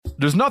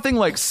There's nothing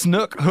like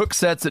snook hook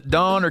sets at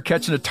dawn or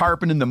catching a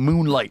tarpon in the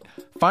moonlight.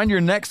 Find your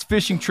next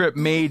fishing trip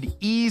made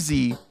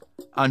easy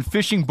on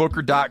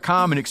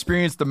fishingbooker.com and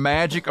experience the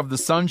magic of the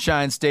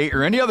Sunshine State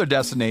or any other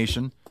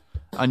destination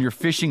on your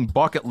fishing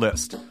bucket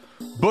list.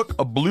 Book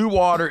a blue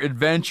water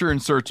adventure in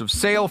search of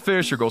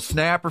sailfish or go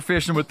snapper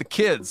fishing with the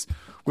kids.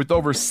 With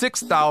over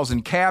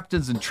 6,000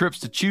 captains and trips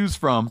to choose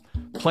from,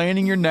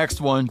 planning your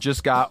next one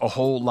just got a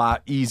whole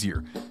lot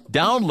easier.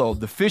 Download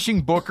the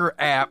Fishing Booker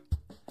app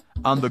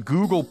on the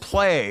Google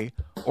Play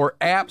or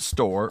App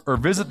Store or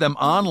visit them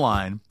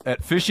online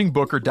at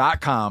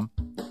fishingbooker.com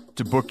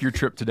to book your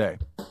trip today.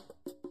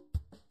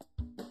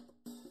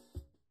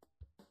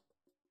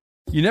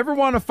 You never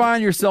want to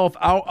find yourself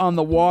out on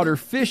the water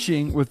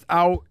fishing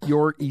without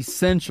your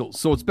essentials.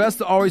 So it's best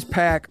to always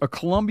pack a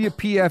Columbia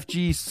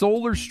PFG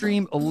Solar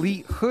Stream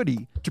Elite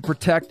hoodie to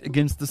protect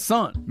against the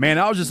sun. Man,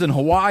 I was just in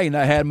Hawaii and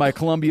I had my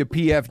Columbia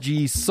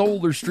PFG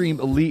Solar Stream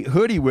Elite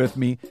hoodie with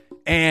me.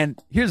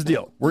 And here's the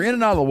deal. We're in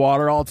and out of the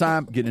water all the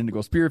time, getting in to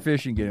go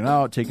spearfishing, getting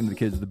out, taking the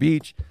kids to the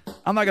beach.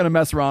 I'm not going to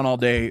mess around all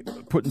day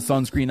putting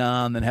sunscreen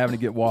on, then having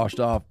to get washed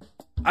off.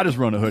 I just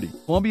run a hoodie.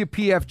 Columbia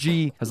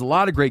PFG has a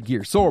lot of great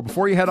gear. So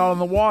before you head out on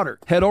the water,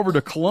 head over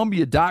to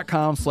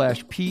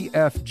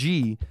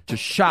Columbia.com/PFG to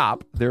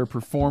shop their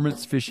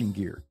performance fishing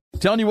gear. I'm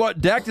telling you what,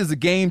 Decked is a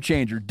game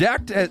changer.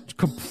 Decked has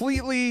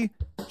completely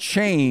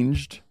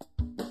changed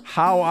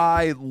how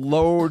I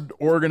load,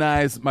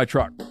 organize my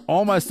truck.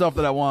 All my stuff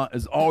that I want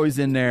is always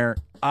in there,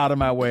 out of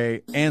my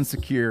way, and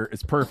secure.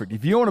 It's perfect.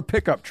 If you own a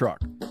pickup truck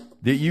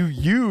that you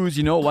use,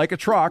 like a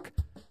truck,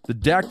 the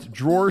Decked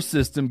drawer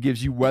system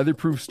gives you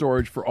weatherproof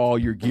storage for all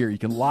your gear. You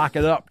can lock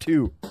it up,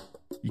 too.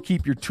 You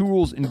keep your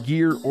tools and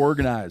gear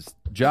organized,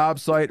 job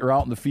site or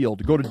out in the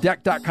field. Go to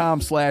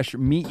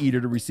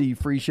deck.com/meateater to receive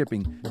free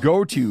shipping.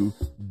 Go to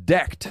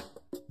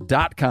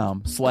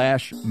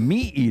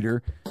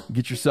decked.com/meateater and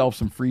get yourself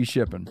some free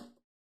shipping.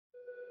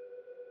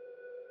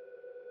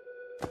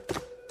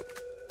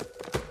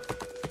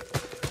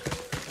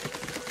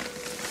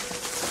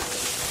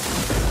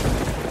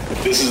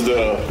 This is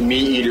the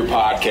Meat Eater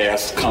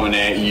podcast coming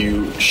at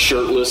you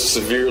shirtless,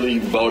 severely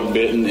bug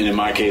bitten, and in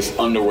my case,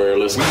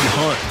 underwearless. We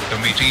hunt the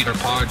Meat Eater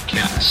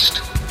podcast.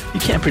 You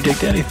can't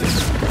predict anything.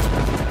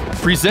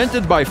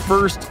 Presented by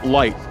First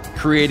Light,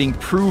 creating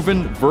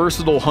proven,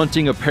 versatile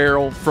hunting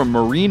apparel from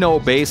merino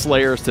base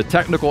layers to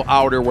technical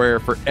outerwear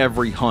for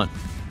every hunt.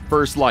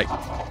 First Light.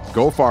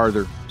 Go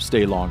farther,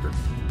 stay longer.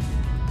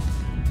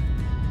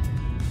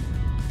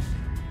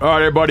 All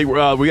right, everybody.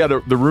 We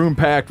got the room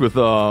packed with,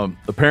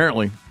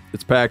 apparently,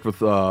 it's packed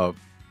with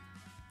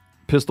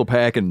pistol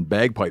pack and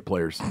bagpipe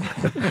players. I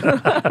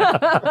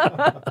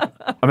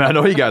mean, I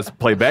know you guys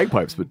play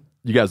bagpipes, but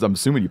you guys, I'm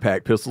assuming you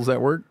pack pistols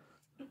at work?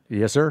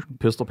 Yes, sir.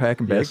 Pistol pack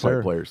and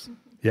bagpipe players.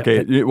 Yeah.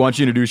 Okay, why don't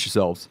you introduce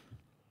yourselves?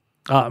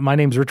 My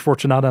name's Rich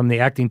Fortunato. I'm the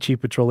acting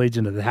chief patrol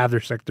agent of the Havre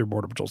Sector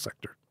Border Patrol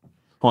Sector.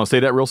 Hold on, say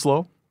that real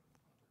slow.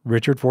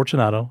 Richard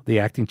Fortunato, the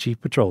acting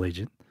chief patrol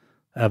agent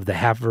of the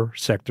Havre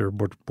Sector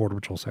Border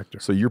Patrol Sector.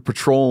 So you're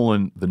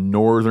patrolling the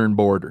northern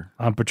border.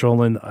 I'm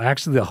patrolling.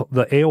 Actually,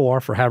 the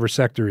AOR for Havre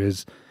Sector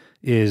is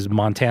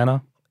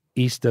Montana,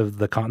 east of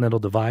the Continental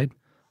Divide,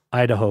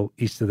 Idaho,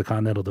 east of the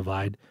Continental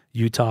Divide,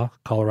 Utah,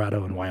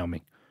 Colorado, and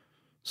Wyoming.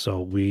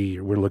 So we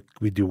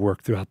do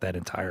work throughout that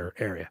entire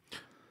area.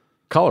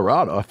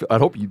 Colorado. I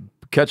hope you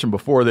catch them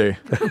before they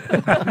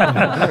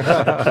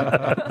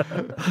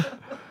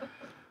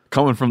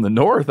coming from the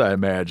north, I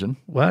imagine.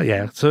 Well,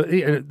 yeah. So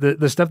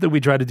the stuff that we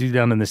try to do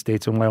down in the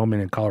States in Wyoming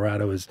and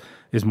Colorado is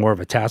more of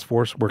a task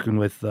force working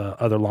with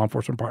other law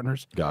enforcement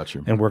partners.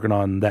 Gotcha. And working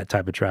on that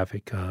type of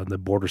traffic. The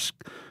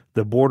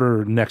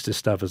border nexus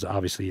stuff is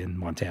obviously in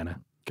Montana.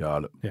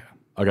 Got it. Yeah.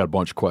 I got a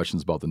bunch of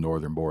questions about the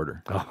northern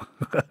border. Oh.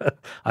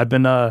 I've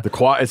been the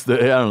quiet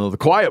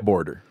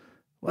border.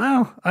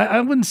 Well, I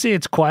wouldn't say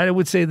it's quiet. I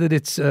would say that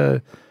it's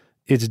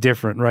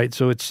different, right?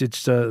 So it's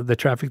the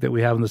traffic that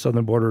we have on the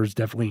southern border is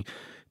definitely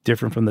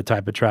different from the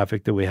type of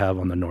traffic that we have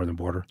on the northern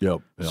border.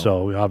 Yep.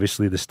 So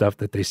obviously the stuff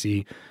that they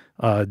see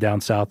down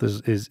south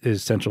is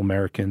Central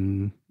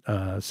American,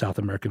 South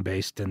American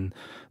based, and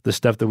the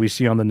stuff that we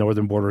see on the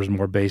northern border is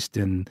more based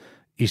in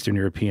Eastern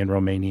European,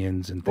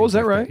 Romanians, and things. Oh, is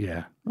that like right?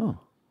 Yeah. Oh,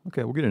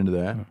 okay. We'll get into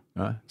that.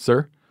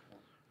 Sir?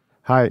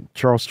 Hi,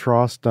 Charles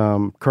Trost.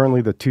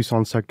 Currently the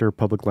Tucson Sector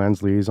Public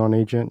Lands Liaison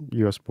Agent,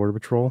 U.S. Border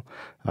Patrol.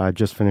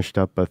 Just finished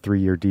up a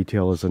 3-year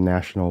detail as a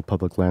National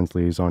Public Lands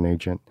Liaison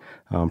Agent,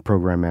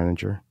 Program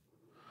Manager.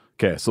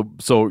 Okay, so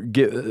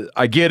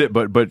I get it,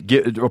 but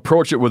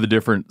approach it with a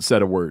different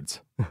set of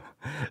words.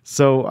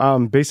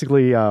 So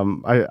basically,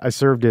 I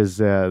served as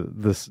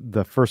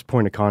the first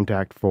point of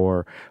contact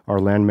for our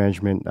land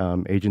management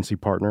agency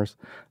partners.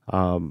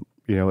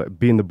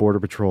 Being the Border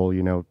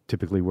Patrol,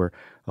 typically we're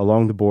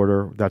along the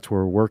border. That's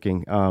where we're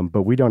working.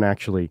 But we don't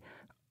actually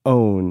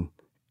own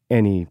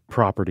any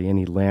property,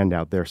 any land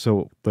out there.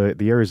 So the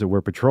areas that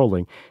we're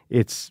patrolling,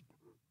 it's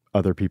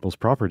other people's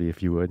property,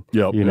 if you would.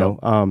 Yep, you know.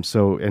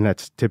 So, and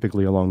that's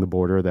typically along the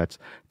border. That's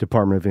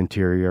Department of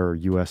Interior or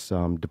U.S.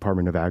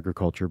 Department of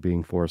Agriculture,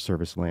 being Forest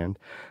Service land.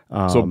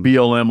 So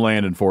BLM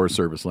land and Forest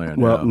Service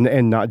land. Well,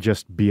 and not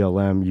just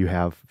BLM. You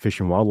have Fish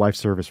and Wildlife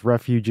Service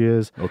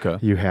refuges. Okay.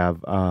 You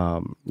have,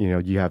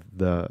 you have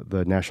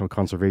the national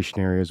conservation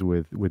areas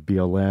with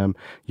BLM.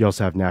 You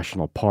also have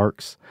national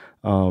parks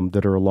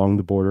that are along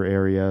the border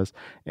areas,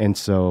 and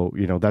so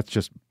that's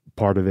just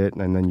part of it.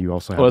 And then you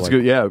also have that's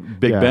good. Yeah,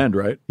 Big Bend,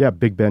 right? Yeah,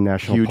 Big Bend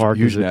National Park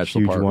huge is a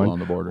national huge park one. along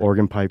the border.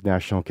 Oregon Pipe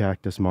National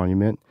Cactus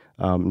Monument,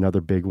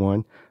 another big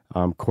one.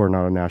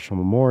 Coronado National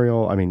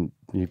Memorial. I mean,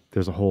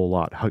 there's a whole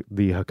lot.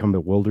 The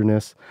Jacumba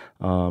Wilderness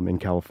in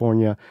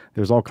California.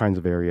 There's all kinds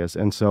of areas,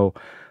 and so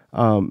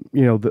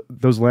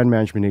those land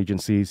management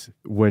agencies,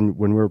 when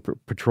we're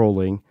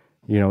patrolling,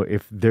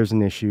 if there's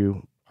an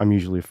issue, I'm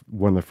usually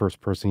one of the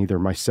first person, either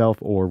myself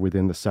or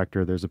within the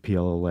sector, there's a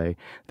PLLA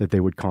that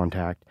they would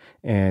contact,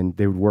 and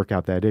they would work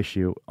out that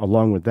issue.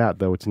 Along with that,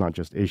 though, it's not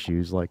just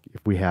issues. Like if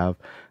we have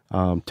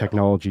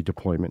technology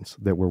deployments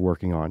that we're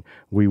working on,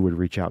 we would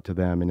reach out to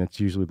them, and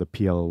it's usually the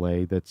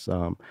PLLA that's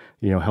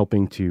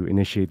helping to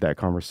initiate that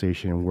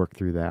conversation and work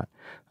through that.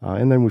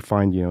 And then we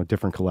find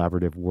different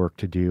collaborative work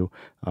to do,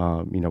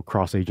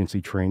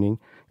 cross-agency training,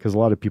 because a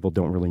lot of people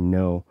don't really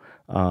know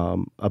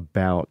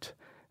about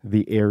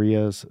the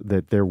areas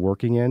that they're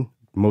working in.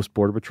 Most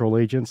Border Patrol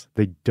agents,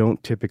 they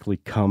don't typically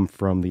come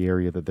from the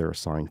area that they're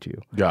assigned to.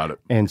 Got it.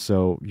 And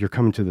so you're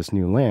coming to this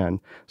new land.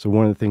 So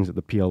one of the things that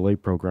the PLA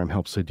program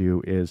helps to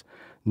do is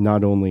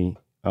not only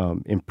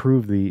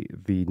improve the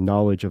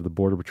knowledge of the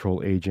Border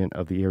Patrol agent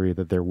of the area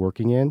that they're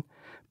working in,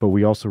 but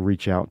we also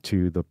reach out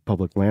to the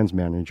public lands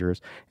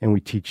managers and we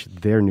teach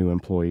their new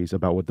employees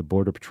about what the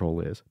Border Patrol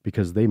is,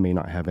 because they may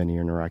not have any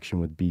interaction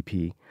with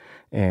BP.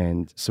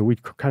 And so we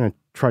kind of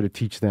try to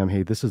teach them,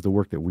 hey, this is the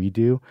work that we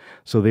do.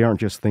 So they aren't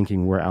just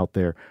thinking we're out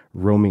there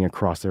roaming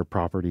across their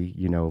property,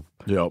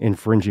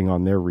 infringing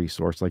on their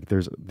resource. Like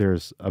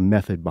there's a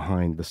method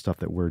behind the stuff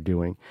that we're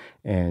doing.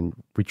 And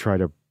we try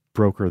to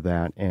broker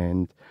that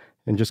and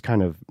just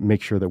kind of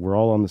make sure that we're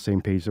all on the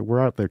same page, that we're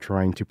out there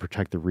trying to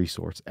protect the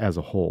resource as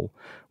a whole.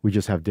 We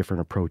just have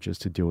different approaches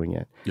to doing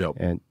it. Yep.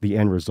 And the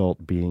end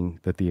result being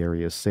that the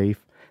area is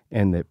safe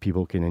and that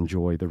people can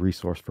enjoy the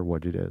resource for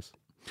what it is.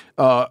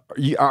 Are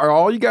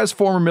all you guys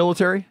former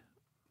military?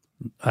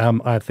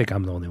 I think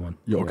I'm the only one.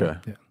 Okay.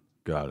 Yeah.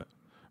 Got it.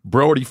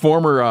 Brody,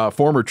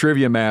 former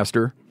trivia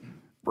master.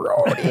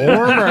 Brody.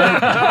 Former.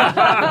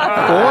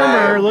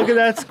 Look at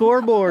that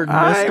scoreboard,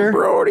 mister. I'm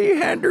Brody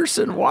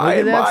Henderson.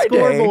 Why Look at that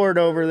scoreboard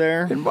over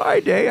there. In my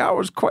day, I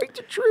was quite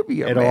the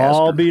trivia It'll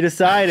master. all be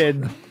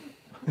decided.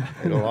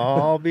 It'll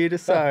all be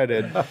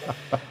decided.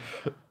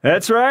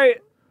 That's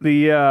right.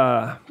 The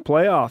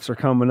playoffs are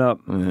coming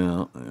up.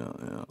 Yeah.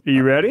 Are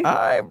you ready?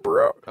 I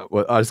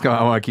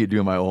want to keep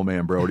doing my old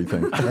man Brody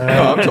thing.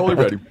 No, I'm totally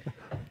ready.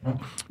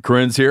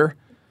 Corinne's here.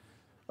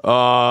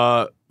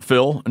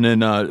 Phil, and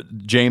then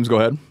James, go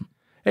ahead.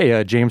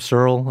 Hey, James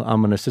Searle.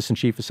 I'm an assistant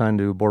chief assigned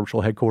to Border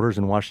Patrol headquarters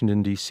in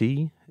Washington,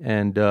 D.C.,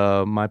 and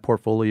my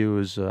portfolio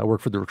is I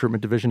work for the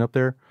recruitment division up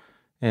there,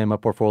 and my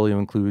portfolio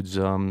includes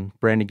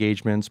brand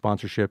engagement,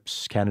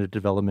 sponsorships, candidate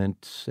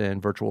development,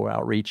 and virtual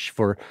outreach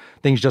for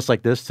things just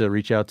like this, to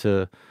reach out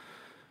to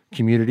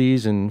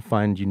communities and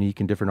find unique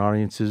and different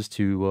audiences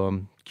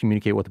to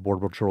communicate what the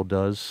Border Patrol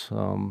does,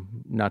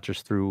 not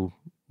just through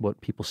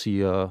what people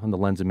see on the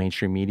lens of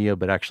mainstream media,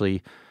 but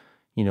actually,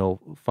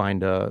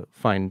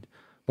 find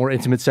more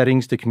intimate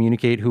settings to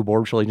communicate who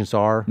Border Patrol agents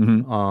are,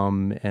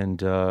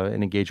 and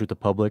engage with the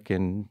public,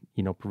 and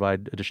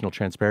provide additional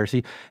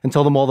transparency, and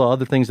tell them all the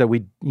other things that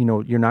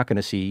you're not going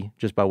to see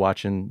just by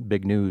watching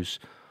big news.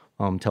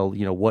 Tell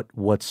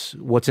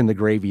what's in the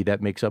gravy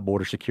that makes up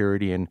border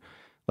security, and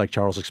like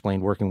Charles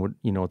explained, working with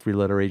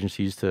 3-letter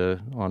agencies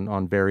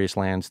on various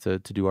lands to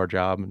do our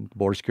job and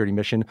border security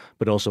mission,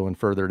 but also in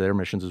further their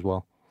missions as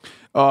well.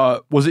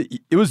 It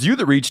was you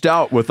that reached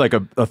out with like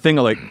a thing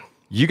of like,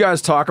 you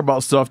guys talk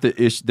about stuff that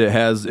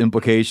has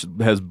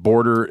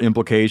border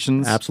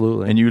implications.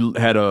 Absolutely. And you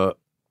had a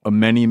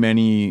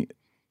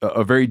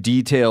very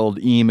detailed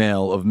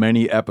email of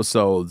many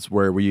episodes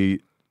where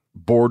we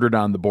bordered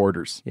on the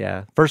borders.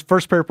 Yeah. First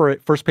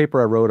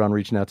paper I wrote on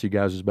reaching out to you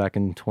guys was back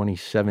in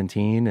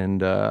 2017,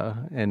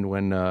 and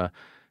when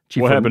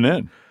Chief. What happened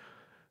then?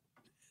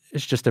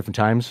 It's just different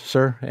times,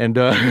 sir. And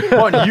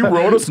you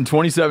wrote us in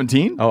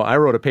 2017? Oh, I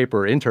wrote a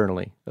paper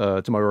internally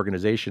to my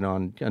organization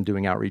on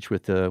doing outreach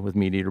with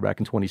Meat Eater back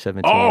in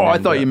 2017. Oh, I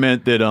thought you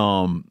meant that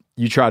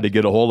you tried to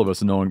get a hold of us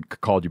and no one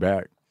called you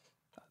back.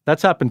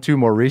 That's happened too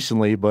more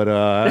recently, but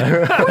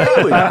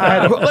really?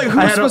 I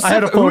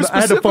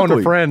had to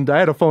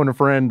phone a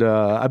friend.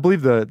 I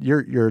believe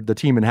the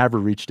team in Havre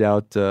reached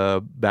out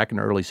back in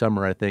early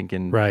summer, I think,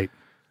 and right.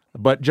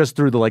 But just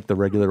through the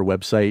regular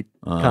website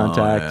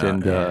contact,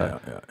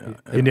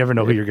 you never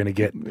know who you're going to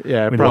get.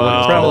 Yeah,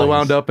 probably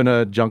wound up in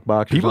a junk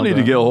box. People need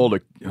to get a hold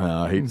of.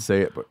 I hate to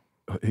say it, but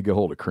get a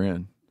hold of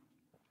Corinne.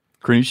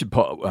 Corinne, you should.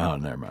 Oh,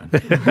 never mind.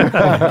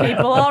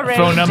 People already.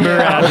 Phone number,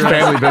 address,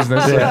 family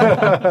business.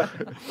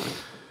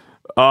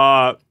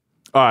 All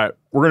right,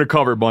 we're gonna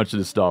cover a bunch of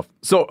this stuff.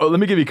 So let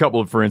me give you a couple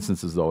of for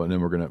instances though, and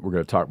then we're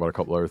gonna talk about a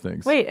couple other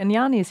things. Wait, and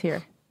Yanni's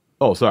here.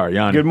 Oh, sorry,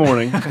 Yanni. Good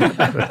morning.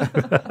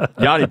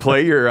 Yanni,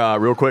 play your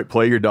real quick.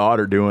 Play your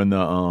daughter doing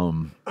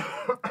the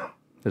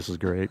This is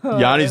great.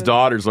 Yanni's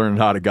daughter's learning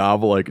how to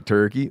gobble like a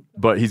turkey,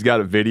 but he's got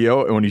a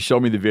video, and when he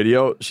showed me the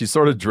video, she's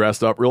sort of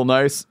dressed up real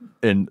nice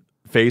and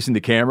facing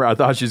the camera. I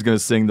thought she was going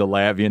to sing the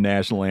Latvian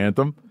national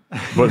anthem,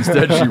 but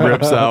instead she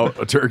rips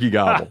out a turkey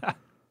gobble.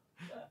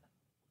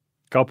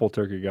 Couple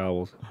turkey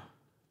gobbles.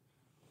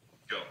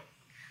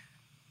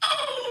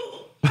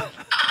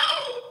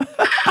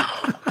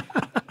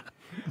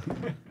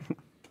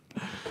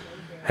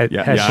 Has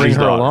bring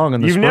her along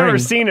in the You've spring. never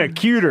seen a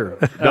cuter.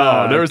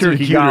 Never seen a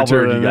cuter gobbler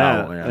turkey than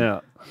gobble, that. man. Yeah.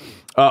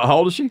 How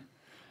old is she?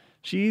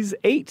 She's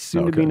 8,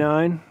 soon to Okay. be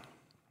 9.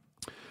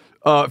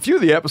 A few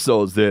of the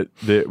episodes that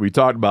we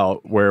talked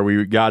about where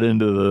we got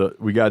into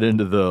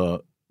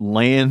the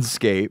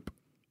landscape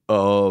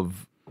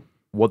of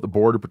what the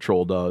Border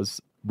Patrol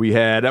does. We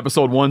had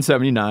episode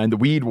 179, the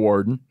Weed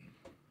Warden.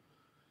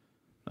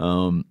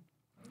 In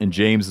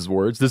James's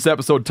words, this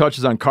episode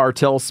touches on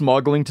cartel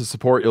smuggling to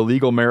support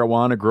illegal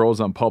marijuana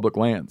grows on public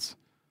lands.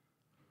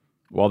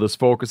 While this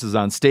focuses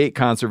on state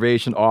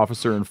conservation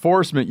officer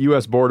enforcement,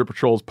 U.S. Border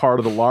Patrol is part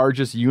of the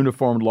largest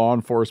uniformed law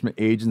enforcement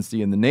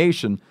agency in the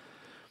nation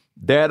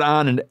that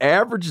on an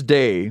average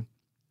day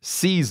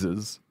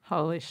seizes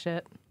Holy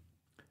shit.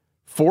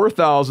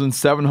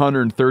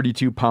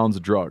 4,732 pounds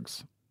of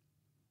drugs,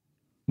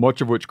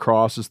 much of which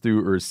crosses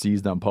through or is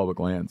seized on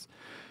public lands.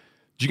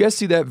 Did you guys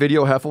see that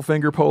video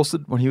Heffelfinger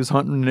posted when he was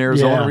hunting in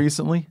Arizona Yeah.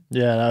 recently?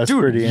 Yeah, that was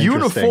Dude, pretty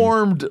interesting.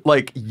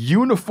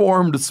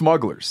 uniformed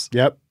smugglers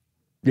Yep.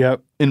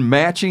 in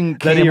matching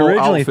That he camo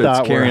originally outfits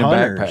thought were carrying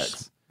hunters.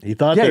 backpacks. He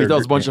thought Yeah, they he were thought it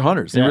was a bunch of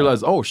hunters. Yeah. He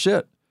realized, oh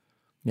shit.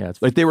 Yeah,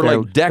 it's Like they were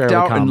like decked fairly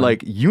out common. in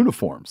like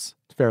uniforms.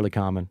 It's fairly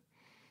common.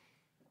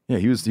 Yeah,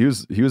 he was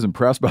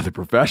impressed by the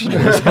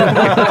professionals.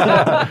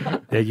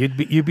 Yeah,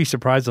 you'd be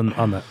surprised on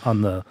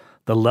the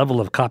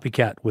level of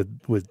copycat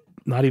with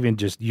not even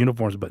just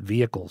uniforms but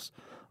vehicles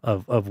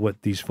of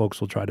what these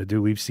folks will try to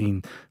do. We've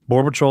seen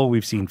Border Patrol,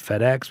 we've seen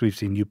FedEx, we've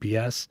seen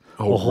UPS,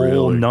 Oh, a whole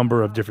really?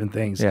 number of different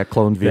things. Yeah,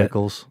 cloned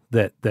vehicles.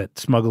 that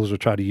smugglers will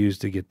try to use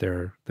to get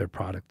their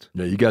product.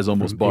 Yeah, you guys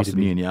almost From A to busted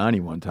B. me and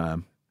Yanni one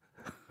time.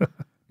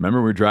 Remember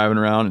we were driving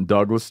around in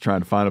Douglas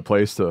trying to find a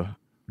place to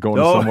go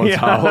into someone's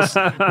house?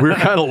 We were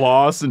kind of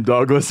lost in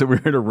Douglas and we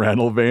were in a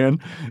rental van,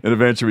 and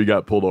eventually we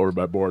got pulled over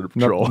by Border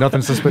Patrol.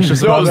 Nothing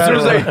suspicious So about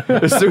that.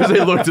 as soon as they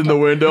looked in the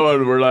window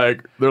and they're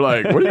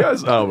like, what are you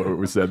guys? Oh,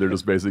 we said they're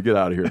just basically get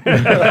out of here.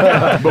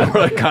 But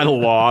we're like kind of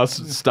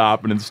lost,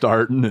 stopping and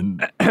starting,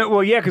 and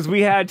Well, yeah, because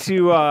we had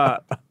to, I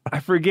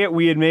forget,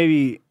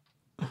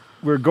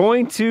 we're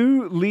going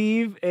to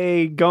leave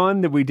a gun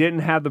that we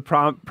didn't have the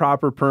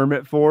proper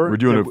permit for. we're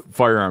doing a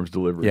firearms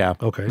delivery. Yeah.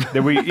 Okay.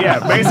 That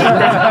basically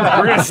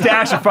we're gonna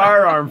stash a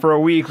firearm for a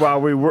week while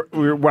we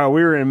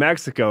were in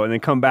Mexico, and then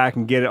come back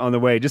and get it on the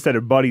way, just at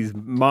a buddy's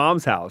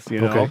mom's house,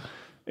 you know. Okay.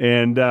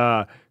 And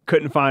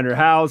couldn't find her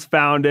house,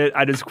 found it.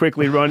 I just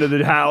quickly run to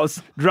the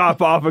house,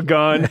 drop off a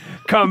gun,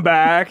 come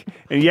back,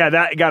 and yeah,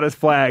 that got us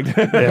flagged.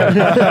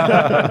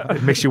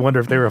 It makes you wonder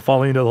if they were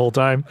following you the whole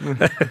time.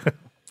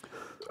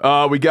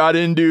 We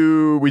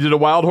did a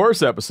wild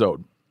horse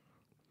episode.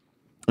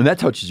 And that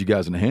touches you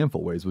guys in a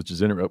handful of ways, which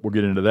is interesting. We'll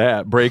get into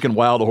that. Breaking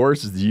wild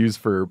horses is used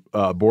for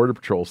Border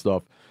Patrol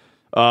stuff.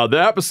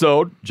 The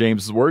episode,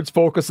 James's words,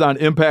 focus on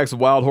impacts of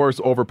wild horse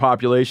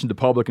overpopulation to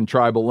public and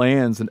tribal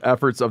lands and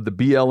efforts of the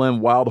BLM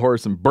Wild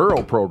Horse and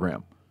Burro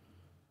program,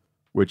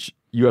 which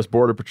U.S.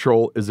 Border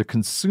Patrol is a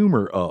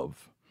consumer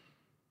of.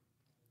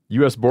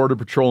 U.S. Border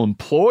Patrol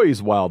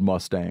employs wild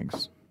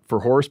Mustangs for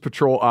horse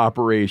patrol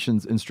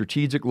operations in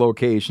strategic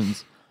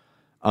locations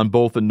on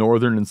both the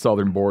northern and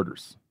southern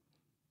borders.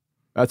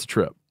 That's a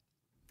trip.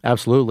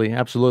 Absolutely.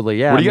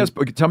 Yeah. What do you guys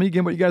tell me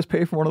again? What you guys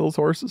pay for one of those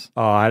horses?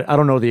 I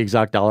don't know the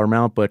exact dollar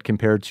amount, but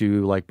compared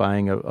to like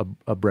buying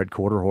a bred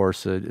quarter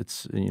horse,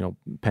 it's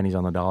pennies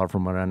on the dollar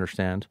from what I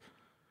understand.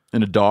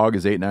 And a dog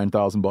is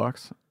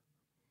 $8,000-9,000.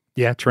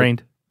 Yeah,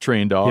 trained.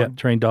 Trained dog. Yeah,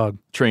 trained dog.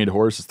 Trained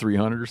horse is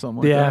 $300 or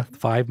something like Yeah, that.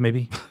 5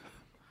 maybe.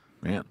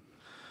 Man,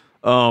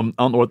 I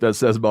don't know what that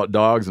says about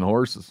dogs and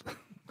horses.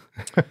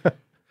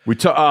 We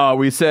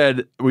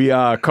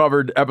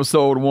covered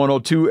episode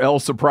 102, El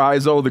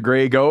Surpriso, the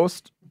Gray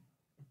Ghost.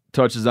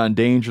 Touches on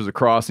dangers of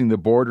crossing the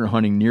border and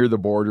hunting near the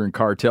border in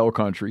cartel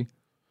country.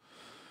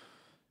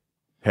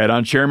 Had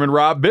on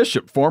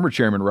former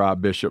Chairman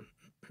Rob Bishop,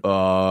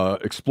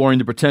 exploring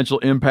the potential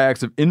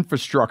impacts of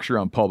infrastructure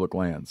on public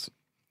lands.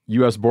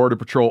 U.S. Border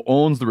Patrol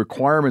owns the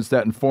requirements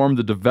that inform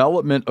the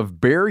development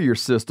of barrier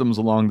systems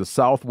along the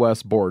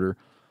southwest border,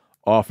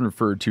 often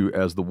referred to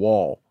as the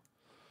Wall.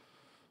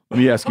 Let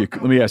me ask you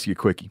a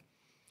quickie.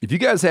 If you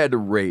guys had to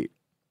rate,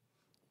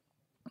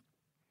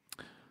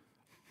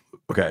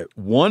 okay,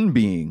 1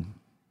 being,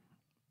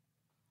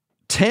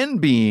 10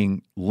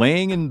 being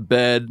laying in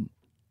bed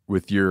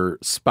with your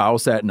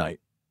spouse at night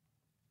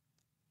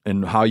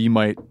and how you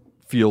might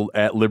feel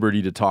at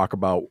liberty to talk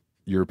about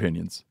your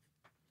opinions.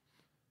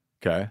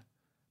 Okay.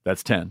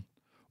 That's 10.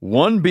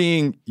 One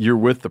being you're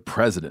with the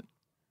president.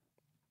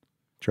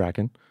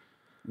 Tracking.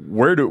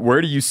 Where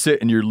do you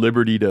sit in your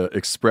liberty to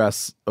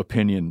express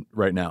opinion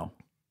right now?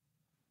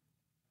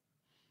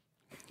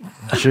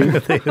 I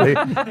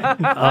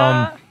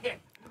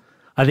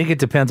think it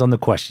depends on the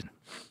question.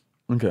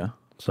 Okay.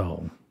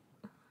 So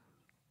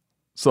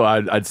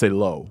I'd say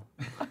low.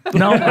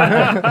 no,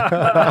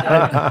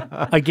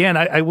 again,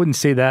 I wouldn't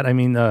say that. I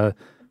mean,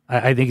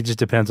 I think it just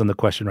depends on the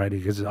question, right?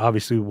 Because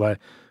obviously we're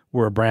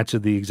a branch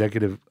of the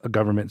executive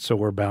government, so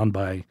we're bound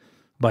by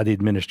the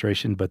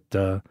administration. But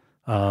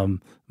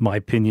my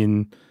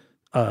opinion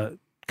kind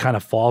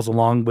of falls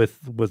along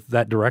with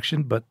that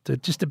direction, but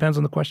it just depends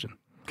on the question.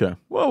 Okay.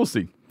 Well, we'll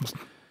see.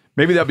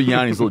 Maybe that'll be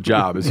Yanni's little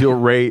job is he'll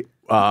rate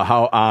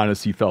how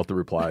honest he felt the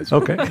replies.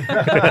 Okay. But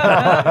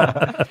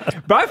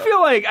I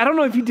feel like, I don't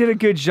know if you did a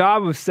good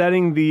job of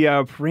setting the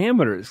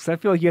parameters. 'Cause I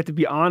feel like you have to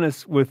be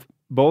honest with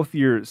both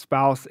your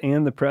spouse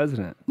and the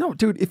president. No,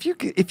 dude, if you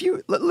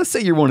let's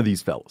say you're one of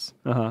these fellas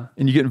and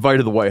you get invited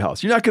to the White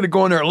House, you're not going to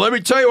go in there and let me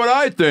tell you what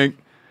I think.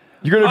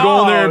 You're going to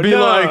go in there and be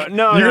go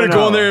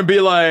in there and be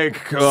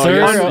like,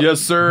 Sir?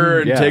 yes, sir,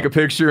 and take a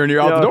picture and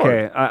you're out the door.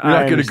 Okay, You're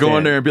not going to go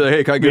in there and be like,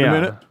 hey, can I get a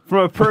minute?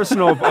 From a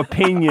personal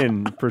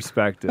opinion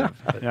perspective.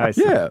 I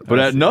see. Yeah, but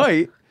at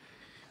night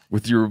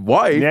with your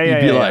wife, you'd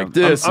be like,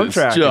 this I'm is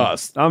tracking.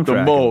 just I'm the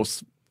tracking.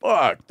 most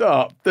fucked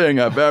up thing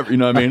I've ever, you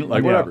know what I mean?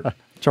 Like, whatever.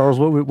 Charles,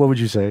 what would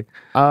you say?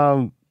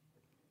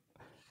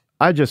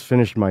 I just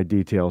finished my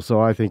detail,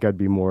 so I think I'd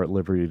be more at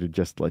liberty to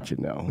just let you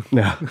know.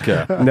 No,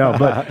 Okay.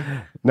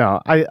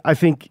 I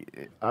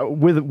think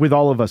with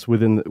all of us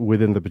within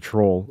the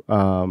patrol,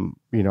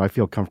 I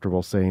feel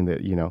comfortable saying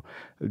that,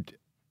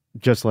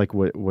 just like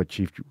what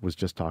Chief was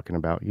just talking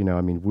about,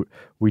 I mean,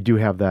 we do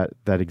have that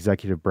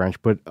executive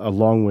branch, but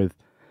along with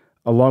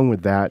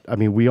that, I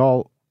mean, we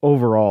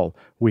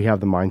have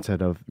the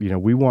mindset of,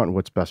 we want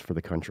what's best for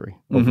the country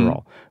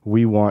overall.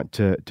 We want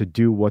to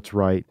do what's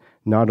right,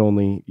 not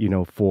only,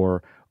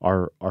 for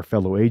our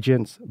fellow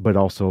agents, but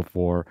also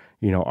for,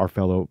 our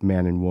fellow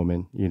man and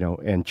woman,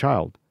 and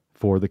child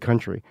for the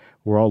country.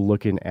 We're all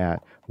looking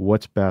at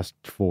what's best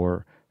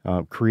for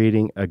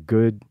creating a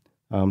good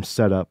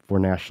setup for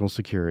national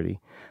security.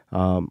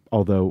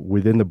 Although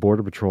within the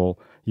Border Patrol,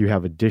 you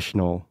have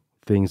additional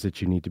things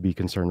that you need to be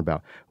concerned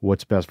about.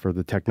 What's best for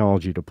the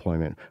technology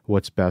deployment?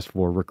 What's best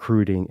for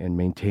recruiting and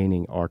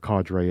maintaining our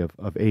cadre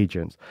of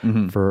agents?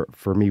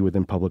 For me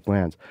within public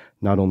lands,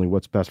 not only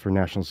what's best for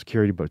national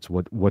security, but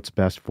what's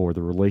best for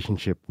the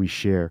relationship we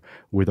share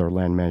with our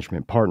land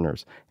management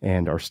partners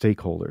and our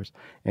stakeholders.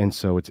 And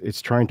so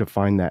it's trying to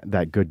find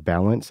that good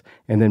balance,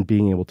 and then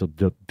being able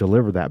to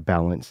deliver that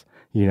balance,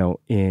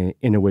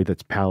 in a way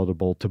that's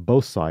palatable to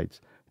both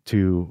sides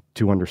to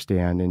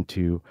understand and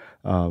to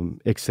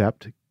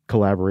accept,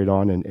 collaborate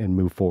on, and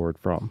move forward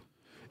from.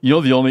 The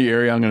only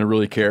area I'm going to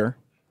really care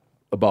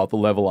about the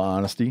level of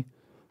honesty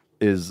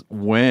is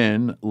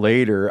when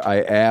later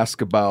I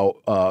ask about,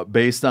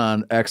 based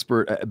on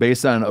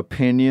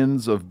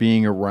opinions of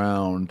being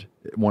around,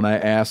 when I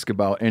ask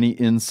about any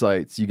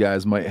insights you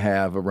guys might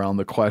have around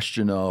the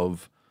question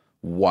of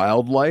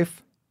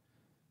wildlife,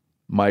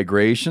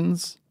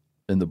 migrations,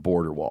 and the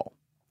border wall.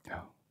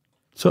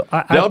 So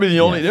That'll be the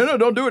only. No,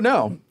 don't do it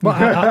now. Well,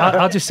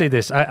 I'll just say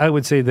this. I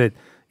would say that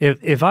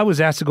if I was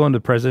asked to go into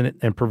the president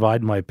and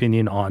provide my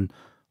opinion on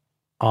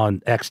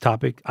X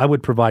topic, I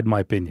would provide my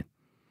opinion,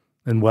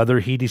 and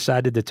whether he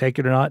decided to take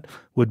it or not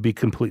would be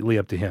completely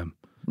up to him.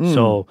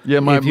 So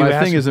my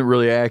thing isn't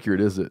really accurate,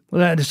 is it?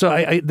 So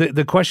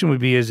the question would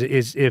be is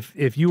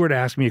if you were to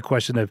ask me a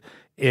question of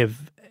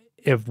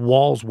if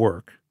walls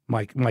work,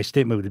 my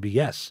statement would be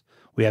yes.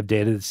 We have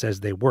data that says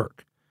they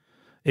work.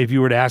 If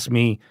you were to ask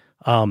me,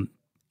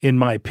 in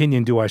my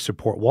opinion, do I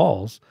support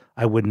walls?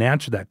 I wouldn't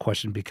answer that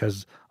question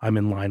because I'm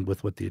in line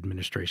with what the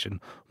administration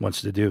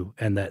wants to do,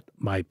 and that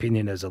my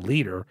opinion as a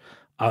leader,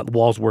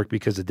 walls work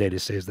because the data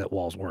says that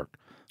walls work.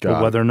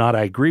 But whether or not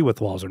I agree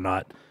with walls or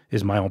not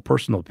is my own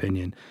personal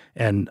opinion,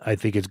 and I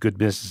think it's good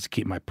business to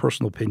keep my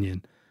personal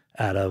opinion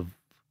out of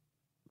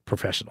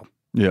professional.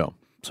 Yeah.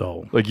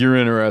 So, like, you're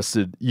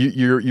interested,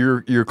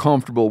 you're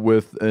comfortable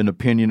with an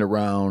opinion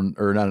around,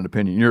 or not an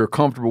opinion. You're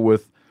comfortable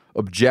with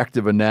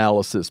objective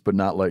analysis, but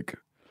not like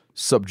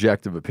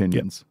subjective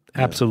opinions.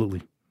 Yep,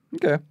 absolutely.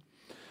 Okay.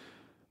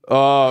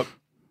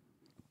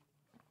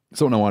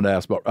 Something I wanted to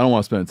ask about. I don't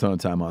want to spend a ton of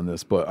time on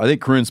this, but I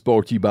think Corinne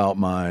spoke to you about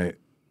my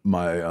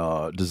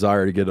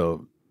desire to get a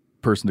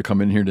person to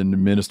come in here to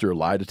administer a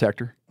lie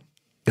detector.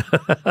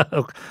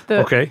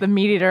 Okay. The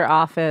Meat Eater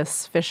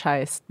Office fish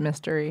heist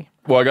mystery.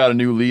 Well, I got a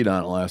new lead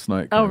on it last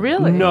night. Oh,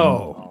 really?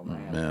 No.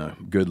 Yeah,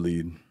 good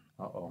lead.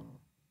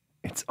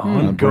 It's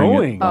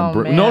ongoing.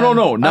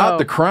 No, not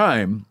the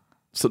crime.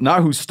 So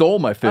now who stole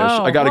my fish?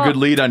 Oh, I got a well, good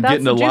lead on that's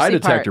getting a the lie juicy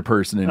detector part.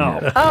 person in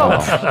here. Oh,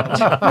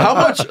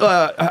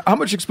 How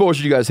much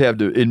exposure do you guys have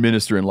to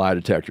administering lie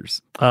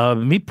detectors?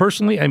 Me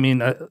personally, I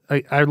mean,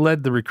 I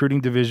led the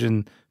recruiting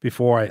division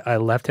before I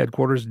left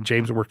headquarters, and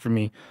James worked for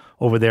me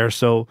over there.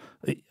 So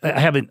I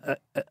have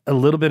a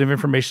little bit of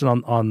information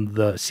on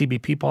the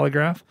CBP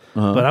polygraph,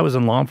 but I was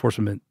in law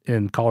enforcement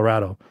in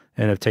Colorado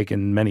and have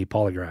taken many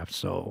polygraphs.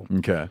 So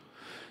Okay.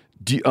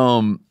 Do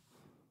you,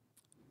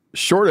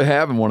 short of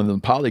having one of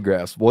them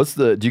polygraphs,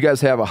 do you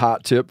guys have a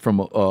hot tip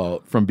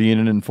from being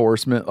in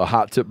enforcement, a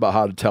hot tip about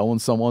how to tell when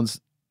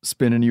someone's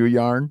spinning you a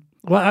yarn?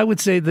 Well, I would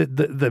say that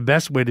the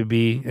best way to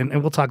be, and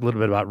we'll talk a little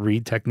bit about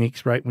read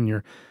techniques, right? When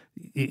you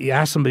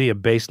ask somebody a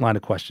baseline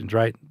of questions,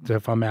 right? So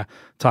if I'm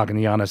talking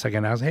to Giannis, I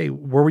can ask, hey,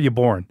 where were you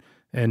born?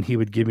 And he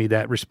would give me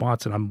that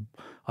response, and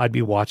I'd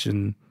be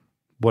watching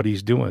what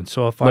he's doing.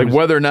 So if Like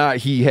whether or not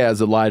he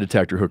has a lie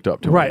detector hooked up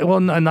to him. right, well,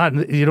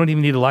 not you don't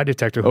even need a lie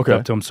detector hooked Okay.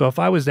 up to him. So if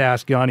I was to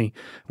ask Yanni,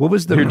 what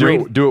was the Here,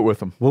 great, do it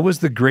with him. what was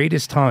the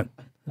greatest hunt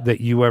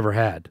that you ever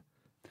had?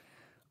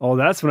 Oh,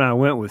 that's when I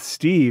went with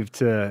Steve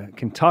to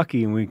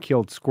Kentucky and we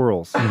killed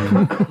squirrels.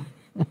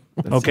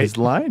 Okay. He's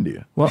lying to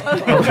you. Well,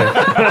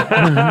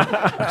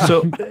 okay.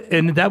 So,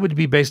 and that would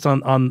be based on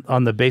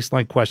the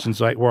baseline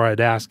questions, right, where I'd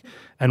ask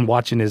and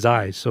watching his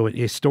eyes. So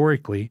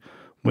historically,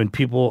 when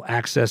people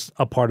access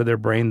a part of their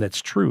brain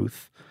that's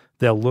truth,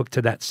 they'll look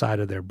to that side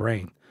of their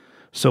brain.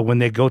 So when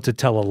they go to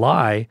tell a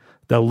lie,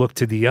 they'll look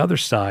to the other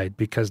side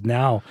because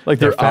now Like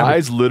their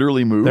eyes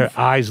literally move? Their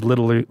eyes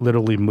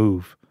literally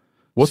move.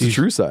 What's So the you-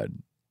 true side?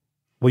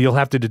 Well, you'll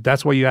have to do.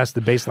 That's why you ask the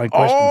baseline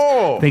questions.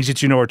 Oh! Things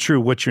that you know are true.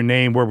 What's your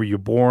name? Where were you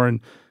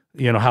born?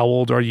 You know, how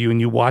old are you?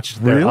 And you watch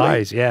their Really?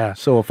 eyes. Yeah.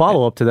 So a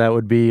follow up to that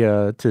would be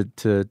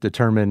to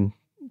determine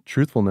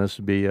truthfulness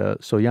would be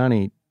so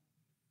Yanni,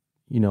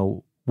 you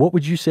know, what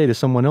would you say to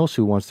someone else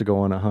who wants to go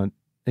on a hunt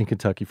in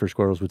Kentucky for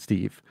squirrels with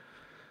Steve?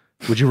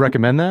 Would you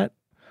recommend that?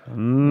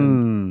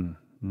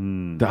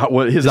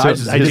 His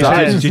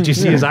eyes. Did you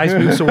see his eyes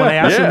move? So when I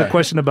asked him Yeah. the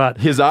question about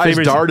His eyes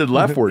favorites- darted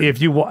leftward. I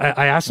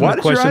asked him Why the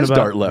does your question eyes about.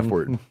 dart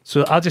leftward?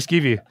 So I'll just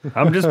give you.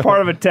 I'm just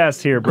part of a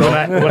test here, bro.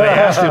 When I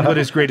asked him what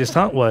his greatest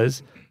hunt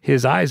was,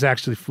 his eyes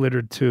actually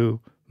flittered to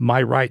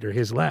my right or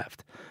his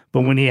left.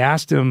 But when he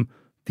asked him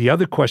the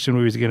other question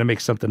where he was going to make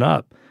something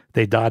up,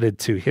 they dotted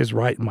to his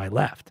right and my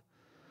left.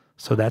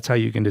 So that's how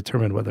you can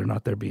determine whether or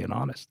not they're being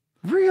honest.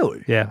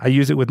 Really? Yeah, I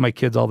use it with my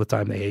kids all the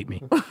time. They hate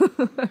me.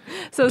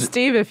 so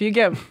Steve, if you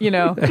get,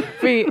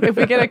 if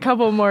we get a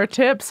couple more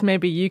tips,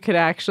 maybe you could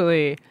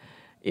actually,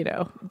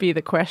 be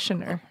the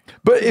questioner.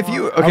 But if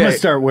you I'm gonna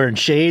start wearing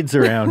shades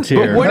around But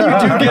here. when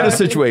you do get a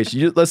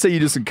situation, let's say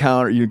you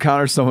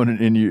encounter someone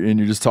and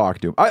you just talk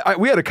to him.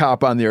 We had a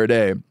cop on the other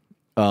day,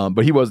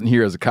 but he wasn't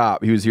here as a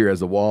cop. He was here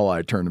as a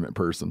walleye tournament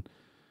person.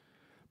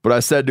 But I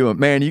said to him,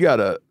 man, you got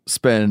to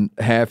spend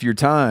half your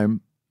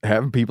time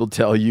having people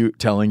telling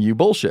you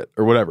bullshit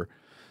or whatever.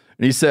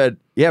 And he said,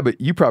 yeah, but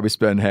you probably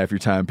spend half your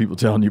time people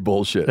telling you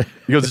bullshit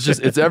because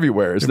it's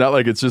everywhere. It's not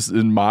like it's just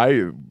in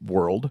my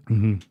world,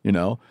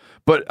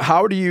 But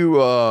how do you,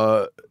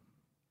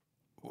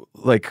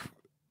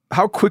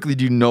 how quickly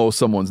do you know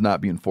someone's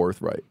not being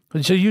forthright?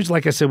 So usually,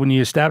 like I said, when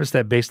you establish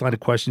that baseline of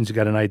questions, you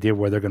got an idea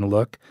where they're going to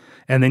look.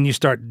 And then you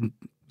start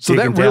So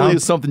that digging really down.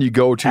 is something you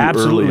go to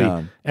Absolutely. early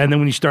on. And then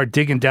when you start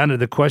digging down to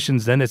the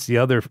questions, then it's the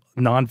other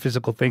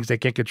non-physical things they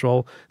can't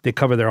control. They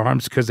cover their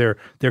arms because they're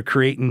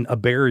creating a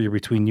barrier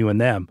between you and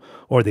them.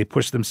 Or they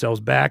push themselves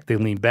back, they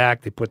lean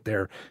back, they put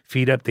their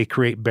feet up, they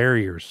create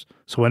barriers.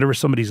 So whenever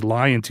somebody's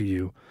lying to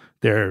you,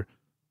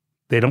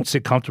 they don't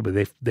sit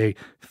comfortably. They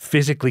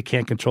physically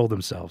can't control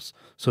themselves.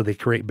 So they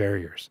create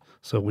barriers.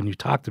 So when you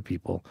talk to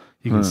people,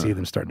 you can see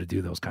them starting to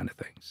do those kind of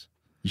things.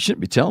 You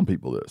shouldn't be telling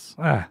people this.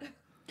 I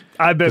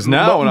bet Because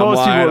now when I'm most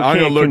lying, people I'm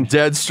going can't to look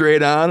dead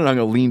straight on and I'm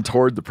going to lean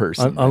toward the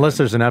person. Unless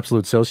there's an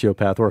absolute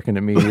sociopath working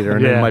at Meat Eater,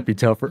 and it might be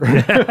tougher.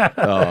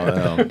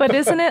 But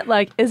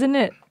isn't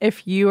it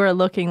if you are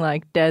looking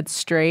like dead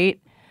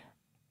straight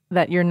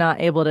that you're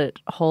not able to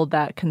hold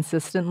that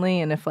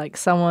consistently? And if like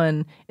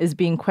someone is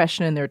being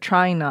questioned and they're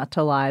trying not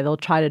to lie, they'll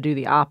try to do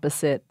the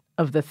opposite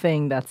of the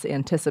thing that's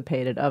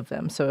anticipated of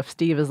them. So if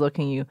Steve is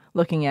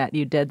looking at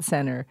you dead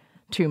center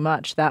too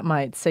much, that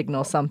might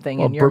signal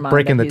something in your mind.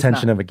 Breaking that the he's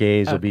tension not- of a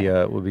gaze would be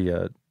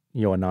a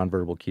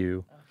nonverbal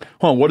cue.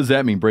 Hold on, what does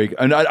that mean, break?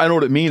 I know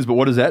what it means, but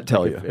what does that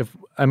tell you?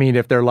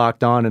 If they're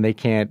locked on and they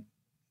can't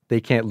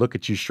look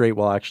at you straight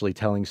while actually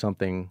telling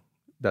something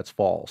that's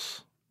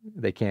false,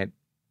 they can't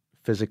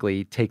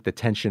physically take the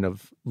tension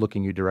of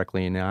looking you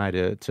directly in the eye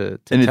to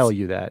tell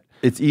you that.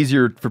 It's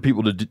easier for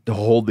people to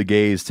hold the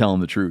gaze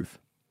telling the truth.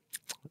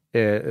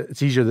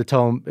 It's easier to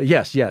tell them,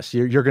 yes,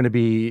 you're going to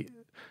be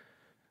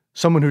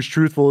someone who's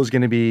truthful is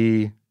going to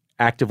be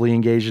actively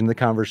engaged in the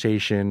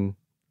conversation,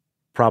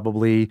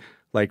 probably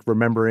like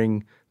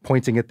remembering,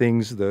 pointing at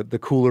things. The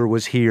cooler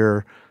was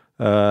here,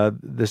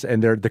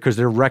 because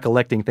they're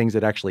recollecting things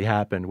that actually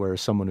happened.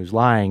 Whereas someone who's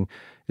lying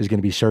is going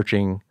to be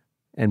searching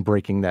and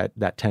breaking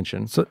that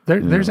tension. So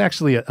there's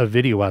actually a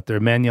video out there.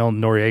 Manuel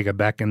Noriega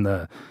back in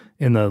the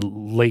in the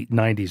late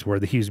 90s where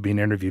he was being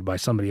interviewed by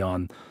somebody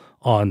on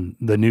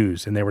the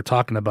news, and they were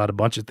talking about a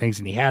bunch of things,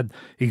 and he had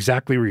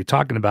exactly what you're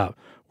talking about,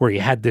 where he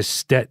had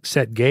this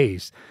set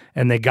gaze,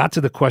 and they got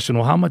to the question,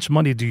 well, how much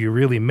money do you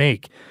really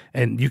make?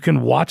 And you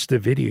can watch the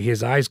video.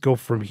 His eyes go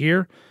from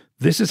here,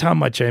 this is how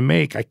much I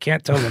make, I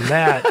can't tell him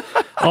that,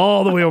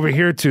 all the way over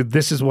here to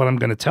this is what I'm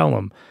going to tell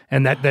him.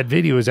 And that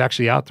video is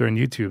actually out there on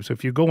YouTube. So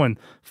if you go and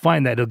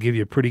find that, it'll give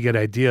you a pretty good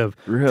idea of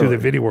to the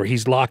video where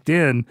he's locked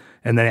in,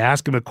 and they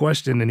ask him a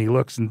question, and he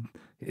looks,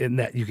 and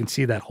that you can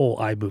see that whole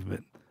eye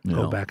movement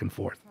go back and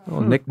forth.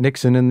 Well,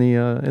 Nixon in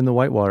the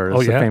Whitewater.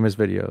 That's the famous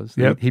videos.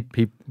 Yep.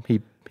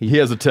 He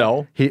has a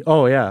tell.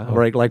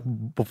 Right. Like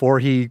before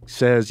he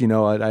says,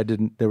 I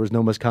didn't. There was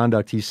no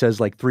misconduct. He says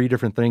like 3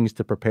 different things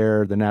to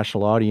prepare the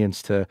national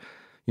audience to,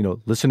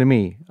 listen to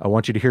me. I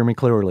want you to hear me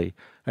clearly.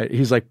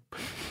 He's like,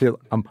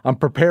 I'm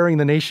preparing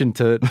the nation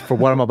for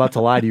what I'm about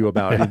to lie to you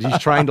about. And he's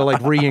trying to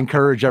like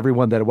re-encourage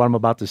everyone that what I'm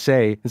about to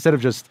say, instead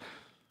of just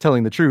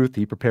telling the truth,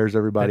 he prepares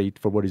everybody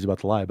for what he's about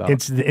to lie about.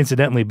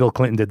 Incidentally, Bill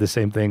Clinton did the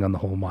same thing on the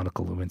whole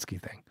Monica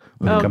Lewinsky thing.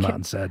 When he come out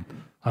and said,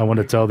 I want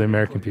to tell the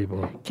American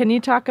people. Can you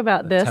talk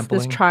about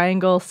this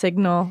triangle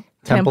signal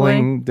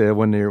templing?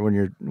 When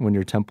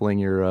you're templing,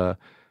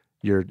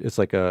 you're it's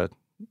like a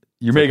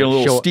you're making a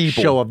little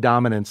steeple show of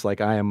dominance. Like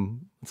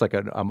I'm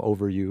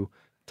over you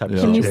type of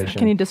situation.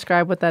 Can you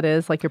describe what that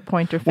is? Like your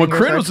pointer fingers. When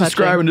Clinton was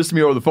describing this to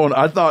me over the phone,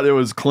 I thought it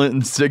was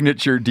Clinton's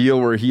signature deal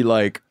where he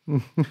like,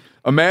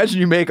 imagine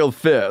you make a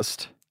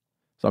fist.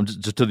 So I'm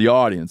just to the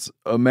audience.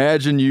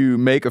 Imagine you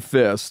make a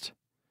fist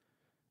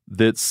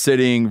that's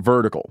sitting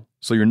vertical.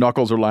 So your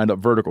knuckles are lined up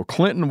vertical.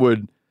 Clinton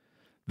would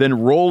then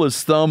roll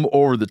his thumb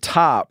over the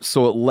top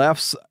so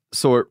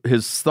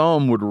his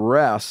thumb would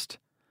rest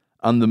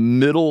on the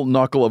middle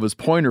knuckle of his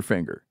pointer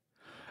finger.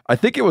 I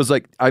think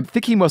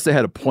he must have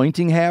had a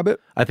pointing habit.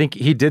 I think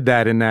he did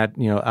that in that,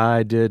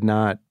 I did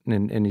not,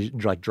 and he's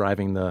like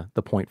driving the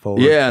point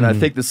forward. Yeah, and I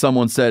think that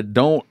someone said,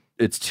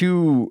 it's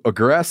too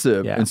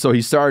aggressive. Yeah. And so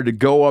he started to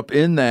go up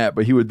in that,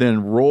 but he would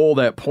then roll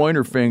that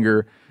pointer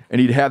finger and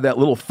he'd have that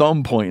little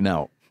thumb pointing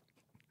out.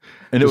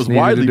 And it was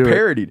widely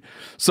parodied.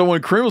 So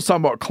when Corinne was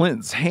talking about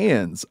Clinton's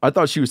hands, I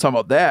thought she was talking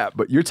about that,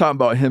 but you're talking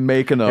about him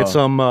making and I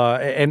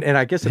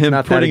guess it's him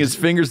not putting his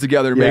fingers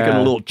together and making a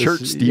little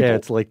church steeple. Yeah,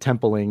 it's like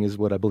templing is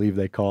what I believe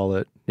they call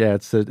it. Yeah,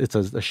 it's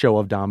a show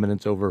of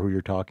dominance over who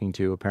you're talking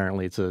to.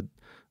 Apparently, it's a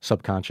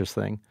subconscious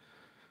thing.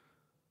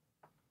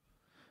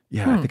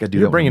 Yeah, I think I do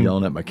that when I'm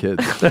yelling at my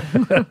kids.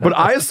 But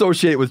I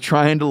associate it with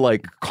trying to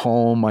like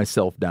calm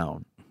myself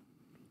down,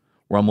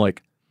 where I'm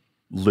like,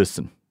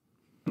 listen.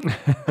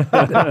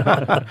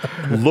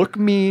 Look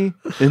me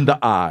in the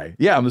eye.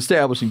 Yeah, I'm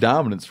establishing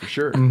dominance for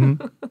sure.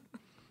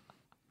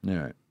 Mm-hmm. All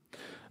right.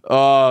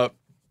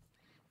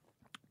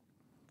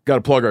 Got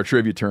to plug our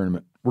trivia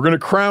tournament. We're going to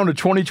crown a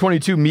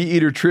 2022 Meat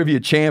Eater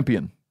Trivia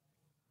Champion.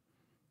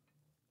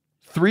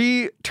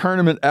 3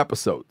 tournament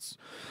episodes.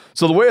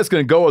 So the way it's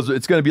going to go is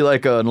it's going to be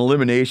like an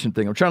elimination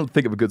thing. I'm trying to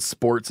think of a good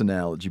sports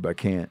analogy, but I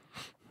can't.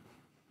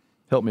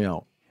 Help me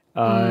out.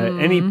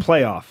 Any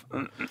playoff.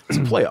 It's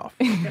a playoff.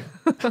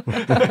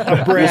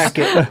 A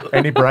bracket.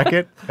 Any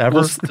bracket ever?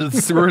 We're going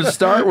to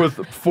start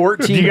with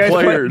 14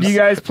 players. Do you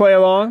guys play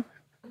along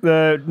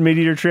the Meat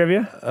Eater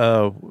Trivia?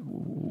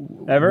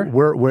 Ever?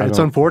 It's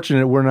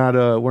unfortunate we're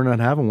not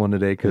having one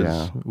today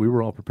because we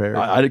were all prepared.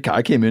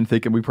 I came in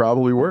thinking we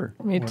probably were.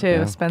 Me too.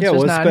 Yeah.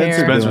 Spencer's not here.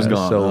 Spencer's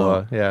gone.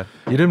 So you'd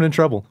have been in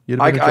trouble.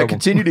 I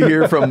continue to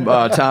hear from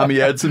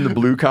Tommy Edson, the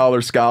blue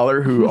collar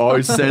scholar, who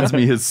always sends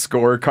me his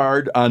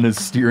scorecard on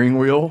his steering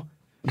wheel.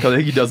 I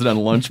think he does it on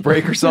lunch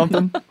break or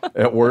something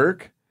at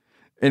work.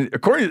 And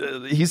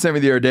he sent me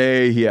the other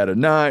day, he had a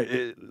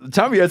 9.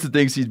 Tommy Edson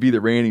thinks he'd be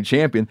the reigning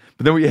champion,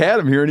 but then we had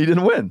him here and he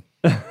didn't win.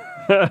 I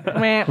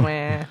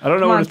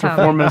don't know what his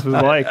performance was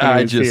like.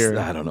 I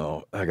don't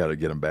know. I got to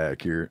get him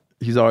back here.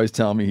 He's always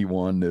telling me he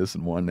won this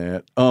and won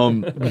that.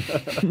 We're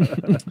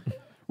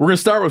going to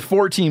start with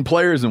 14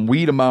 players and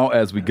weed them out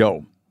as we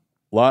go.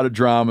 A lot of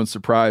drama and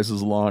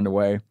surprises along the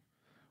way.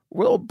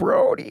 Will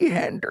Brody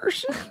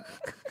Henderson?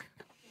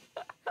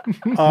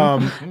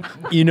 I'm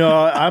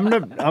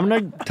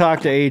gonna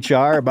talk to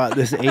HR about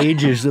this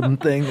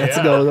ageism thing that's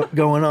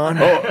going on.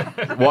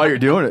 While you're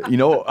doing it,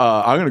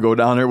 I'm gonna go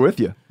down there with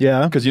you.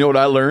 Yeah, because you know what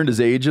I learned is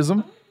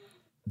ageism.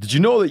 Did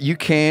you know that you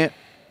can't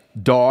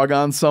dog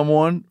on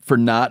someone for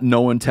not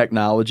knowing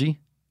technology?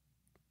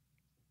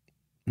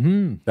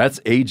 That's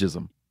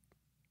ageism.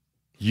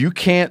 You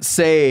can't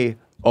say,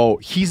 "Oh,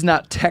 he's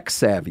not tech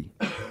savvy,"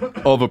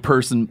 of a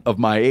person of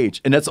my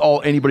age, and that's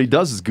all anybody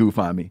does is goof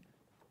on me.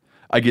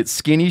 I get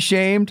skinny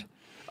shamed.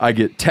 I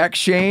get tech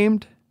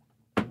shamed.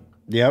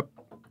 Yep.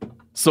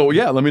 So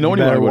let me know when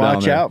you want to go down there.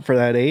 Watch out for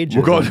that age.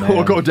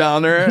 We'll go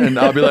down there and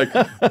I'll be like,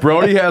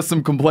 Brody has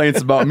some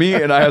complaints about me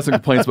and I have some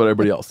complaints about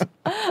everybody else.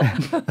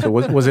 So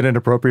was it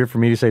inappropriate for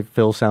me to say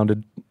Phil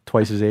sounded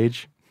twice his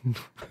age?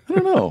 I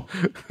don't know.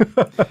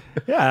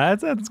 Yeah,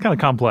 that's kind of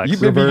complex.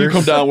 Maybe you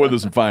come down with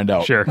us and find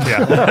out. Sure,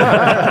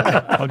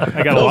 yeah.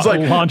 I got a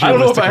laundry I don't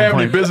know list if to I have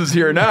any complain. business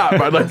here or not,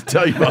 but I'd like to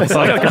tell you about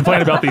So I got to something.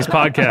 complain about these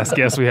podcast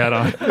guests we had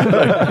on.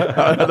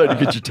 I'd like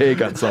to get your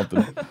take on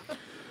something.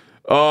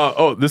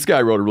 This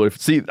guy wrote a really...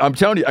 See, I'm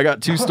telling you, I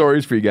got two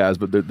stories for you guys,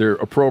 but they're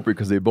appropriate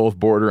because they both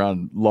border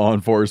on law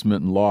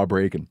enforcement and law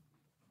breaking.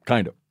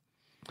 Kind of.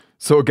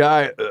 So a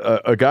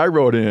guy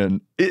wrote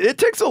in... It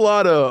takes a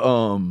lot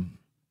of...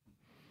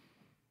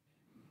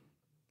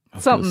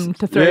 Something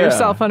to throw Yeah.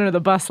 yourself under the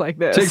bus like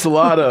this. takes a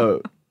lot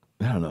of,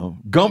 I don't know,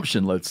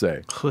 gumption, let's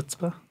say.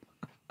 Chutzpah?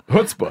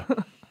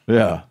 Chutzpah.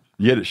 Yeah.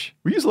 Yiddish.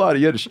 We use a lot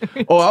of Yiddish.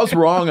 Oh, I was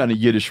wrong on a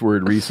Yiddish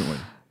word recently.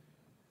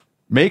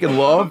 Making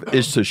love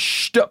is to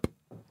shtup,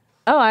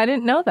 Oh, I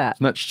didn't know that.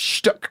 not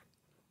stuck.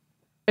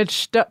 It's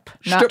stup,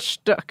 not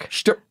stuck.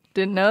 Shtup.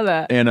 Didn't know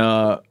that. And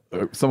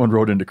someone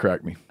wrote in to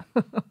correct me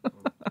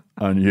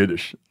on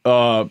Yiddish.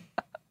 Will,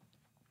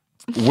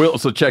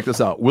 so check this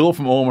out. Will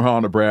from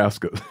Omaha,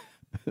 Nebraska.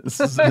 This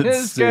is That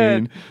is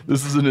insane. good.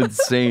 This is an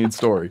insane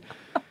story.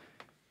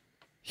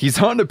 He's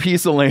hunting a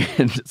piece of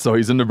land. So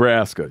he's in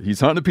Nebraska. He's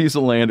hunting a piece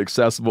of land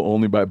accessible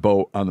only by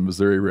boat on the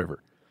Missouri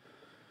River.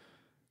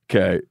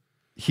 Okay.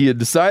 He had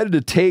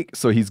decided to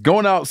so he's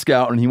going out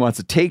scouting. He wants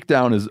to take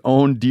down his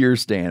own deer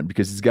stand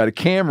because he's got a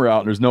camera out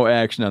and there's no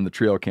action on the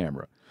trail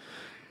camera.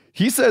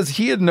 He says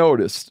he had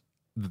noticed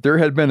that there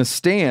had been a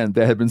stand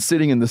that had been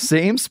sitting in the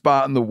same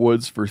spot in the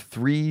woods for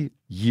 3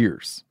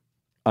 years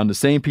on the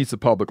same piece of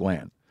public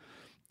land.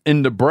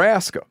 In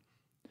Nebraska,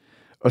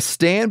 a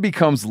stand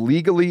becomes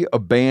legally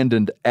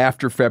abandoned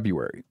after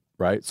February,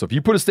 right? So if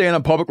you put a stand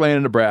on public land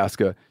in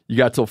Nebraska, you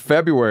got till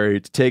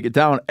February to take it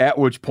down, at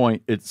which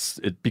point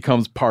it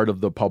becomes part of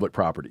the public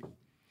property.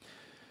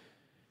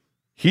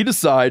 He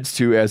decides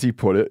to, as he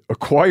put it,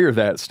 acquire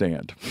that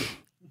stand.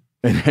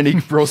 And then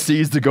he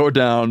proceeds to go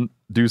down,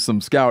 do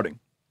some scouting.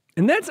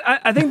 And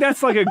I think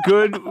that's like a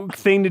good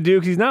thing to do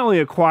because he's not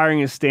only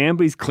acquiring a stand,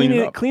 but he's cleaning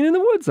the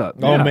woods up.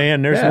 Oh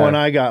man, there's one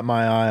I got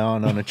my eye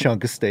on a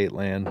chunk of state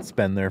land. It's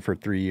been there for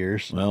 3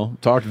 years. Well,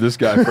 talk to this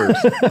guy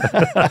first.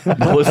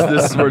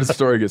 This is where the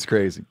story gets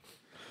crazy.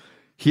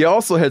 He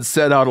also had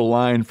set out a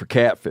line for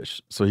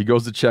catfish, so he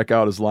goes to check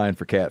out his line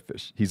for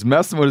catfish. He's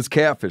messing with his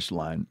catfish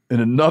line,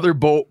 and another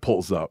boat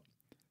pulls up,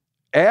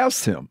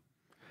 asks him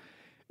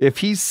if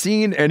he's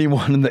seen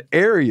anyone in the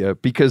area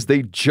because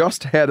they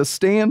just had a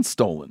stand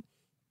stolen.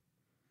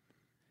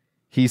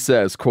 He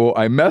says, quote,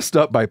 "I messed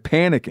up by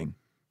panicking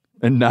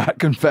and not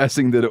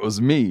confessing that it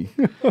was me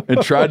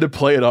and tried to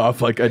play it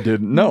off like I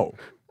didn't know."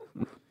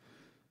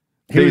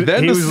 He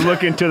was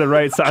looking to the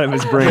right side of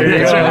his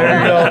brain.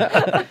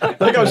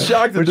 Like, I'm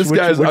shocked that this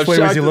guy's... which I'm way was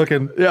shocked he that-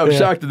 looking? Yeah, I'm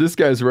shocked that this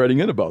guy's writing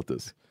in about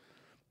this.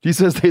 He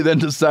says they then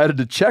decided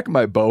to check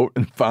my boat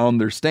and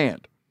found their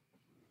stand.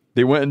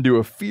 They went into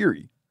a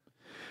fury.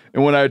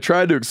 And when I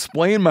tried to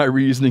explain my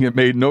reasoning, it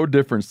made no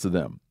difference to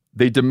them.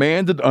 They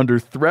demanded under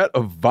threat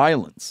of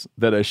violence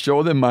that I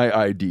show them my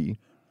ID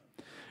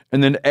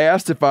and then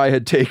asked if I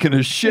had taken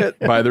a shit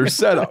by their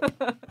setup.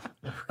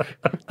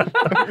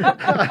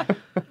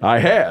 I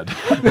had.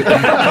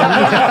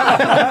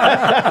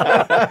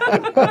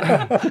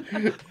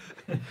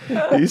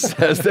 He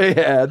says they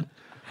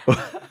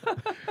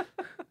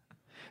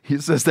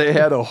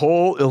had a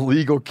whole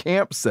illegal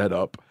camp set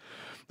up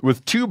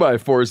with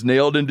 2x4s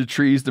nailed into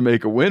trees to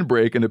make a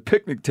windbreak and a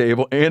picnic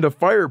table and a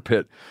fire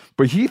pit.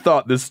 But he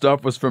thought this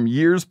stuff was from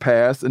years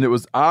past and it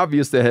was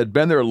obvious they had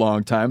been there a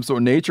long time, so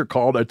when nature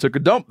called, I took a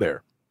dump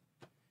there.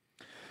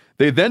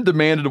 They then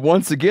demanded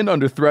once again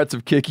under threats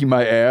of kicking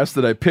my ass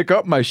that I pick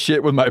up my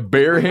shit with my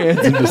bare hands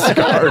and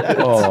discard it.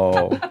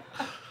 Oh.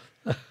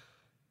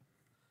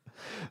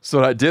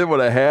 So I did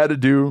what I had to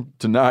do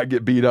to not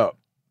get beat up.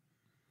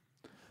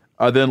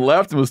 I then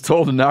left and was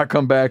told to not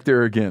come back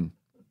there again.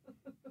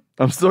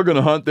 I'm still going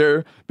to hunt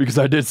there because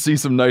I did see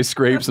some nice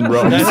scrapes and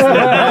rubs.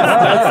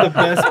 That's the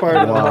best part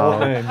of the whole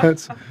thing.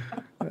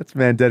 That's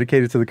man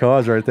dedicated to the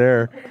cause right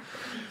there.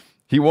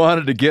 He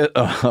wanted to get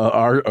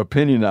our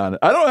opinion on it.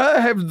 I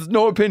have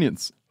no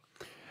opinions.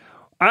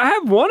 I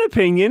have one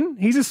opinion.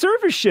 He's a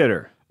surface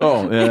shitter.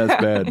 Oh, yeah,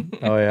 that's bad.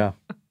 Oh yeah.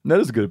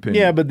 That is a good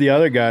opinion. Yeah, but the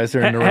other guys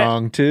are in the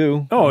wrong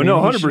too. Oh,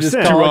 no, you should just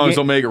 100%. Two call a wrongs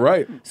don't make it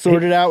right.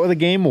 Sort it out with a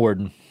game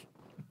warden.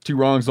 Two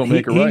wrongs don't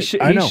make it right.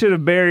 He should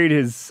have buried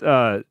his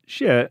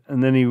shit,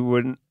 and then he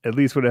would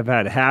have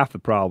had half the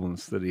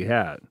problems that he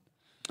had.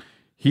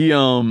 He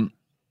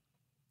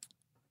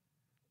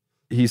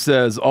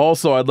says,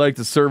 also, I'd like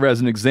to serve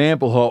as an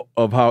example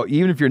of how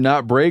even if you're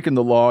not breaking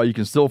the law, you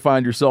can still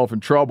find yourself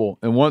in trouble.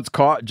 And once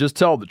caught, just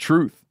tell the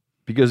truth.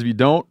 Because if you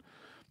don't,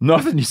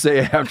 nothing you say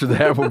after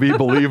that will be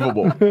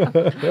believable.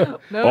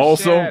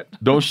 Also,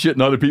 don't shit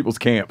in other people's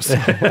camps.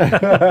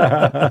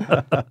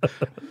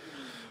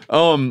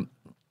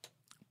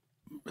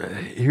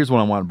 Here's what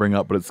I want to bring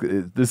up, but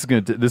this is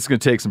gonna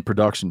take some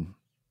production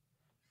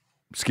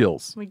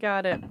skills. We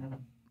got it.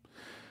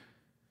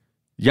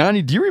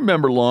 Yanni, do you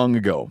remember long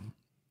ago?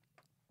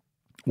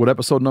 What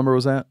episode number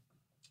was that?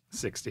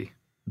 60.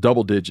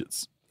 Double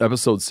digits.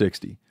 episode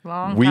 60.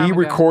 Long We time ago.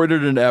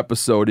 recorded an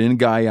episode in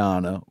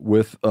Guyana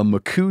with a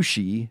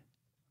Makushi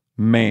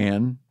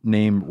man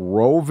named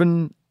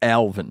Rovan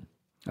Alvin.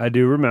 I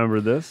do remember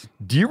this.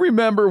 Do you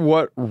remember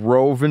what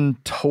Rovan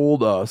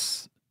told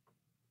us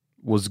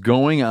was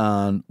going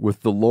on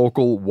with the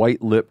local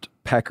white-lipped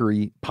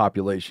peccary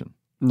population?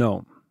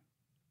 No.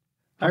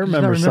 I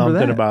remember something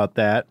that? about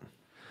that.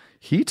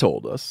 He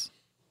told us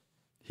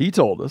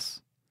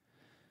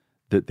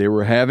that they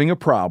were having a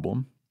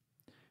problem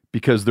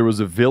because there was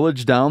a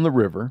village down the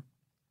river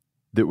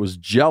that was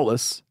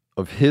jealous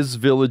of his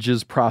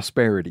village's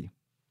prosperity.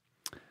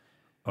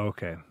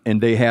 Okay.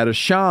 And they had a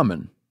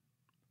shaman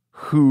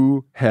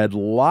who had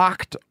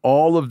locked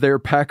all of their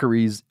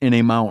peccaries in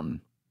a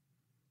mountain.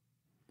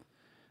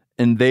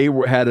 And they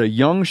had a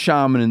young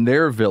shaman in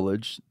their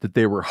village that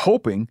they were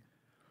hoping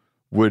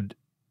would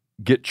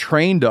get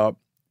trained up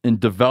and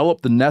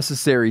develop the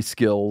necessary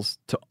skills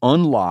to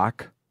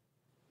unlock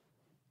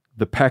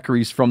the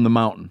peccaries from the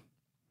mountain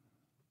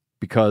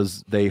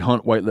because they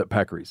hunt white-lipped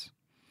peccaries.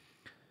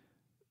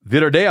 The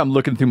other day, I'm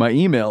looking through my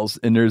emails,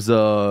 and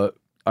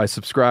I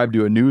subscribe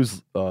to a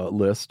news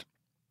list,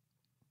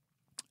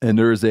 and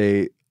there's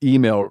an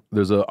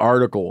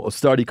article, a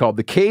study called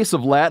 "The Case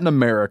of Latin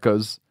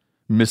America's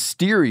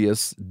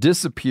Mysterious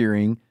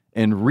Disappearing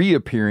and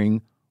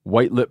Reappearing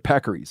White-Lipped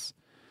Peccaries."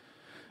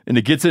 And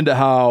it gets into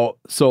how,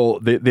 so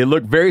they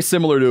look very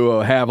similar to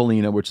a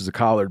javelina, which is a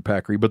collared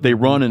peccary, but they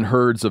run in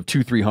herds of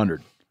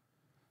 200-300.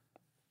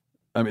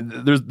 I mean,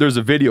 there's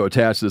a video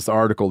attached to this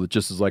article that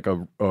just is like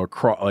a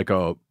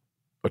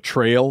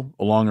trail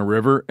along a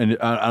river, and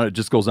it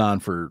just goes on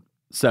for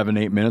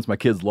 7-8 minutes. My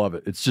kids love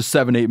it. It's just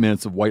 7-8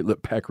 minutes of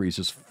white-lipped peccaries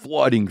just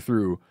flooding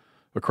through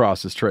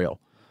across this trail.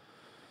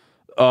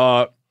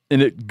 And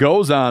it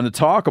goes on to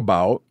talk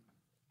about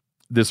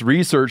this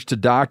research to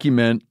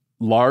document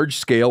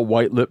large-scale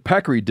white-lipped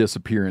peccary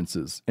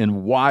disappearances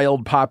and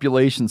wild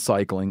population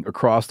cycling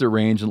across their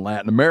range in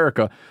Latin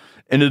America.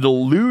 And it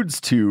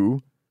alludes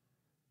to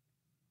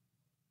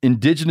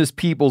indigenous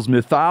peoples'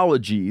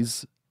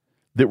 mythologies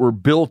that were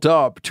built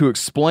up to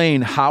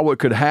explain how it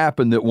could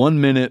happen that one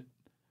minute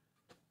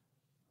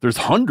there's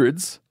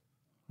hundreds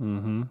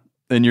and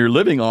you're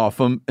living off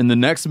them, and the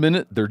next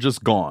minute they're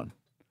just gone.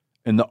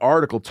 And the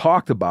article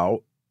talked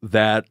about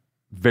that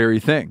very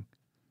thing.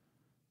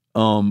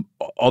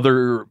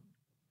 Other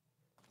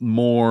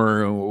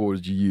more, what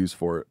would you use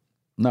for it?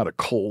 Not a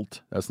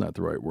cult. That's not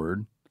the right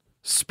word.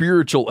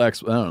 Spiritual, I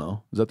don't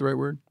know. Is that the right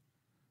word?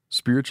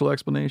 Spiritual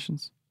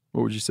explanations?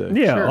 What would you say?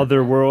 Yeah,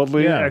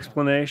 otherworldly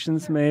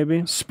explanations,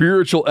 maybe.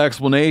 Spiritual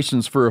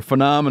explanations for a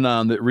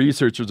phenomenon that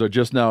researchers are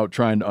just now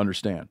trying to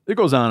understand. It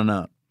goes on and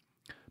on.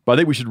 But I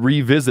think we should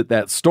revisit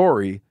that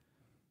story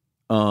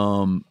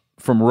from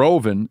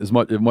Rovan as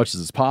much as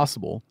it's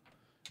possible.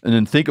 And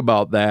then think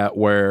about that,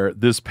 where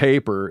this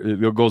paper,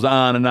 it goes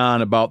on and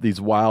on about these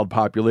wild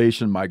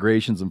population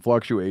migrations and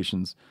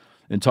fluctuations,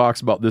 and talks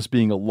about this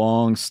being a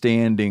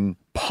long-standing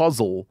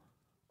puzzle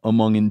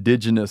among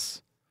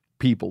indigenous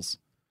peoples.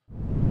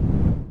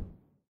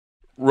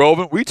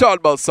 Rovan, we talked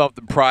about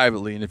something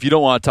privately, and if you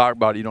don't want to talk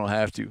about it, you don't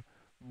have to.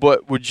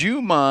 But would you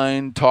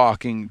mind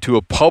talking to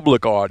a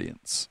public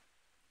audience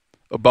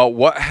about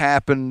what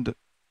happened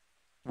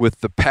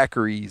with the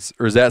peccaries,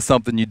 or is that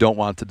something you don't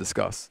want to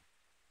discuss?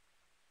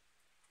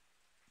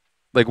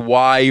 Like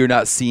why you're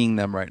not seeing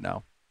them right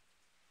now?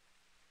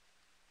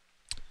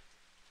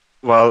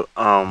 Well,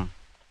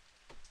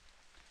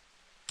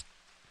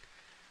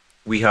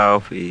 we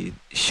have a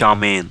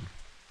shaman.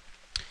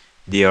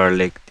 They are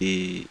like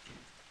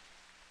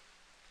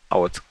I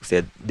would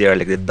say they are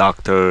like the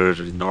doctors,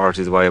 the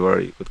nurses,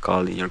 whatever you could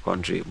call in your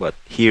country. But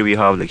here we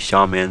have like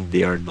shamans.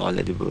 They are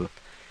knowledgeable.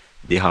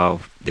 They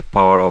have the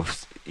power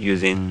of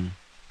using,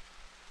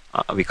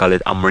 we call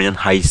it Amerindian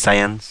high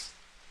science.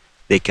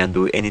 They can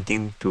do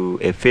anything to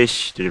a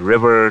fish, to the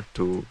river,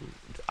 to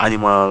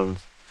animals,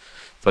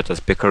 such as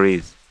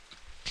peccaries.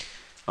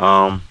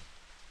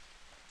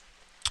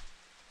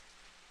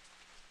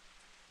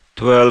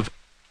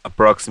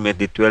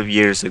 Approximately 12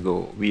 years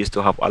ago, we used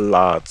to have a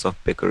lot of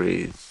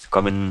peccaries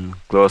coming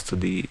close to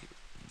the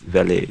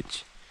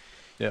village.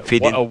 Yeah,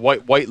 feeding, a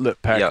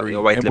white-lipped peccary,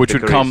 which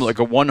would come like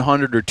a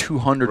 100 or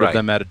 200 of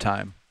them at a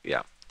time.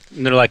 Yeah.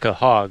 And they're like a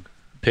hog,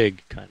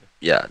 pig kind of.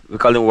 Yeah, we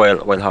call them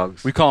wild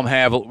hogs. We call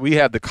them we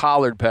have the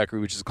collared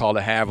peccary, which is called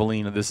a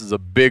javelina. This is a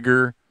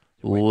bigger,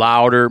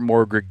 louder,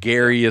 more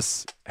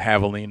gregarious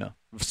javelina,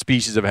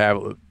 species of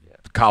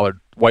collared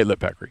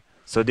white-lipped peccary.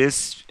 So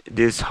these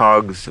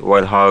hogs,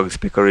 wild hogs,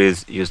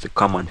 peccaries used to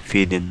come and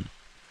feed in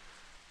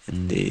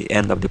the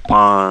end of the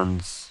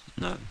ponds,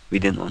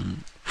 feeding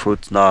on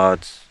fruits,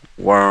 nuts,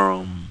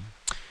 worm.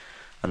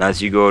 And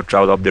as you go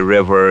travel up the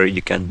river,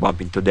 you can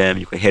bump into them.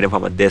 You can hear them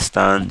from a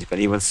distance. You can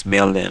even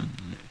smell them.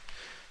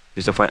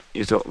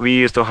 We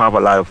used to have a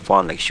lot of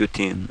fun, like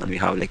shooting, and we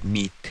have like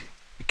meat.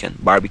 You can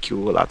barbecue,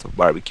 lots of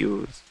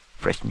barbecues,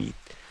 fresh meat.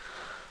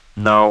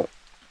 Now,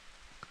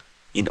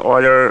 in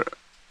other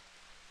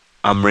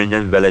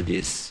Amerindian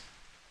villages,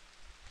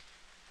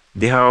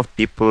 they have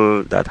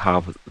people that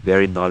have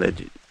very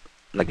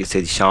like you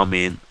said,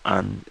 shaman,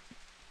 and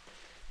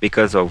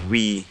because of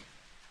we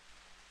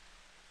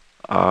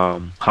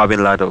having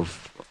a lot of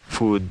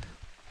food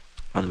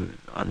and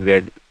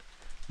where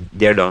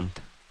they don't.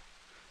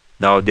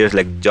 Now there's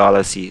like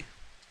jealousy.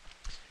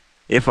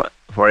 If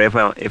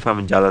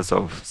I'm jealous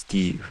of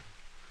Steve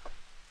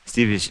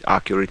is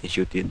accurate in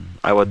shooting.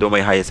 I would do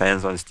my high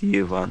science on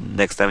Steve, and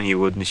next time he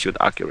wouldn't shoot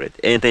accurate.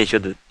 Anytime he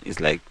shoot, it's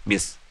like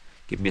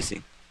keep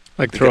missing.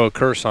 Like throw a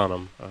curse on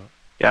him.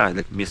 Yeah,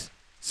 like miss.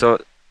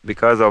 So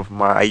because of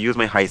I use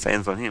my high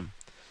science on him.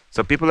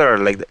 So people are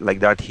like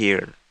that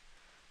here.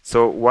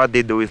 So what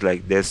they do is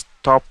like they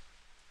stop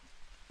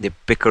the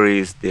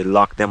peccaries, they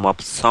lock them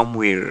up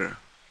somewhere.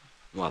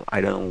 Well,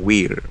 I don't know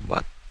where,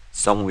 but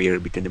somewhere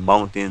between the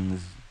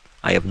mountains.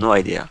 I have no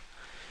idea.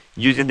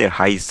 Using their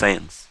high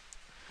science.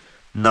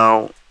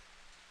 Now,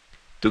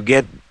 to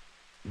get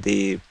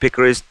the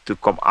peccaries to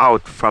come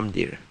out from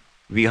there,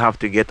 we have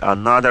to get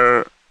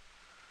another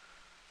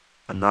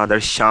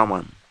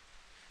shaman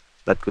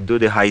that could do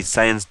the high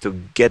science to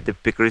get the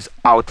peccaries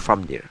out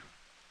from there,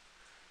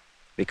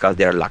 because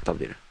they are locked up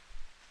there.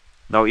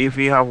 Now, if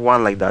we have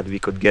one like that, we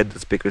could get the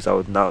peccaries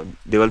out. Now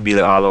they will be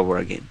all over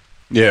again.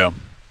 Yeah,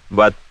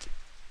 but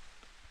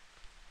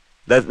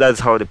that's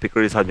how the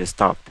peccaries have been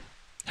stopped.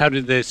 How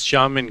did this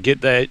shaman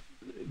get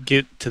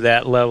to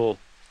that level?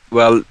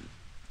 Well,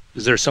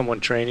 is there someone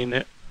training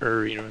it,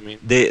 or you know what I mean?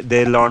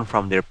 They learn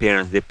from their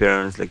parents. Their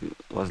parents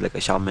was like a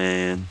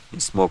shaman. He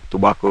smoked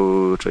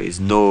tobacco through his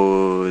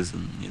nose,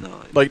 and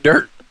like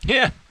dirt.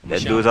 Yeah, they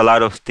do a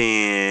lot of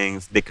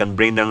things. They can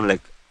bring down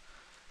like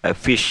a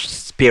fish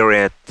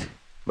spirit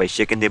by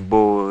shaking the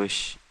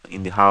bush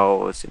in the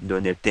house and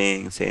doing their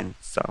things and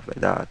stuff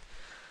like that.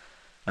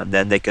 And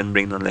then they can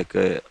bring down like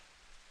a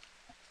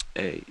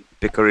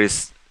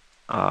peccaries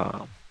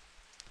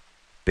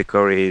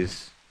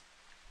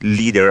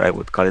leader, I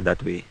would call it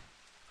that way.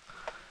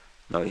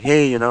 Now,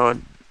 hey,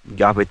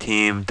 gap with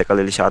him, take a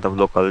little shot of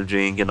local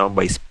drink,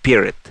 by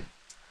spirit.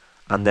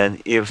 And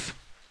then if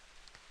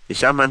the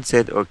shaman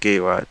said, okay,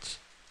 watch,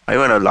 I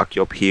want to lock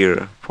you up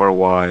here for a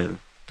while,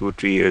 2,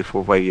 3 years,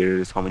 4, 5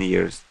 years, how many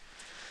years,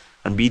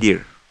 and be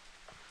there.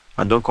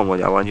 And don't come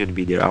out, I want you to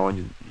be there, I want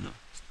you to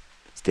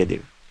stay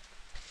there.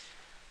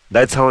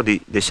 That's how the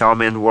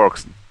shaman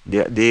works.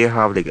 They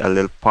have like a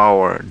little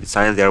power, the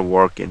science they are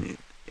working.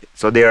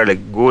 So they are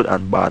like good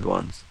and bad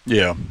ones.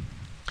 Yeah.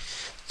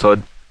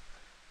 So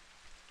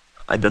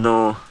I don't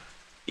know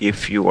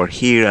if you were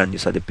here and you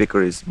saw the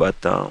peccaries, but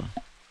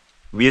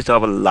we used to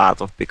have a lot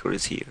of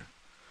peccaries here.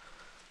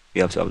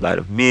 We used to have a lot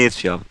of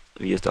meats.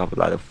 We used to have a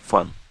lot of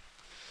fun.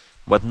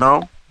 But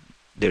now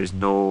there is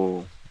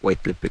no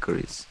white-lipped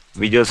peccaries.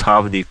 We just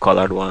have the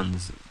colored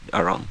ones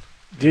around.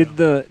 Did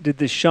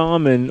the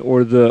shaman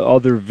or the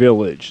other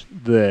village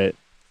that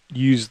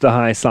used the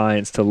high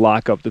science to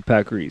lock up the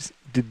peccaries,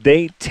 did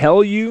they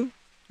tell you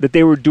that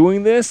they were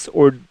doing this,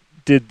 or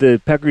did the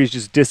peccaries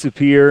just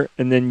disappear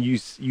and then you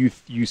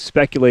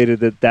speculated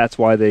that that's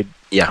why they?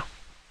 Yeah,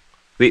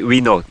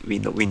 we know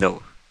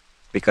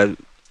because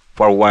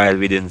for a while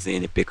we didn't see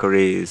any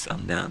peccaries,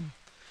 and then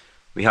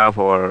we have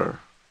our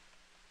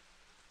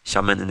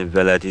shaman in the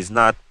village. He's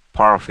not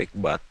perfect,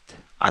 but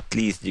at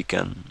least you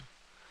can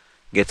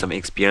get some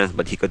experience.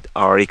 But he could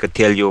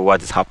tell you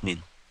what is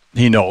happening.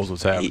 He knows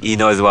what's happening. He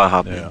knows what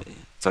happened. Yeah.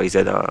 So he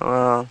said,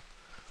 well,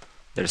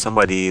 there's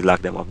somebody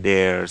locked them up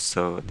there,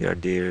 so they're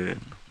there,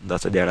 and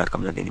that's why they're not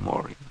coming out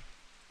anymore.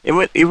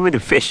 Even with the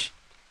fish,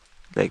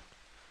 like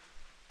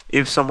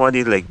if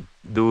somebody like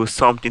do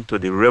something to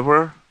the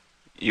river,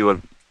 you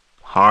will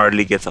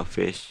hardly get some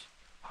fish,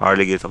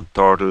 hardly get some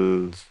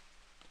turtles,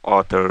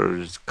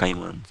 otters,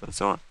 caimans, and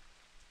so on.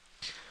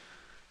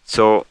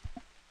 So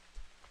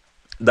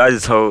that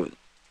is how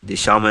the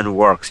shaman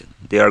works.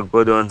 There are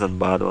good ones and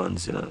bad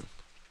ones.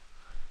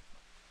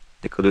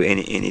 They could do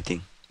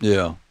anything.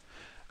 Yeah,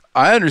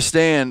 I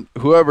understand.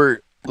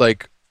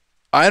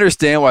 I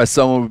understand why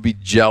someone would be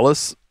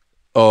jealous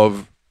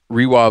of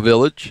Rewa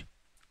Village,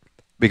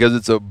 because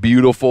it's a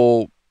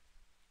beautiful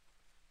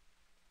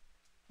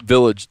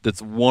village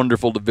that's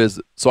wonderful to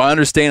visit. So I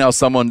understand how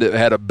someone that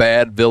had a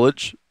bad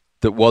village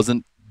that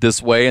wasn't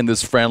this way and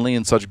this friendly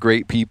and such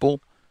great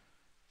people,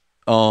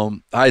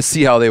 I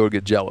see how they would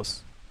get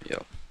jealous.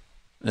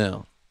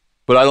 Yeah,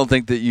 but I don't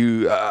think that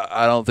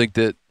I don't think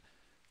that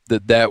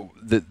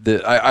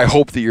I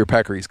hope that your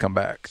peccaries come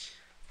back.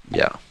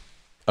 Yeah,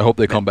 I hope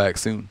they come back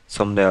soon.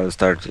 Someday I'll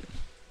start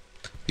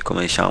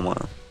becoming a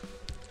shaman.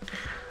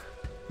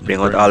 Bring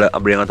out all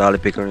the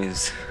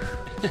peccaries.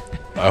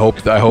 I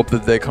hope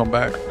that they come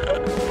back.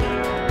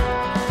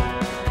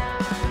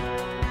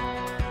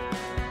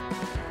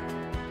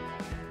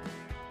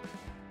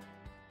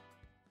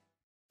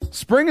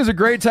 Spring is a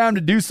great time to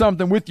do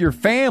something with your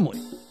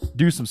family.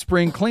 Do some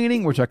spring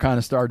cleaning, which I kind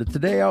of started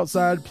today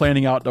outside,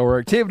 planning outdoor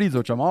activities,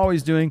 which I'm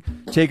always doing,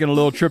 taking a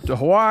little trip to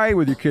Hawaii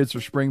with your kids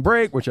for spring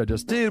break, which I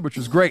just did, which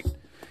was great.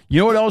 You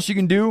know what else you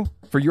can do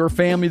for your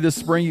family this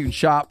spring? You can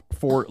shop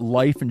for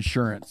life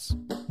insurance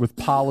with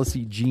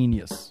Policy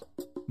Genius.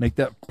 Make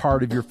that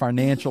part of your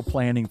financial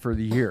planning for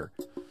the year.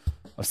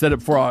 I've said it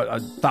before a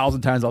thousand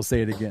times. I'll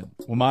say it again.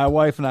 When my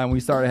wife and I, when we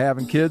started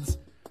having kids,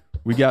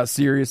 we got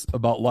serious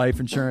about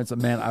life insurance,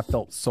 and man, I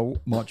felt so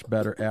much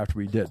better after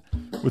we did.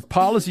 With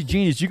Policy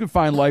Genius, you can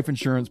find life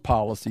insurance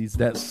policies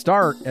that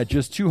start at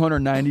just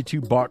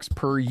 $292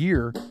 per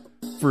year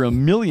for $1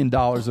 million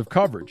of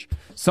coverage.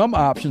 Some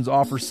options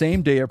offer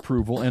same-day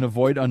approval and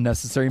avoid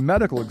unnecessary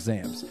medical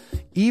exams.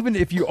 Even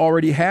if you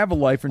already have a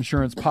life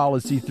insurance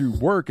policy through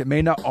work, it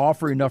may not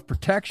offer enough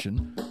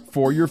protection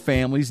for your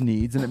family's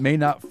needs, and it may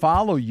not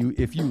follow you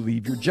if you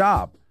leave your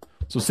job.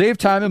 So save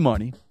time and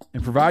money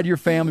and provide your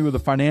family with a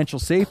financial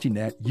safety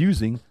net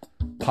using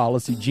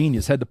Policy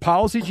Genius. Head to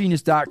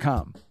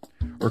policygenius.com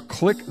or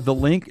click the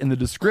link in the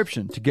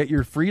description to get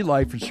your free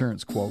life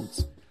insurance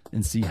quotes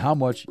and see how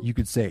much you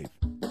could save.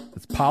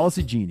 That's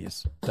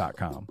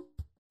policygenius.com.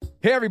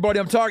 Hey, everybody,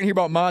 I'm talking here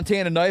about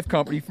Montana Knife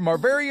Company from our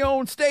very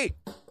own state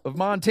of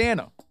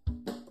Montana.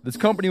 This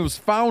company was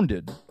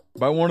founded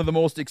by one of the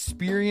most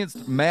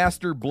experienced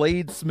master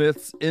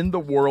bladesmiths in the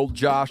world,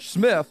 Josh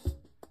Smith,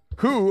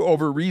 who,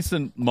 over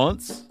recent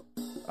months,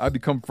 I've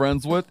become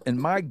friends with, and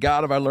my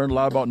God, have I learned a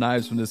lot about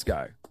knives from this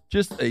guy.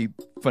 Just a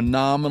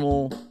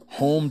phenomenal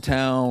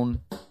hometown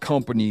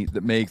company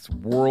that makes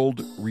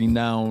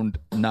world-renowned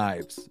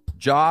knives.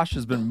 Josh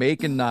has been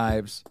making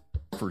knives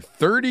for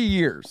 30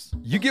 years.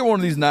 You get one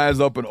of these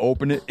knives up and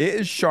open it, it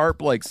is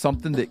sharp like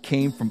something that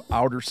came from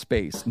outer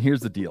space. And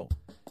here's the deal.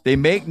 They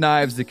make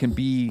knives that can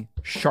be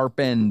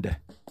sharpened.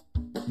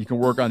 You can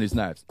work on these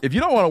knives. If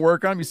you don't want to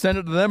work on them, you send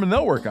it to them and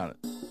they'll work on it.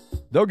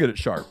 They'll get it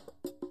sharp.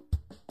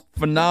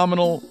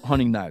 Phenomenal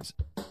hunting knives.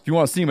 If you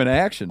want to see them in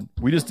action,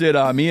 we just did,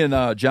 me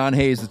and John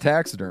Hayes, the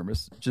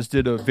taxidermist, just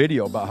did a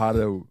video about how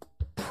to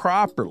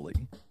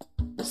properly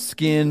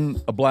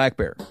skin a black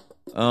bear.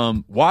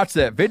 Watch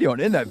that video, and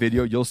in that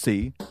video, you'll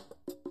see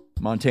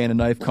Montana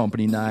Knife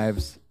Company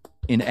knives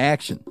in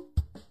action.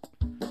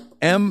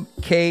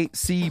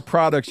 MKC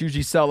products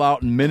usually sell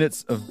out in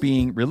minutes of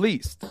being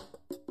released,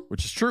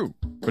 which is true.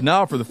 But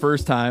now, for the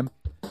first time,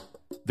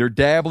 they're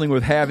dabbling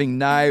with having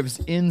knives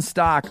in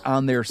stock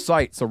on their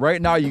site. So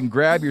right now, you can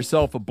grab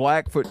yourself a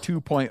Blackfoot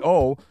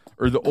 2.0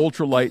 or the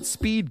Ultralight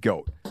Speed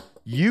Goat.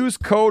 Use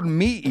code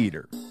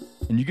MeatEater,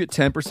 and you get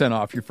 10%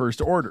 off your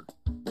first order.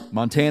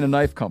 Montana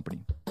Knife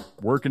Company.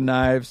 Working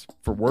knives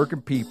for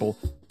working people.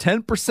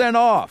 10%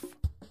 off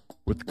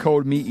with the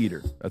code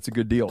MeatEater. That's a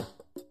good deal.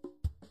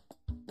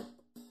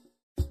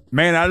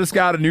 Man, I just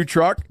got a new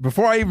truck.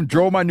 Before I even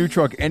drove my new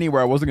truck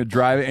anywhere, I wasn't going to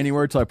drive it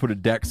anywhere until I put a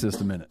deck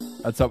system in it.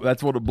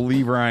 That's what a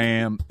believer I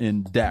am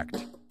in decked.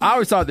 I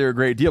always thought they were a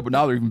great deal, but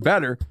now they're even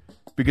better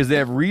because they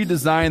have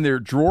redesigned their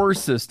drawer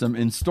system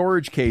in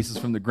storage cases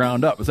from the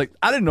ground up. It's like,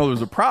 I didn't know there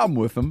was a problem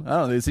with them. I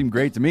don't know, they seem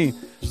great to me.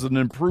 Just an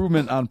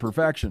improvement on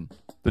perfection.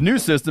 The new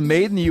system,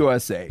 made in the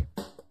USA,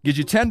 gives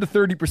you 10 to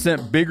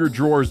 30% bigger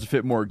drawers to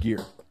fit more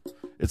gear.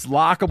 It's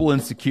lockable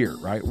and secure,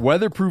 right?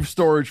 Weatherproof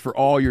storage for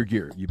all your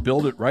gear. You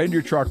build it right into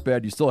your truck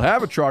bed. You still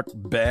have a truck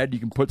bed you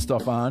can put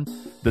stuff on.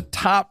 The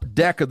top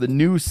deck of the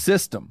new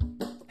system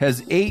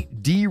has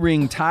 8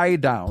 D-ring tie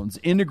downs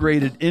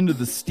integrated into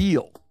the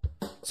steel.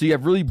 So you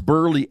have really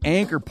burly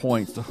anchor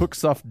points to hook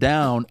stuff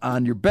down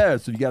on your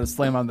bed. So if you got to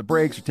slam on the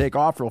brakes or take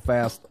off real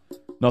fast,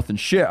 nothing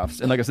shifts.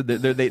 And like I said,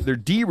 they're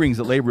D-rings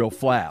that lay real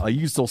flat. Like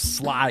you can still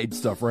slide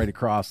stuff right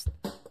across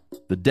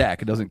the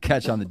deck. It doesn't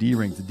catch on the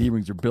D-rings. The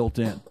D-rings are built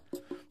in.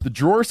 The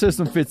drawer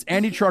system fits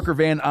any truck or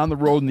van on the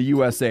road in the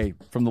USA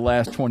from the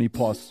last 20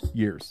 plus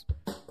years.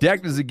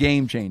 Decked is a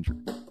game changer.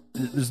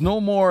 There's no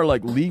more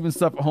like leaving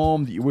stuff at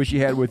home that you wish you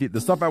had with you. The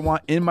stuff I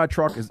want in my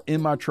truck is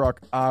in my truck,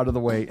 out of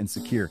the way and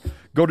secure.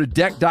 Go to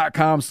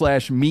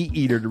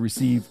deck.com/meateater to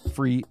receive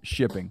free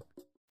shipping.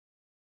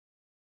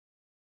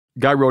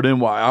 Guy wrote in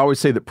why I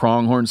always say that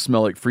pronghorns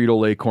smell like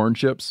Frito-Lay corn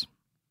chips.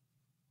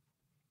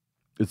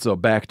 It's a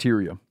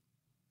bacteria.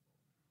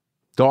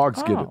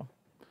 Dogs get it.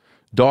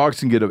 Dogs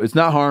can get it. It's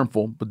not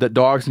harmful, but that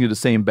dogs can get the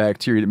same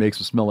bacteria that makes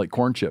them smell like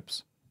corn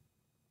chips.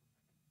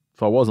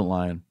 So I wasn't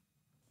lying.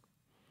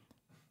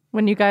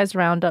 When you guys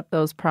round up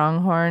those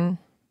pronghorn,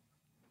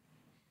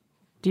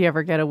 do you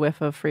ever get a whiff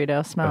of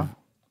Frito smell?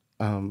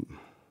 I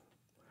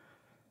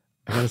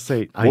gotta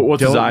say,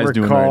 what's his eyes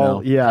doing right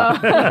now? Yeah,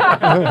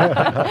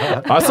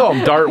 I saw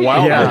him dart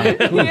wildly.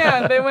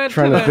 Yeah, they went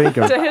to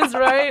his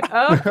right,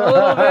 up a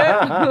little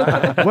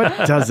bit.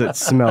 What does it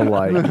smell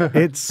like?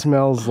 It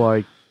smells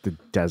like the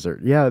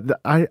desert. Yeah,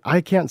 I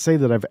can't say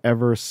that I've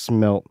ever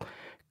smelt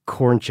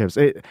corn chips.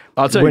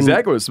 I'll tell you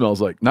exactly what it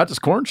smells like. Not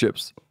just corn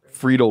chips.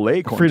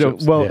 Frito-Lay corn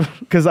chips. Well,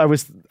 because I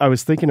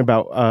was thinking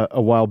about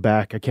a while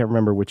back. I can't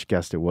remember which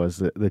guest it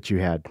was that you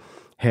had.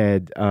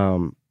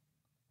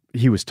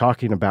 He was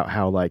talking about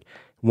how like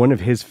one of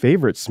his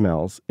favorite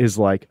smells is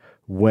like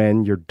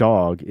when your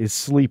dog is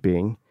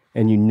sleeping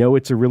and you know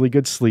it's a really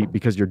good sleep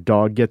because your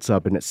dog gets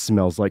up and it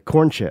smells like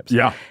corn chips.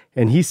 Yeah.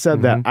 And he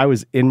said that. I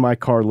was in my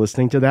car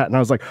listening to that and I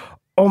was like,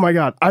 oh my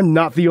God, I'm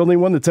not the only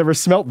one that's ever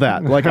smelt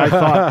that. Like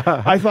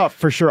I thought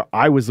for sure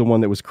I was the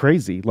one that was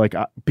crazy. Like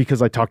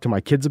because I talked to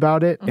my kids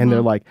about it and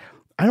they're like,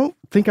 I don't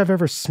think I've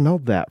ever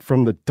smelled that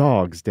from the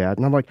dogs, Dad.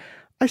 And I'm like,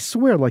 I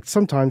swear, like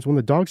sometimes when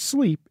the dogs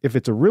sleep, if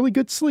it's a really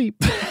good sleep,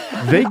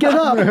 they get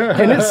up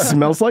and it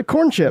smells like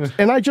corn chips.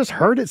 And I just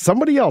heard it.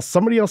 Somebody else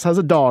has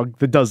a dog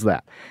that does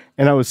that.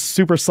 And I was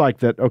super psyched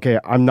that, okay,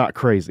 I'm not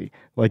crazy.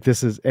 Like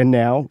this is, and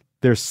now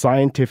there's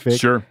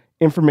scientific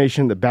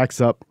information that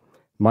backs up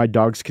my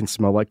dogs can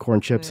smell like corn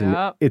chips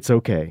and it's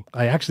okay.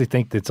 I actually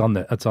think it's on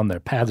their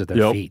pads of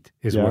their feet.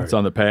 It's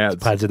on the pads.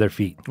 It's pads of their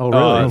feet. Oh,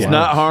 really? It's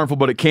not harmful,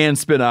 but it can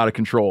spin out of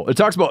control. It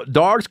talks about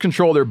dogs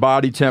control their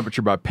body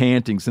temperature by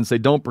panting. Since they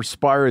don't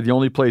perspire, the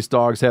only place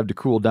dogs have to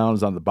cool down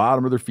is on the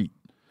bottom of their feet.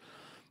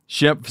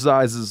 She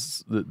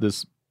emphasizes,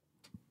 this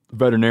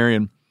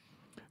veterinarian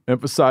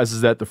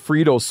emphasizes that the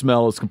Frito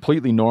smell is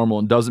completely normal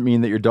and doesn't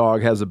mean that your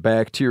dog has a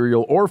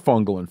bacterial or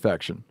fungal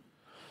infection.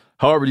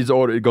 However,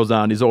 it goes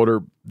on. These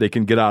odor, they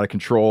can get out of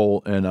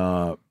control, and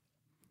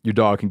your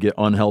dog can get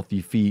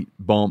unhealthy feet,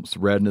 bumps,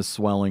 redness,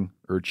 swelling,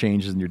 or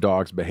changes in your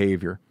dog's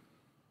behavior.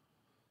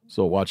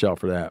 So watch out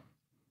for that.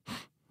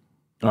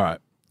 All right.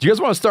 Do you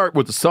guys want to start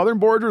with the southern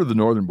border or the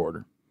northern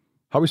border?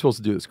 How are we supposed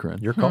to do this, Corinne?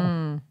 Your call.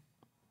 I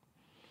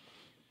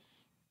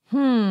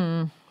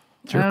don't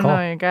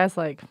know. You guys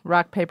like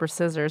rock, paper,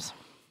 scissors.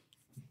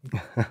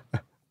 I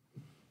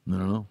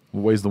don't know.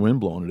 What way's the wind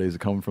blowing today? Is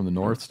it coming from the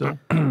north still?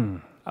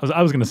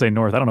 I was going to say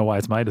north. I don't know why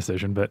it's my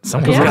decision, but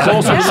someone's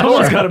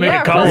got to make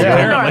a call.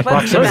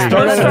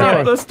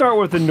 Let's start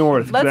with the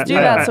north. Let's do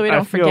that so we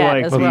don't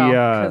forget as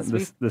well.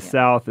 The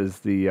south is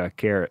the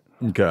carrot.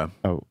 Okay.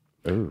 Oh.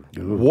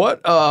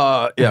 What?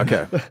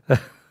 Okay.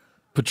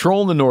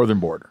 Patrolling the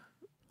northern border.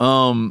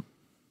 I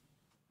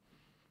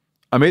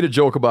made a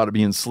joke about it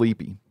being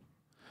sleepy,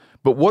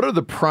 but what are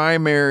the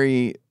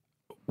primary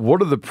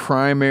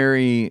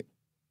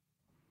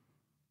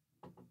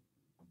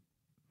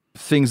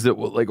things that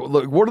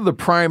what are the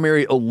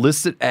primary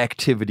illicit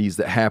activities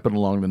that happen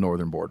along the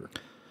northern border?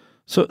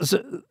 So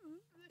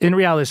in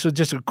reality,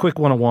 just a quick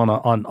 101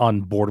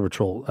 on Border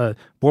Patrol.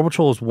 Border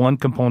Patrol is one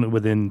component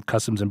within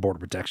Customs and Border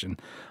Protection,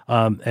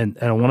 and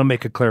I want to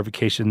make a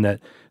clarification that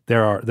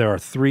there are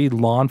three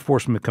law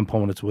enforcement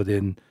components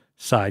within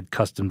side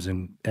Customs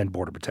and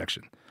Border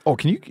Protection. Oh,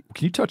 can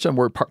you touch on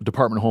where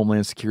Department of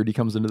Homeland Security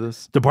comes into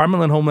this?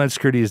 Department of Homeland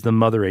Security is the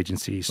mother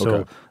agency.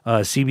 So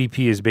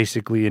CBP is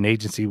basically an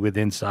agency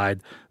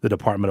inside the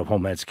Department of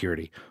Homeland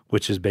Security,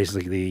 which is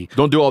basically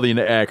Don't do all the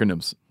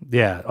acronyms.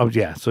 Yeah. Oh,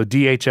 yeah. So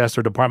DHS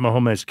or Department of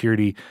Homeland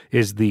Security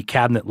is the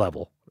cabinet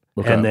level.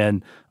 Okay. And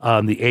then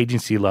the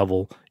agency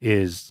level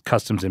is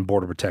Customs and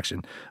Border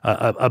Protection.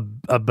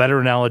 A better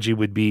analogy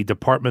would be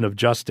Department of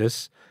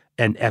Justice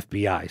and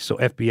FBI. So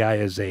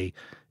FBI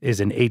is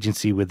an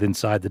agency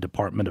inside the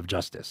Department of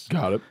Justice.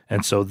 Got it.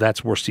 And so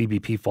that's where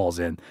CBP falls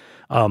in.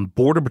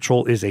 Border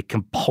Patrol is a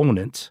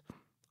component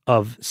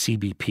of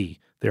CBP.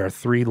 There are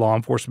three law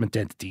enforcement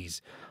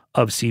entities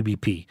of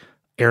CBP.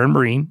 Air and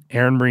Marine.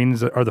 Air and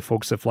Marines are the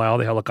folks that fly all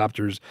the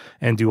helicopters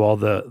and do all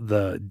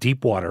the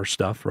deep water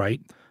stuff,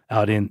 right?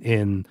 Out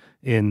in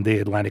the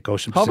Atlantic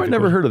Ocean. How have I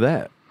never heard of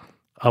that?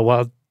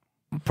 Well,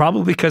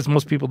 probably because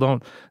most people,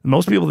 when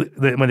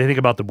they think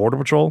about the Border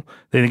Patrol,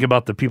 they think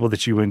about the people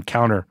that you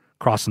encounter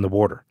crossing the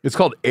border. It's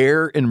called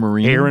Air and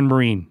Marine? Air and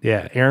Marine,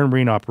 yeah. Air and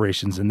Marine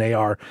operations, and they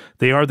are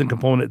the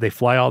component. They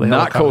fly all the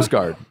helicopters. Not Coast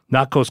Guard.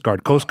 Not Coast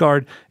Guard. Coast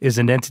Guard is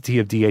an entity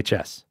of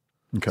DHS.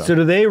 Okay. So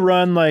do they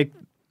run like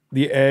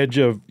the edge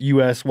of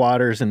U.S.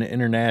 waters and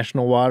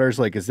international waters?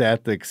 Like, is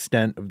that the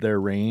extent of their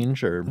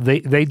range? Or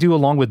they do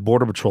along with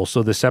Border Patrol.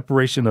 So the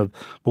separation of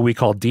what we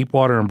call deep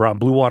water and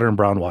blue water and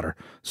brown water.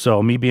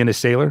 So me being a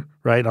sailor,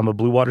 right? I'm a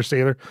blue water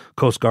sailor.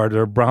 Coast Guard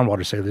are brown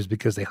water sailors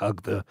because they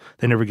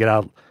they never get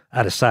out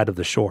of sight of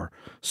the shore.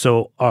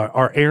 So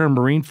our Air and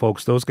Marine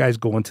folks, those guys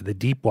go into the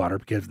deep water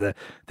because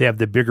they have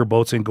the bigger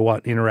boats and go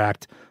out and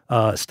interact.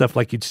 Stuff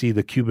like you'd see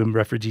the Cuban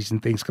refugees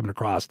and things coming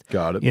across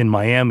in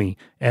Miami.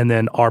 And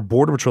then our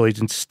Border Patrol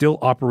agents still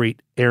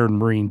operate Air and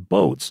Marine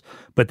boats,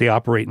 but they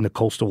operate in the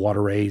coastal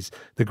waterways,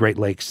 the Great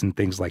Lakes and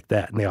things like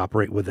that. And they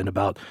operate within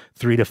about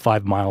 3 to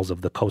 5 miles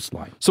of the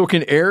coastline. So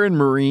can Air and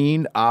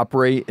Marine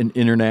operate in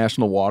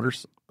international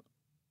waters?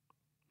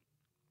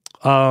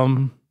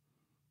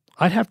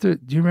 I'd have to.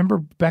 Do you remember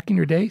back in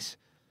your days?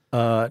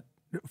 On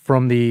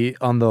the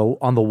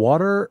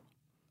water.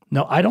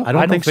 No, I don't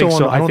think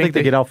so. I don't think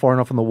they get out far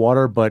enough in the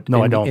water, but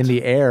I don't. In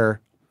the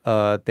air,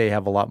 they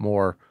have a lot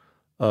more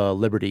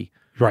liberty,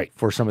 right,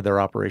 for some of their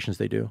operations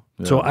they do.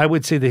 Yeah. So I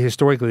would say that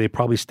historically they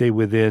probably stay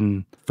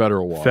within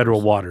federal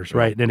waters,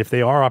 right? And if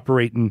they are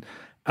operating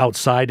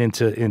outside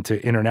into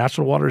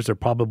international waters, they're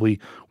probably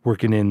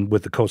working in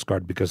with the Coast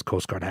Guard because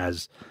Coast Guard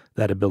has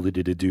that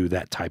ability to do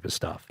that type of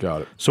stuff.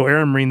 Got it. So Air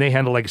and Marine, they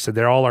handle, like I said,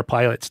 they're all our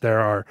pilots. There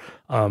are,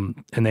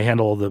 and they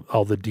handle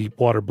all the deep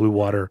water, blue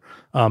water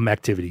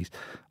activities.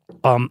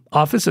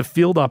 Office of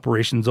Field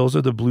Operations, those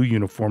are the blue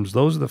uniforms.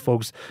 Those are the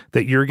folks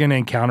that you're going to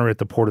encounter at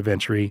the port of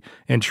entry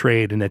and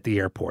trade and at the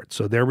airport.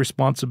 So their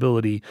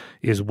responsibility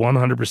is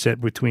 100%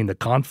 between the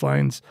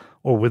confines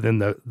or within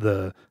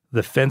the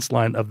fence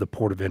line of the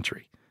port of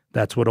entry.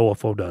 That's what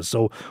OFO does.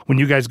 So when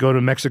you guys go to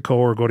Mexico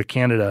or go to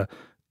Canada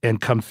and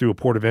come through a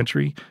port of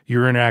entry,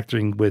 you're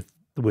interacting with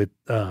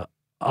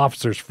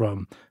officers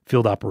from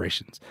field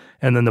operations.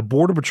 And then the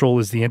Border Patrol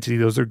is the entity,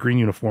 those are green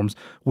uniforms.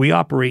 We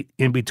operate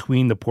in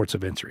between the ports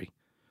of entry.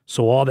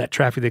 So all that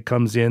traffic that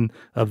comes in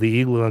of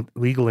the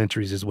illegal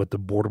entries is what the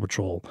Border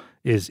Patrol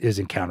is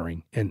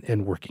encountering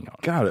and working on.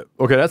 Got it.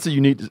 Okay, that's a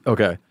unique.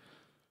 Okay,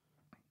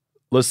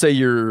 let's say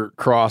you're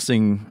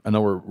crossing. I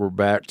know we're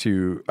back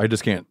to. I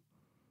just can't.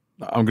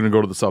 I'm going to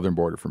go to the southern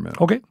border for a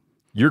minute. Okay.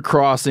 You're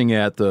crossing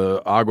at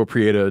the Agua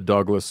Prieta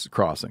Douglas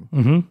crossing.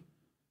 Mm-hmm.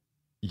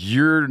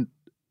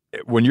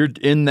 When you're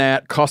in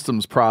that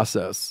customs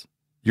process,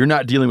 you're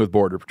not dealing with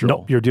Border Patrol.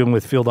 No, you're dealing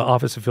with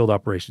Office of Field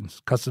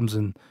Operations, Customs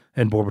and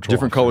Border Patrol.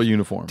 Different color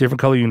uniform. Different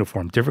color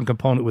uniform. Different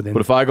component within.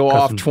 But if I go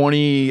customs.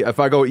 if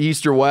I go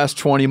east or west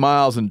 20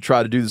 miles and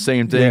try to do the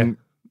same thing. Yeah.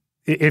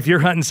 If you're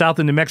hunting south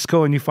in New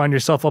Mexico and you find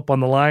yourself up on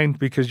the line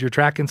because you're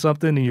tracking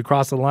something and you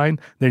cross the line,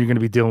 then you're going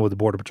to be dealing with the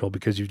Border Patrol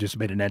because you've just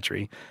made an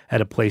entry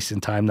at a place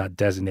and time not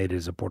designated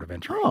as a port of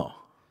entry. Oh.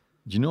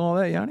 Did you know all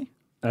that, Yanni?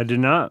 I did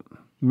not.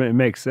 It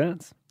makes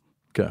sense.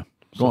 Okay.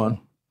 Go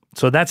on.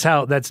 So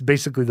that's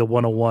basically the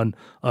 101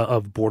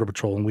 of Border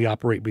Patrol, and we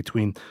operate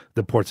between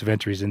the ports of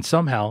entries. And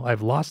somehow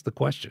I've lost the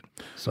question.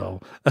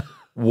 So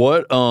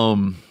what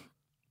on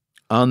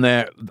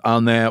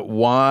that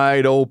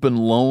wide open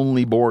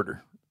lonely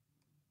border,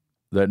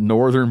 that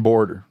northern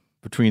border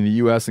between the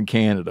U.S. and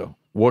Canada,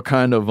 what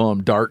kind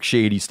of dark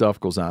shady stuff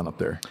goes on up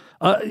there?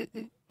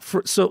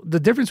 So the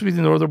difference between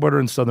the northern border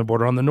and southern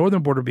border, on the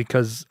northern border,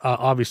 because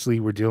obviously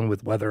we're dealing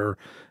with weather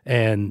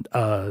and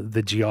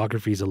the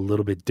geography is a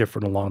little bit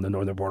different along the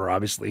northern border.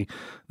 Obviously,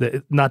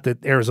 not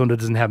that Arizona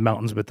doesn't have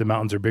mountains, but the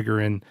mountains are bigger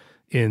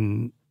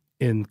in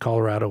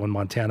Colorado and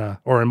Montana,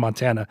 or in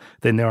Montana,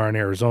 than they are in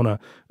Arizona.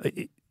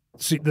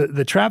 See,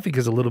 the traffic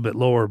is a little bit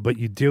lower, but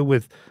you deal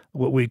with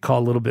what we call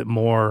a little bit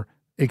more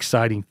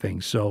exciting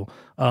things. So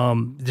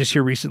just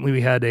here recently,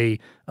 we had a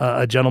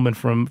gentleman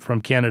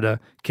from Canada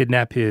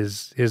kidnap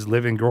his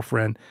live-in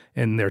girlfriend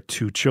and their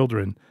 2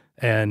 children,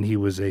 and he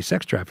was a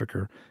sex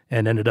trafficker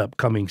and ended up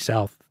coming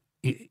south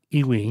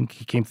Ewing.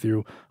 He came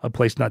through a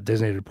place not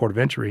designated a port of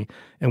entry,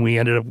 and we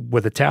ended up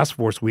with a task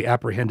force. We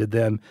apprehended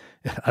them.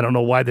 I don't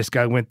know why this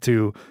guy went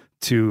to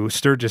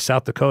Sturgis,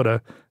 South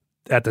Dakota,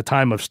 at the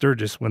time of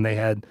Sturgis when they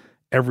had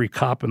every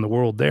cop in the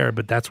world there,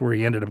 but that's where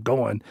he ended up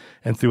going.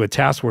 And through a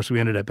task force, we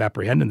ended up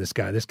apprehending this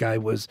guy. This guy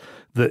was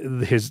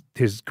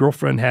his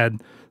girlfriend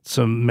had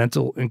some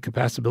mental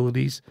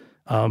incapacitabilities,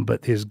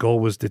 but his goal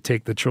was to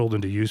take the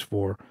children to use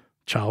for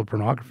child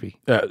pornography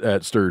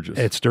at Sturgis.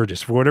 At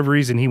Sturgis, for whatever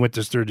reason, he went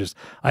to Sturgis.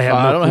 I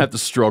don't have to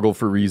struggle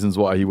for reasons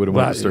why he would have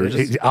went to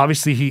Sturgis.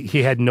 Obviously,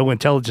 he had no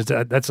intelligence.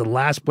 That's the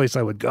last place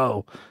I would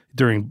go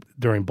during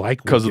Bike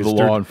Week because of the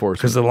law enforcement.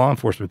 Because of the law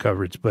enforcement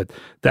coverage, but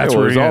that's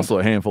where there's also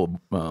a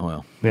handful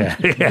of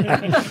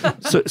yeah.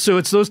 So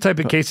it's those type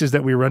of cases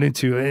that we run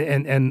into,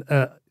 and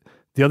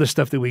the other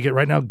stuff that we get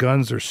right now.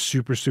 Guns are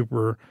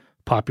super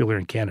popular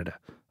in Canada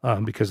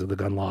because of the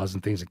gun laws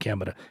and things in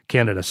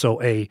Canada.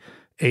 So a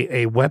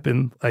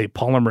weapon, a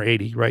Polymer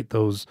 80, right?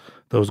 Those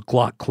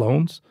Glock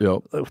clones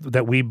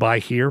that we buy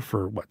here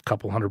for a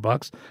couple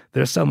 $100,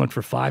 they're selling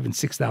for $5,000 and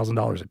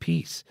 $6,000 a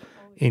piece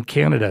in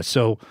Canada.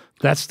 So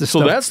that's the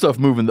stuff. So that stuff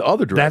moving the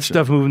other direction. That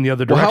stuff moving the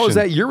other direction. Well, how is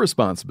that your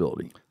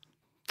responsibility?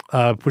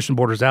 Pushing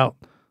borders out.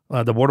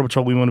 The Border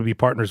Patrol, we want to be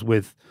partners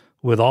with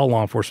all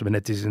law enforcement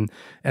entities,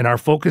 and our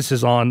focus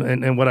is on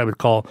and what I would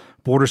call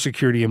border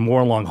security and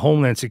more along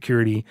homeland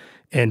security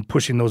and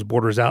pushing those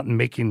borders out and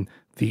making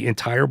the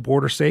entire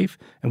border safe.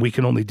 And we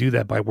can only do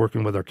that by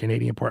working with our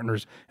Canadian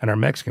partners and our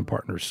Mexican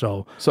partners.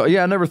 So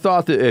yeah, I never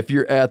thought that if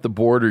you're at the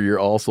border, you're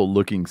also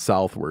looking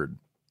southward.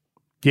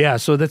 Yeah,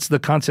 so that's the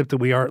concept that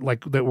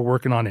we're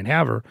working on in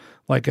Havre.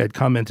 Like I'd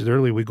commented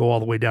earlier, we go all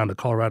the way down to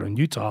Colorado and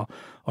Utah.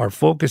 Our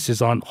focus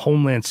is on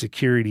homeland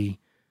security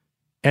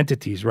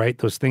entities, right?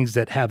 Those things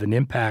that have an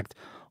impact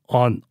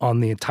on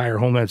the entire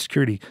homeland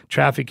security,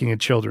 trafficking of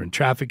children,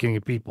 trafficking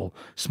of people,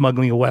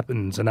 smuggling of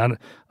weapons. And I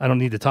don't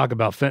need to talk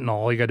about fentanyl.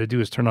 All you got to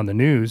do is turn on the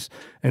news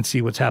and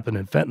see what's happened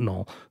in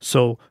fentanyl.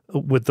 So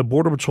with the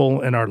Border Patrol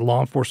and our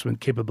law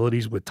enforcement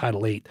capabilities with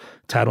Title 8,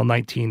 Title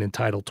 19, and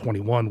Title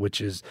 21,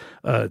 which is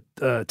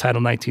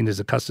Title 19 is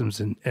the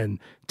customs and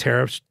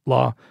tariffs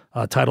law.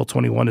 Title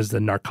 21 is the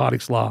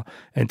narcotics law.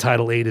 And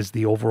Title 8 is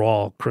the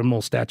overall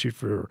criminal statute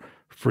for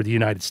the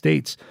United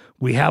States.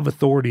 We have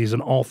authorities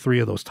in all 3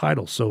 of those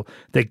titles. So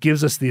that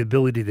gives us the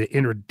ability to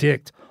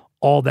interdict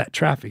all that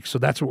traffic. So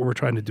that's what we're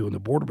trying to do in the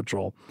Border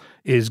Patrol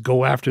is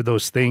go after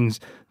those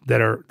things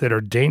that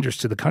are dangerous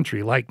to the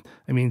country. Like,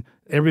 I mean,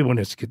 everyone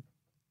has to get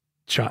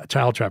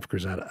child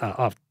traffickers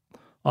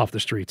off the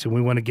streets, and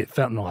we want to get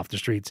fentanyl off the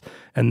streets.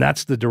 And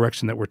that's the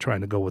direction that we're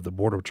trying to go with the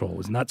Border Patrol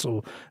is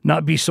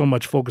not be so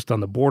much focused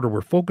on the border.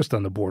 We're focused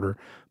on the border,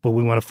 but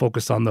we want to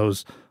focus on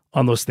those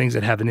things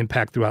that have an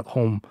impact throughout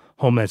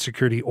homeland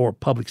security or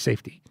public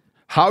safety.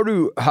 How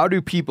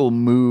do people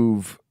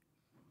move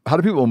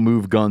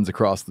guns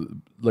across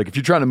if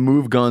you're trying to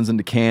move guns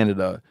into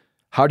Canada,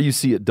 how do you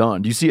see it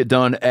done? Do you see it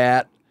done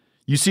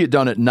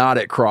not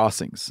at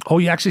crossings? Oh,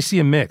 you actually see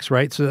a mix,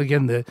 right? So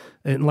again,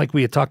 and like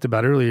we had talked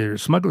about earlier,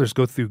 smugglers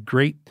go through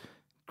great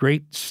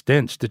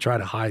stints to try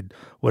to hide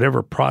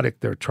whatever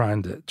product they're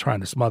trying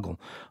to smuggle.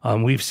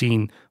 We've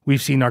seen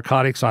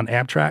narcotics on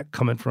Amtrak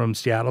coming from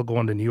Seattle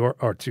going to New York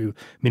or to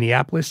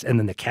Minneapolis, and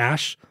then the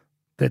cash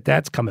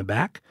that's coming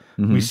back.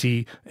 Mm-hmm. We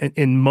see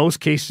in most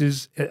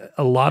cases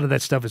a lot of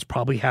that stuff is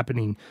probably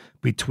happening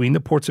between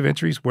the ports of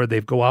entries where they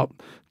go out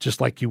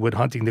just like you would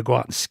hunting. They go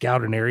out and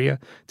scout an area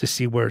to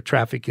see where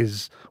traffic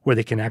is, where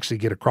they can actually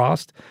get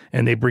across,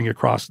 and they bring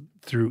across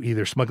through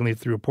either smuggling it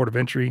through a port of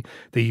entry.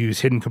 They use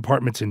hidden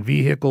compartments in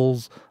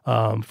vehicles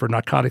for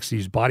narcotics. They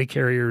use body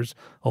carriers,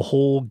 a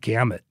whole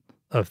gamut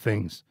of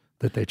things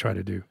that they try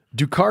to do.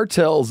 Do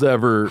cartels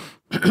ever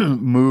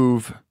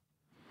move?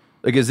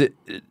 Like,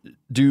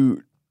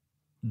 do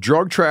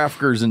drug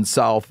traffickers in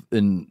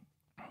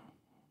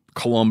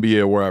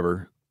Colombia,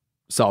 wherever,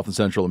 South and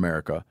Central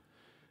America,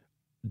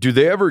 do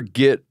they ever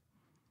get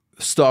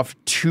stuff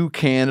to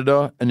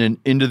Canada and then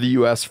into the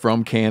U.S.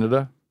 from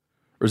Canada?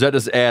 Or does that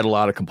just add a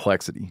lot of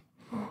complexity?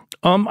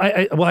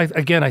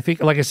 I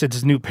think, like I said,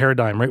 it's a new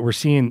paradigm, right? We're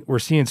seeing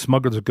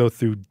smugglers go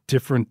through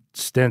different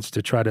stints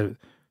to try to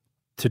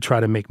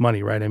make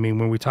money, right? I mean,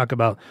 when we talk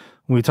about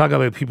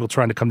people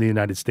trying to come to the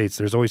United States,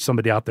 there's always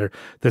somebody out there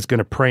that's going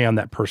to prey on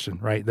that person,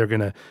 right? They're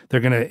gonna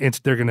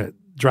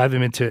drive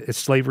them into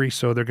slavery.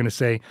 So they're going to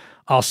say,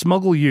 "I'll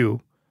smuggle you.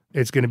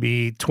 It's going to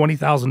be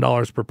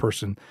 $20,000 per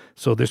person."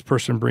 So this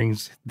person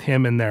brings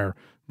him and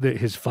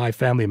his 5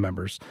 family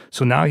members.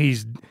 So now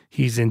he's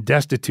in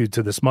destitute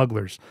to the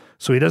smugglers.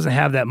 So he doesn't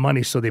have that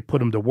money. So they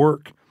put him to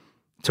work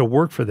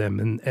for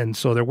them. And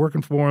so they're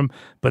working for him,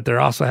 but they're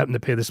also having to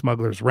pay the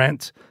smugglers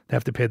rent. They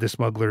have to pay the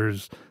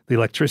smugglers the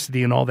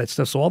electricity and all that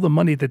stuff. So all the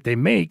money that they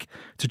make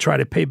to try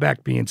to pay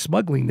back being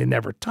smuggling, they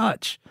never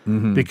touch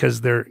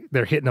because they're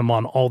hitting them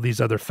on all these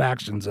other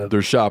factions of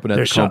they're shopping at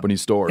the company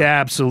store.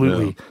 Yeah,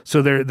 absolutely. Yeah.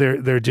 So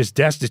they're just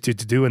destitute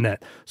to doing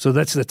that. So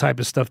that's the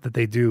type of stuff that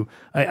they do.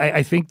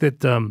 I think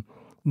that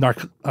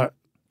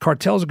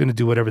cartels are going to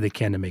do whatever they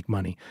can to make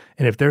money.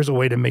 And if there's a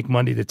way to make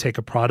money to take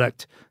a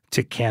product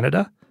to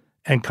Canada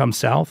and come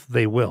south,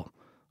 they will.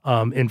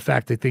 In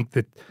fact, I think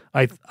that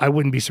I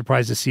wouldn't be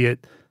surprised to see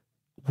it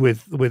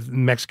with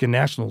Mexican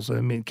nationals. I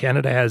mean,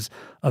 Canada has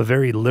a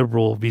very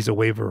liberal visa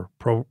waiver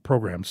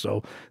program.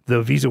 So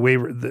the visa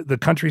waiver, the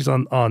countries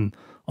on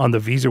the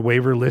visa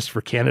waiver list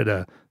for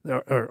Canada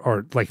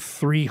are like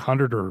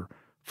 300 or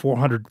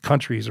 400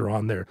 countries are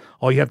on there.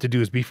 All you have to do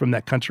is be from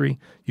that country.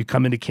 You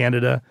come into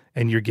Canada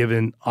and you're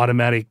given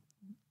automatic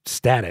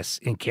status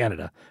in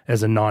Canada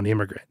as a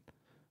non-immigrant.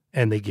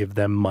 And they give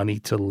them money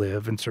to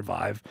live and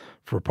survive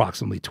for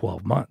approximately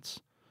 12 months.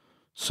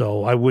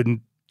 So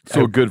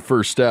a good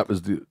first step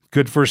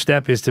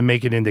is to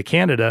make it into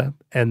Canada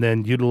and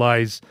then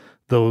utilize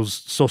those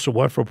social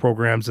welfare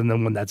programs. And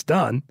then when that's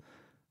done,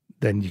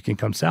 then you can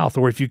come south.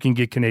 Or if you can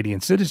get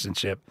Canadian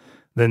citizenship,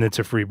 then it's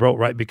a free boat,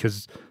 right?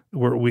 Because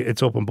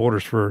it's open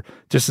borders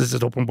just as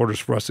it's open borders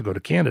for us to go to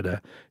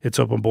Canada, it's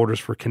open borders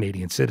for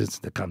Canadian citizens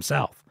to come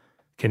south.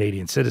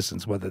 Canadian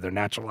citizens, whether they're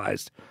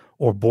naturalized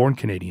or born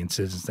Canadian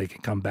citizens, they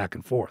can come back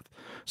and forth.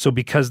 So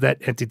because that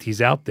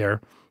entity's out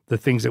there, the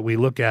things that we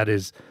look at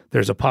is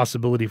there's a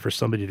possibility for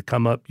somebody to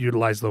come up,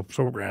 utilize those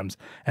programs,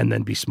 and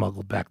then be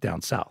smuggled back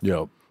down south.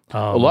 Yep.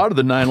 A lot of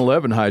the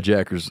 9/11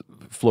 hijackers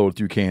flowed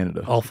through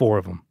Canada. All 4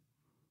 of them.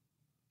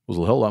 It was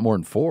a hell of a lot more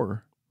than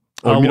 4.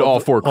 Oh, I mean, all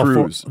 4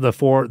 crews. The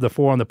four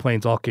on the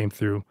planes all came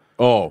through.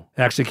 Oh.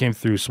 Actually came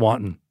through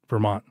Swanton,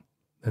 Vermont,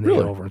 and they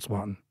got over in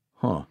Swanton.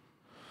 Huh.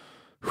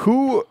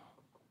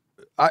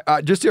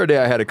 I just the other day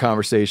I had a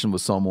conversation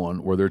with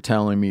someone where they're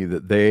telling me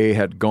that they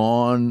had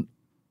gone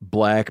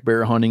black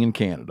bear hunting in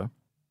Canada.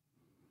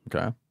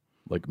 Okay.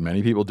 Like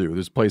many people do.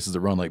 There's places that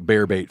run like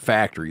bear bait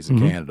factories in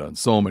Canada. And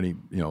so many,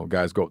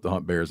 guys go up to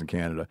hunt bears in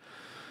Canada.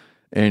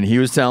 And he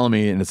was telling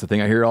me, and it's the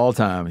thing I hear all the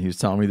time, he was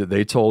telling me that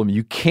they told him,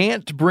 you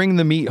can't bring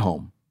the meat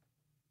home.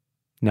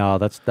 No,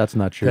 that's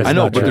not true. I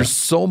know, but there's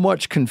so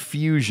much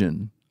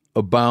confusion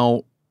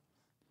about,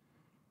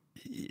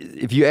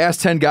 if you ask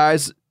 10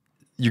 guys,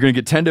 you're going to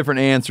get 10 different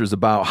answers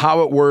about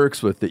how it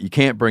works with that. You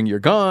can't bring your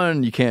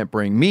gun. You can't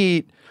bring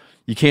meat.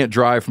 You can't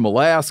drive from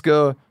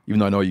Alaska, even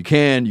though I know you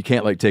can. You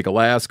can't take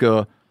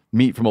Alaska,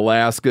 meat from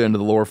Alaska into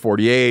the lower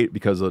 48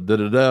 because of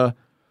da-da-da.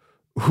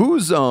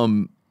 Who's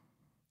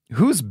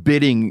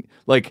bidding?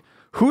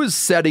 Who is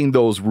setting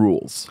those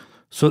rules?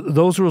 So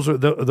those rules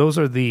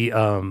are the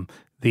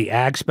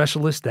ag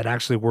specialists that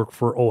actually work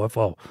for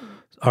OFO.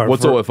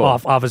 What's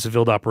OFO? Office of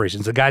Field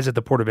Operations, the guys at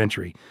the port of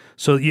entry.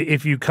 So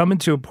if you come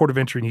into a port of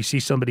entry and you see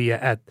somebody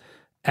at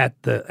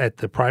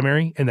the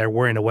primary and they're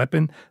wearing a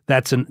weapon,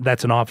 that's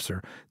an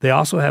officer. They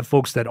also have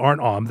folks that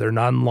aren't armed, they're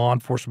non-law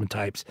enforcement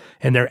types,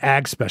 and they're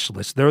ag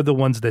specialists. They're the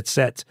ones that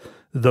set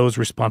those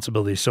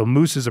responsibilities. So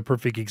moose is a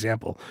perfect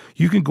example.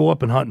 You can go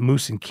up and hunt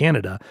moose in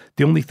Canada.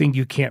 The only thing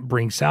you can't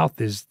bring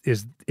south is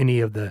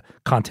any of the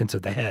contents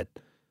of the head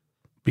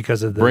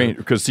because of the brain,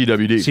 because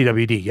CWD.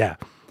 CWD, yeah.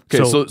 Okay,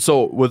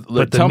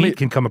 but the meat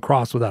can come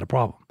across without a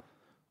problem.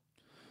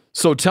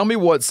 So tell me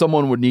what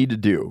someone would need to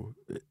do.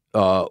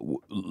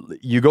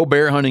 You go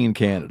bear hunting in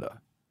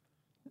Canada,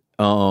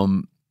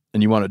 and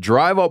you want to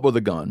drive up with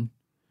a gun.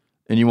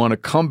 and you want to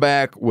come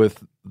back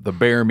with the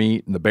bear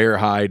meat and the bear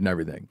hide and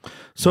everything.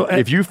 So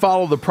if you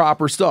follow the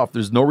proper stuff,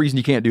 there's no reason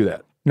you can't do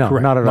that. No,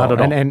 Correct. not at Not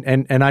all. at all.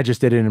 And I just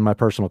did it in my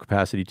personal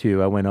capacity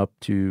too. I went up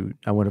to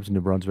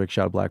New Brunswick,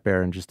 shot a black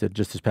bear, and just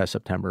this past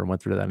September and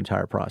went through that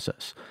entire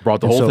process.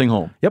 Brought the whole thing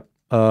home. Yep.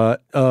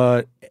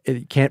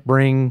 It can't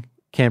bring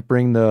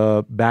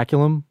the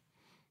baculum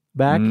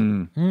back.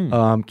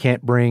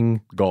 Can't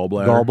bring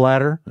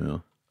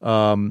Gallbladder.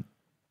 Yeah.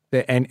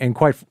 And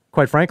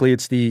quite frankly,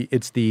 it's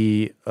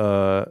the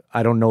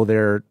I don't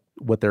know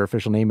what their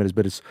official name is,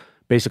 but it's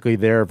basically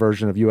their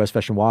version of U.S.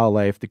 Fish and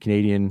Wildlife, the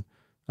Canadian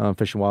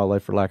Fish and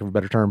Wildlife, for lack of a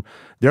better term.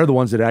 They're the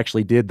ones that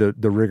actually did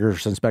the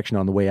rigorous inspection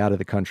on the way out of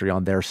the country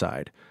on their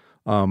side.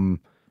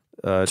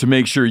 To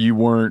make sure you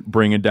weren't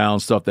bringing down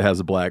stuff that has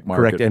a black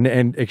market. Correct.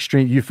 And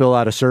extreme, you fill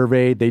out a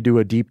survey. They do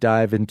a deep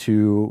dive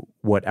into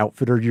what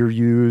outfitter you're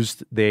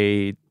used.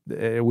 We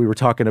were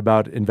talking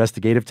about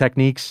investigative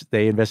techniques.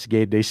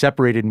 They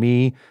separated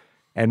me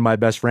and my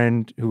best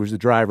friend, who was the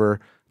driver,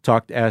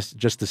 asked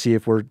just to see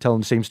if we're telling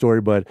the same story,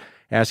 but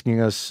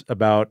asking us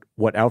about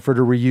what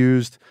outfitter we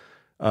used.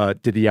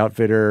 Did the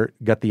outfitter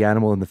gut the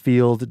animal in the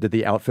field? Did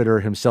the outfitter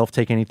himself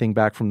take anything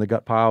back from the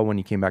gut pile when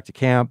he came back to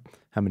camp?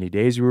 How many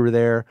days we were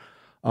there?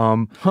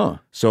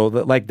 So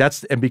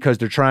that's because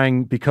they're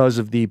trying, because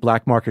of the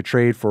black market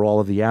trade for all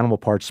of the animal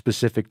parts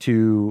specific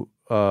to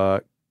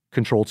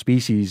controlled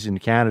species in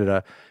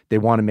Canada, they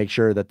want to make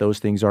sure that those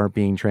things aren't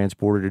being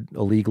transported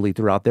illegally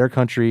throughout their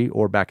country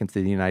or back into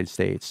the United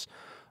States.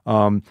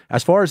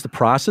 As far as the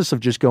process of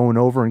just going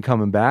over and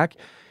coming back,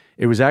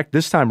 it was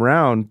this time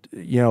around,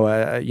 we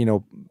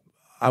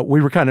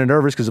were kind of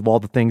nervous because of all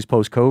the things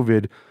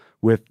post-COVID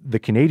with the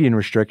Canadian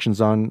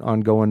restrictions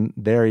on going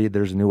there.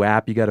 There's a new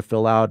app you got to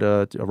fill out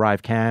to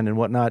arrive can and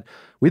whatnot.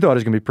 We thought it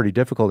was going to be pretty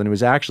difficult, and it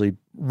was actually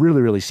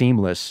really, really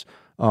seamless,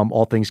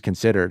 all things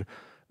considered.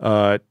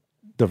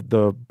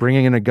 The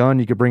bringing in a gun,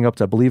 you could bring up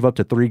to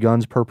 3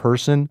 guns per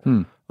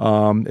person.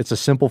 It's a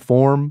simple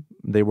form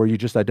where you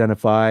just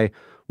identify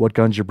what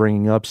guns you're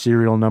bringing up,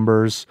 serial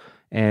numbers,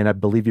 and I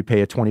believe you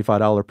pay a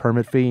 $25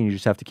 permit fee, and you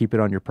just have to keep it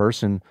on your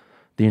person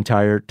the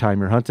entire time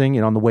you're hunting.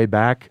 And on the way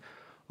back,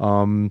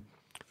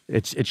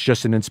 it's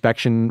just an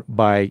inspection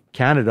by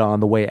Canada on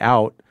the way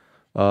out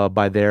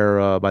by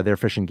their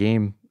Fish and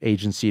Game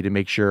agency to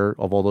make sure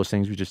of all those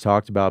things we just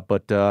talked about.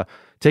 But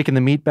taking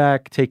the meat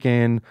back,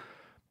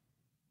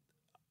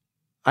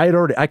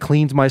 I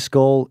cleaned my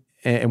skull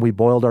and we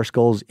boiled our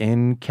skulls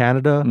in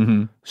Canada.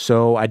 Mm-hmm.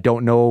 So I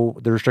don't know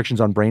the restrictions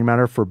on brain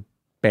matter for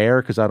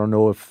bear, because I don't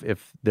know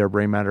if their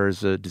brain matter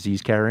is a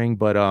disease carrying,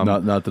 but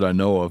not that I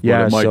know of.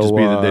 Yeah, but it might just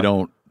be that they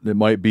don't. It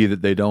might be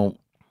that they don't.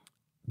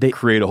 They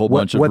create a whole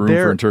bunch of room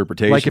for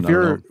interpretation. Like if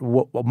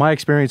my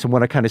experience and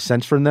what I kind of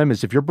sense from them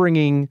is if you're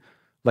bringing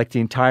like the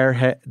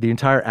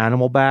entire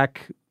animal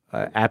back,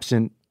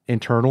 absent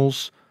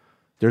internals,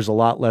 there's a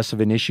lot less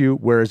of an issue.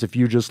 Whereas if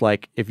you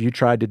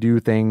tried to do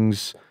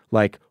things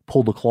like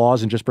pull the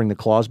claws and just bring the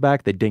claws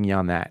back, they ding you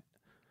on that.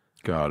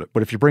 Got it.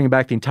 But if you're bringing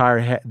back the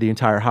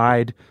entire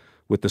hide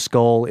with the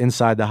skull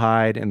inside the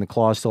hide and the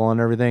claws still on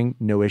everything,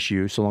 no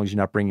issue, so long as you're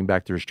not bringing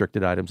back the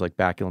restricted items like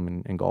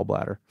baculum and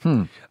gallbladder.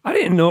 I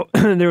didn't know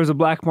there was a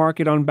black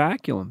market on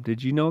baculum.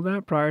 Did you know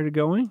that prior to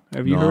going?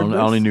 Have you heard this?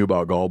 I only knew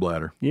about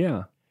gallbladder.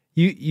 Yeah.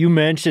 You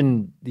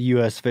mentioned the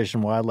U.S. Fish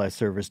and Wildlife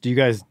Service. Do you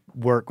guys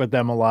work with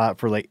them a lot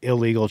for like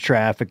illegal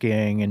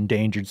trafficking,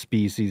 endangered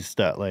species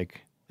stuff?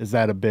 Like, is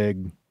that a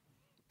big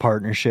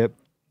partnership?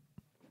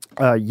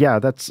 Yeah,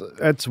 that's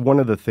one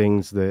of the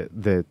things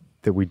that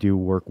we do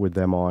work with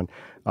them on.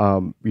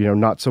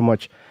 Not so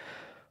much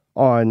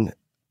on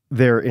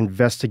their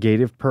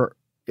investigative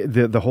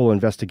the whole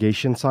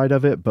investigation side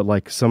of it, but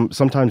like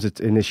sometimes it's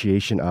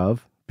initiation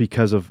of,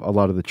 because of a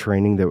lot of the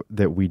training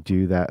that we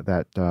do,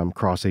 that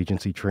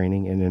cross-agency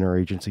training and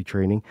interagency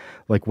training,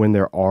 like when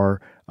there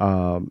are,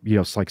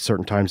 it's like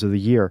certain times of the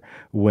year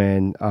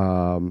when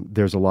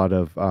there's a lot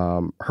of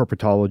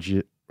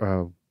herpetology,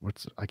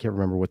 I can't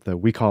remember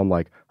we call them,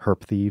 like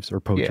herp thieves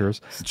or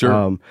poachers. Yeah,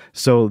 sure.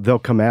 So they'll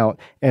come out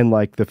and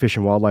like the Fish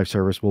and Wildlife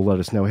Service will let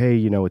us know, hey,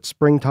 it's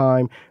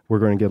springtime. We're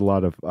going to get a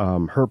lot of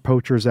herp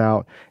poachers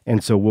out.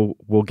 And so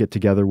we'll get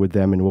together with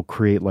them and we'll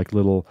create like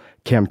little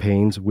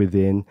campaigns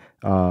within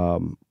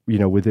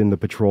the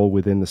patrol,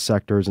 within the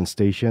sectors and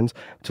stations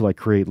to like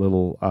create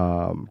little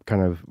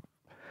kind of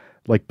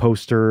like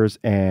posters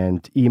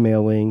and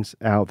emailings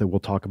out that we'll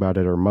talk about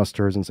at our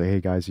musters and say, hey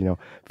guys,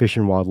 Fish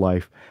and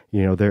Wildlife,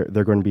 they're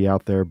going to be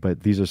out there,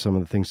 but these are some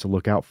of the things to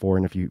look out for.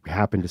 And if you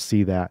happen to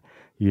see that,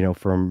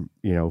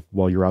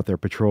 while you're out there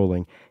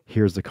patrolling,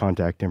 here's the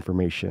contact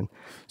information.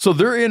 So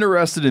they're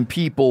interested in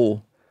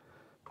people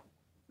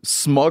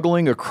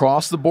smuggling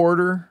across the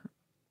border?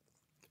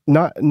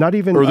 Not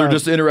even, or they're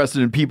just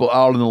interested in people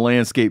out in the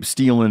landscape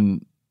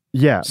stealing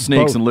snakes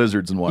both. and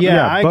lizards and whatnot.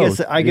 Yeah,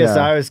 I guess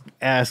I was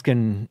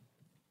asking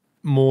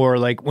more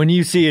like when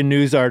you see a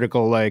news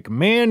article like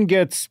man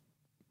gets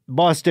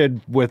busted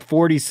with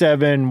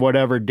 47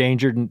 whatever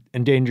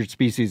endangered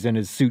species in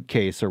his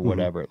suitcase or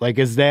whatever. Like,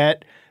 is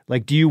that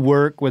like, do you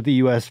work with the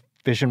U.S.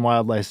 Fish and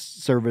Wildlife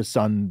Service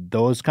on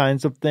those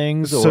kinds of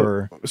things,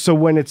 so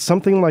when it's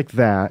something like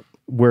that,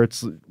 where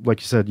it's like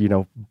you said,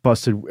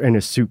 busted in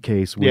a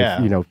suitcase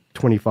with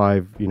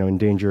 25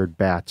 endangered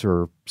bats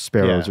or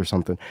sparrows or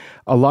something,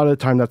 a lot of the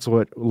time that's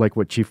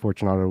what Chief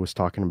Fortunato was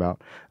talking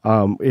about,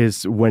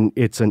 is when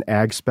it's an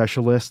ag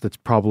specialist that's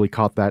probably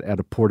caught that at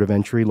a port of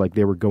entry, like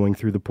they were going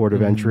through the port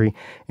of entry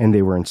and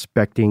they were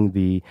inspecting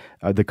the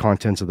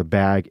contents of the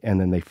bag,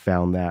 and then they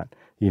found that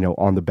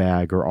on the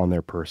bag or on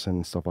their person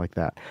and stuff like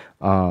that.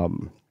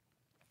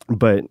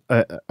 But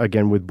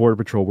again, with Border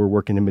Patrol, we're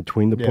working in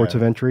between the ports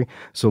of entry.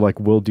 So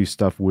we'll do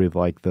stuff with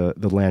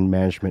the land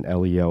management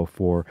LEO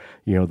for,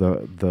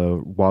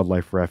 the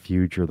wildlife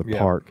refuge or the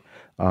park,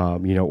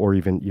 or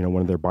even,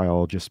 one of their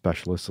biologist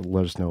specialists to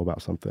let us know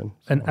about something.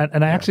 So,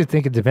 and I actually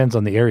think it depends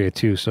on the area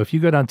too. So if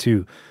you go down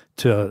to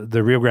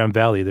the Rio Grande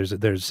Valley,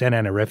 there's Santa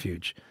Ana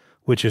Refuge,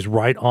 which is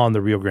right on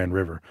the Rio Grande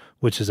River,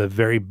 which is a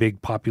very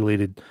big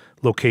populated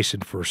location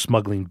for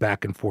smuggling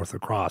back and forth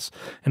across.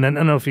 And I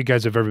don't know if you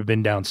guys have ever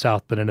been down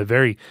south, but in a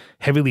very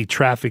heavily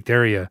trafficked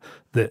area,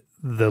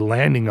 the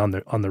landing on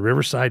the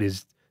riverside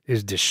is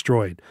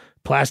destroyed.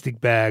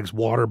 Plastic bags,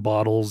 water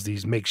bottles,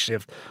 these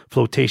makeshift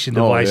flotation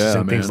devices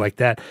and things like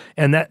that.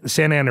 And that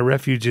Santa Ana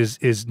Refuge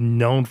is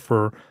known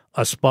for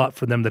a spot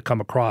for them to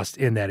come across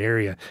in that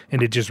area.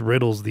 And it just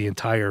riddles the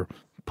entire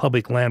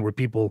public land where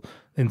people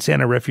in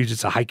Santa Refuge,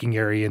 it's a hiking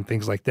area and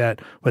things like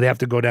that, where they have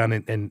to go down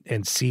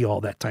and see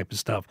all that type of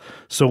stuff.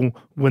 So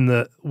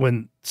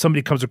when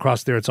somebody comes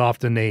across there, it's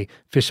often a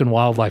fish and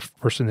wildlife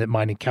person that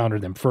might encounter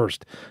them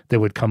first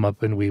that would come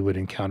up, and we would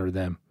encounter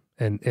them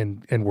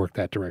and work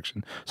that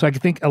direction. So I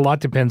think a lot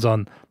depends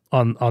on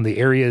the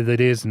area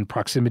that is and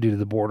proximity to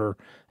the border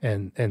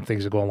and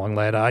things that go along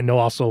that. I know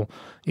also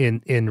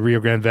in Rio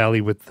Grande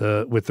Valley with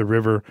the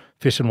river,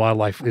 Fish and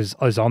Wildlife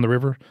is on the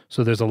river.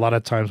 So there's a lot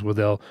of times where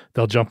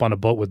they'll jump on a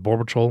boat with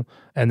Border Patrol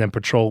and then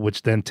patrol,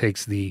 which then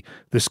takes the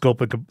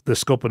scope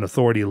and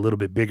authority a little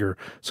bit bigger.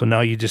 So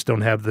now you just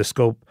don't have the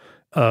scope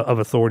of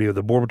authority of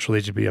the Border Patrol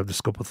agent, but you have the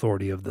scope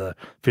authority of the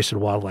Fish and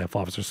Wildlife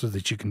officer, so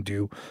that you can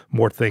do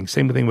more things.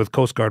 Same thing with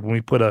Coast Guard. When we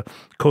put a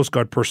Coast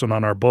Guard person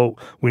on our boat,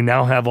 we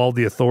now have all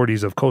the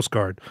authorities of Coast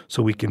Guard,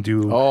 so we can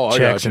do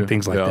checks and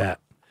things like that.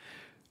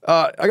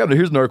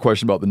 Here's another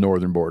question about the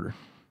northern border.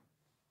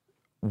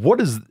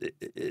 What is,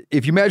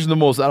 if you imagine the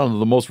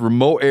most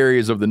remote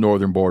areas of the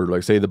northern border,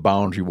 like say the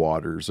Boundary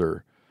Waters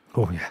or...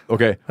 Oh, yeah.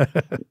 Okay.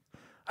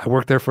 I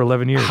worked there for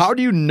 11 years. How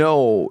do you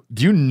know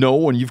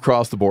when you've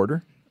crossed the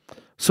border?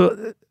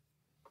 So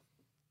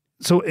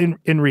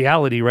in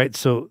reality, right?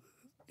 So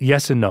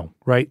yes and no,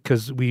 right?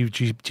 Because we use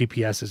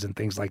GPSs and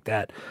things like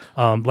that.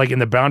 Like in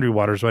the Boundary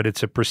Waters, right?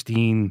 It's a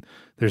pristine.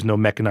 There's no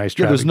mechanized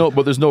traffic.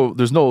 There's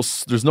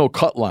no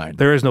cut line.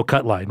 There is no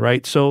cut line,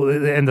 right? So,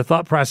 and the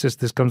thought process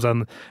this comes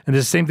on, and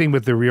it's the same thing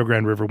with the Rio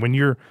Grande River. When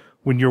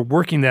you're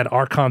working that,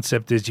 our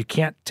concept is you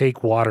can't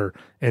take water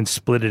and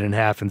split it in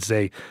half and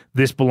say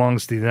this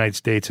belongs to the United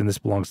States and this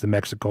belongs to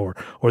Mexico,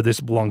 or this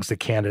belongs to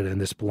Canada and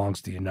this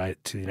belongs to the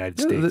United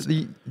States.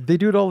 They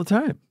do it all the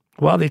time.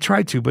 Well, they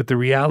try to, but the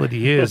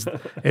reality is,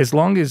 as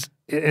long as,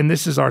 and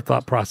this is our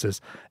thought process,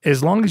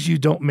 as long as you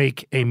don't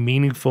make a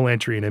meaningful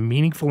entry, and a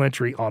meaningful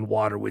entry on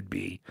water would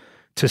be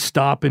to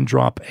stop and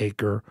drop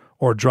anchor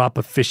or drop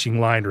a fishing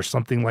line or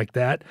something like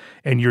that,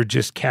 and you're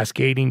just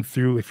cascading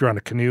through, if you're on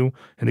a canoe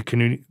and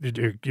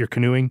you're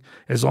canoeing,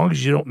 as long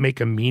as you don't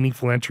make a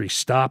meaningful entry,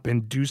 stop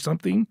and do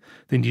something,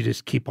 then you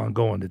just keep on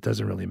going. It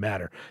doesn't really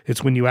matter.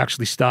 It's when you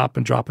actually stop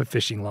and drop a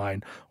fishing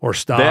line or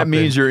stop. That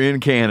means you're in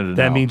Canada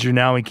That means you're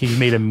now in Canada. You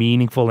made a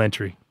meaningful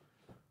entry.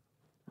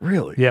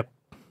 Really? Yep.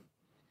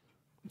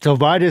 So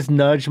if I just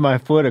nudge my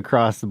foot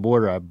across the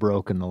border, I've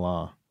broken the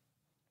law.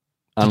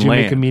 Did you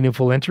make a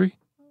meaningful entry?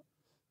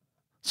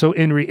 So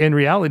in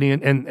reality,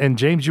 and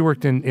James, you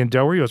worked in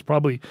Del Rio, it's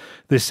probably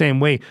the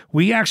same way.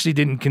 We actually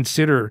didn't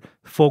consider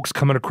folks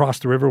coming across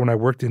the river when I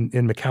worked in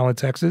McAllen,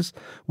 Texas.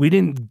 We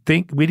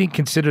didn't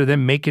consider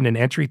them making an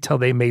entry till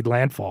they made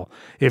landfall.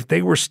 If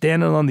they were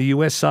standing on the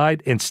U.S.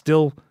 side and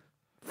still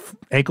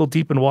ankle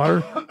deep in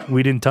water,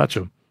 we didn't touch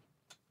them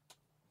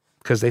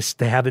because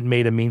they haven't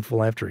made a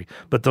meaningful entry.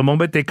 But the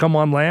moment they come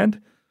on land,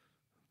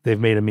 they've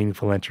made a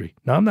meaningful entry.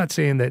 Now, I'm not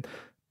saying that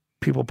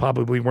people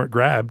probably weren't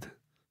grabbed,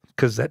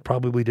 because that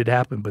probably did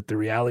happen. But the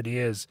reality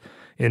is,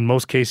 in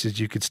most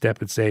cases, you could step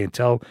and say,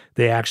 until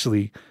they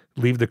actually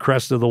leave the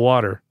crest of the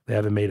water, they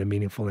haven't made a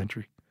meaningful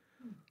entry.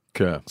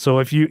 Okay. So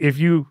if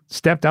you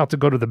stepped out to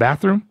go to the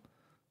bathroom,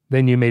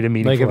 then you made a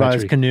meaningful entry. Like if I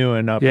was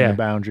canoeing up in the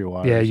Boundary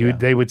Waters. Yeah,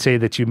 they would say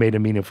that you made a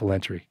meaningful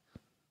entry.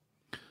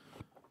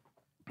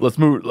 Let's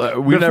move.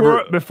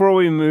 Before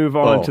we move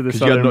on to the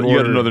southern border. You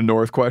had another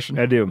north question?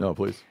 I do. No,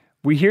 please.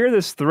 We hear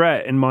this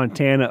threat in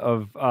Montana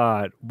of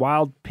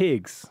wild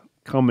pigs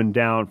coming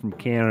down from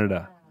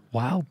Canada.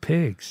 Wild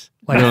pigs.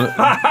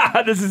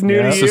 This is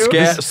new to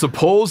you.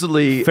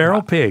 Supposedly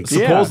feral pigs.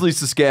 Supposedly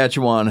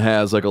Saskatchewan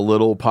has like a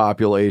little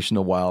population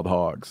of wild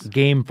hogs.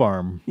 Game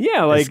farm.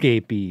 Yeah, like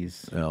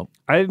escapees. Yeah.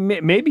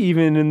 Maybe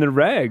even in the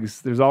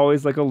regs, there's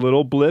always like a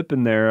little blip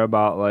in there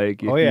about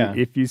like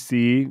if you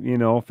see,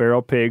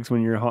 feral pigs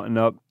when you're hunting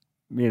up,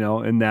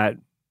 in that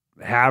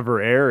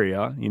Havre area,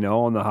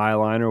 on the High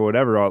Line or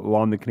whatever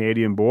along the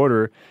Canadian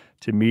border,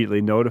 to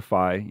immediately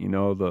notify,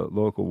 the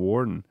local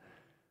warden.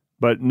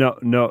 But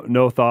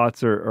no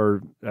thoughts,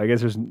 or I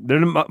guess there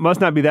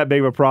must not be that big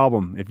of a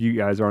problem if you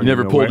guys aren't. You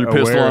never pulled your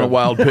pistol on a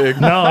wild pig?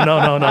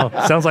 No.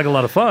 Sounds like a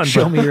lot of fun.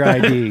 Show me your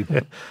ID.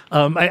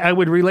 I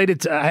would relate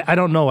it to. I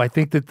don't know. I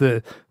think that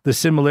the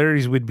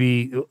similarities would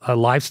be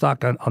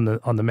livestock on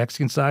the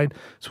Mexican side.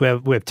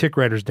 So we have tick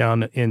riders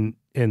down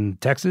in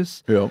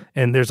Texas,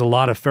 and there's a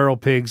lot of feral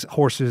pigs,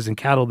 horses, and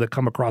cattle that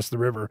come across the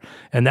river,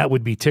 and that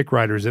would be tick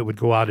riders that would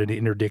go out and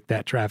interdict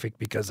that traffic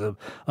because of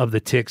the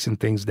ticks and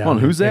things down.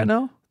 Who's that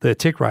now? The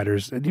tick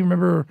riders. Do you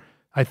remember?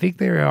 I think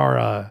they are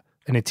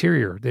an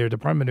Interior. They're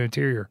Department of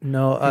Interior.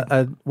 No,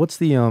 what's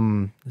the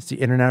it's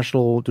the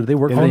international? Do they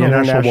work for the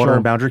International Water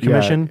and Boundary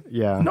Commission?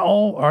 Yeah.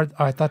 No,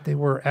 I thought they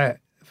were at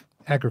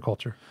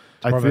agriculture.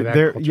 I don't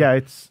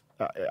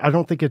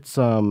think it's.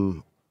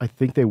 I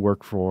think they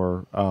work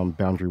for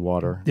Boundary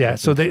Water. Yeah,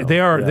 so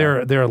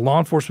they're law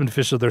enforcement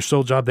officials. Their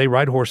sole job, they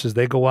ride horses.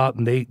 They go out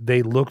and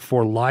they look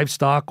for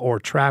livestock or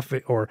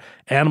traffic or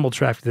animal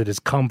traffic that has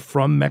come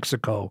from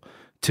Mexico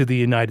to the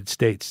United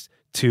States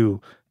to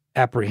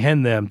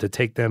apprehend them, to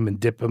take them and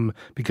dip them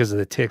because of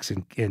the ticks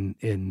in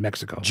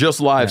Mexico.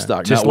 Just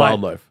livestock, not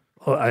wildlife.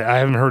 Well, I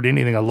haven't heard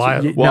anything of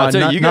live. Well, I'll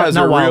tell you, you guys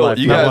are real.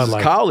 You guys,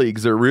 as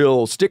colleagues, are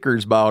real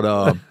stickers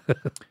about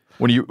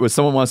when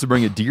someone wants to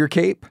bring a deer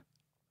cape.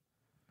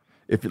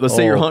 If let's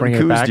say you're hunting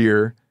Coues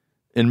deer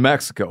in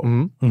Mexico,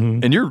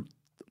 and you're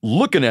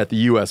looking at the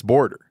U.S.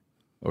 border,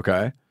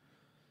 okay.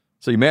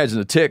 So you imagine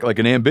a tick, like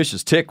an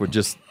ambitious tick, would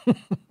just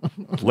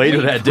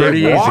later that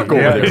day walk over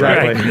there,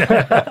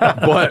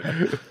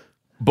 exactly.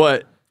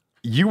 But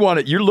you want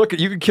it.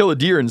 You can kill a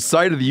deer in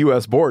sight of the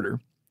U.S. border,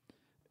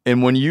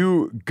 and when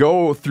you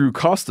go through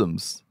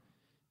customs,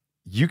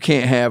 you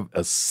can't have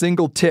a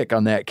single tick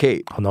on that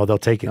cape. Oh no, they'll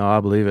take it. No, I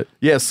believe it.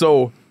 Yeah,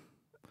 so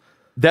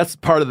that's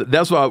part of the.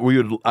 That's why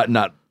we would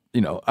not.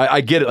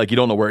 I get it. Like you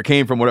don't know where it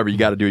came from. Whatever, you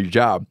got to do your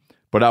job.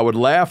 But I would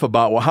laugh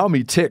about how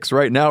many ticks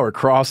right now are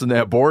crossing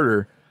that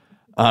border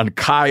on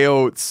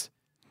coyotes.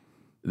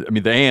 I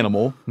mean, the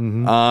animal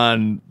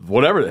on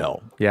whatever the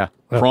hell. Yeah.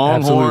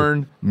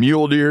 Pronghorn,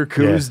 mule deer,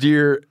 Coues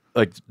deer.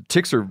 Like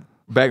ticks are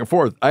back and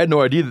forth. I had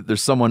no idea that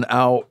there's someone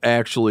out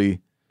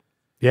actually.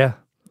 Yeah.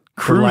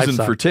 Cruising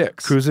for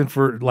ticks. Cruising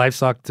for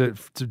livestock to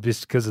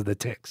because of the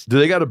ticks. Do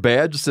they got a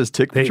badge that says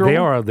tick patrol?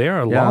 They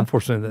are law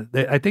enforcement.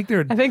 I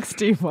think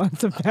Steve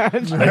wants a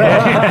badge.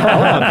 I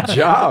want a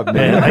job,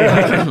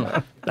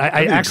 man.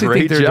 I actually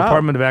think they're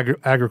Department of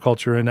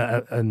Agriculture,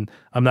 and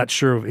I'm not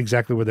sure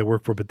exactly where they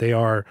work for, but they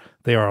are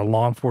a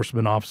law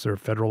enforcement officer,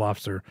 federal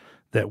officer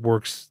that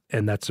works,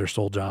 and that's their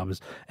sole job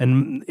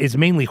and it's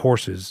mainly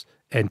horses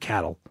and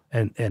cattle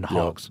and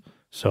hogs.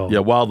 So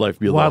wildlife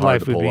would be a lot hard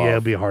to pull off.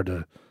 It'd be hard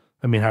to.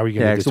 I mean, how are you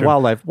going to? Yeah,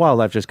 because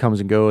wildlife just comes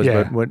and goes.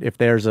 Yeah. But if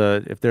there's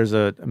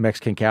a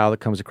Mexican cow that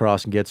comes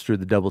across and gets through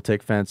the double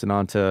tick fence and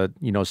onto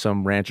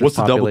some rancher's what's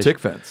the double tick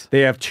fence?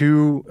 They have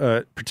two,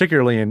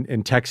 particularly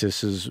in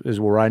Texas is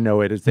where I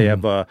know it is. They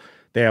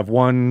have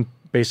one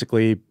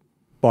basically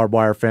barbed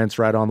wire fence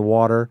right on the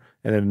water,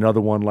 and then another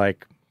one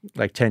like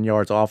 10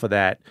 yards off of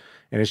that.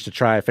 And it's to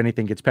try, if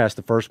anything gets past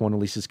the first one, at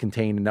least it's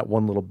contained in that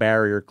one little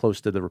barrier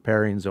close to the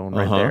riparian zone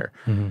right there.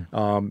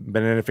 But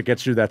then if it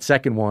gets through that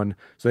second one,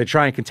 so they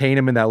try and contain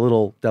them in that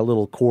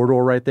little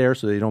corridor right there,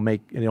 so they don't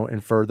make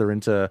and further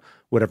into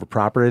whatever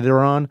property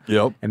they're on.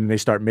 Yep. And then they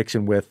start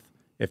mixing with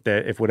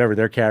if whatever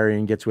they're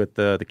carrying gets with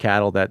the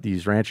cattle that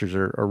these ranchers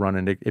are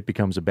running, it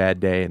becomes a bad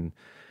day. And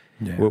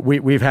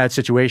we've had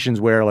situations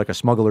where like a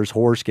smuggler's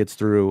horse gets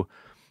through,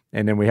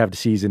 and then we have the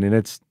season, and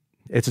it's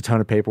a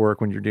ton of paperwork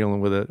when you're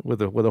dealing with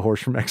a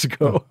horse from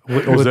Mexico.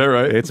 Is that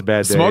right? It's a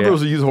bad day. Smugglers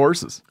will use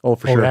horses. Oh,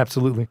 for sure.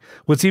 Absolutely.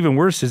 What's even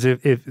worse is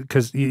if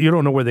because you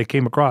don't know where they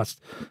came across.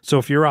 So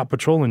if you're out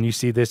patrolling, you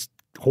see this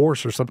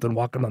horse or something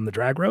walking on the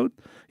drag road,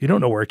 you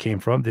don't know where it came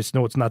from. They just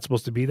know it's not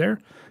supposed to be there.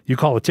 You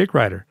call a tick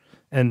rider.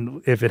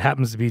 And if it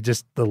happens to be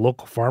just the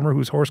local farmer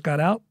whose horse got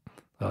out,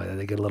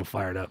 they get a little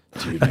fired up.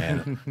 Dude,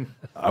 man.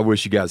 I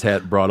wish you guys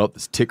hadn't brought up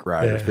this tick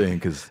rider thing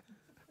because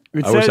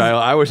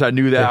I wish I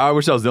knew that. I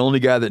wish I was the only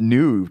guy that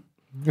knew,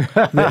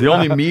 the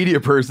only media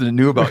person that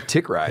knew about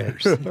tick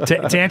riders.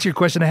 To answer your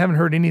question, I haven't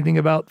heard anything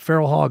about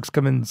feral hogs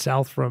coming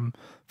south from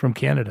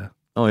Canada.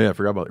 Oh yeah, I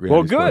forgot about that.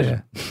 Well,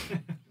 good.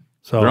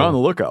 So they're on the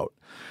lookout.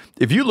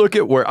 If you look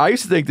at where I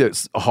used to think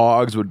that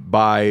hogs would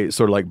by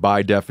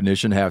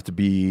definition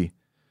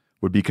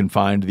would be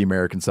confined to the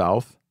American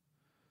South,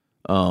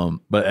 but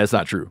that's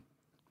not true.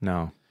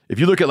 No. If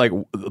you look at like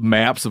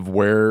maps of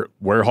where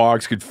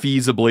hogs could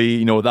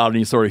feasibly, without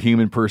any sort of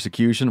human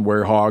persecution,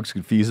 where hogs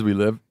could feasibly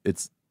live,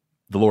 it's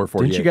the lower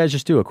 48. Didn't you guys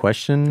just do a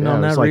question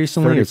on it was that like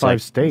recently?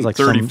 35 states. It's like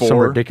 34. some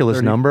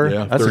ridiculous number.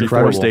 Yeah, That's 34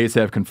 incredible. states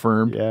have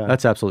confirmed. Yeah.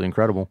 That's absolutely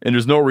incredible. And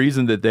there's no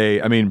reason that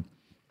I mean,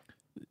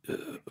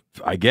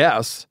 I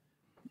guess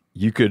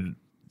you could,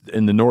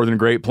 in the northern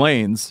Great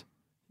Plains,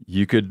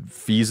 you could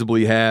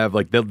feasibly have,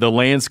 like, the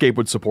landscape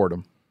would support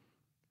them.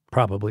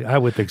 Probably. I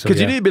would think so.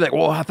 Because yeah. you need to be like,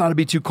 well, I thought it'd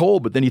be too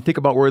cold, but then you think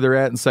about where they're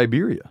at in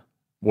Siberia.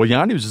 Well,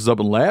 Yanni was just up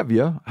in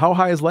Latvia. How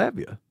high is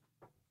Latvia?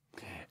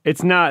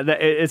 It's not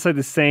that. It's like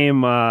the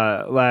same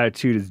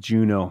latitude as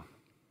Juneau.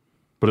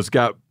 But it's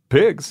got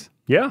pigs.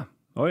 Yeah.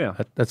 Oh yeah.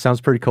 That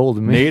sounds pretty cold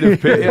to me. Native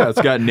pig. Yeah,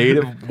 it's got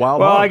native wild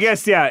Well, hogs. I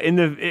guess yeah.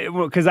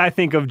 Because I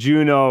think of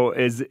Juneau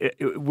as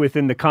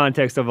within the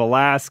context of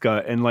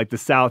Alaska, and like the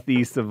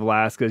southeast of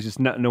Alaska is just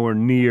nowhere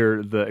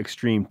near the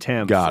extreme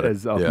temps Got it.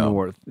 as up Yeah.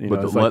 north. You But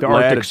know, the it's like the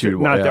Arctic, latitude,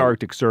 not the yeah.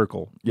 Arctic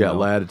Circle. you Yeah, know?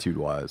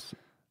 latitude-wise.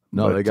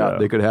 No, But,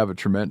 they could have a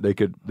tremendous. They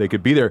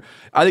could be there.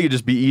 I think it'd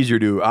just be easier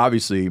to,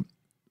 obviously,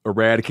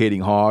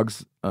 eradicating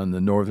hogs on the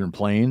northern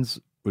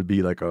plains would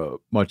be like a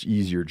much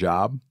easier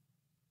job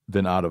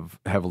than out of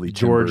heavily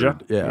Georgia?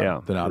 timbered-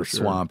 Yeah, than out for of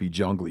sure. swampy,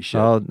 jungly shit.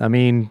 Well, I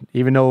mean,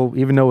 even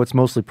though it's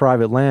mostly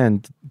private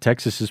land,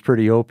 Texas is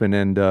pretty open,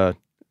 and that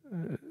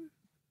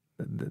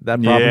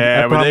problem.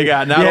 Yeah, but they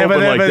got not open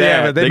like that.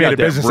 Yeah, but they made got a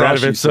that business out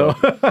of brushy it. So,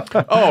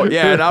 stuff. Oh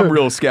yeah, and I'm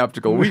real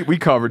skeptical. We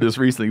covered this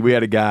recently. We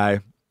had a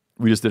guy.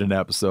 We just did an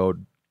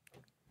episode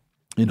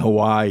in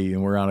Hawaii,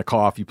 and we're on a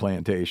coffee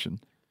plantation.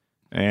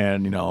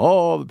 And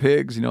the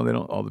pigs.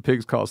 All the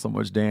pigs cause so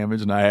much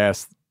damage. And I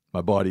asked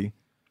my buddy,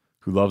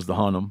 who loves to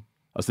hunt them,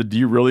 I said, "Do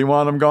you really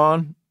want them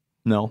gone?"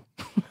 No.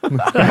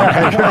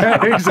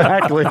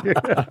 exactly.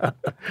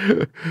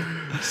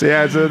 So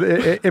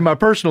yeah, in my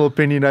personal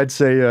opinion, I'd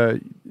say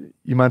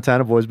you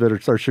Montana boys better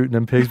start shooting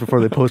them pigs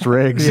before they post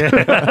eggs.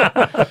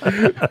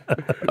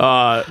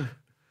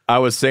 I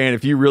was saying,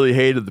 if you really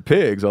hated the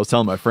pigs, I was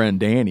telling my friend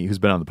Danny, who's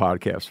been on the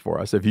podcast before,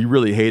 I said, if you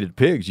really hated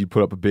pigs, you'd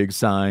put up a big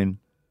sign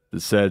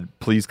that said,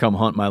 "Please come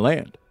hunt my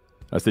land."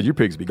 I said, your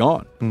pigs be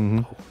gone. Mm-hmm.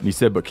 And he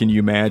said, but can you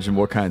imagine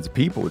what kinds of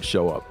people would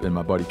show up? And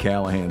my buddy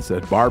Callahan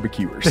said,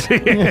 barbecuers.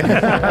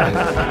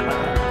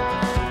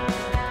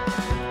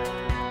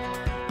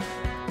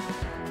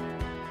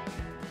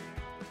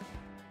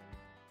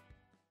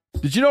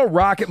 Did you know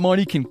Rocket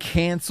Money can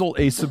cancel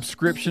a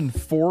subscription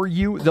for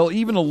you? They'll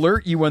even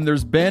alert you when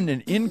there's been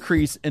an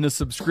increase in a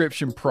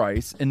subscription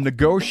price and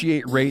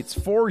negotiate rates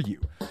for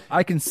you.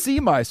 I can see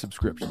my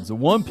subscriptions in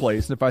one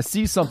place, and if I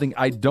see something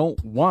I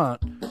don't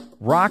want,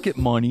 Rocket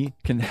Money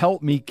can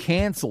help me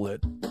cancel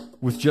it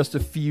with just a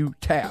few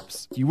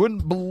taps. You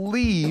wouldn't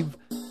believe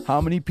how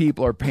many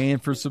people are paying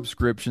for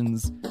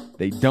subscriptions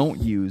they don't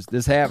use.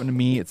 This happened to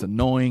me. It's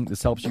annoying.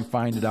 This helps you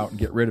find it out and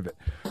get rid of it.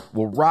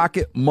 Well,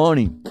 Rocket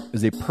Money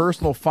is a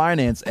personal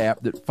finance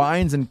app that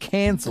finds and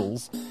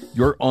cancels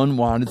your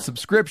unwanted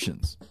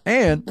subscriptions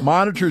and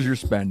monitors your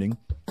spending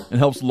and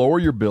helps lower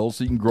your bills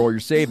so you can grow your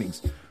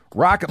savings.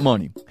 Rocket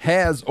Money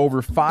has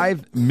over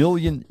 5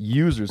 million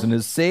users and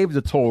has saved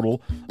a total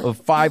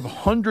of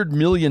 $500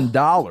 million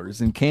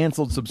in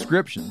canceled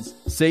subscriptions,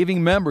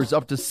 saving members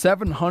up to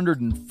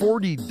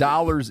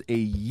 $740 a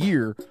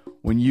year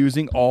when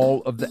using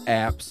all of the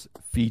app's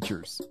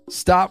features.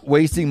 Stop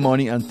wasting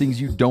money on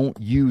things you don't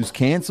use.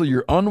 Cancel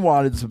your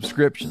unwanted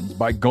subscriptions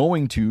by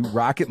going to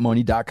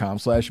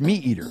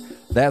rocketmoney.com/meateater.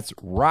 That's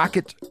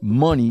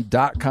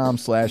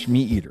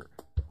rocketmoney.com/meateater.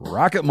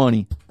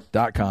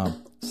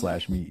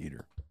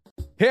 rocketmoney.com/meateater.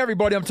 Hey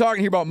everybody, I'm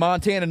talking here about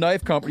Montana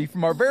Knife Company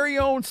from our very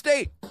own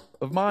state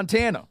of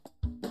Montana.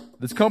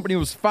 This company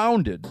was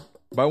founded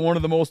by one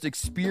of the most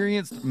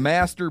experienced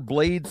master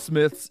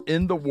bladesmiths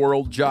in the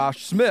world,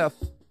 Josh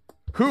Smith,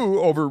 who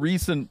over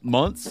recent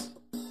months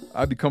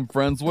I've become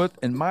friends with,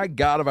 and my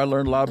God, have I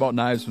learned a lot about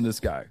knives from this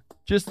guy.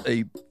 Just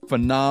a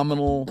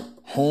phenomenal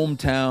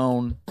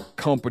hometown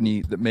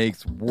company that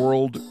makes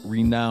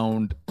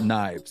world-renowned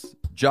knives.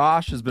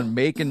 Josh has been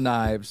making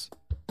knives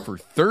for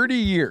 30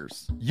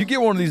 years. You get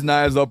one of these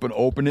knives up and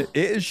open it,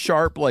 it is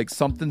sharp like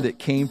something that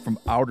came from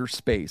outer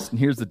space. And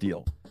here's the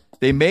deal.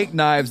 They make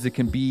knives that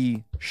can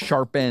be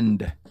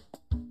sharpened.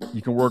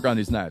 You can work on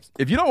these knives.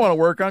 If you don't want to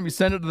work on them, you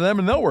send it to them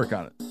and they'll work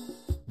on it.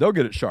 They'll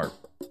get it sharp.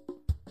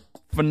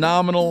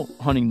 Phenomenal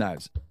hunting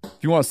knives. If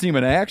you want to see them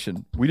in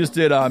action, we just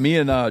did, me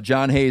and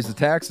John Hayes, the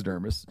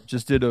taxidermist,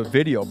 just did a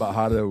video about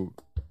how to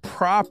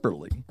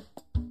properly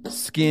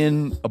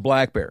skin a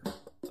black bear.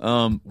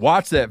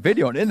 Watch that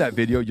video, and in that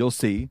video, you'll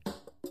see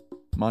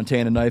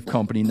Montana Knife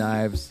Company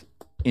knives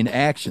in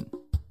action.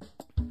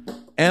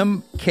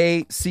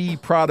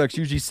 MKC products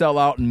usually sell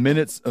out in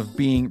minutes of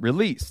being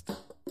released,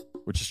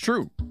 which is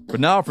true. But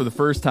now, for the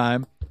first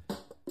time,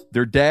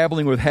 they're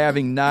dabbling with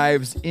having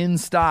knives in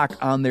stock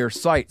on their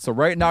site. So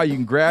right now, you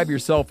can grab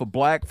yourself a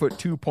Blackfoot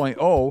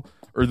 2.0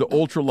 or the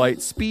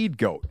Ultralight Speed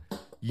Goat.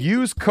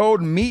 Use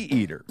code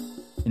MeatEater,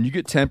 and you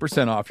get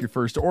 10% off your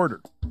first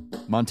order.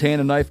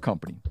 Montana Knife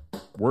Company.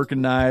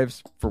 Working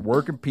knives for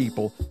working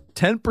people.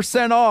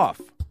 10% off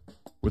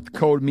with the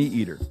code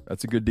MeatEater.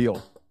 That's a good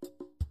deal.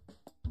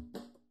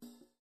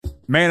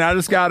 Man, I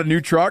just got a new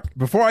truck.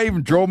 Before I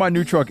even drove my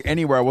new truck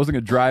anywhere, I wasn't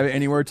going to drive it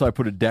anywhere until I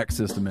put a deck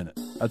system in it.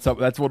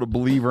 That's what a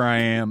believer I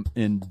am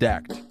in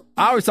decked.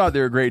 I always thought they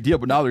were a great deal,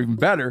 but now they're even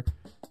better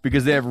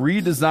because they have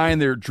redesigned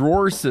their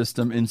drawer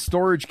system and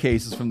storage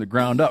cases from the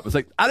ground up. It's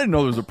like, I didn't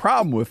know there was a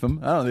problem with them.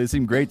 I don't know, they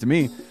seem great to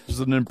me.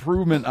 Just an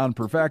improvement on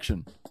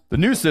perfection. The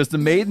new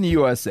system, made in the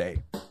USA,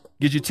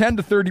 gives you 10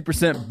 to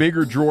 30%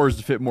 bigger drawers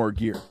to fit more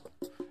gear.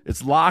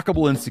 It's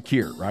lockable and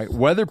secure, right?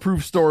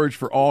 Weatherproof storage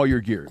for all your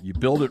gear. You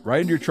build it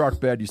right into your truck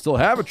bed. You still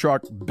have a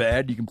truck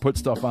bed you can put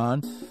stuff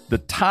on. The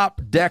top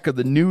deck of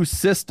the new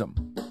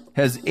system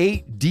has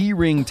 8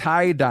 D-ring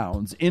tie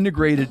downs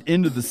integrated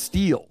into the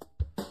steel.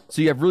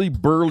 So you have really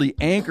burly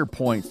anchor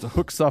points to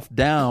hook stuff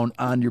down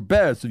on your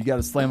bed. So if you got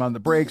to slam on the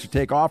brakes or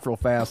take off real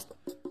fast,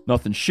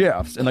 nothing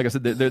shifts. And like I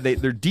said,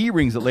 they're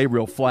D-rings that lay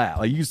real flat.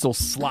 Like you can still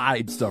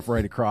slide stuff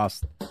right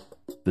across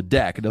the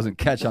deck. It doesn't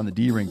catch on the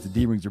D-rings. The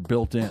D-rings are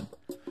built in.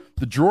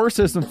 The drawer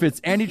system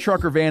fits any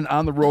truck or van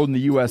on the road in the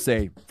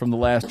USA from the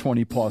last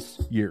 20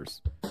 plus years.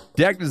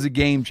 Decked is a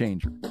game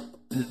changer.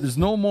 There's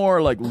no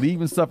more like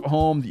leaving stuff at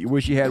home that you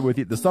wish you had with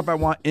you. The stuff I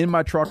want in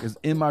my truck is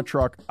in my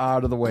truck,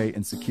 out of the way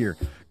and secure.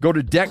 Go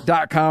to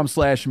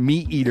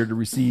deck.com/meateater to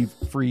receive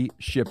free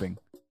shipping.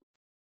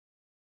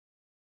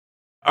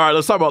 All right,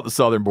 let's talk about the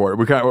southern border.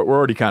 We're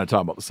already kind of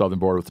talking about the southern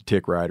border with the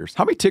tick riders.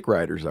 How many tick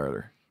riders are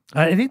there?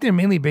 I think they're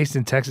mainly based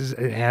in Texas,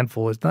 a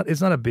handful. It's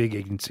not a big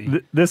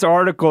agency. This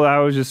article I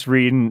was just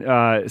reading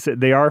said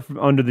they are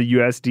under the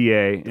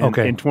USDA. And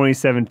Okay. In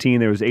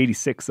 2017, there was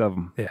 86 of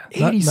them. Yeah,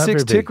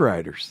 86 tick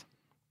riders.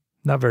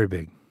 Not very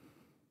big.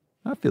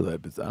 I feel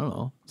that, but I don't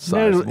know.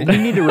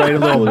 You need to write a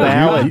little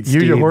ballad.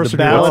 Use your horse the or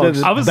your ballad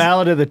dogs. of the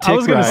ballad of the tick I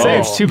was going to say, rider.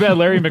 it's too bad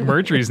Larry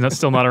McMurtry's not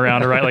still not around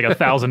to write like a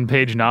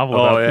 1,000-page novel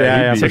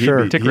about tick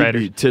He'd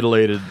riders. be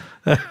titillated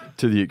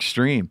to the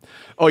extreme.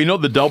 Oh, you know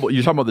you're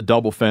talking about the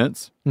double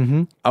fence?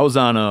 Mm-hmm. I was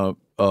on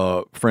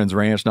a friend's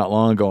ranch not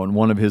long ago, and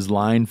one of his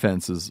line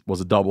fences was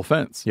a double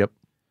fence. Yep.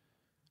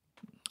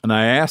 And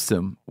I asked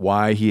him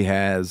why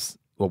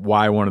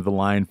why one of the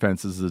line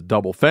fences is a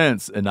double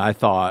fence, and I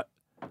thought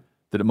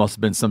that it must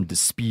have been some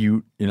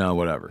dispute,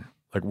 whatever.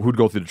 Like, who'd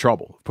go through the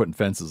trouble of putting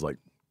fences like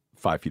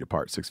 5 feet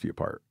apart, 6 feet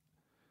apart?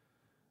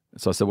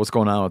 So I said, what's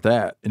going on with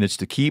that? And it's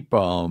to keep,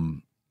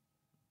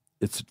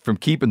 it's from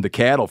keeping the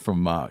cattle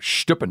from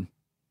stooping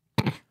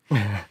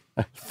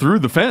through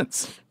the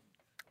fence.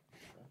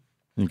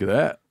 Think of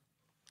that.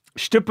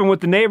 Stooping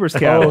with the neighbor's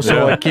cattle. Oh,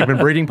 so like keeping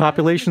breeding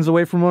populations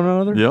away from one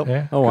another? Yep.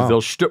 Yeah. Oh, wow. They'll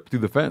stoop through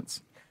the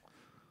fence.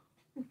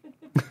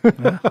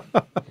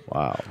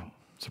 Wow.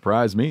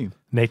 Surprised me.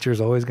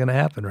 Nature's always going to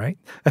happen, right?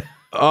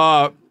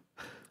 How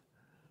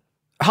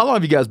long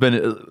have you guys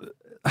been?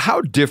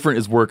 How different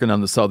is working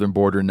on the southern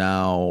border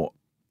now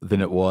than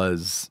it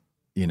was,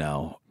 10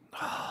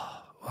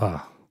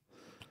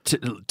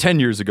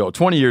 years ago,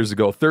 20 years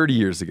ago, 30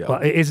 years ago?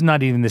 Well, it's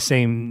not even the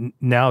same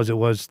now as it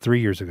was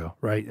 3 years ago,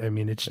 right? I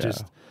mean, it's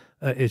just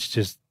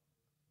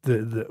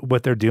the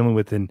what they're dealing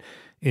with in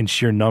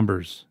sheer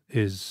numbers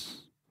is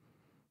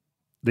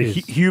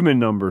human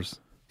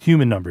numbers.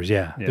 Human numbers,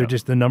 yeah. They're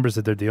just the numbers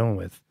that they're dealing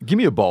with. Give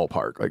me a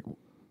ballpark. Like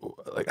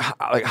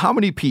how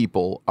many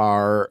people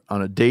are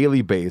on a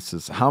daily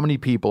basis? How many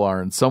people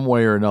are in some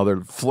way or another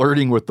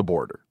flirting with the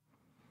border?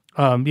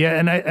 Yeah,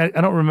 and I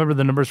don't remember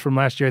the numbers from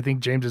last year. I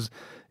think James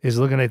is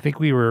looking. I think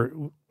we were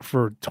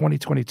for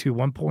 2022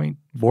 1 point.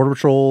 Border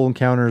Patrol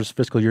encounters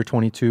fiscal year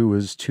 22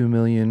 was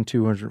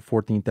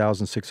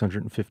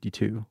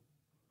 2,214,652.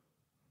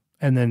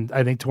 And then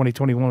I think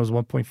 2021 was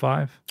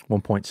 1.5. 1.6.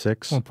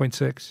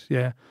 1.6,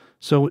 yeah.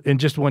 So in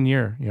just 1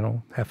 year,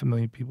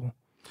 500,000 people,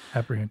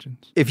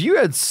 apprehensions. If you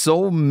had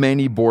so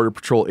many Border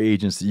Patrol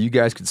agents that you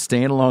guys could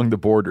stand along the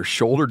border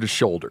shoulder to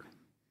shoulder,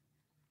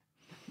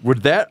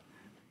 would that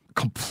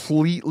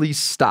completely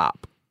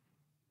stop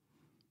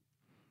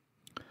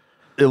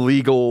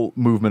illegal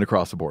movement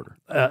across the border?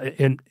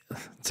 And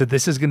so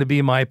this is going to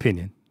be my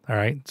opinion. All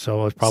right.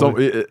 So it's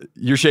probably. So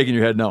you're shaking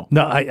your head no.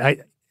 No, I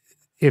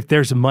if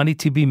there's money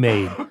to be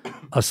made,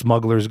 a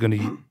smuggler is going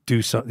to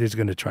do something. Is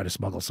going to try to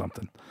smuggle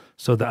something.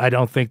 So that I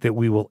don't think that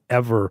we will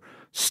ever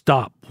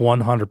stop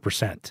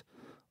 100%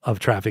 of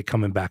traffic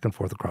coming back and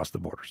forth across the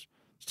borders.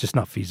 It's just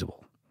not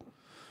feasible.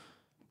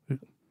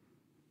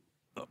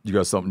 You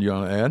got something you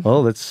want to add?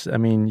 Well,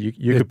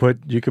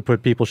 you could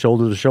put people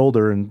shoulder to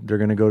shoulder, and they're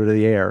going to go to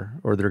the air,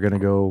 or they're going to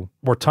go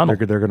or tunnel.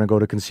 They're going to go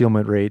to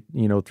concealment rate,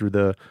 through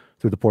the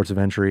ports of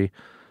entry,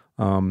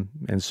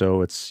 and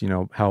so it's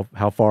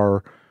how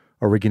far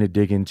are we going to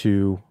dig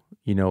into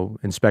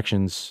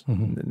inspections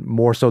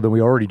more so than we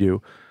already do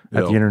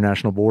at the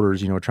international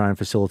borders? Try and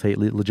facilitate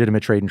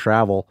legitimate trade and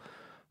travel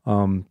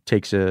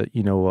takes a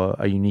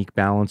unique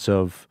balance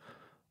of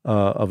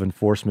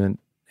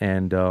enforcement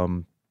and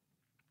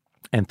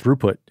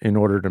throughput in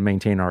order to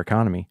maintain our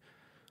economy.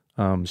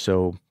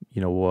 So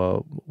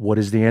what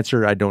is the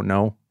answer? I don't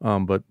know.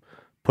 But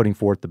putting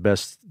forth the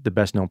best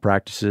known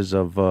practices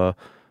of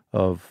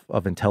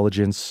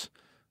intelligence,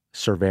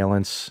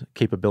 surveillance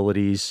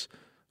capabilities,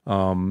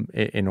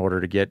 in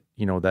order to get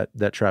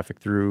that traffic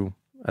through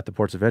at the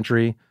ports of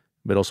entry,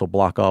 but also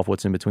block off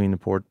what's in between the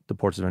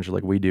ports eventually,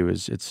 like we do.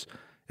 It's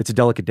a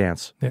delicate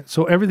dance. Yeah.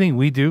 So everything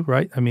we do,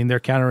 right? I mean,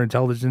 their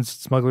counterintelligence,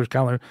 smugglers,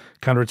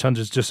 counterintelligence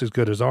is just as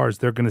good as ours.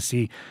 They're going to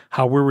see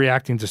how we're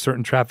reacting to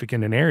certain traffic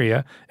in an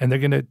area, and they're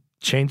going to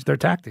change their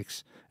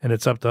tactics. And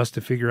it's up to us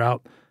to figure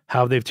out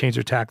how they've changed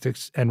their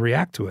tactics and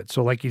react to it.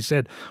 So like you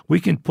said, we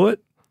can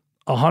put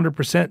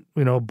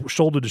 100%,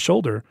 shoulder to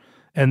shoulder,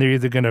 and they're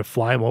either going to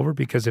fly them over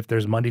because if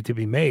there's money to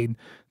be made,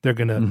 they're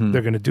going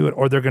to do it,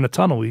 or they're going to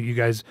tunnel. You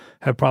guys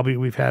have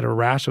we've had a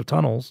rash of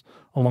tunnels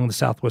along the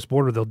southwest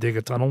border. They'll dig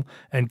a tunnel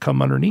and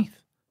come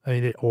underneath,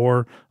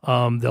 or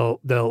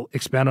they'll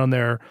expand on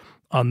their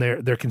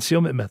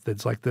concealment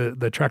methods, like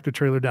the tractor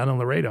trailer down in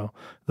Laredo.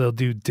 They'll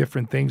do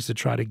different things to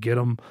try to get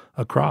them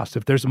across.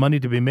 If there's money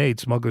to be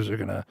made, smugglers are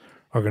going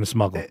to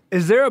smuggle.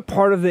 Is there a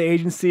part of the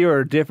agency or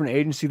a different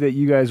agency that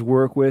you guys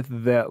work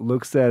with that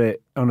looks at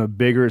it on a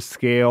bigger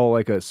scale,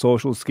 like a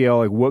social scale?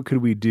 Like, what could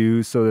we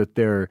do so that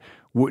there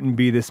wouldn't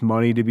be this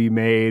money to be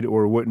made,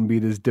 or wouldn't be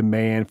this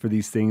demand for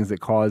these things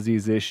that cause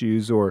these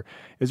issues? Or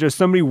is there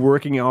somebody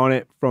working on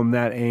it from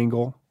that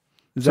angle?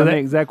 Does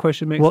that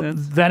question make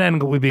sense? That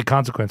angle would be a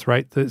consequence,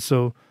 right?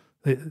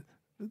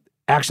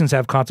 Actions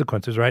have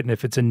consequences, right? And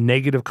if it's a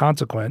negative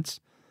consequence,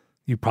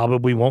 you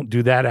probably won't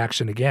do that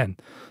action again.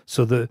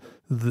 So the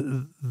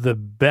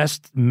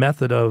best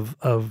method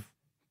of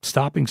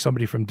stopping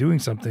somebody from doing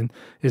something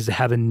is to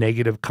have a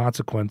negative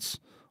consequence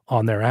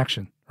on their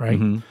action, right?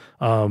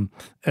 Mm-hmm.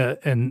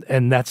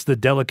 And that's the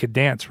delicate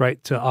dance,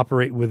 right? To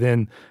operate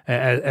within,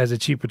 as a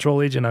chief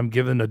patrol agent, I'm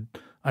given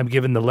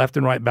the left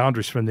and right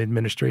boundaries from the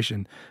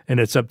administration, and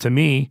it's up to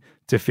me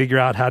to figure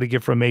out how to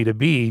get from A to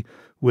B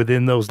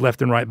within those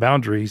left and right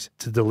boundaries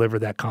to deliver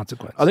that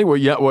consequence. I think what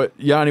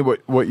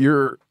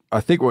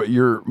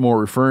you're more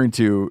referring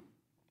to,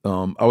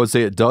 I would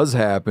say it does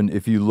happen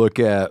if you look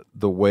at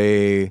the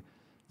way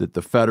that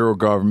the federal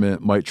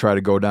government might try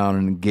to go down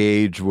and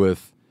engage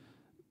with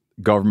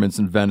governments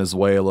in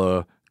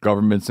Venezuela,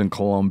 governments in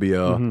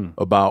Colombia,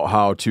 about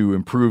how to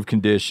improve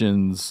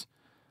conditions,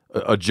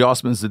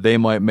 adjustments that they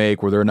might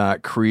make where they're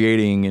not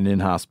creating an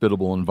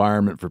inhospitable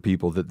environment for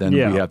people that then we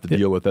have to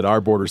deal with at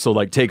our border. So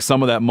like take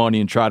some of that money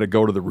and try to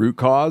go to the root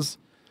cause.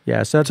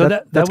 Yeah, so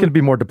that's going to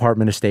be more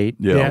Department of State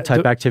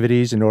type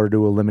activities in order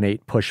to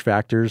eliminate push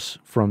factors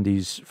from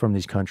these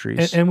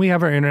countries. And we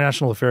have our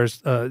international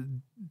affairs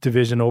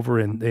division over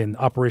in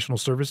operational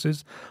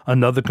services,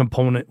 another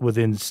component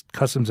within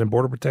Customs and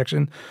Border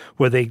Protection,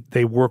 where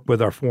they work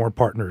with our foreign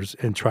partners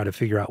and try to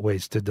figure out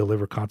ways to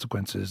deliver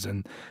consequences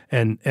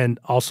and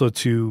also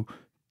to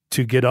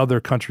get other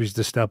countries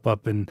to step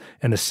up and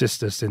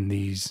assist us in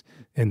these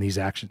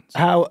actions.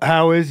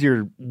 How is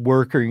your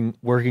working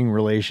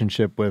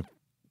relationship with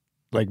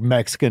like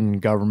Mexican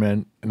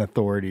government and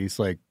authorities?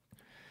 Like,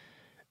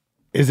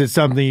 is it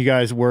something you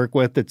guys work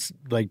with? That's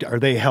like, are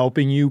they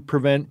helping you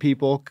prevent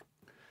people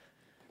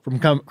from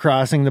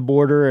crossing the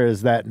border, or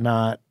is that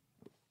not?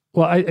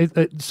 Well,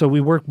 so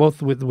we work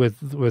both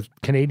with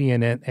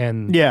Canadian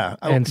and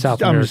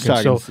South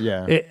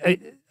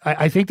American.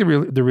 I think the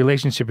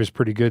relationship is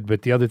pretty good,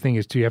 but the other thing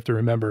is too, you have to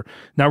remember,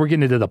 now we're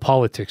getting into the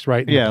politics,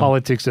 right? And the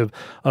politics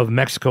of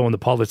Mexico and the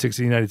politics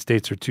of the United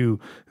States are two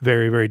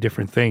very, very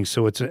different things.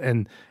 So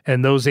and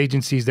those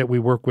agencies that we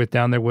work with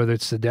down there, whether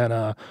it's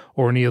Sedena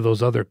or any of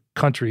those other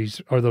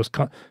countries or those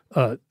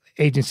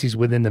agencies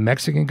within the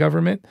Mexican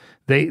government,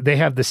 they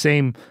have the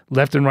same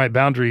left and right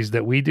boundaries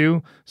that we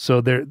do.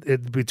 So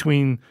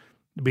between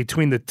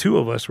the two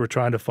of us, we're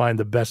trying to find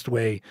the best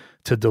way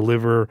to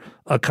deliver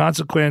a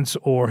consequence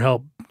or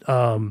help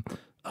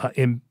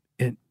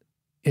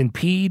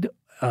impede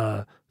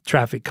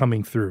traffic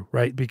coming through,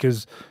 right?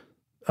 Because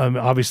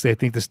obviously I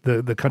think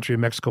the country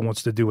of Mexico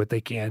wants to do what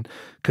they can,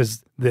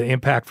 because the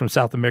impact from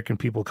South American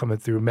people coming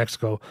through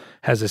Mexico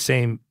has the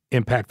same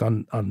impact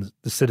on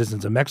the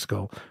citizens of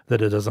Mexico that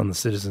it does on the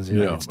citizens of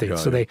the United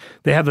States. So they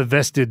have a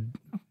vested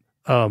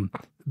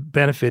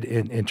benefit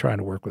in trying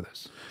to work with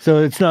us. So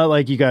it's not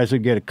like you guys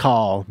would get a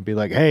call and be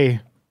like, "Hey,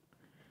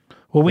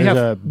 well, we have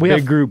a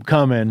big group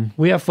coming."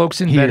 We have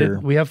folks embedded. Here.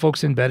 We have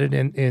folks embedded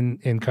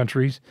in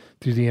countries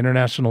through the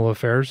International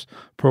Affairs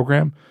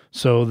program,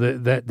 so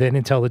that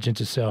intelligence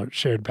is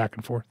shared back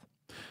and forth.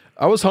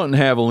 I was hunting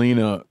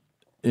javelina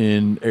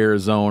in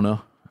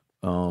Arizona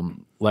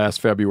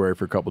last February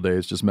for a couple of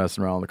days, just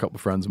messing around with a couple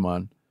of friends of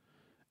mine,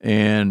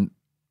 and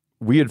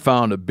we had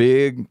found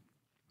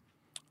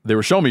they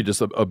were showing me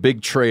just a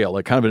big trail,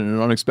 like kind of in an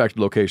unexpected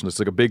location. It's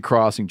like a big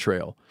crossing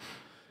trail.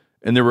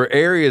 And there were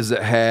areas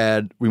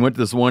we went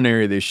to this one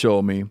area they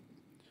showed me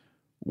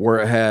where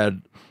it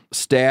had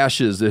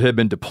stashes that had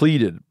been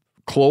depleted,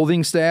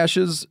 clothing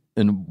stashes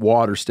and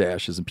water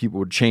stashes, and people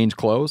would change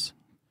clothes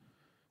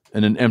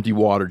and then empty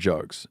water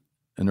jugs.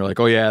 And they're like,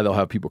 oh yeah, they'll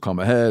have people come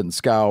ahead and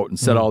scout and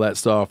set all that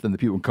stuff. Then the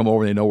people come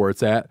over and they know where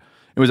it's at.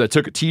 Anyways, I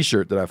took a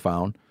t-shirt that I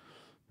found,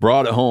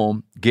 brought it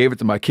home, gave it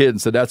to my kid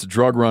and said, that's a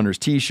drug runner's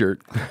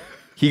t-shirt.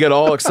 He got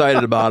all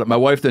excited about it. My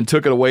wife then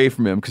took it away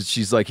from him because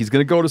she's like, he's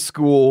going to go to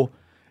school.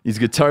 He's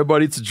going to tell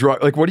everybody it's a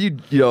drug. Like, what do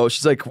you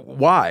she's like,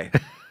 why?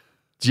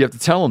 Do you have to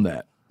tell him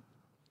that?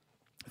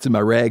 It's in my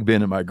rag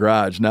bin in my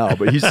garage now.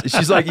 But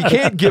she's like, you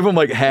can't give him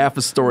like half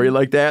a story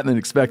like that and then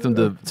expect him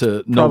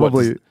to know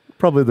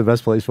probably the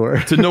best place for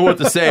it. to know what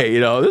to say.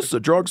 This is a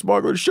drug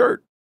smuggler's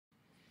shirt.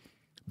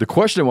 The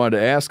question I wanted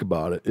to ask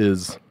about it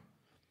is,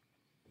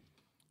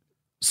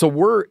 so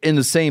we're in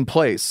the same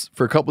place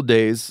for a couple of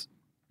days,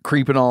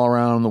 creeping all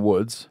around in the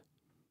woods,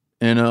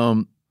 and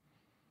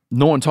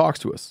no one talks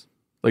to us.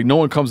 Like, no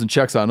one comes and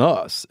checks on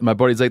us. And my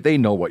buddy's like, they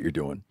know what you're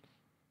doing.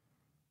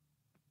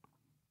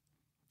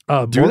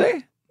 Do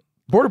they?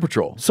 Border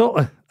Patrol.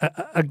 So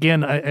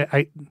again,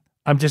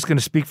 I'm just going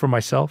to speak for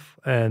myself,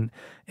 and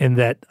in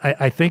that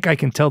I think I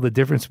can tell the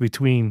difference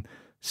between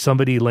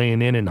somebody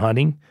laying in and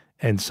hunting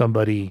and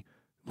somebody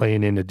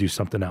laying in to do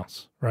something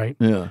else, right?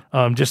 Yeah.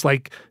 Just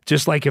like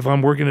if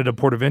I'm working at a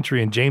port of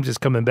entry and James is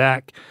coming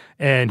back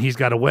and he's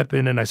got a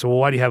weapon, and I said, well,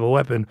 why do you have a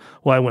weapon?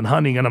 Well, I went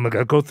hunting, and I'm going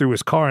to go through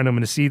his car and I'm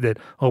going to see that,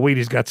 oh, wait,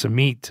 he's got some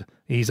meat.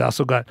 He's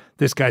also got,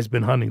 this guy's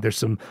been hunting. There's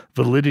some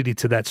validity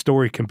to that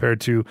story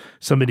compared to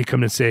somebody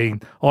coming and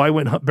saying, oh, I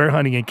went bear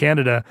hunting in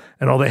Canada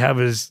and all they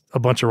have is a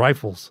bunch of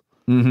rifles.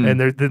 Mm-hmm.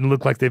 And they didn't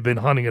look like they've been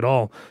hunting at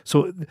all.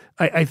 So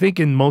I think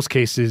in most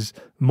cases,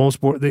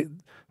 most Border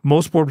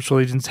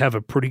Patrol agents have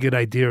a pretty good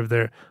idea of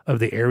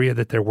the area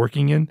that they're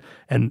working in,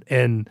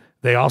 and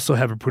they also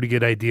have a pretty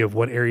good idea of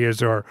what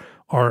areas are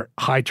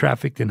high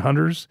trafficked in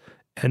hunters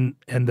and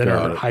that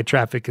are high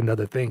traffic in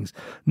other things.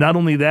 Not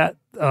only that,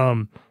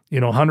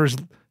 hunters,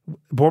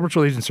 Border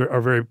Patrol agents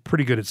are very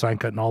pretty good at sign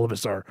cutting. All of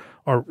us are.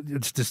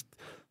 It's just,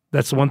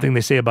 that's the one thing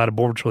they say about a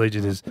Border Patrol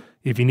agent is,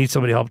 if you need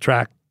somebody to help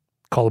track,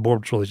 call a Border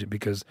Patrol agent,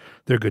 because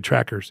they're good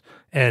trackers.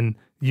 And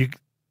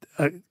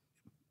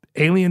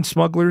alien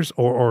smugglers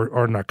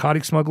or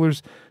narcotic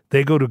smugglers,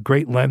 they go to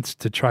great lengths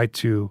to try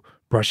to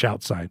brush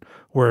out sign,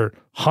 where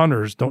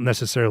hunters don't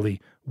necessarily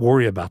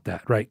worry about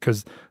that, right?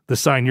 Because the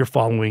sign you're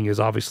following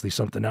is obviously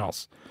something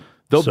else.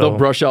 They'll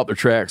brush out their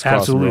tracks.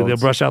 Absolutely, they'll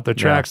brush out their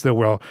tracks. They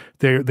will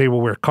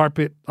wear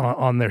carpet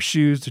on their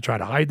shoes to try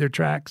to hide their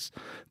tracks.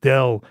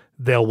 They'll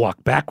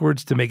walk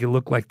backwards to make it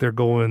look like they're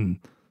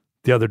going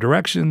the other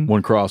direction.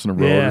 One crossing a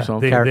road or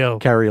something. They'll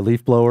carry a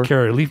leaf blower.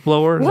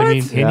 What? I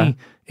mean,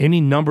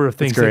 any number of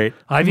things. That's great.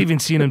 I've even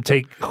seen them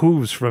take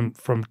hooves from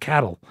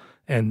cattle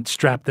and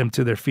strap them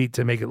to their feet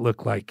to make it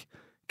look like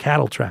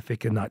cattle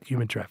traffic and not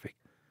human traffic.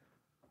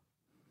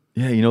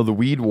 Yeah, the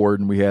weed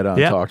warden we had on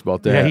talked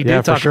about that. Yeah, he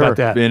did talk about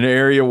that. In an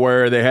area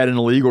where they had an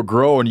illegal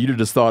grow, and you'd have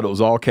just thought it was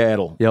all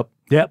cattle. Yep.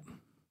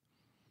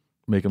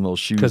 Making little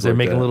shoes. Because they're like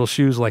making that. little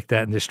shoes like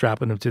that, and they're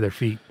strapping them to their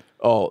feet.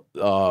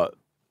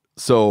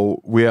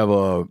 So we have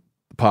a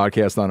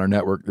podcast on our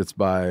network that's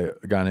by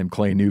a guy named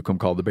Clay Newcomb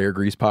called the Bear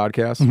Grease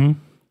Podcast. Mm-hmm.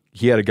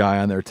 He had a guy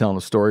on there telling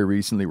a story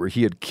recently where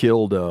he had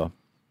killed a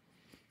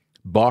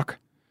buck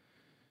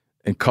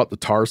and cut the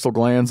tarsal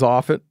glands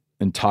off it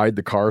and tied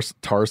the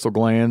tarsal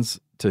glands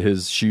to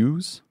his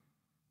shoes.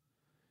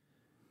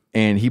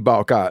 And he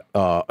about got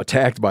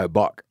attacked by a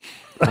buck.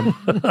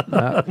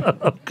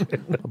 I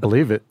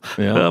believe it.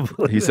 Yeah.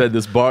 He said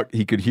this buck,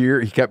 he kept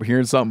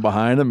hearing something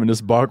behind him, and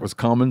this buck was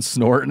coming,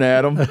 snorting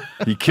at him.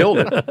 He killed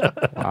it.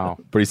 Wow.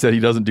 But he said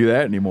he doesn't do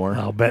that anymore.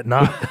 I'll bet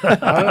not.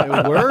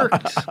 It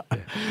worked.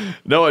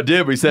 No, it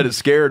did, but he said it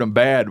scared him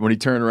bad. When he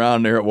turned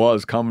around, there it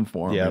was coming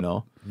for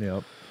him,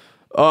 Yep.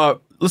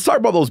 Let's talk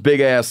about those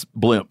big-ass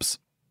blimps.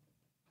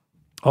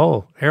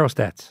 Oh,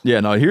 aerostats. Yeah,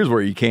 no, here's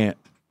where you're not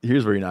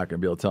going to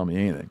be able to tell me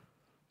anything.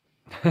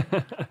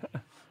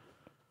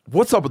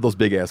 What's up with those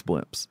big ass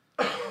blimps?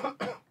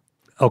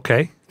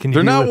 Okay.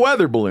 They're not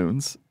weather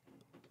balloons.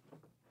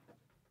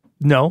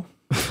 No.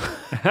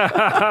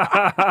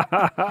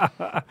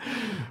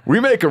 We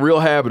make a real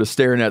habit of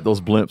staring at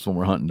those blimps when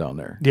we're hunting down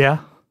there. Yeah.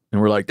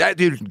 And we're like, that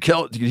dude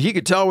he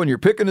could tell when you're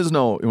picking his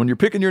nose, when you're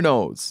picking your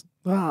nose.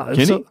 Wow.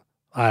 Can he?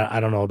 I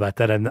don't know about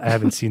that. I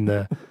haven't seen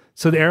the.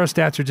 So the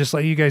aerostats are just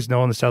like you guys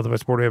know on the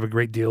Southwest border. We have a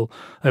great deal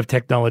of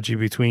technology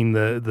between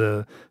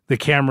the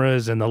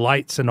cameras and the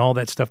lights and all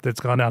that stuff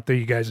that's gone out there.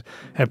 You guys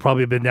have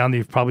probably been down there.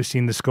 You've probably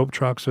seen the scope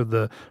trucks or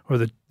the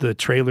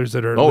trailers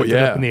that are lifted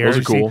up in the air. Those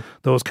are cool.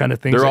 Those kind of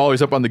things. They're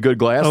always up on the good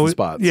glass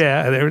spots.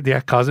 Yeah,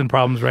 they're causing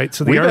problems, right?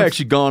 So we've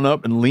actually gone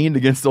up and leaned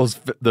against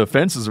the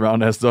fences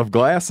around that stuff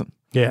glassing.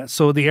 Yeah,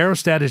 so the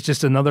aerostat is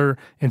just another,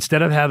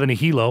 instead of having a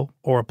helo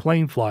or a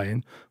plane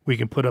flying, we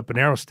can put up an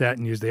aerostat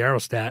and use the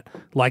aerostat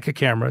like a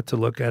camera to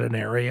look at an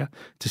area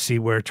to see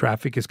where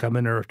traffic is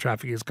coming or if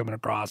traffic is coming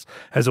across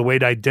as a way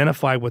to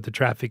identify what the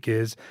traffic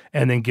is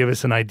and then give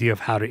us an idea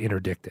of how to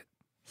interdict it.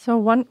 So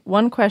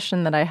one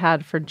question that I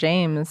had for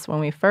James when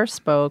we first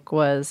spoke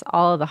was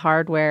all of the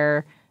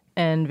hardware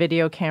and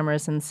video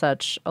cameras and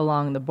such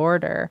along the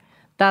border,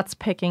 that's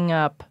picking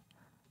up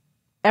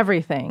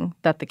everything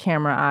that the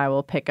camera eye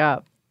will pick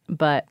up.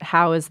 But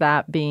how is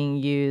that being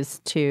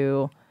used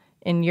to,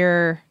 in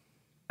your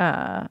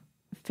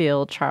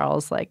field,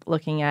 Charles, like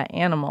looking at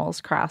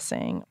animals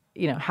crossing,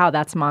 how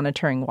that's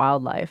monitoring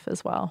wildlife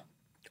as well?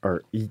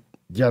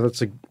 Yeah,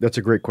 that's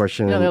a great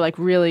question. They're like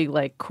really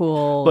like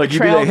cool. Like you'd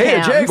be trail like,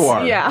 hey, cams. a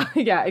jaguar.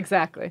 Yeah,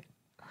 exactly.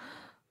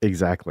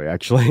 Exactly.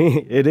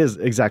 Actually, it is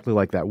exactly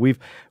like that.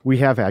 We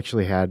have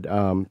actually had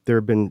there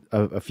have been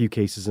a few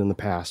cases in the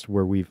past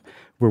where we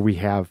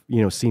have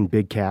seen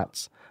big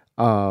cats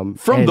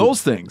from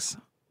those things.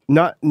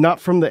 Not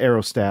from the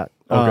Aerostat.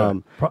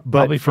 Okay.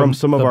 But from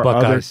some of our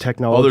Buckeyes. other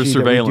technology, other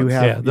surveillance.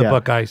 that we do have, the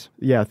Buckeyes.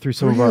 Yeah, through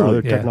some of our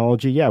other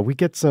technology. Yeah, we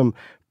get some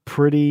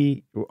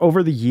pretty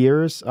over the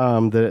years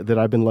that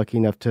I've been lucky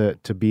enough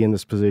to be in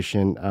this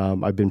position.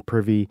 I've been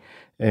privy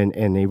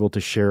and able to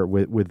share it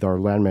with our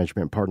land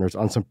management partners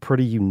on some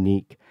pretty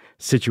unique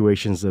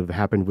situations that have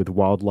happened with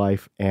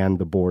wildlife and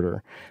the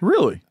border.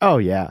 Really? Oh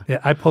yeah. Yeah,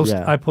 I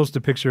post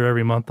a picture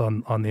every month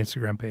on the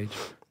Instagram page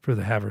for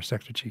the Havre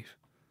Sector Chief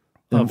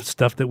of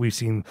stuff that we've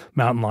seen,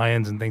 mountain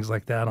lions and things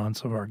like that on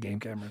some of our game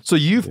cameras. So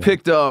you've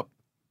picked up,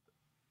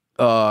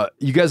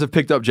 you guys have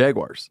picked up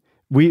jaguars.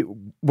 We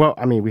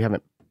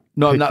haven't.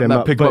 No, picked them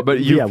not picked up, but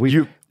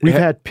we've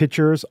had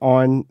pictures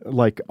on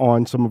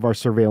some of our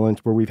surveillance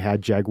where we've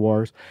had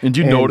jaguars. And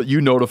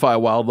you notify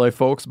wildlife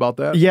folks about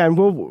that? Yeah, and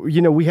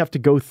we have to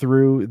go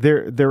through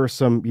there are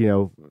some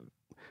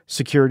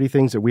security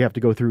things that we have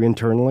to go through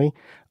internally,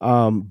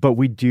 but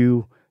we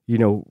do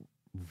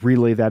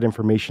relay that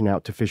information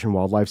out to Fish and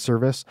Wildlife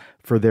Service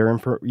for their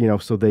info,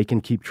 so they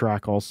can keep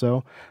track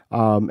also.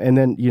 And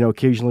then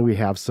occasionally we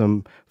have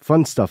some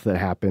fun stuff that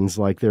happens.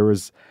 Like there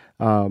was.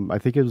 I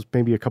think it was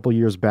maybe a couple of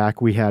years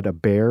back, we had a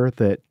bear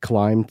that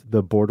climbed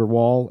the border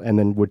wall and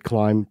then would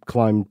climb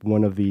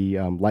one of the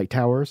light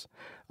towers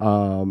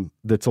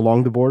that's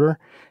along the border,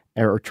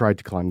 or tried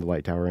to climb the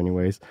light tower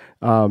anyways.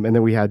 And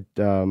then we had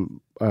a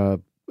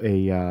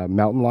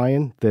mountain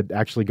lion that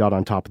actually got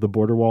on top of the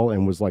border wall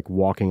and was like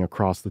walking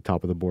across the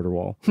top of the border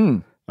wall.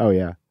 Oh,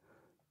 yeah.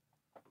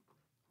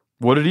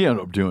 What did he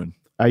end up doing?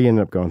 I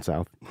ended up going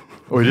south.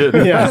 Oh, he did?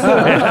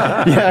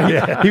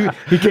 Yeah.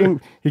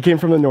 He came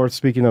from the north,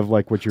 speaking of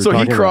like what you were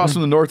talking about. So he crossed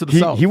from the north to the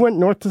south? He went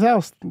north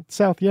to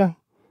south, yeah.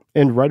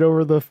 And right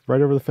over the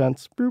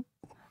fence. Boop.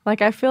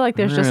 Like, I feel like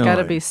there's just got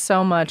to be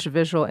so much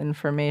visual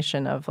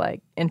information of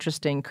like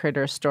interesting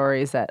critter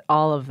stories that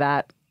all of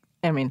that,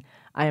 I mean,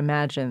 I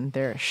imagine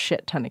there are a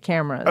shit ton of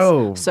cameras.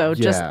 Oh, so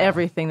just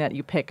everything that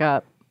you pick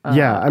up.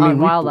 I mean,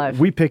 wildlife.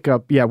 We pick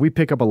up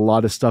a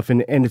lot of stuff,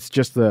 and it's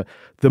just the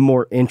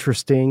more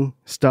interesting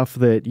stuff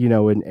that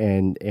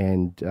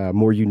and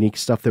more unique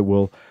stuff that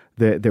we'll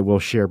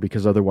share,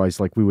 because otherwise,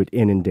 like, we would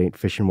inundate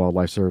Fish and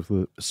Wildlife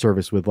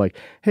Service with like,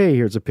 hey,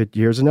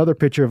 here's another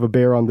picture of a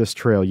bear on this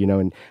trail,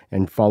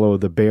 and follow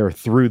the bear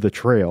through the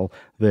trail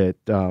that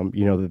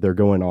that they're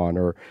going on,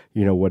 or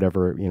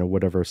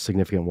whatever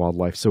significant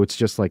wildlife. So it's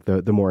just like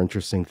the more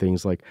interesting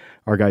things. Like,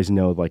 our guys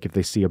know, like, if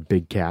they see a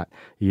big cat,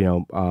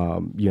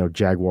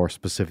 jaguar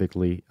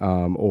specifically,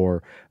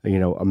 or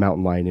a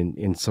mountain lion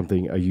in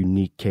a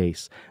unique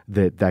case,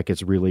 that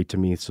gets relayed to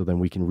me, so then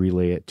we can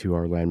relay it to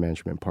our land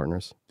management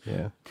partners.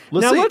 Yeah.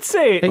 Let's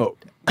say go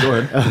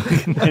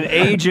ahead. An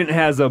agent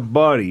has a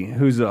buddy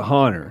who's a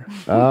hunter.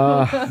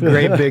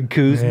 Great big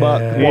coos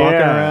buck walking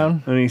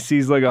around. And he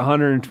sees like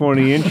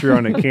 120 incher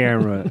on a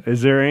camera.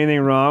 Is there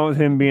anything wrong with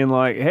him being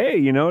like,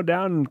 hey,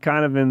 down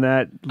kind of in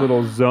that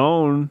little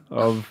zone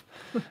of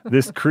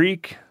this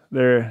creek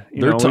there,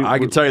 I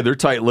can tell you they're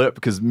tight-lipped,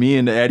 because me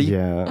and Eddie,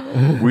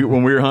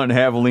 when we were hunting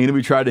javelina,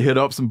 we tried to hit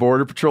up some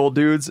Border Patrol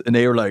dudes, and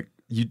they were like,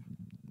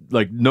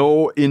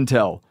 no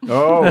intel.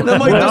 Oh, and I'm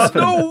like, there's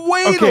no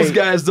way those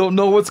guys don't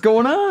know what's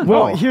going on.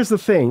 Well, here's the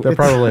thing. They're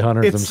probably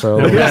hunters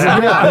themselves.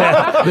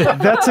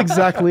 That's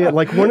exactly it.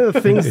 Like, one of the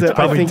things that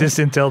probably I think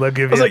disintel they'll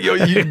give I was like,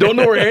 you don't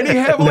know where any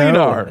javelina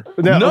are.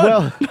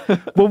 No,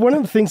 well, one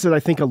of the things that I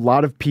think a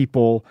lot of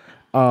people,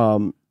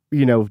 don't.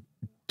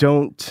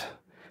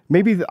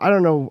 Maybe I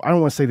don't know. I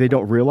don't want to say they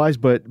don't realize,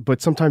 but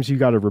sometimes you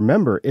got to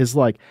remember is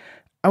like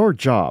our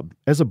job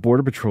as a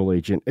Border Patrol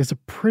agent is a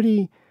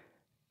pretty.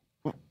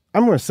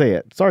 I'm going to say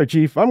it. Sorry,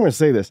 Chief. I'm going to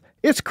say this.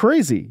 It's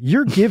crazy.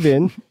 You're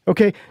given,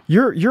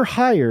 you're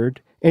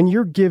hired, and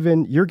you're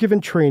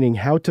given training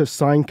how to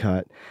sign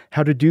cut,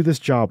 how to do this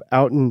job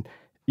out in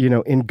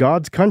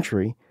God's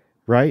country,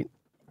 right?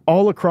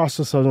 All across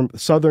the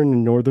southern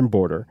and northern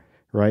border,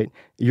 right?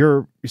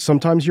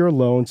 Sometimes you're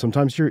alone.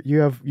 Sometimes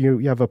you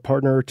have a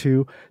partner or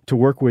two to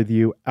work with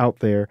you out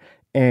there,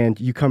 and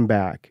you come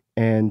back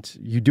and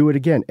you do it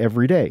again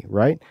every day,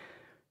 right?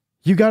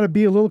 You got to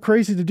be a little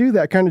crazy to do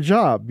that kind of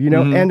job,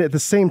 Mm-hmm. And at the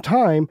same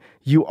time,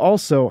 you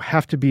also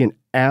have to be an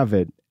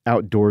avid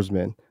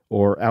outdoorsman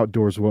or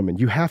outdoors woman.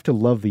 You have to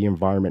love the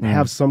environment,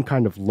 have some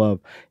kind of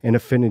love and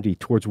affinity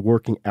towards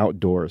working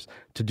outdoors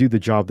to do the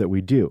job that we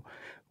do.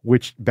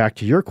 Which, back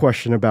to your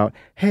question about,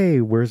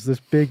 hey, where's this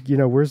big,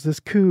 where's this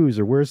coos,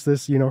 or where's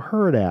this,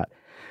 herd at?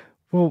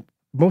 Well,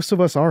 most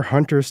of us are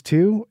hunters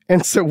too,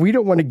 and so we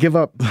don't want to give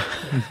up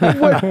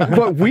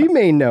what we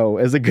may know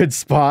as a good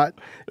spot.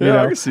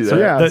 I can see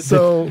that.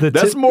 So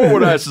that's more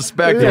what I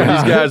suspected.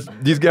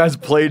 These guys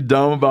played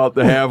dumb about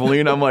the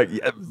javelina. I'm like,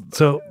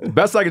 so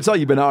best I can tell,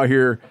 you've been out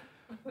here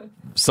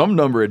some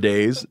number of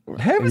days.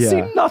 Haven't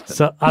seen nothing.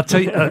 So I'll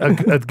tell you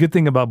a good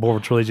thing about Border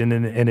Patrol agent,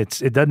 and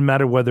it doesn't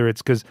matter whether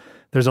it's because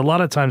there's a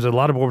lot of times a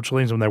lot of Border Patrol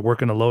agents when they're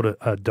working a load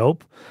of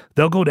dope,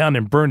 they'll go down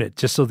and burn it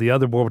just so the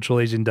other Border Patrol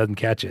agent doesn't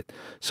catch it.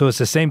 So it's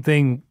the same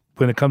thing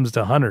when it comes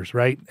to hunters,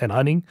 right? And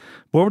hunting,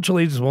 Border Patrol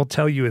agents won't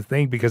tell you a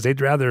thing because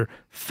they'd rather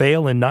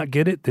fail and not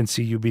get it than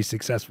see you be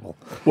successful.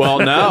 Well,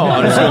 now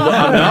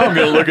I'm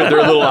going to look at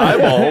their little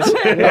eyeballs.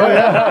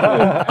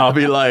 I'll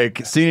be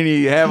like, seen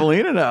any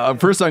javelina now?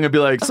 First, I'm going to be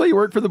like, so you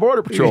work for the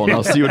Border Patrol, and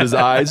I'll see what his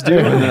eyes do,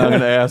 and then I'm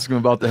going to ask him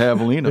about the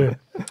javelina.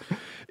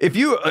 If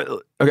you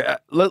okay,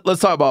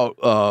 let's talk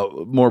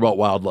about more about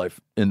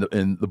wildlife in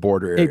the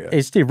border area.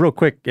 Hey, Steve, real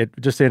quick,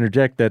 just to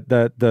interject that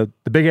the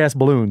big ass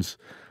balloons.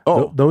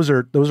 Oh, those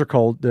are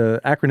called, the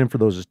acronym for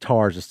those is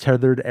TARS. It's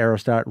Tethered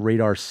Aerostat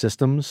Radar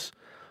Systems.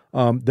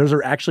 Those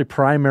are actually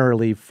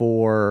primarily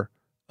for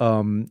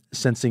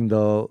sensing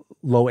the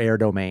low air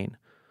domain.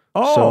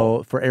 Oh,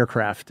 so for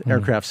aircraft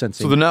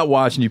sensing. So they're not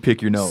watching you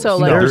pick your nose. So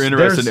they're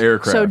interested in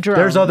aircraft. So drones.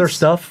 There's other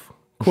stuff,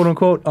 quote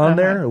unquote, on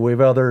there. We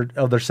have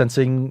other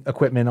sensing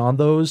equipment on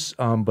those,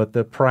 but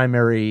their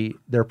primary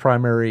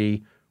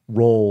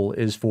role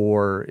is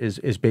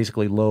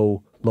basically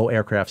low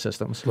aircraft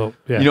systems. Low,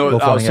 yeah. You know,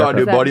 I was talking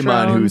to a buddy of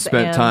mine who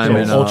spent time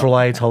in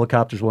ultralights,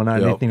 helicopters,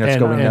 whatnot, anything that's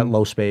going in that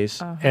low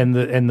space, and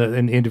the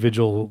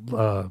individual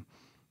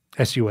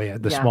SUA,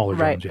 the smaller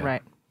drones. Yeah,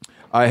 right.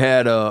 I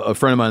had a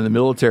friend of mine in the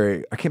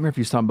military. I can't remember if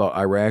he was talking about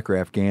Iraq or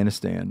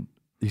Afghanistan.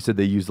 He said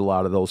they used a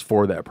lot of those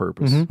for that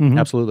purpose. Mm-hmm.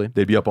 Absolutely,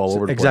 they'd be up all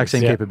over the exact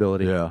place. same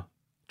capability. Yeah,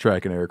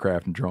 tracking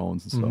aircraft and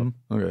drones and stuff.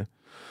 Okay.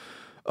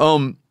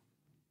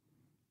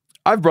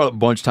 I've brought up a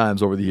bunch of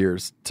times over the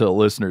years to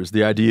listeners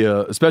the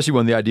idea, especially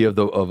when the idea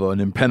of an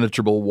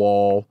impenetrable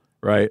wall,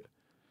 right,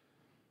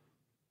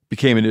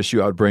 became an issue.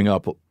 I would bring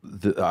up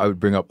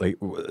like,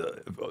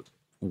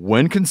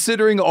 when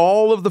considering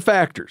all of the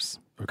factors.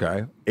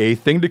 Okay, a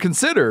thing to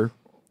consider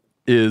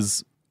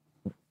is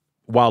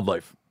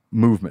wildlife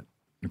movement.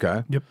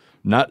 Okay. Yep.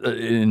 Not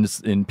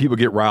and people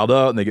get riled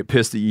up and they get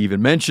pissed that you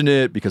even mention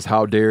it because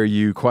how dare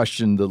you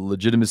question the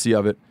legitimacy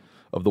of it,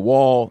 of the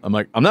wall. I'm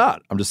like, I'm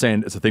not. I'm just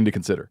saying it's a thing to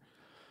consider.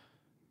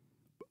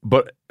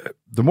 But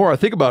the more I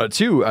think about it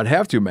too, I'd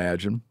have to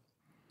imagine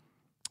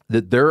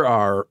that there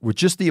are, with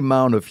just the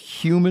amount of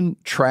human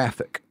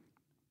traffic,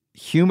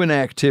 human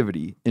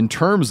activity in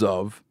terms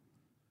of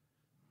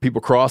people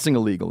crossing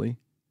illegally,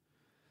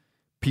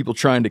 people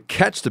trying to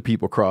catch the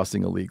people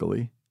crossing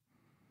illegally,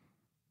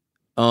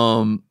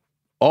 all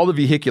the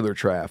vehicular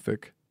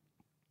traffic,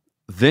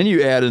 then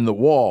you add in the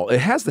wall, it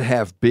has to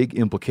have big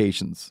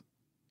implications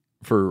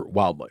for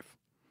wildlife.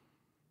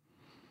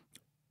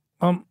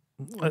 I'm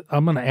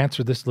going to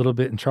answer this a little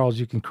bit, and Charles,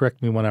 you can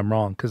correct me when I'm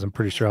wrong because I'm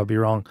pretty sure I'll be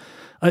wrong.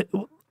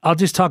 I'll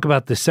just talk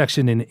about the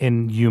section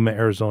in Yuma,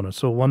 Arizona.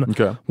 So one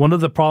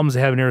of the problems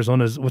they have in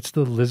Arizona is, what's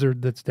the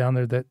lizard that's down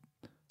there that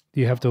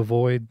you have to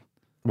avoid?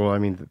 Well, I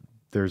mean,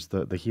 there's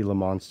the Gila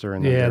monster,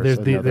 and they have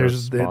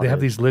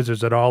these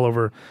lizards that are all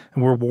over,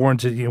 and we're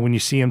warned to, when you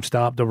see them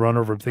stop, to run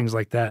over, things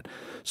like that.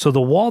 So the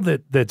wall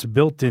that's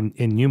built in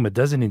Yuma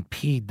doesn't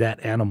impede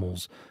that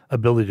animal's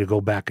ability to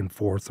go back and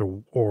forth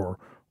or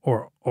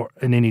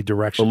in any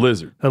direction.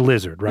 A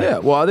lizard, right? Yeah.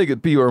 Well, I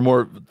think people are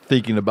more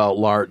thinking about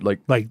like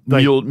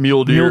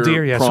mule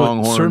deer, yeah.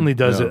 pronghorn. So it certainly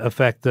does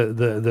affect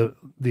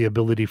the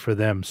ability for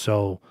them.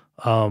 So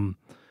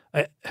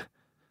I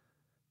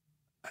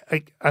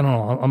don't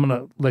know. I'm going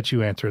to let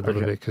you answer a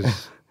little bit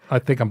because I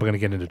think I'm going to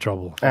get into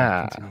trouble.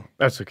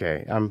 That's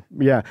okay.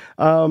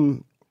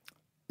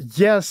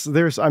 Yes,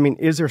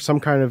 is there some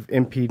kind of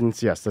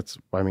impedance? Yes, it's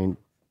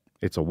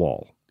a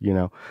wall,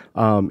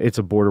 it's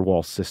a border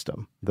wall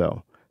system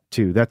though,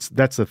 too. That's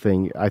the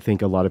thing I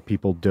think a lot of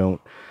people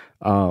don't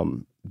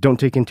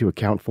take into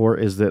account for,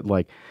 is that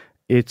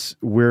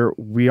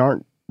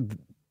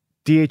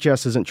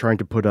DHS isn't trying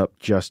to put up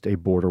just a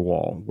border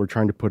wall. We're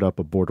trying to put up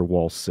a border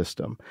wall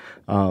system.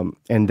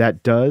 And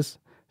that does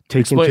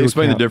take into account...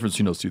 Explain the difference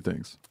between those two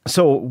things.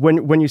 So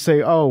when you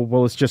say, oh,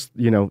 well, it's just,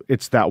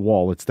 it's that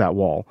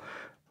wall.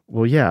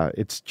 Well, yeah,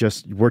 it's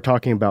just, we're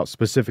talking about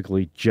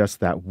specifically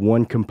just that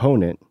one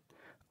component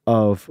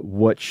of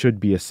what should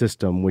be a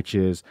system, which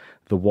is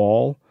the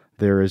wall.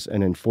 There is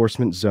an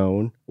enforcement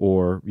zone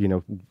or,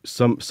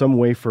 some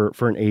way for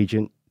an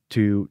agent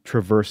to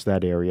traverse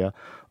that area,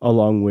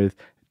 along with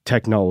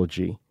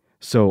technology.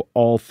 So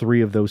all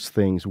three of those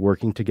things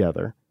working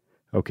together,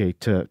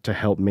 to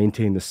help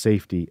maintain the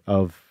safety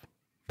of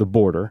the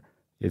border.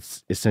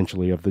 It's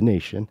essentially of the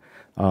nation.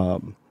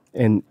 And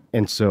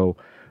so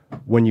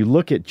when you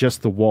look at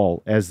just the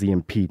wall as the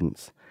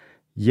impedance,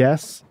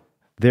 yes,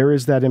 there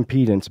is that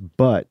impedance,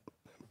 but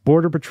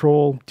Border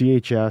Patrol,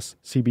 DHS,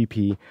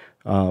 CBP,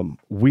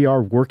 we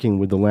are working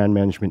with the land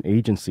management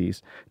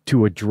agencies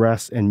to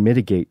address and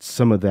mitigate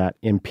some of that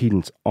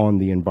impedance on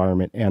the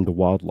environment and the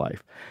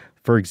wildlife.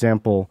 For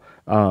example,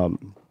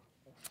 in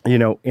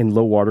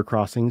low water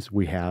crossings,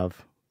 we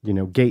have,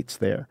 gates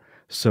there,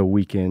 so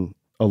we can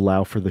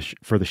allow for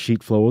the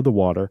sheet flow of the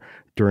water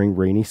during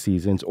rainy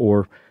seasons,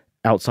 or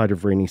outside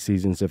of rainy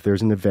seasons. If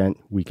there's an event,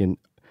 we can,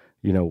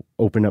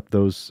 open up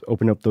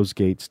those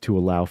gates to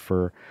allow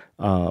for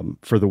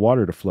the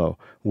water to flow,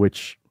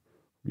 which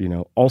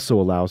also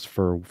allows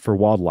for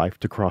wildlife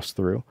to cross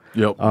through.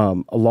 Yep.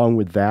 Along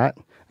with that,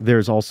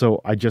 there's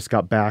also, I just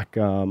got back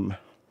about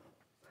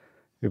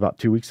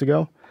 2 weeks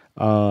ago,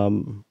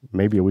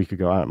 maybe a week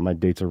ago. My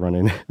dates are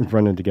running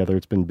together.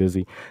 It's been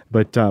busy,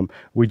 but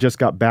we just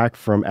got back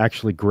from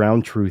actually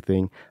ground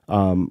truthing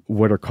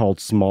what are called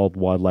small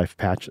wildlife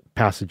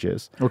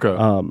passages. Okay.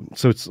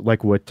 So it's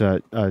like what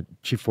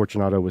Chief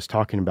Fortunato was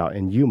talking about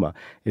in Yuma.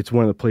 It's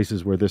one of the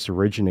places where this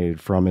originated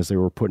from, as they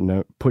were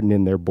putting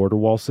in their border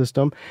wall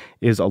system,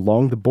 is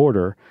along the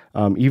border.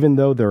 Even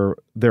though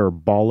there are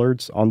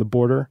bollards on the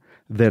border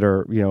that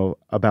are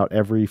about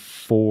every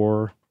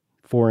 4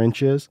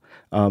 inches,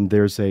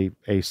 there's a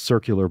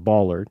circular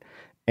bollard.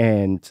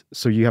 And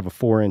so you have a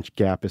 4-inch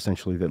gap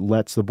essentially that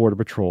lets the Border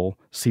Patrol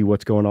see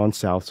what's going on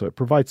south. So it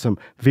provides some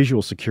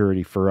visual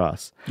security for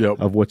us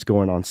of what's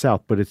going on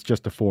south, but it's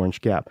just a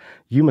 4-inch gap.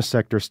 Yuma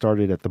sector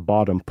started at the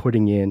bottom,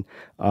 putting in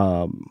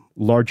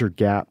larger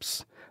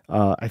gaps.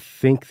 I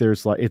think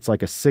it's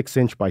like a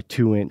 6-inch by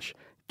 2-inch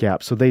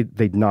gap. So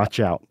they'd notch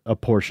out a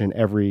portion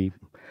every,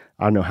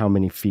 I don't know how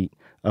many feet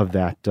of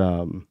that,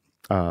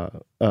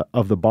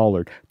 of the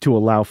bollard, to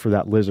allow for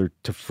that lizard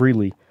to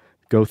freely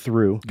go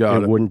through.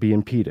 It wouldn't be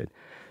impeded.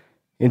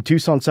 In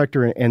Tucson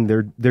sector, and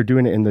they're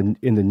doing it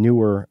in the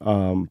newer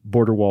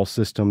border wall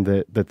system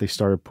that they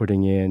started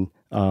putting in.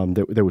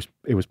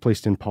 It was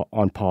placed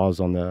on pause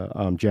on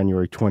the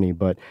January 20,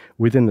 but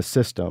within the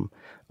system,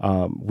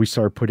 we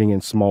started putting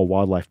in small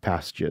wildlife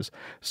passages.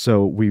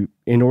 So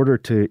in order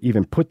to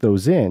even put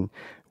those in,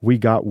 we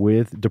got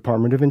with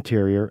Department of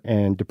Interior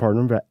and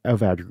Department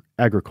of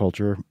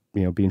Agriculture,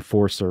 being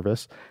Forest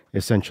Service,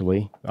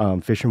 essentially,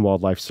 Fish and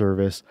Wildlife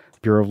Service,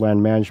 Bureau of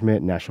Land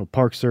Management, National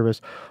Park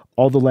Service,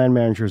 all the land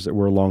managers that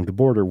were along the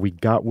border. We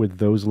got with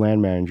those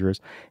land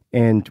managers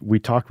and we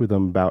talked with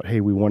them about,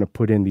 hey, we want to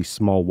put in these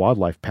small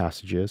wildlife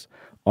passages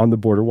on the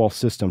border wall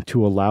system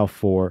to allow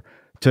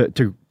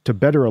to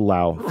better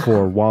allow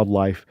for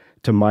wildlife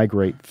to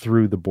migrate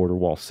through the border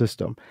wall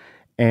system.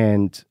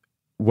 And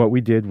what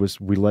we did was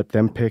we let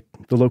them pick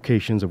the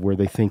locations of where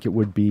they think it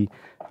would be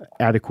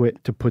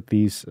adequate to put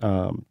these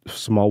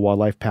small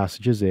wildlife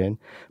passages in.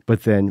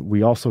 But then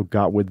we also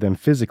got with them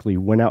physically,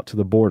 went out to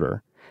the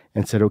border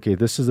and said, okay,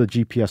 this is a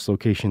GPS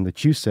location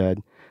that you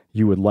said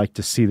you would like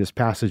to see this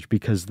passage,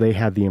 because they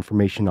had the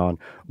information on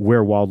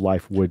where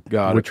wildlife would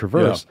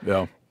traverse.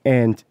 Yeah.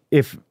 And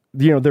if,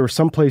 there were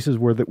some places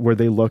where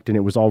they looked and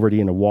it was already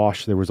in a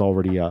wash, there was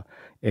already a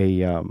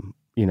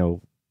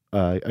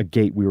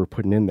gate we were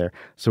putting in there.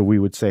 So we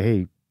would say,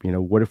 hey,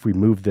 what if we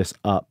move this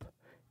up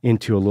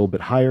into a little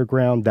bit higher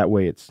ground? That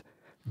way it's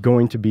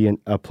going to be in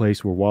a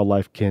place where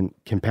wildlife can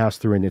pass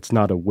through, and it's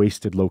not a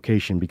wasted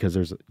location because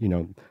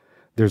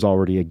there's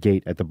already a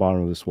gate at the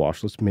bottom of this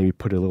wash. Let's maybe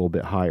put it a little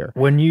bit higher.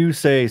 When you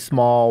say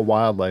small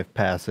wildlife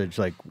passage,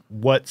 like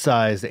what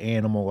size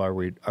animal are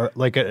we?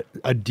 Like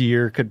a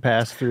deer could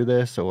pass through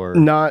this, or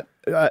not?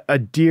 A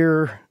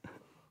deer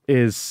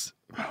is,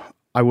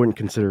 I wouldn't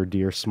consider a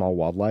deer small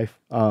wildlife.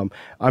 I'm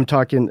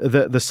talking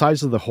the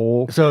size of the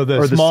hole. So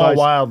the small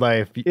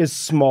wildlife is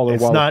smaller.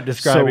 It's not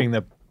describing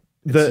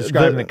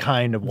describing the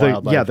kind of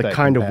wildlife. The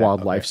kind of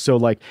wildlife. Okay. So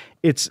like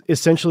it's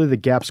essentially, the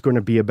gap's going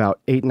to be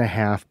about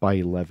 8.5 by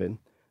 11.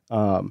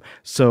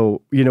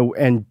 So,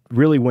 and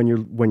really when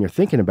you're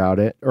thinking about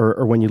it,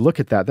 or when you look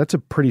at that, that's a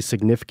pretty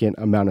significant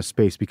amount of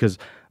space, because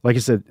like I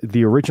said,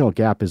 the original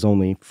gap is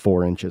only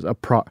 4 inches,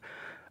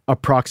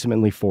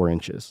 approximately 4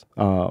 inches.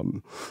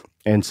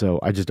 And so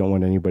I just don't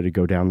want anybody to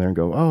go down there and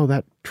go, oh,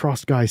 that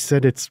Trost guy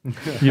said it's,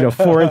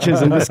 4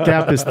 inches and this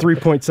gap is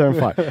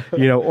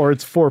 3.75, or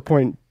it's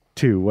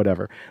 4.2,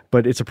 whatever.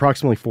 But it's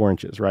approximately 4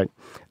 inches, right?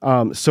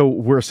 So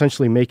we're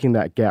essentially making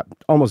that gap,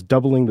 almost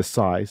doubling the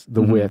size,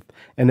 the width,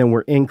 and then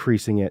we're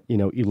increasing it,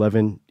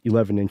 11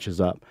 inches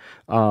up.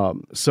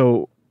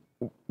 So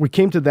we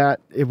came to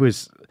that. It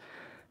was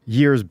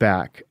years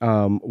back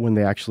when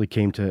they actually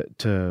came to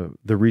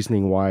the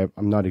reasoning why.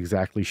 I'm not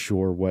exactly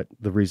sure what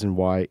the reason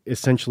why.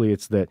 Essentially,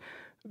 it's that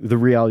the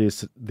reality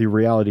is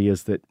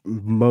that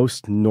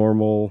most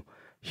normal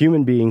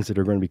human beings that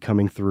are going to be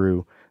coming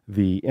through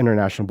the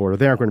international border,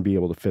 they aren't going to be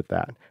able to fit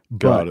that.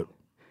 Got it.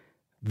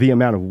 The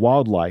amount of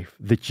wildlife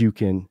that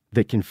can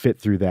fit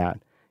through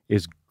that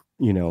is,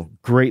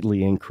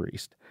 greatly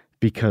increased,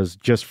 because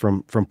just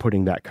from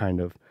putting that kind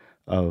of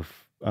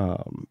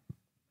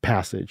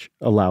passage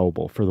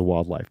allowable for the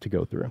wildlife to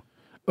go through.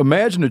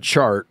 Imagine a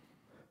chart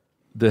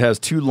that has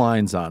 2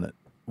 lines on it.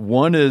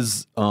 One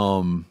is,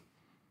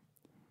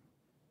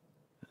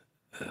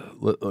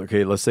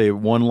 let's say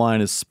one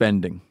line is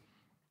spending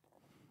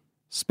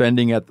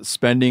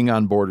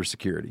on border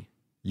security,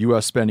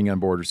 U.S. spending on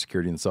border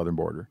security in the southern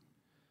border,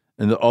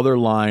 and the other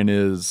line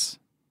is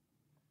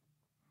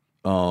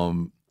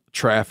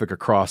traffic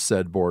across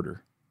said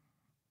border.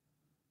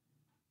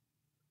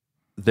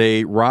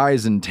 They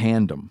rise in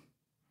tandem.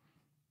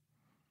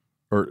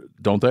 Or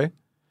don't they?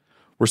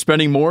 We're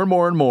spending more and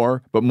more and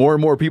more, but more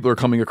and more people are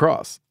coming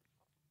across.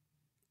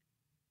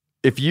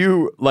 if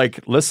you like,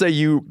 let's say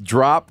you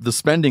drop the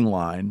spending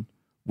line,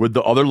 would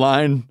the other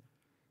line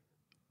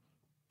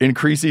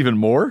increase even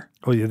more?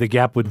 Oh yeah, the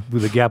gap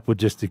would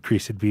just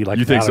decrease. It'd be like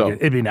You think so?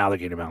 It'd be an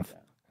alligator mouth.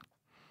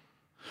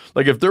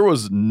 Like if there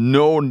was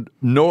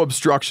no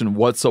obstruction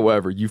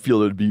whatsoever, you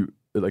feel it'd be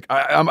like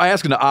I'm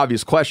asking an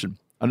obvious question.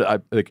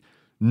 Like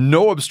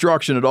no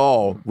obstruction at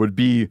all would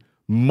be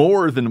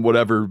more than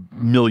whatever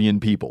million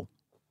people.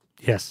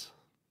 Yes.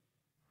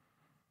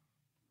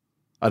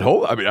 I'd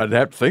hope. I mean, I'd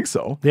have to think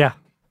so. Yeah.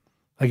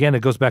 Again, it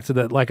goes back to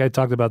that, like I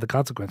talked about the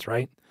consequence,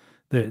 right?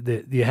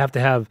 You have to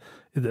have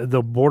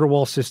the border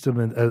wall system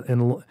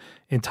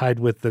and tied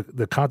with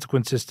the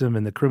consequence system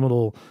and the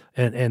criminal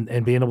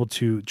and being able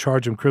to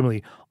charge them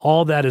criminally.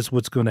 All that is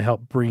what's going to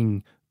help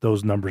bring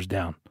those numbers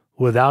down.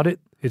 Without it,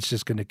 it's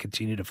just going to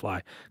continue to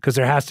fly because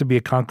there has to be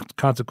a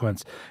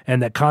consequence,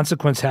 and that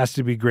consequence has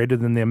to be greater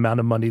than the amount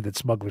of money that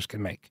smugglers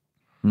can make.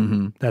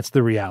 Mm-hmm. That's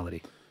the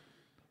reality.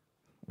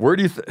 Where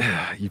do you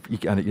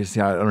you see,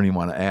 I don't even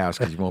want to ask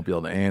because you won't be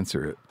able to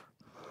answer it.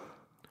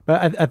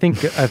 But I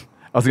think I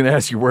was going to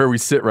ask you where we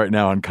sit right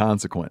now on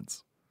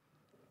consequence.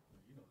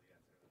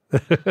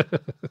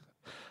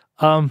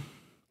 I'm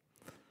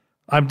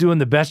doing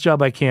the best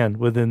job I can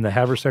within the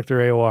Havre Sector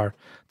AOR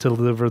to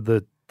deliver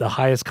the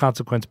highest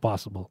consequence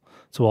possible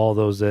to all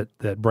those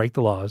that break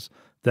the laws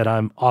that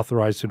I'm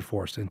authorized to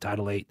enforce in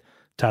Title 8,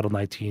 Title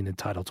 19, and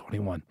Title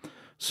 21.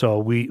 So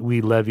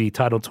we levy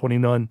Title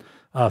 21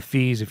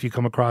 fees if you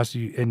come across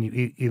you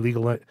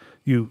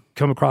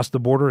come across the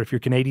border. If you're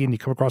Canadian, you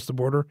come across the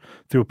border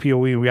through a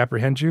POE and we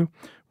apprehend you.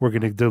 We're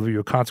going to deliver you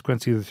a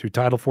consequence either through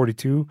Title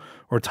 42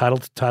 or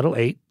Title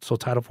 8. So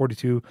Title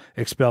 42,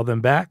 expel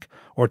them back,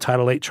 or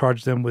Title 8,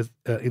 charge them with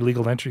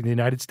illegal entry in the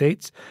United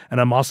States. And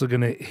I'm also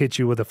going to hit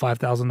you with a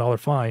 $5,000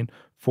 fine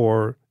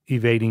for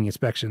evading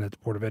inspection at the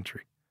port of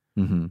entry.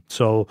 Mm-hmm.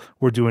 So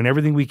we're doing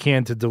everything we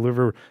can to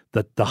deliver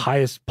the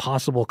highest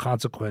possible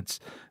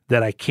consequence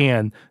that I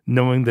can,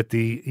 knowing that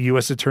the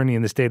U.S. Attorney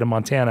in the state of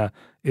Montana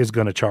is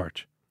going to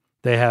charge.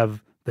 They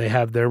have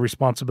their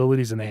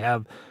responsibilities and they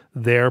have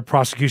their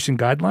prosecution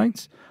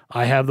guidelines.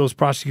 I have those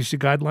prosecution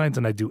guidelines,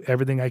 and I do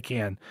everything I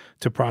can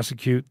to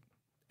prosecute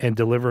and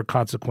deliver a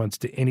consequence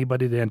to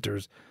anybody that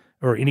enters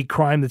or any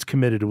crime that's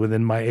committed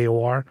within my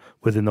AOR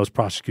within those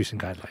prosecution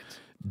guidelines.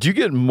 Do you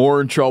get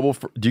more trouble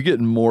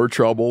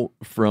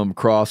from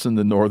crossing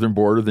the northern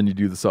border than you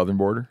do the southern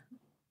border?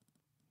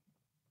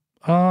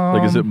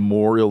 Like, is it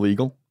more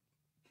illegal?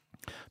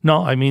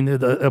 No, I mean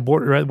the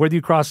border. Whether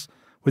you cross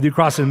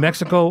in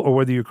Mexico or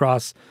whether you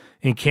cross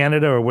in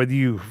Canada or whether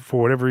you,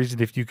 for whatever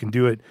reason, if you can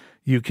do it,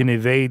 you can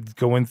evade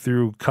going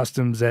through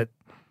customs at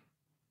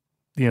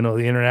the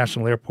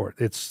international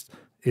airport. It's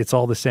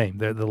all the same.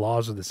 The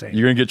laws are the same.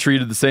 You're gonna get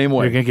treated the same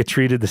way. You're gonna get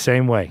treated the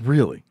same way.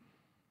 Really?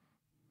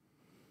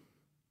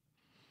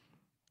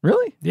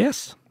 Really?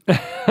 Yes.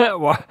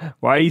 Why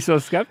are you so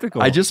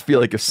skeptical? I just feel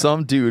like if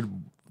some dude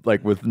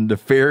with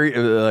nefarious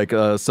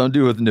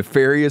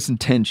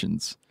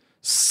intentions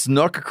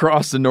snuck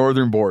across the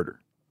northern border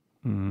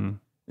and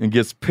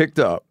gets picked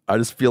up, I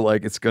just feel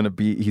like he's going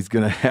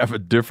to have a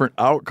different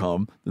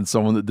outcome than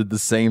someone that did the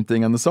same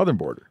thing on the southern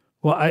border.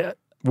 Well,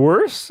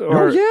 worse?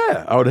 Or? Oh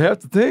yeah, I would have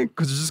to think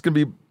because it's just going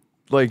to be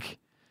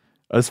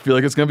I just feel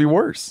like it's going to be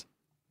worse.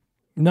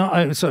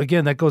 No, so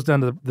again, that goes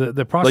down to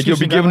the prosecution. Like you'll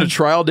be given a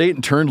trial date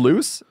and turned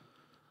loose.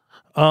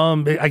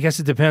 I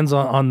guess it depends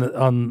on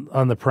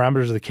the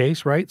parameters of the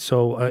case, right?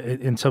 So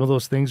in some of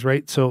those things,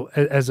 right? So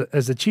as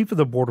the chief of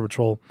the Border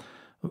Patrol,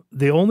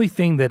 the only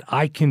thing that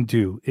I can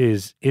do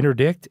is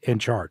interdict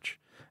and charge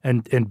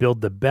and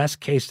build the best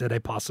case that I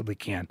possibly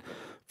can.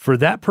 For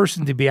that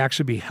person to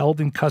actually be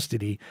held in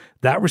custody,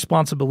 that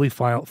responsibility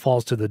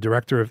falls to the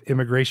Director of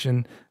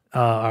Immigration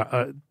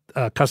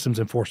Customs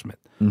Enforcement.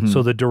 Mm-hmm.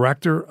 So the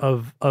Director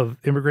of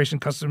Immigration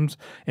Customs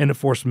and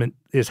Enforcement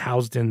is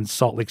housed in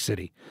Salt Lake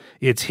City.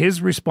 It's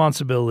his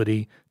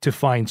responsibility to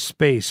find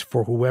space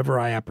for whoever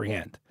I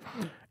apprehend.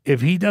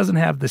 If he doesn't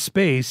have the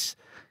space,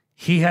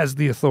 he has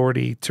the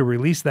authority to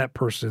release that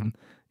person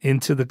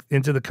into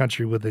the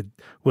country with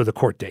a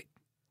court date.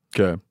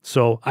 Okay.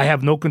 So I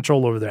have no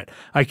control over that.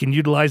 I can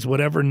utilize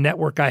whatever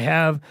network I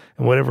have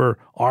and whatever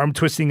arm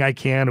twisting I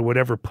can or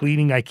whatever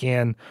pleading I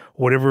can,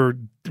 whatever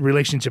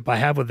relationship I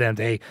have with them.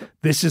 Hey,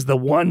 this is the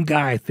one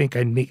guy I think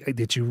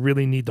that you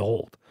really need to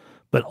hold.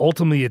 But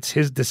ultimately, it's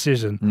his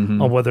decision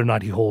on whether or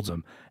not he holds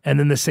him. And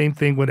then the same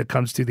thing when it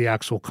comes to the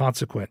actual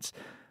consequence.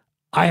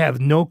 I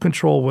have no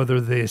control whether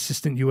the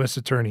assistant U.S.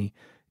 attorney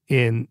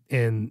in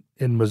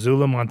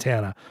Missoula,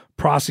 Montana,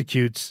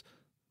 prosecutes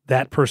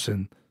that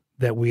person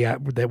that we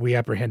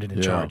apprehended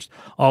and charged.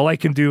 All I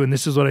can do, and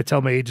this is what I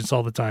tell my agents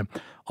all the time,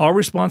 our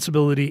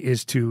responsibility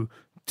is to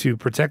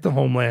protect the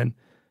homeland,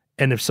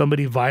 and if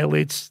somebody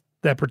violates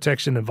that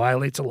protection and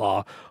violates a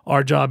law,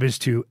 our job is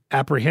to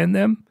apprehend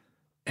them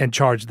and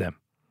charge them.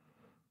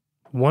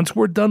 Once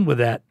we're done with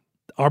that,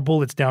 our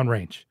bullet's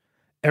downrange.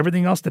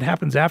 Everything else that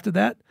happens after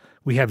that,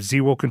 we have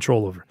zero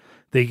control over.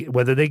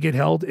 Whether they get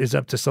held is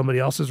up to somebody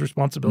else's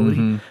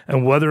responsibility,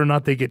 and whether or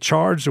not they get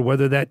charged, or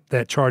whether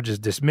that charge is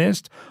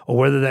dismissed, or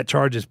whether that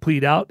charge is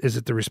plead out, is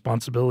at the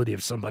responsibility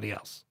of somebody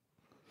else.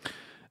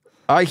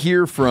 I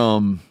hear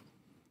from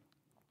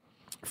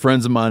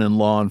friends of mine in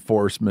law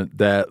enforcement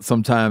that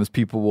sometimes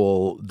people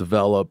will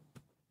develop,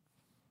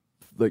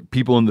 like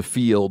people in the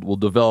field will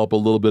develop a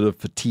little bit of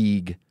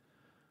fatigue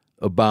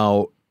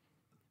about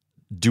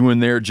doing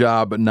their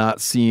job, but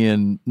not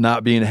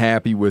being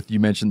happy with, you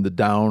mentioned the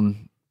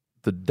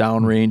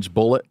downrange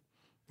bullet.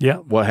 Yeah.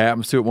 What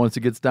happens to it once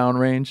it gets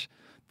downrange?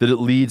 That it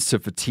leads to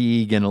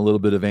fatigue and a little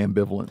bit of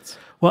ambivalence.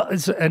 Well,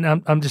 and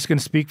I'm just going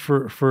to speak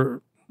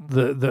for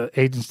the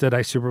agents that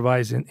I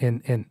supervise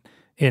in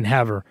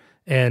Havre,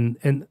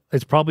 and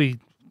it's probably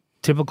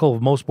typical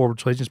of most Border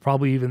Patrol agents,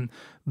 probably even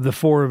the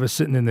four of us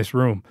sitting in this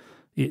room.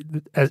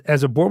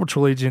 As a Border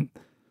Patrol agent,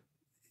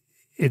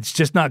 it's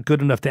just not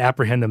good enough to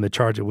apprehend them to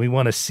charge it. We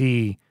want to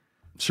see,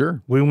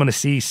 we want to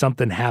see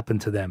something happen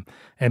to them.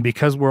 And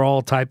because we're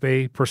all type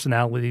A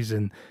personalities,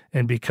 and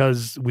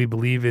because we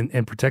believe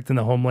in protecting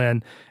the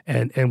homeland,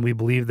 and we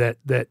believe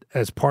that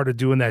as part of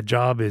doing that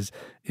job is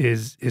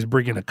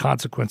bringing a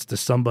consequence to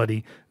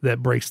somebody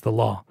that breaks the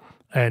law.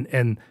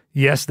 And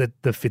yes, that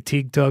the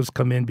fatigue does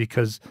come in,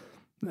 because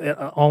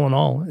all in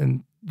all,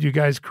 and you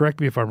guys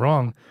correct me if I'm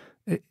wrong,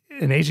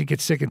 an agent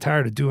gets sick and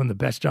tired of doing the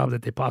best job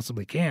that they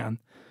possibly can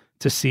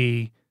to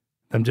see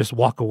them just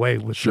walk away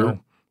with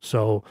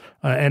So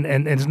and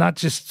it's not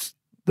just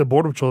the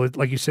Border Patrol.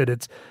 Like you said,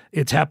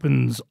 it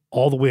happens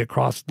all the way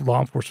across law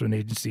enforcement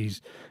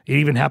agencies. It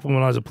even happened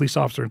when I was a police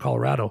officer in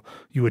Colorado.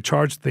 You would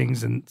charge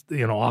things, and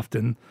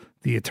often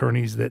the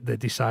attorneys that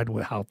decide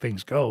how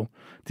things go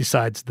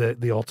decides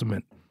the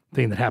ultimate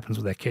thing that happens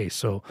with that case.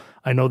 So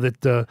I know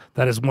that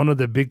that is one of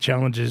the big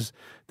challenges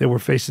that we're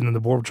facing in the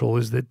Border Patrol,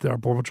 is that our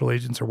Border Patrol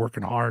agents are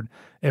working hard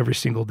every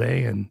single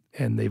day, and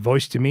they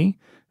voice to me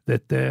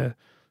that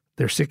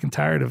they're sick and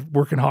tired of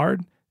working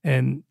hard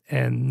and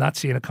not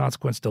seeing a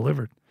consequence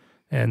delivered.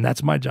 And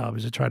that's my job,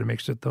 is to try to make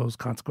sure that those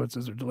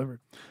consequences are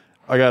delivered.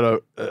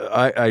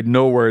 I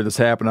know where this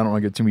happened. I don't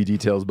want to get too many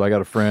details, but I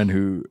got a friend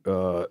who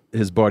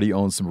his buddy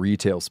owns some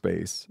retail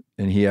space,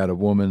 and he had a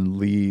woman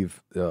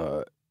leave.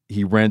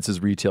 He rents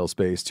his retail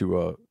space to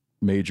a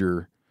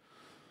major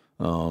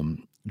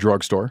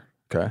drugstore.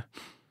 Okay.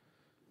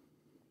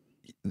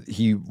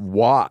 He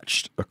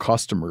watched a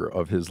customer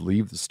of his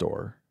leave the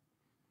store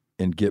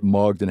and get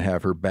mugged and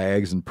have her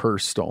bags and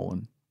purse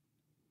stolen.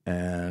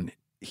 And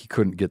he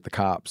couldn't get the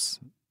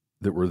cops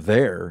that were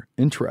there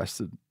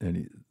interested.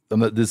 And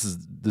this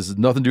is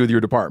nothing to do with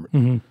your department.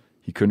 Mm-hmm.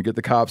 He couldn't get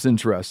the cops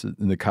interested.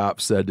 And the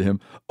cops said to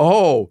him,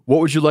 "Oh, what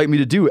would you like me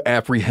to do?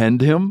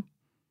 Apprehend him?"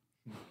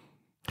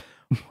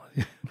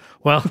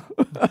 Well,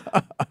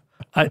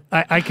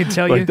 I can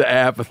tell you, like the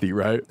apathy,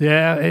 right?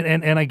 Yeah,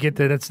 and I get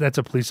that that's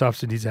a police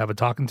officer needs to have a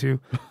talking to.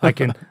 I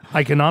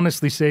can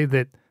honestly say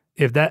that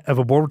if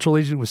a Border Patrol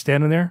agent was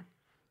standing there,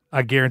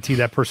 I guarantee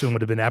that person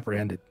would have been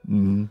apprehended,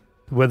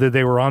 whether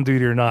they were on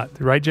duty or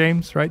not. Right,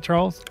 James? Right,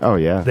 Charles? Oh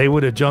yeah. They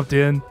would have jumped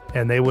in,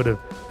 and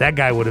that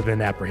guy would have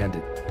been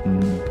apprehended.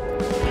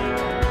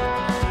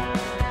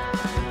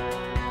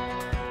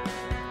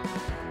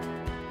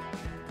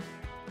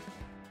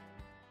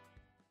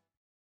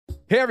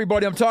 Hey,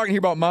 everybody, I'm talking here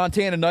about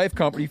Montana Knife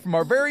Company from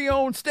our very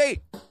own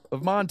state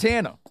of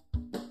Montana.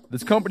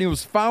 This company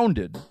was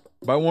founded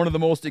by one of the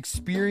most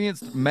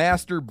experienced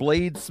master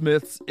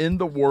bladesmiths in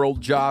the world,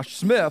 Josh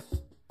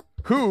Smith,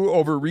 who,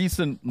 over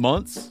recent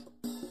months,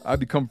 I've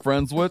become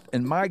friends with,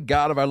 and my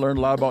God, have I learned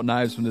a lot about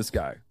knives from this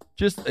guy.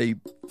 Just a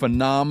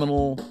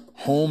phenomenal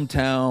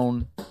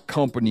hometown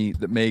company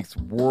that makes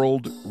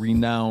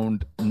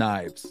world-renowned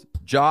knives.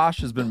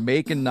 Josh has been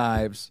making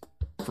knives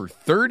for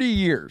 30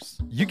 years.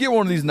 You get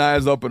one of these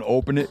knives up and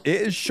open it,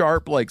 it is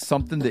sharp like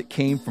something that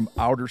came from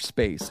outer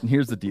space. And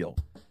here's the deal.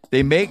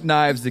 They make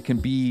knives that can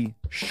be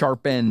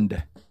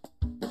sharpened.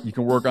 You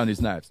can work on these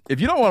knives. If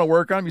you don't want to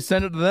work on them, you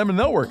send it to them and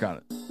they'll work on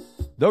it.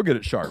 They'll get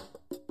it sharp.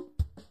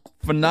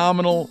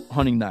 Phenomenal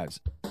hunting knives.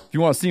 If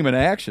you want to see them in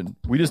action,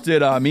 we just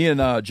did, me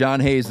and John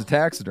Hayes, the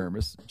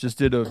taxidermist, just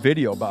did a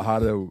video about how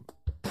to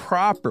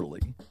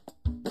properly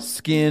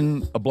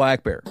skin a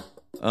black bear.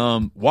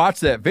 Watch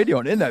that video,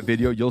 and in that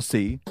video, you'll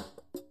see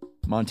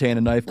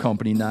Montana Knife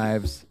Company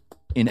knives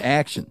in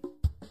action.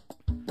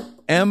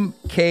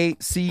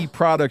 MKC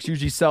products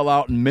usually sell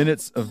out in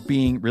minutes of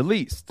being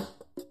released,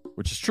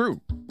 which is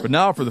true. But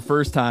now, for the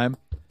first time,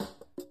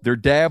 they're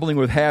dabbling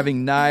with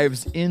having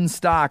knives in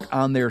stock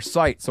on their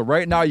site. So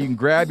right now, you can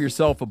grab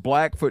yourself a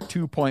Blackfoot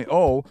 2.0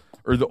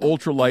 or the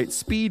Ultralight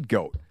Speed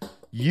Goat.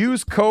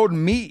 Use code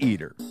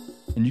MeatEater,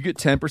 and you get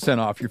 10%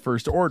 off your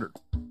first order.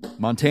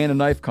 Montana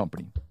Knife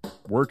Company.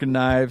 Working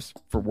knives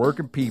for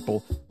working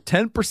people.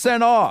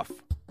 10% off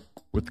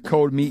with the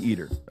code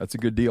MeatEater. That's a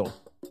good deal.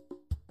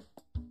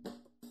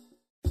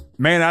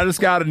 Man, I just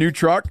got a new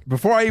truck.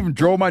 Before I even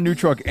drove my new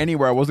truck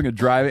anywhere, I wasn't going to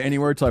drive it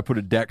anywhere until I put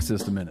a deck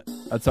system in it.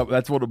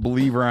 That's what a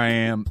believer I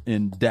am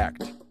in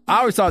decked. I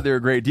always thought they were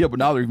a great deal, but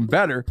now they're even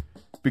better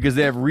because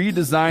they have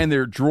redesigned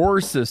their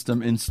drawer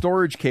system and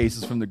storage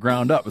cases from the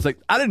ground up. It's like,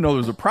 I didn't know there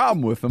was a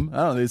problem with them. I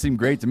don't know, they seem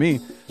great to me.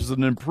 Just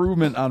an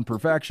improvement on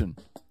perfection.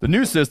 The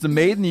new system,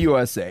 made in the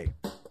USA,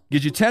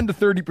 gives you 10 to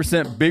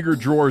 30% bigger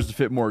drawers to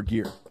fit more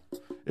gear.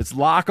 It's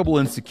lockable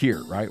and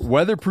secure, right?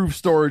 Weatherproof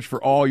storage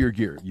for all your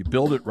gear. You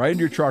build it right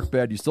into your truck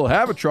bed. You still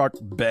have a truck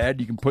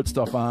bed you can put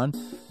stuff on.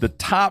 The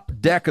top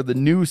deck of the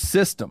new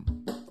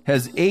system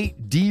has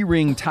 8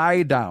 D-ring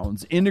tie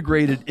downs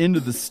integrated into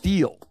the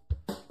steel.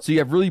 So you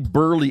have really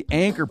burly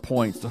anchor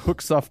points to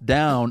hook stuff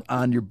down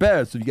on your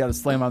bed. So you got to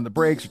slam on the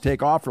brakes or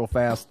take off real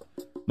fast,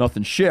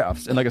 nothing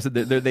shifts. And like I said,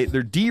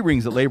 they're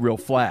D-rings that lay real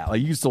flat.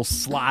 Like you can still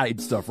slide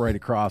stuff right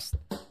across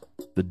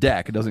the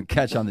deck. It doesn't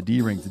catch on the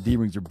D-rings. The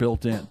D-rings are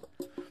built in.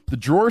 The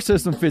drawer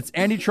system fits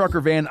any truck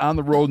or van on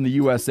the road in the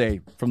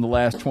USA from the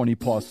last 20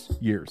 plus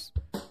years.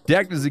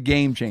 Decked is a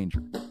game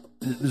changer.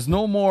 There's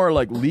no more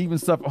like leaving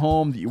stuff at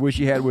home that you wish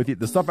you had with you.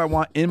 The stuff I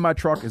want in my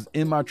truck is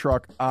in my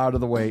truck, out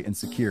of the way and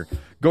secure.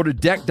 Go to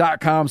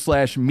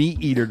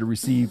deck.com/meateater to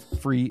receive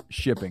free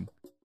shipping.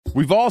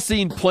 We've all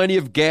seen plenty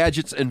of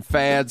gadgets and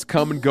fads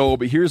come and go,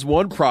 but here's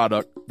one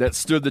product that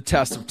stood the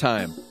test of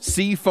time: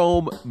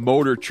 Seafoam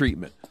Motor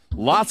Treatment.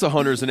 Lots of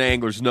hunters and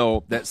anglers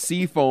know that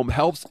Seafoam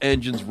helps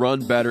engines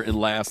run better and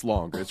last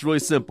longer. It's really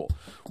simple.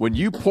 When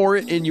you pour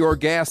it in your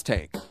gas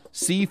tank,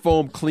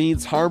 Seafoam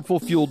cleans harmful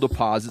fuel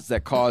deposits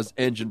that cause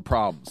engine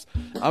problems.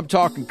 I'm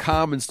talking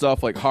common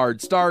stuff like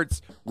hard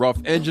starts, rough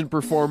engine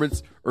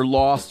performance, or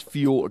lost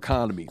fuel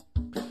economy.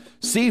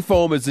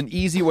 Seafoam is an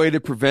easy way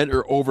to prevent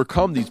or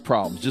overcome these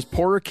problems. Just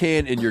pour a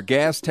can in your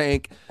gas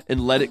tank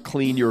and let it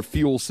clean your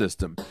fuel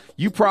system.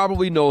 You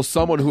probably know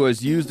someone who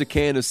has used a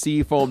can of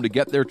Seafoam to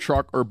get their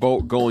truck or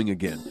boat going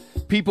again.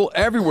 People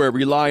everywhere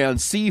rely on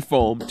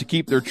Seafoam to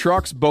keep their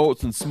trucks,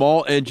 boats, and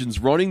small engines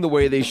running the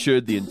way they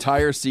should the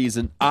entire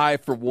season. I,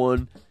 for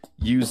one,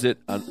 use it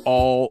on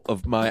all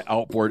of my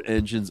outboard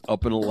engines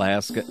up in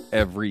Alaska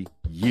every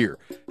year.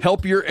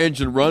 Help your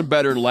engine run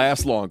better and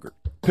last longer.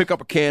 Pick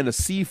up a can of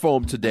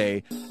Seafoam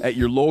today at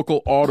your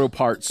local auto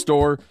parts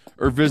store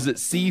or visit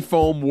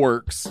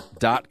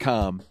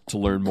seafoamworks.com to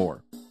learn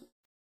more.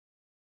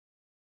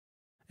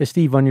 Hey,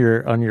 Steve, on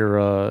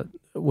your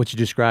what you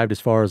described as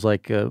far as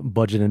like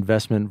budget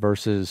investment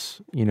versus,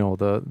 you know,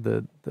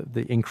 the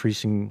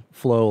increasing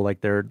flow,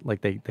 like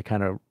they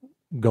kind of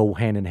go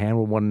hand in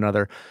hand with one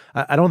another.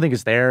 I don't think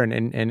it's there,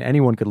 and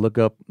anyone could look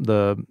up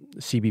the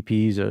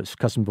CBP's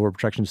Custom Border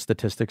Protection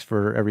statistics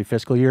for every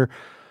fiscal year.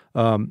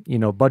 You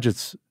know,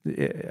 budgets.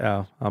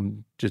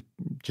 I'm just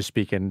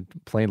speaking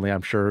plainly.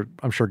 I'm sure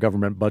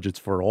government budgets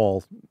for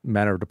all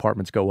manner of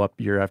departments go up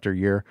year after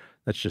year.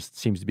 That just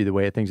seems to be the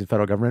way of things in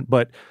federal government.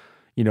 But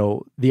you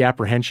know, the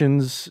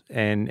apprehensions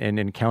and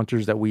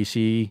encounters that we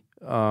see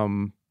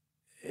in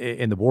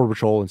the Border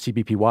Patrol and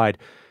CBP wide,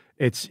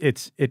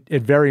 it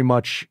very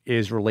much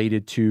is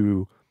related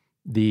to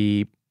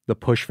the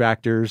push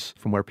factors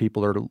from where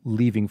people are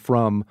leaving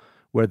from,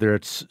 whether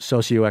it's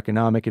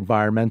socioeconomic,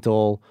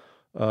 environmental.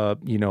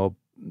 You know,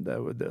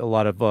 a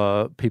lot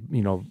of people,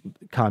 you know,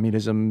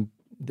 communism,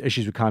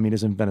 issues with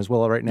communism in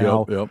Venezuela right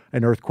now,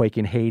 an earthquake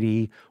in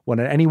Haiti. When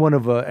any one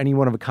of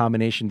a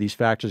combination of these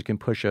factors can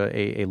push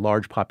a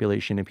large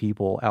population of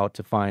people out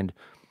to find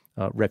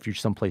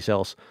refuge someplace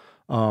else,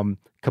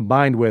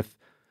 combined with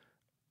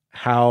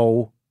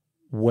how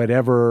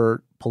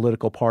whatever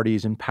political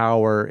parties in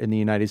power in the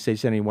United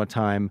States at any one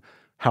time,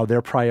 how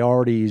their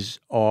priorities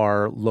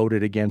are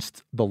loaded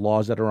against the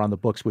laws that are on the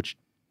books, which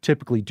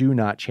typically do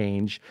not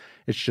change.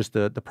 It's just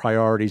the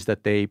priorities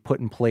that they put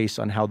in place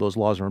on how those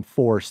laws are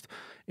enforced.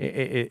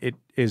 It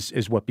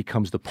is what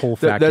becomes the pull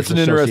factor. That's an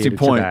interesting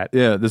point.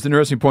 Yeah, that's an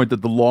interesting point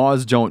that the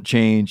laws don't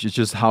change. It's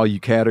just how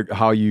you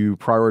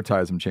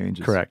prioritize them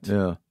changes. Correct.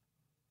 Yeah.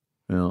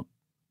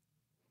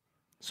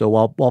 So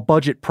while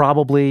budget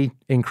probably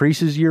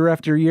increases year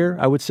after year,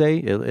 I would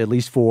say, at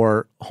least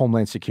for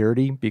Homeland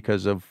Security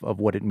because of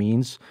what it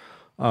means,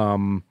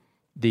 the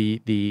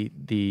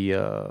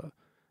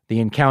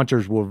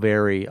encounters will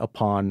vary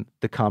upon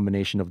the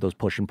combination of those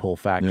push and pull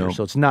factors. Yeah.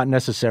 So it's not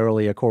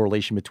necessarily a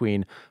correlation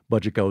between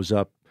budget goes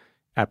up,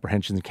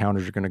 apprehensions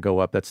encounters are going to go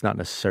up. That's not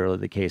necessarily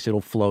the case. It'll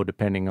flow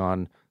depending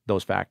on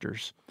those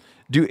factors.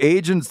 Do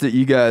agents that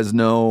you guys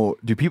know,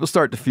 do people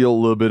start to feel a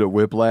little bit of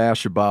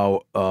whiplash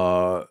about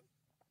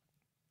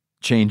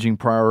changing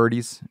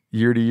priorities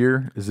year to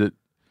year? Is it,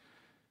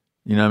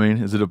 you know what I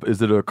mean?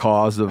 Is it a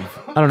cause of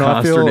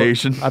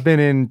consternation? I've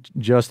been in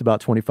just about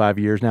 25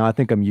 years now. I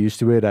think I'm used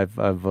to it. I've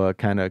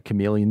kind of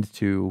chameleoned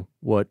to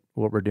what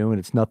we're doing.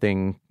 It's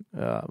nothing.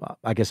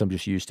 I guess I'm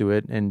just used to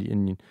it,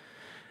 and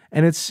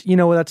it's, you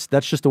know, that's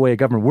just the way of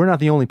government. We're not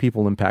the only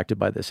people impacted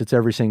by this. It's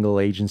every single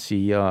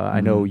agency. I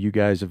know you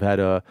guys have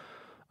had a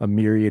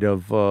myriad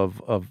of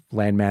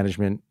land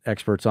management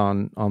experts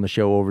on the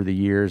show over the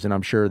years, and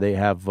I'm sure they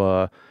have.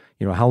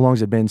 You know, how long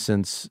has it been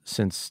since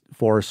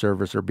Forest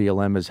Service or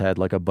BLM has had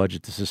like a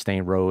budget to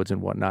sustain roads and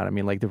whatnot? I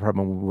mean, like they've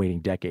probably been waiting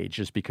decades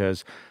just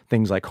because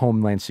things like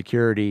Homeland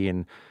Security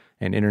and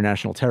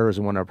international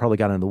terrorism and whatnot probably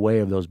got in the way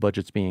of those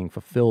budgets being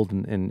fulfilled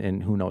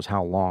and who knows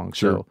how long.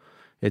 Sure. So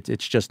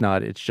It's just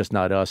not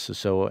us.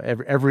 So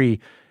every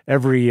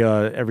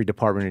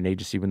department and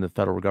agency within the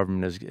federal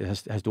government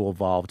has to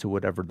evolve to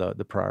whatever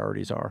the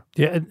priorities are.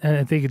 Yeah, and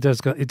I think it does.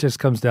 It just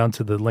comes down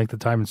to the length of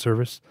time in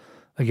service.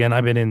 Again,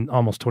 I've been in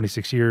almost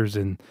 26 years,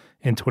 and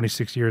in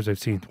 26 years, I've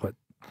seen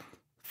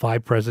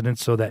 5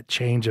 presidents. So that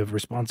change of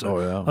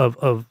responsibility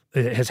of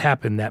it has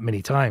happened that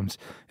many times.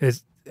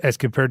 As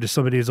compared to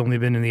somebody who's only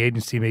been in the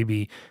agency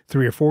maybe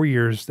 3 or 4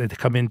 years, they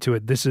come into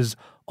it. This is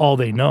all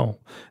they know.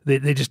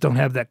 They just don't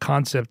have that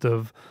concept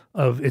of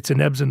it's an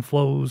ebbs and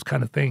flows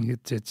kind of thing.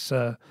 It's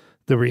the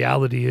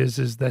reality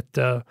is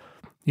that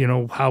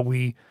how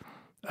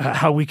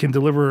we can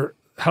deliver,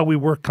 how we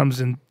work comes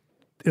in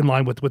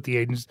line with what the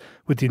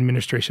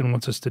administration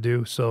wants us to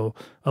do. So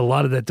a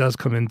lot of that does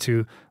come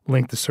into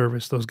length of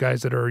service. Those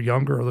guys that are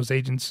younger, or those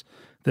agents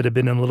that have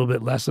been in a little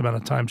bit less amount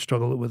of time,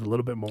 struggle with a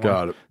little bit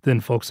more than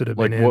folks that have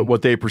been in.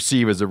 What they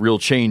perceive as a real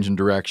change in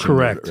direction.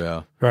 Correct.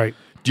 Yeah. Right.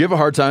 Do you have a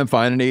hard time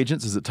finding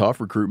agents? Is it tough,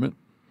 recruitment?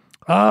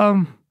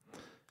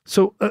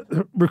 So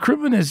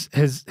recruitment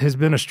has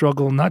been a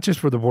struggle, not just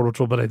for the Border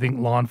Patrol, but I think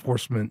law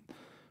enforcement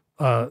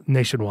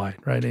nationwide,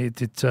 right?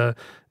 The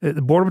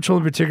Border Patrol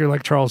in particular,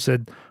 like Charles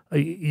said,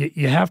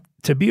 you have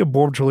to be a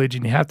Border Patrol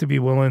agent. You have to be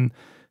willing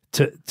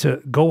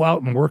to go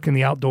out and work in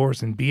the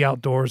outdoors and be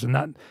outdoors and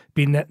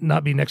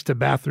not be next to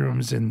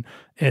bathrooms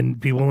and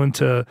be willing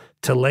to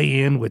lay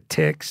in with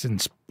ticks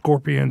and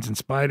scorpions and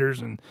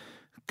spiders and,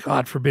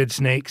 God forbid,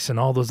 snakes and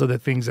all those other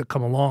things that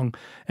come along.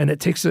 And it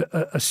takes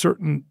a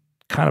certain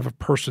kind of a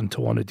person to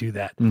want to do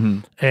that. Mm-hmm.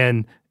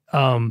 And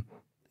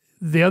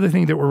the other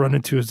thing that we're running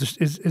into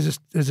is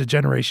a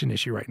generation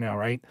issue right now,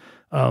 right?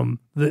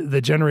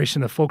 The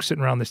generation of folks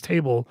sitting around this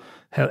table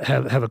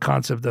have a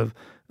concept of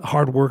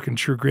hard work and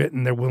true grit,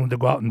 and they're willing to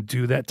go out and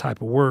do that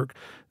type of work.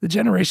 The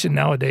generation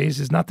nowadays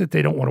is not that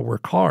they don't want to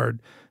work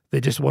hard;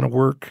 they just want to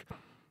work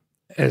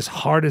as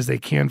hard as they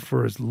can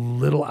for as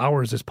little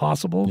hours as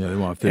possible. Yeah, they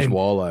want to fish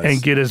walleyes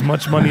and get as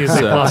much money as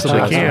they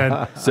possibly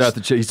can.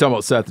 He's talking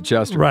about Seth the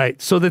Chester,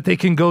 right? So that they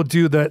can go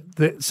do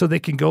that. So they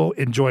can go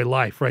enjoy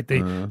life, right? They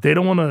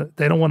don't want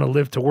to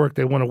live to work.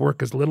 They want to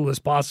work as little as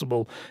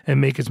possible and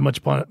make as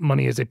much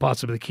money as they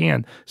possibly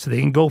can, so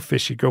they can go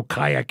fishing, go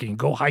kayaking,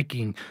 go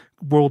hiking,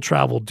 world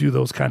travel, do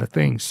those kind of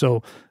things.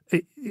 So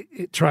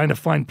trying to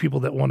find people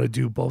that want to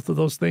do both of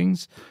those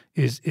things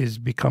is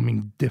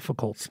becoming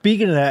difficult.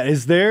 Speaking of that,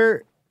 is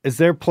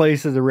there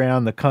places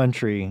around the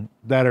country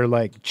that are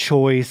like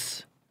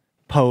choice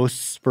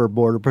posts for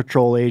Border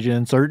Patrol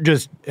agents or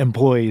just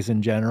employees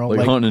in general?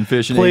 Like hunting and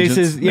fishing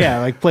places, agents?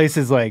 Yeah, like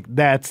places like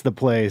that's the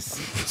place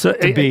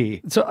to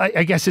be. So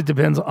I guess it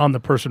depends on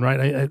the person,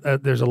 right?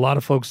 There's a lot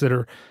of folks that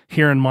are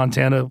here in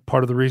Montana.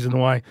 Part of the reason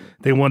why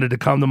they wanted to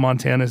come to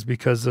Montana is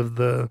because of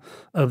the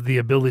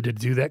ability to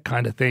do that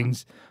kind of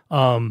things.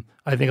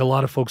 I think a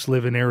lot of folks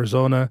live in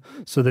Arizona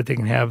so that they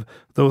can have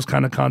those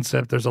kind of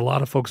concepts. There's a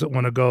lot of folks that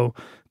want to go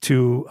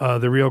to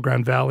the Rio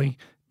Grande Valley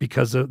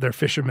because of their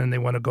fishermen. They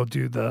want to go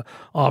do the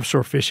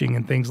offshore fishing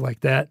and things like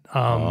that.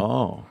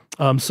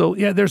 So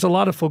yeah, there's a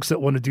lot of folks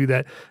that want to do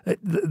that.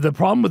 The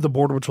problem with the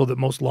Border Patrol that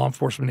most law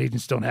enforcement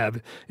agents don't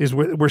have is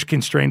we're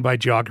constrained by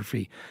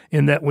geography,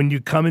 in that when you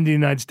come into the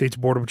United States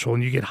Border Patrol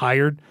and you get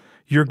hired,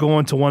 you're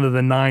going to one of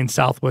the 9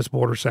 Southwest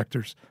border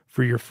sectors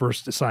for your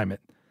first assignment.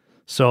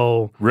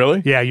 So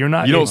really, yeah, you're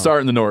not. You don't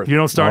start in the north. You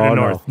don't start in the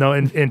north. No,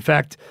 in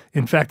fact,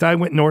 I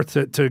went north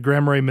to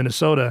Grand Marais,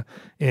 Minnesota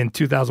in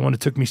 2001.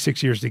 It took me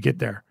 6 years to get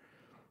there.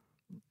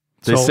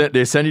 They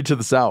send you to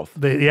the south.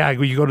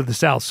 You go to the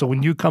south. So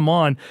when you come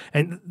on,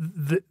 and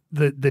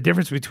the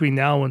difference between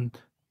now and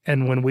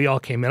when we all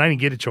came in, I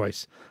didn't get a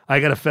choice. I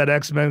got a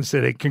FedEx man who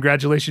said, "Hey,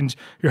 congratulations,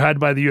 you're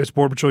hired by the U.S.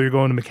 Border Patrol. You're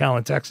going to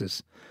McAllen,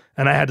 Texas."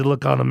 And I had to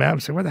look on a map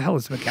and say, where the hell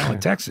is McAllen,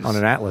 Texas? On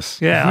an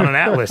atlas. Yeah, on an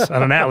atlas,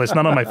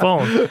 not on my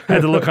phone. I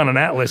had to look on an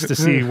atlas to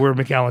see where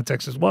McAllen,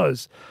 Texas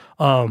was.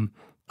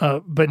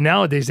 But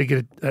nowadays they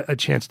get a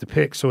chance to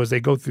pick. So as they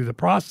go through the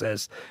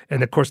process,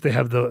 and of course they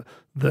have the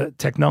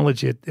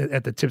technology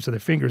at the tips of their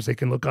fingers, they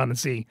can look on and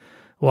see,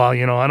 well, I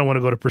don't want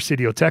to go to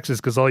Presidio, Texas,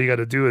 because all you got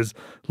to do is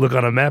look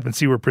on a map and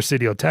see where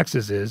Presidio,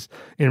 Texas is,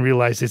 and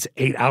realize it's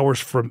 8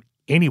 hours from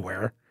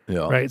anywhere,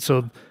 right?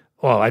 So,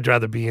 I'd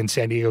rather be in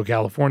San Diego,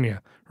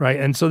 California, right?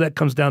 And so that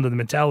comes down to the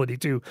mentality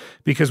too,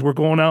 because we're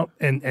going out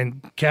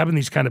and cabbing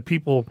these kind of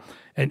people,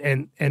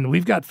 and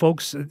we've got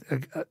folks,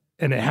 and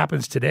it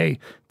happens today,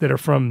 that are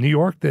from New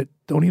York that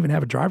don't even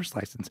have a driver's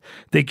license.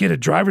 They get a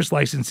driver's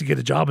license to get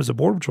a job as a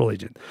Border Patrol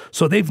agent.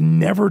 So they've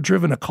never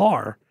driven a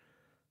car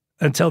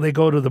until they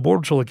go to the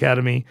Border Patrol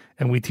Academy,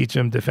 and we teach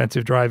them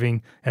defensive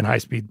driving and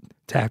high-speed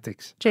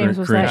tactics. James,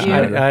 was that you?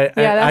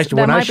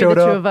 When I showed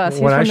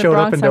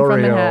up in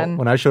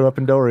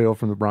Del Rio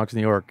from the Bronx,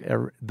 New York,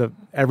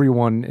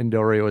 everyone in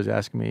Del Rio was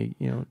asking me,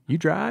 you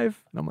drive?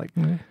 And I'm like,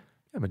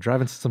 I've been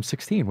driving since I'm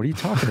 16. What are you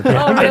talking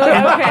about? Oh, really?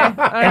 Okay.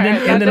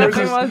 And then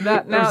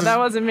that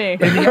wasn't me.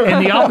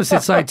 And the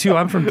opposite side too.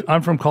 I'm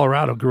from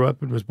Colorado. Grew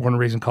up and was born and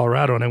raised in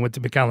Colorado, and I went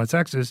to McAllen,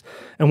 Texas.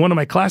 And one of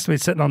my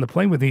classmates sitting on the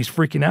plane with me, he's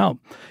freaking out.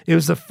 It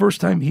was the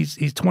first time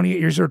he's 28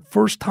 years old.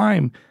 First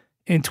time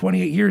in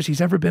 28 years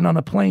he's ever been on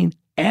a plane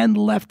and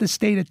left the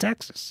state of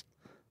Texas.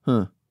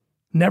 Huh.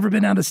 Never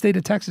been out of the state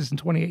of Texas in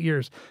 28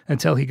 years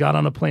until he got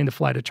on a plane to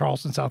fly to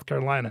Charleston, South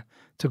Carolina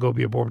to go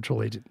be a Border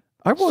Patrol agent.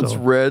 I once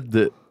read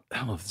that, I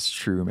don't know if it's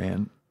true,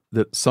 man,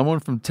 that someone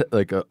from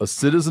like a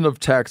citizen of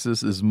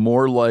Texas is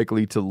more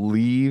likely to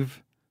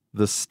leave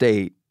the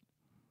state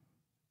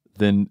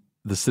than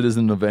the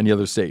citizen of any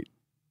other state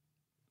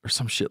or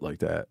some shit like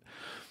that.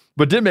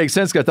 But it didn't make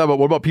sense. 'Cause I thought about,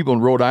 what about people in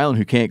Rhode Island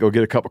who can't go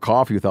get a cup of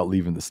coffee without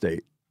leaving the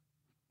state?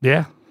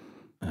 Yeah.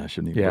 I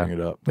shouldn't even bring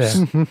it up. Yeah.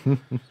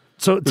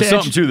 So there's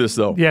something to this,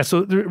 though. Yeah,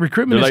 so the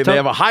recruitment is tough. They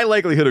have a high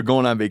likelihood of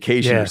going on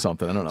vacation or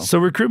something. I don't know. So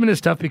recruitment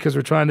is tough because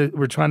we're trying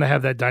to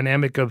have that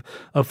dynamic of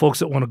folks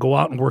that want to go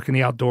out and work in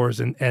the outdoors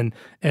and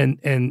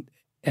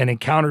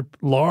encounter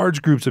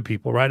large groups of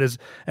people, right?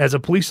 As a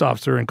police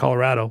officer in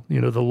Colorado,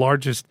 the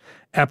largest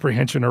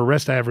apprehension or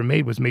arrest I ever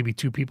made was maybe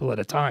 2 people at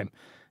a time.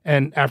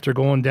 And after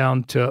going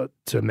down to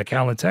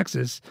McAllen,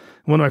 Texas,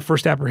 one of my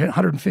first apprehensions,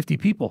 150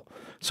 people.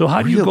 So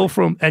how do you go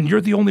from, and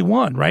you're the only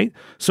one, right?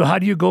 So how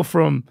do you go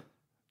from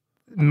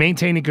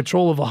maintaining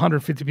control of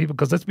 150 people?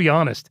 Because let's be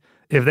honest,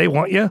 if they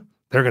want you,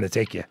 they're going to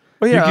take you.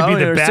 Well, yeah, you could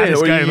be the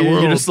baddest guy in the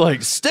world. You're just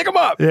like, stick them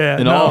up. Yeah,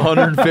 and all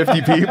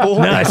 150 people.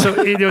 No,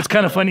 so it's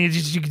kind of funny.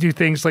 You could do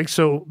things like,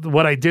 so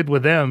what I did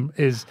with them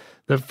is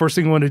the first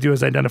thing we want to do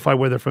is identify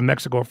whether they're from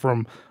Mexico or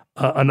from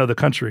another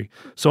country.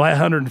 So I had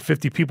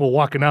 150 people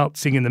walking out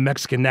singing the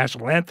Mexican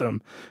national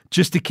anthem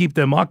just to keep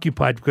them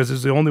occupied, because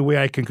it's the only way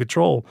I can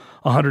control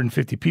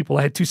 150 people.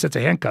 I had 2 sets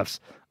of handcuffs.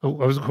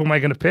 Who am I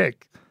going to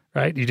pick?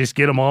 Right? You just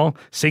get them all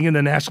singing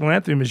the national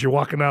anthem as you're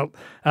walking out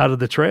of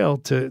the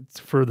trail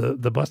for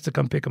the bus to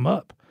come pick them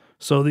up.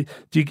 So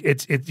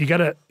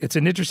it's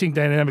an interesting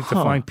dynamic to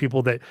find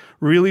people that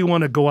really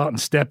want to go out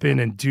and step in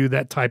and do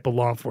that type of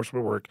law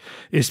enforcement work,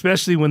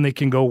 especially when they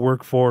can go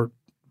work for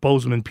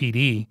Bozeman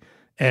PD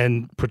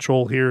and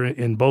patrol here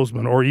in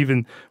Bozeman, or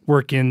even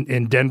work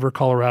in Denver,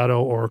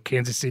 Colorado, or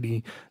Kansas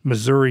City,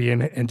 Missouri,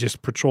 and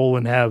just patrol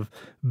and have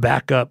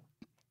backup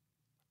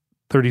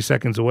 30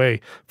 seconds away.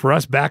 For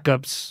us,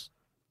 backups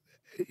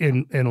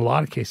in a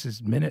lot of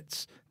cases,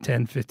 minutes,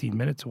 10, 15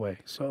 minutes away.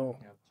 So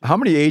how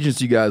many agents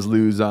do you guys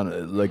lose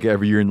on like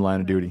every year in the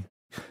line of duty?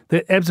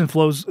 The ebbs and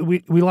flows.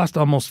 We lost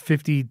almost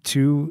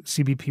 52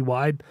 CBP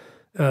wide,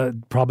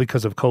 probably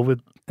because of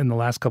COVID in the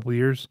last couple of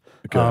years.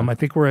 Okay. I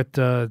think we're at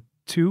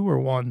 2 or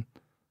 1.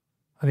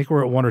 I think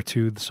we're at 1 or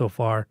 2 so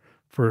far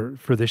for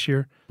this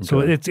year. Okay. So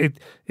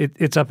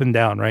it's up and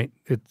down, right?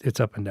 It's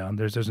up and down.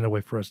 There's no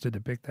way for us to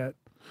depict that.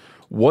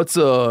 What's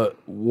a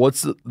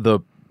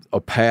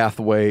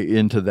pathway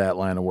into that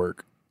line of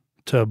work?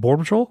 To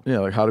Border Patrol? Yeah,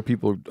 like how do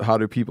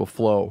people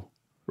flow,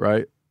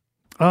 right?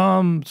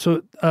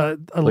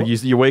 Like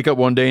you wake up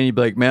one day and you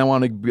be like, man, I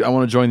want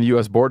to join the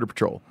U.S. Border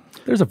Patrol.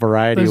 There's a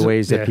variety of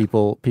ways that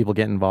people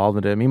get involved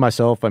in it. Me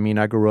myself, I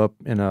grew up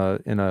in a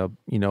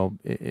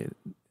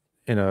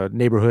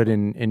neighborhood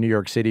in New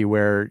York City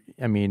where,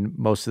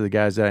 most of the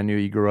guys that I knew,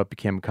 you grew up,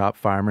 became a cop,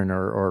 fireman,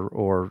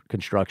 or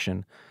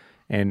construction.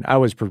 And I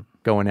was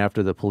going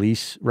after the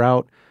police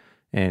route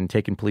and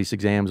taking police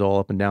exams all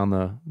up and down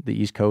the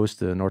East Coast,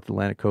 the North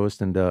Atlantic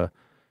coast, and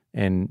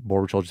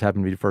Border Patrol just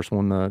happened to be the first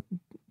one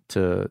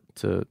to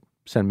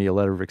send me a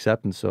letter of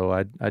acceptance. So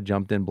I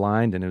jumped in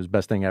blind, and it was the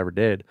best thing I ever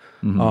did.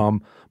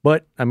 Mm-hmm.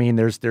 But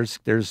there's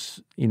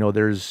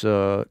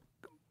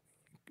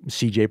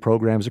CJ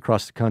programs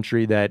across the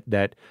country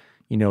that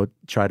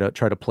try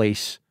to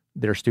place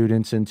their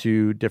students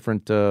into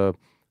different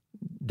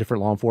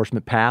law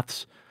enforcement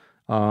paths,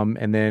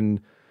 and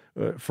then.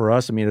 For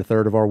us, a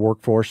third of our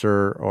workforce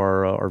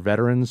are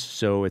veterans,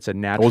 so it's a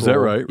natural. Oh, is that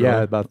right? Yeah,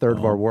 right. About a third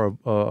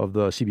of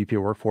the CBP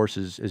workforce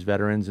is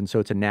veterans, and so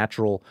it's a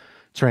natural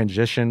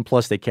transition.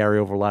 Plus, they carry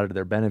over a lot of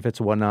their benefits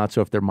and whatnot.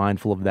 So if they're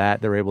mindful of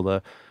that, they're able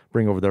to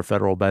bring over their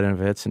federal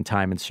benefits and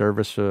time and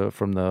service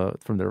from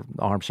their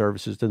armed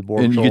services to the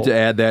Border Patrol. And you get to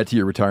add that to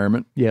your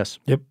retirement? Yes.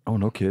 Yep. Oh,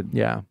 no kid.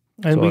 Yeah.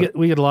 And so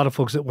we get a lot of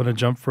folks that want to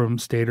jump from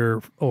state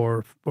or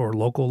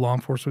local law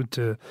enforcement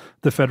to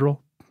the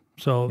federal.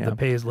 So the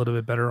pay is a little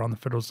bit better on the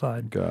federal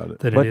side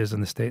than it is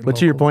in the state. But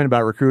to your point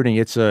about recruiting,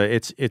 it's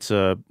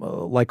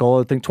like all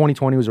other things.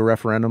 2020 was a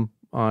referendum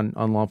on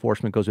law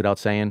enforcement. Goes without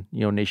saying.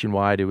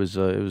 Nationwide,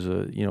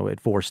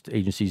 it forced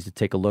agencies to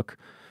take a look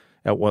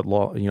at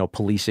what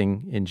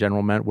policing in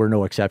general meant. We're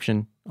no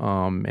exception.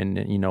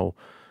 And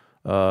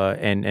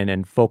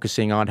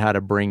focusing on how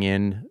to bring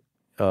in.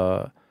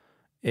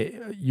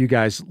 You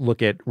guys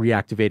look at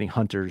reactivating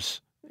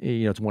hunters.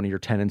 It's one of your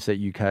tenets that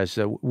you guys,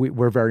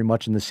 we're very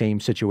much in the same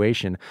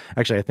situation.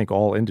 Actually, I think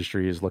all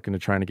industry is looking to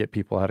trying to get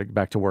people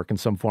back to work in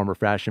some form or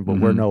fashion, but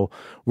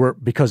we're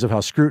because of how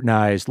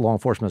scrutinized law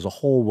enforcement as a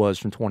whole was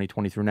from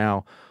 2020 through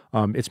now,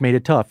 it's made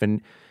it tough.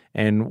 And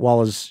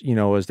while as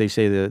they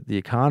say, the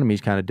economy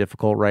is kind of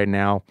difficult right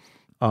now,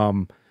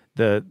 my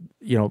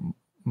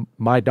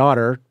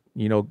daughter,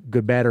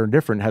 good, bad, or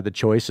indifferent, had the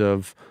choice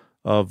of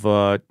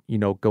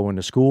going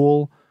to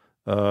school,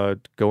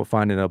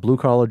 finding a blue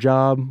collar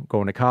job,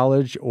 going to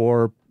college,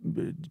 or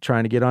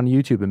trying to get on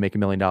YouTube and make $1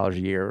 million a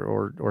year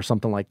or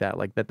something like that.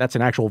 Like that's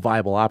an actual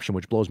viable option,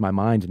 which blows my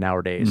mind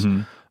nowadays.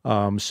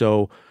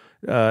 So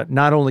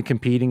not only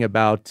competing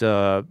about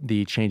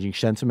the changing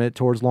sentiment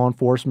towards law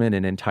enforcement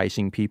and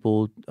enticing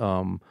people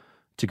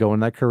to go in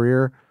that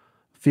career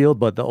field,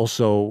 but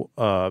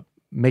also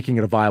making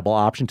it a viable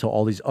option to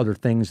all these other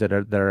things that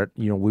are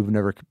we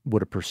never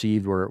would have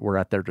perceived were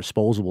at their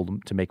disposal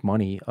to make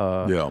money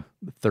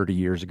 30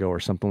 years ago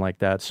or something like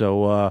that.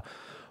 So,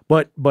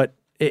 but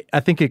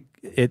I think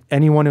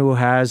anyone who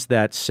has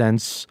that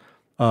sense,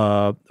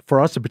 for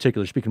us in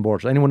particular, speaking Border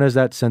Patrol, anyone who has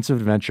that sense of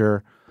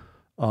adventure,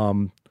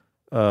 or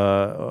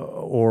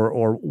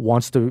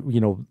wants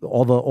to,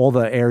 all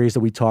the areas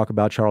that we talk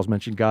about. Charles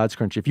mentioned God's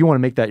Country. If you want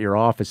to make that your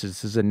office,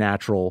 this is a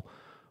natural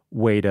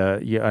way to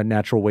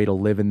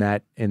live in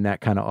that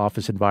kind of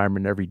office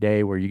environment every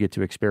day, where you get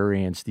to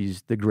experience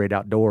the great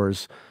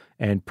outdoors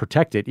and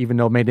protect it. Even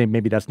though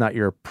maybe that's not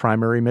your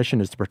primary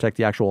mission, is to protect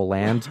the actual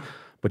land.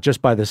 But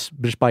just by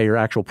your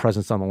actual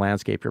presence on the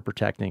landscape, you're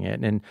protecting it,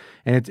 and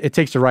it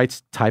takes the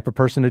right type of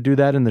person to do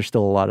that. And there's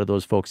still a lot of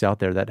those folks out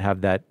there that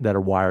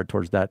are wired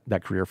towards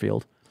that career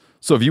field.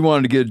 So if you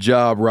wanted to get a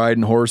job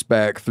riding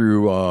horseback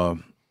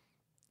through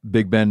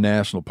Big Bend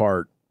National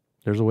Park,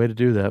 there's a way to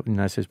do that in the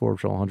United States Border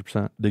Patrol,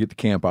 100%. They get to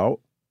camp out.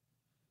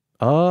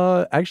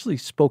 Actually,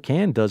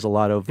 Spokane does a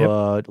lot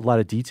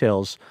of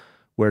details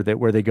where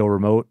they go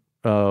remote.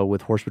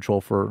 With Horse Patrol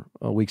for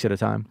weeks at a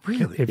time.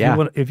 Really? If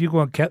you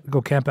want to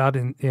go camp out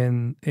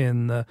in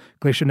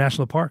Glacier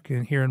National Park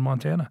here in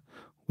Montana,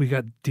 we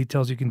got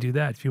details you can do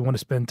that. If you want to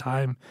spend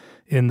time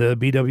in the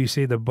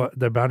BWC,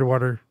 the Boundary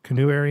Water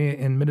Canoe area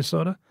in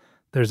Minnesota,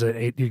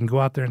 you can go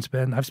out there and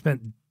spend. I've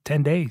spent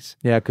 10 days.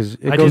 Yeah, because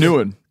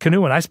canoeing.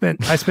 I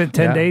spent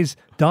 10 days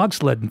dog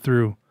sledding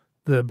through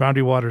the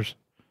Boundary Waters.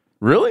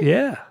 Really?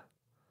 Yeah.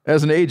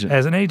 As an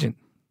agent.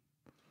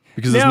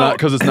 Because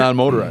it's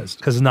non-motorized.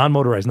 Because it's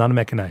non-motorized,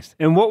 non-mechanized.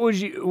 And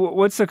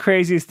what's the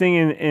craziest thing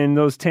in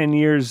those 10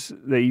 years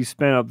that you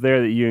spent up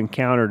there that you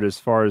encountered as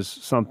far as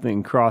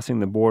something crossing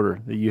the border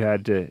that you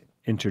had to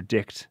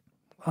interdict?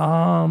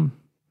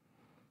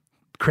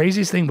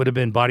 Craziest thing would have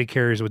been body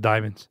carriers with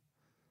diamonds.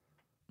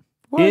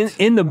 What?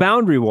 In the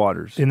Boundary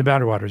Waters? In the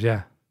Boundary Waters,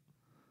 yeah.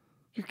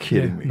 You're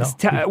kidding me. No.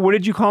 What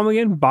did you call them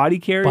again? Body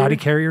carriers? Body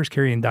carriers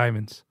carrying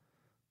diamonds.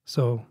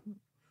 So...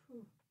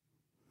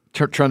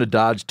 Trying to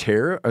dodge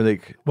terror? Are they?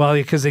 Well,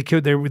 because they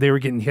were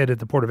getting hit at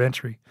the port of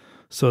entry,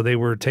 so they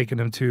were taking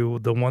them to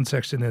the one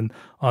section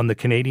on the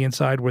Canadian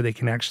side where they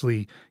can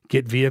actually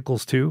get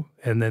vehicles to,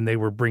 and then they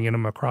were bringing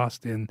them across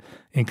in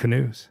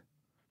canoes.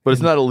 But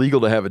it's not illegal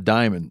to have a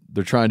diamond.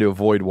 They're trying to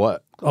avoid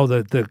what? Oh,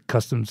 the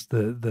customs,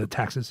 the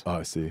taxes. Oh,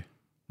 I see.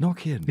 No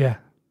kidding. Yeah.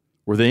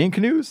 Were they in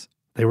canoes?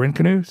 They were in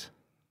canoes.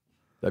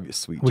 That'd be a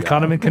sweet. We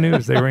caught them in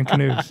canoes. They were in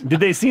canoes. Did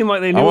they seem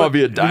like they knew?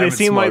 Did they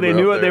seem like they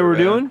knew what they were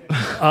doing?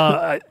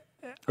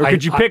 Or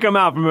could you pick them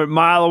out from a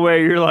mile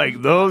away? You're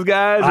like, those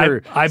guys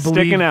are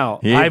sticking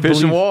out. He ain't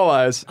fishing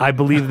walleyes. I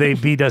believe they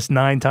beat us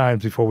 9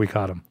 times before we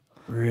caught them.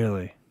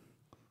 Really?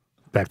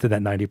 Back to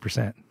that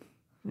 90%.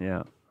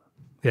 Yeah.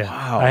 Yeah.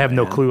 Wow, I have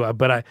no clue,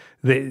 but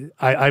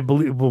I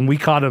believe when we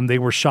caught them, they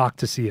were shocked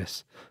to see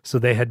us. So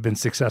they had been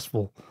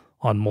successful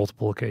on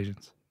multiple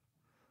occasions.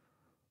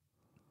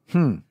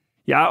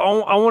 Yeah,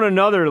 I want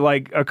another,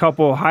 like, a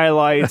couple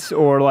highlights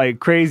or, like,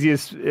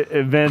 craziest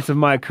events of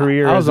my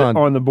career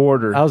on the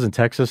border. I was in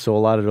Texas, so a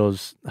lot of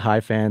those high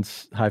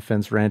fence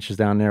ranches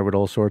down there with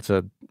all sorts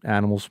of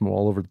animals from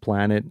all over the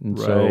planet. And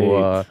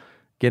so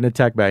getting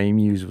attacked by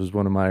emus was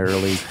one of my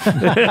early...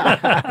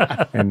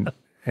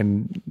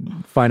 and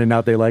finding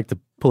out they like to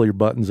pull your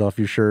buttons off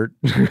your shirt.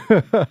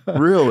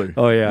 Really?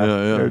 Oh,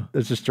 yeah.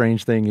 It's a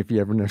strange thing if you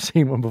ever never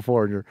seen one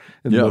before and you're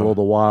in the middle of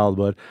the wild.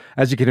 But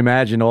as you can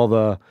imagine, all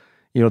the...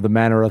 the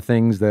manner of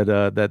things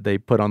that they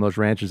put on those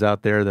ranches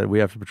out there that we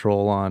have to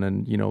patrol on,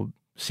 and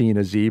seeing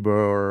a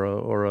zebra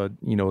or a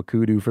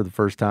kudu for the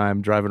first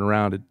time driving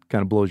around, it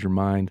kind of blows your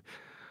mind.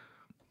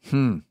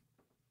 Yeah,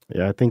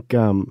 I think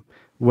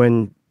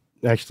when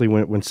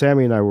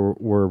Sammy and I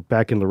were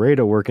back in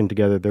Laredo working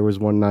together, there was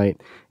one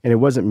night, and it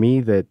wasn't me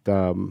that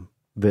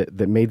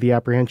made the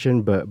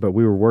apprehension, but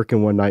we were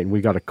working one night and we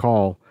got a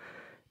call,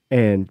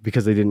 and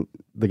because the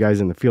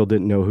guys in the field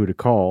didn't know who to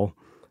call.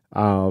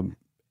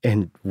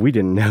 And we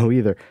didn't know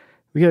either.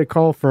 We get a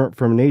call from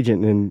an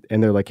agent,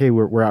 and they're like, "Hey,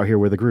 we're out here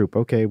with a group.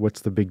 Okay, what's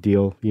the big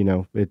deal?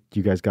 You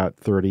guys got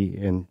 30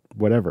 and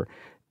whatever."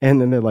 And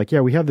then they're like,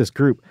 "Yeah, we have this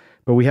group,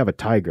 but we have a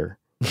tiger."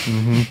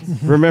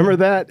 Remember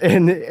that?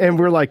 And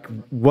we're like,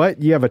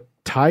 "What? You have a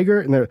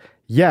tiger?" And they're,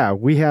 "Yeah,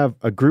 we have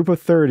a group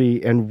of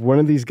 30, and one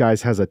of these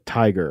guys has a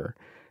tiger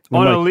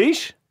on a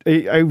leash."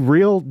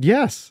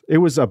 Yes, it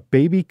was a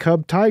baby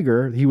cub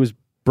tiger. He was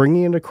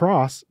bringing it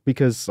across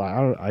because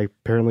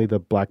apparently the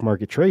black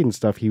market trade and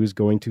stuff, he was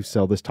going to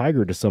sell this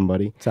tiger to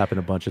somebody. It's happened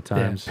a bunch of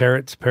times. Yeah,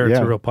 parrots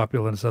are real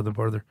popular in the southern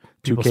border.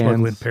 People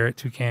smuggling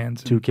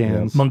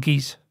toucans,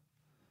 monkeys.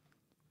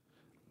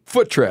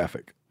 Foot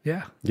traffic.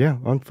 Yeah. Yeah,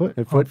 on foot.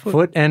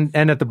 Foot and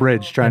at the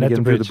bridge, trying to get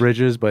them through the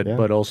bridges,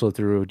 but also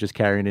through just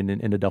carrying it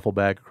in a duffel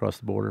bag across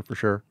the border for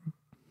sure.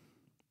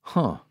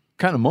 Huh.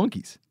 Kind of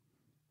monkeys.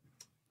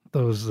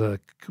 Those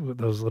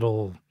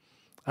little,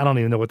 I don't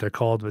even know what they're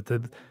called, but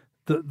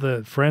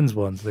the Friends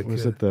ones.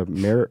 Was it the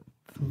merit?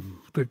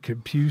 The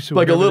compute.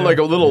 Like a little I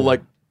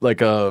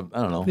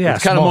don't know. Yeah,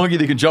 it's kind of monkey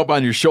that can jump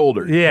on your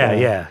shoulder.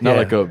 Yeah. Not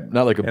like a big,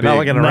 not like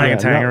an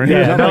orangutan or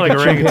anything. not like a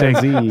orangutan.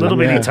 chimpanzee. Little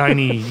bitty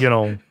tiny,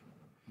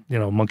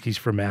 monkeys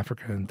from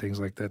Africa and things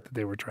like that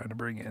they were trying to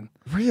bring in.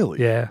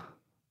 Really? Yeah.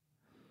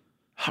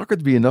 How could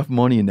there be enough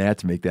money in that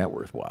to make that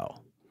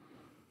worthwhile?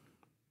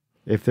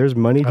 If there's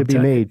money to be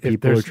made,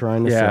 people are there's-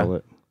 trying to sell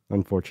it.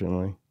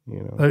 Unfortunately,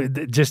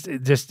 Just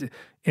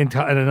and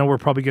I know we're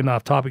probably getting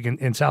off topic.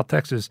 In South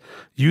Texas,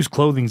 used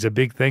clothing is a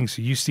big thing.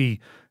 So you see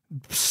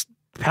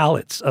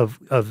pallets of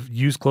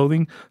used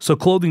clothing. So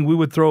clothing we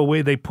would throw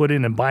away, they put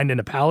in and bind in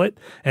a pallet,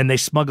 and they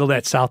smuggle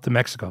that south to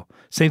Mexico.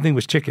 Same thing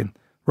with chicken.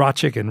 Raw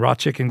chicken. Raw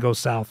chicken goes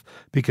south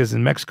because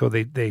in Mexico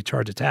they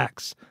charge a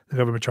tax. The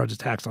government charges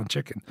tax on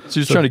chicken.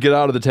 So he's trying to get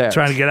out of the tax.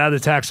 Trying to get out of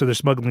the tax, so they're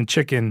smuggling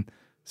chicken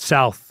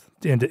south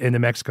into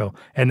Mexico.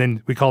 And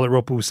then we call it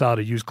ropa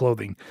usada, used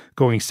clothing,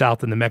 going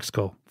south into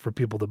Mexico for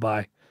people to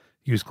buy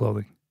used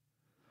clothing.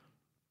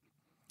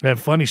 And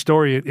funny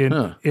story,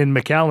 in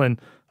McAllen,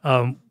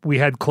 we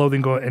had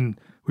clothing going, and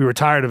we were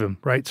tired of him,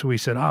 right? So we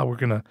said,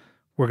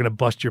 we're gonna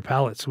bust your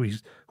pallets.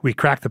 We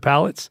cracked the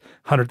pallets,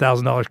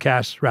 $100,000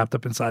 cash wrapped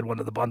up inside one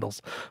of the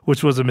bundles,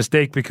 which was a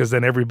mistake because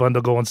then every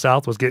bundle going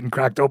south was getting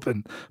cracked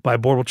open by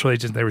Border Patrol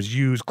agents. There was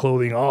used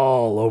clothing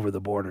all over the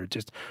border. It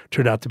just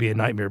turned out to be a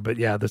nightmare. But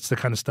yeah, that's the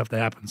kind of stuff that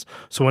happens.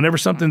 So whenever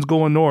something's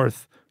going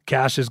north,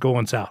 cash is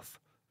going south.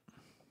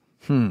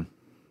 When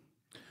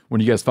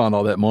you guys found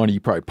all that money, you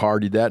probably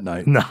partied that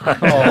night. No. Ouch.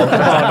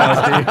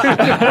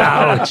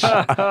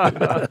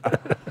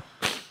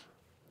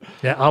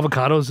 Yeah,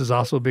 avocados is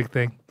also a big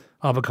thing.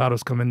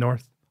 Avocados coming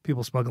north.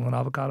 People smuggling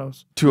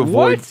avocados to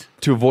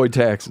avoid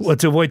taxes. Well,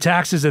 to avoid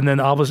taxes, and then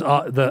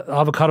the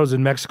avocados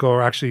in Mexico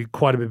are actually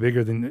quite a bit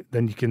bigger than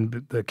you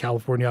can the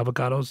California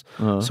avocados.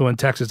 So in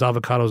Texas,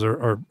 avocados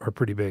are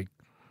pretty big.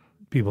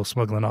 People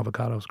smuggling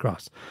avocados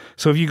across.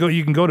 So if you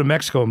can go to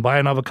Mexico and buy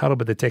an avocado,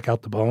 but they take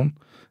out the bone.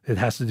 It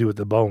has to do with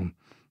the bone.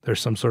 There's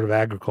some sort of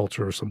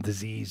agriculture or some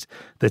disease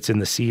that's in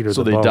the seed or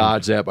so the they bone.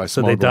 dodge that by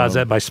smuggling. So they dodge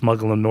that by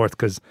smuggling them north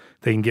because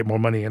they can get more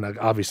money. And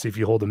obviously, if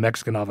you hold a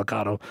Mexican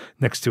avocado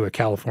next to a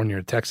California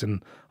or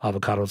Texan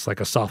avocado, it's like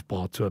a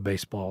softball to a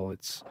baseball.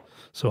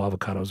 So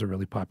avocados are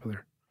really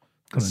popular.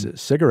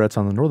 Cigarettes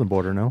on the northern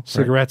border, no?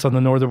 Cigarettes on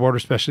the northern border,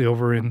 especially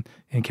over in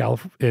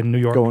New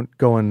York.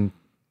 Going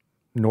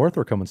north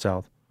or coming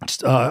south?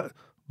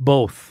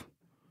 Both.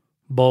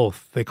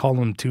 They call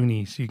them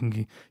toonies.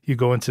 You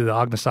go into the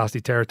Agnesasti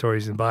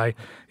territories and buy.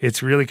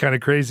 It's really kind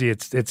of crazy.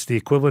 It's the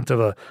equivalent of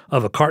a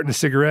carton of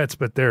cigarettes,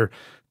 but they're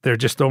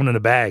just thrown in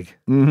a bag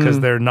because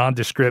they're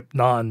nondescript,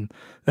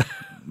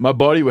 My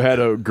buddy had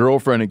a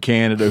girlfriend in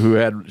Canada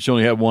she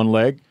only had one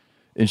leg,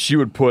 and she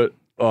would put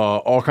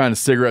all kinds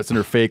of cigarettes in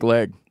her fake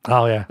leg.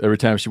 Oh yeah. Every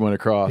time she went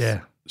across.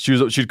 Yeah.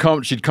 She'd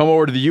come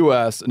over to the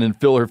U.S. and then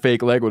fill her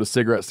fake leg with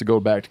cigarettes to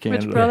go back to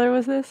Canada. Which brother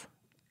was this?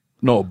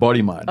 No, a buddy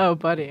of mine. Oh,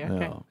 buddy.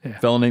 Okay. Yeah.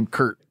 Fellow named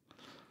Kurt.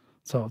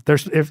 So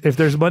if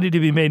there's money to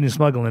be made in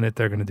smuggling it,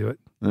 they're going to do it.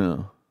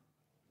 Yeah.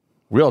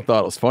 We all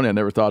thought it was funny. I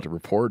never thought to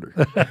report her.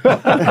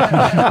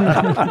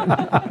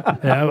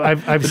 Yeah,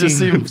 I've it seen. just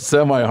seemed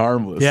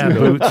semi-harmless. Yeah,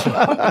 boots.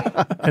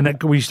 And then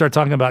when you start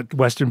talking about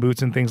Western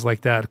boots and things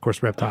like that, of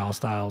course, reptile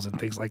styles and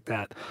things like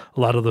that, a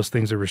lot of those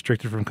things are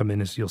restricted from coming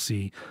in. So you'll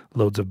see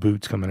loads of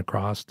boots coming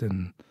across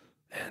and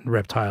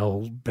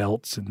reptile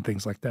belts and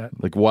things like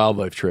that. Like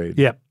wildlife trade.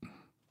 Yep.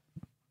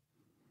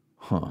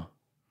 Huh.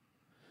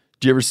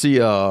 Do you ever see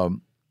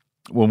when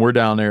we're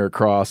down there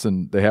across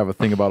and they have a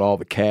thing about all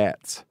the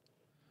cats?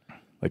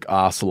 Like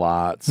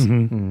ocelots.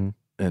 And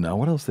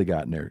what else they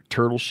got in there?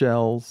 Turtle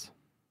shells.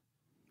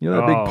 You know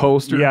that big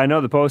poster? Yeah, I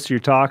know the poster you're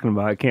talking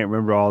about. I can't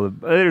remember all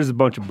there's a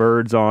bunch of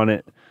birds on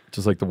it.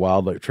 Just like the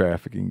wildlife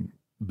trafficking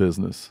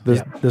business.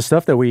 The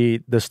stuff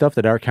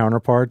that our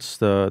counterparts,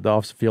 the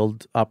Office of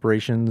Field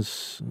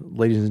Operations,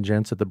 ladies and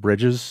gents at the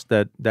bridges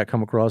that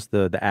come across,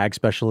 the ag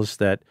specialists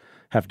that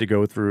have to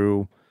go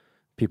through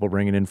people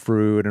bringing in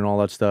fruit and all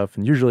that stuff.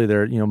 And usually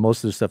they're,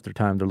 most of the stuff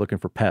they're looking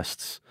for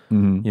pests.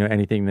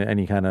 Anything,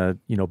 any kind of,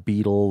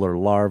 beetle or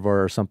larva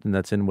or something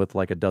that's in with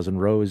like a dozen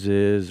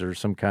roses or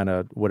some kind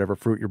of whatever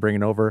fruit you're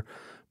bringing over.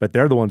 But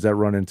they're the ones that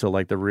run into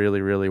like the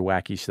really, really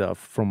wacky stuff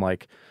from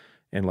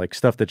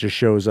stuff that just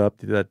shows up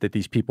that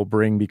these people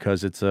bring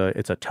because it's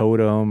a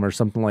totem or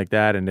something like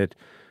that. And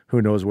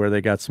who knows where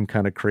they got some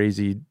kind of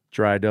crazy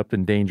dried up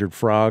endangered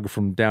frog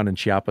from down in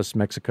Chiapas,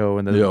 Mexico,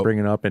 and then they're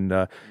bringing up and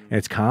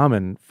it's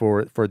common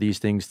for these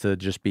things to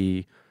just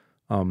be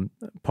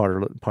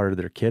part of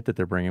their kit that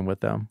they're bringing with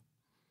them.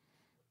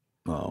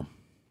 Oh.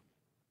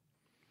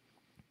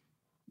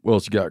 What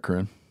else you got,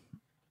 Corinne?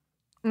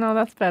 No,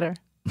 that's better.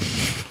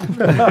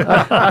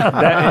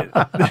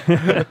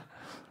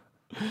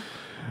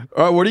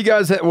 All right, what do you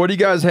guys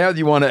have that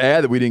you want to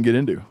add that we didn't get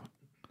into?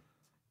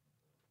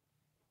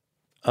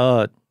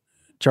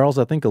 Charles,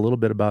 I think a little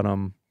bit about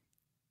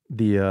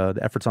the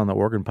efforts on the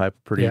organ pipe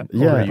pretty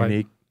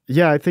unique.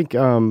 Yeah, I think,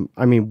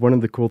 I mean, one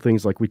of the cool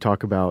things, like we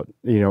talk about,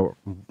 you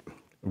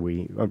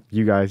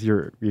guys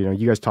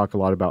talk a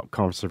lot about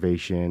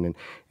conservation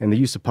and the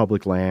use of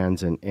public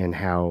lands and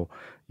how,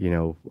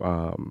 how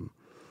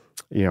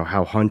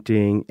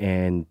hunting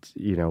and,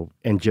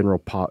 and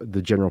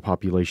the general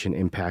population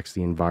impacts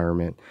the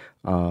environment.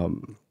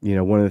 One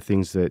of the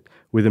things that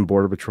within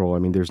Border Patrol, I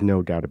mean, there's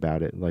no doubt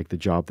about it, like the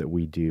job that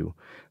we do,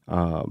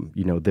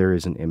 there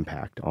is an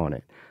impact on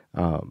it.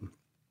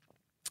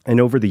 And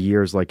over the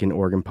years, like in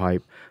Organ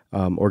Pipe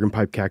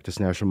Cactus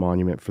National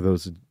Monument, for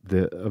those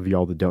of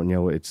y'all that don't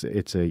know, it's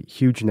a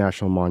huge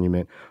national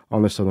monument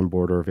on the southern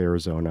border of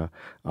Arizona.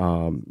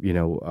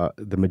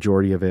 The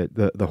majority of it,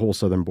 the whole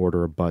southern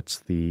border abuts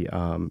the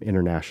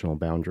international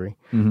boundary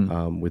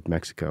with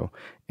Mexico.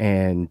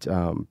 And,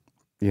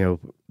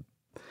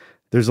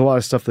 there's a lot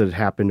of stuff that had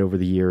happened over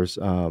the years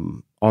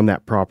on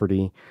that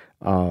property.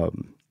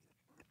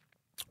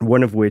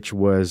 One of which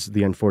was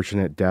the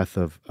unfortunate death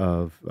of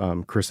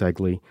Chris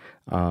Egley,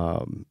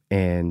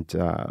 and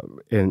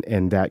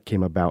that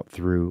came about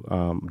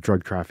through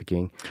drug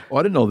trafficking. Well,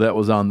 I didn't know that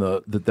was on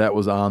the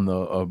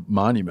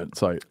monument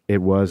site.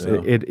 It was.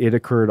 Yeah. It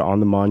occurred on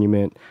the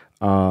monument.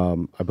 I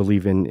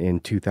believe in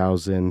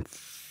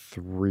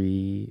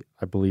 2003.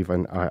 I believe,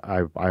 and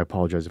I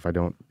apologize if I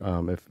don't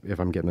if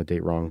I'm getting the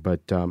date wrong. But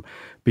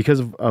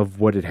because of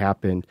what had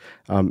happened,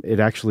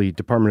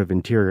 Department of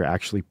Interior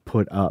actually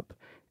put up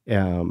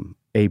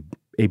a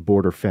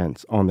border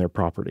fence on their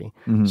property.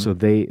 Mm-hmm. So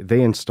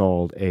they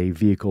installed a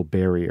vehicle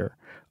barrier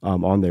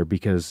on there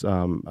because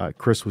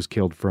Chris was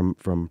killed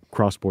from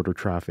cross-border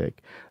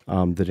traffic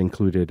that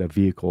included a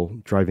vehicle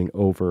driving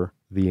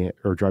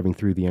driving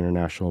through the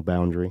international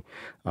boundary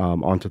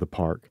onto the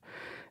park.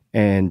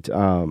 And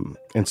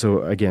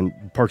so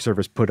again, Park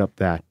Service put up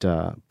that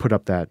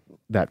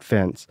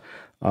fence.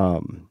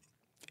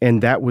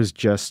 And that was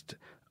just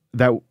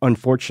that.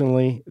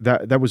 Unfortunately,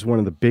 that was one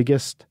of the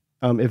biggest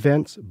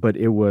events, but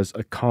it was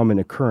a common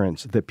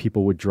occurrence that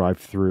people would drive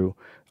through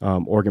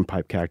Organ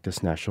Pipe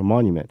Cactus National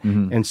Monument.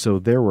 Mm-hmm. And so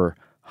there were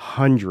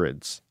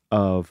hundreds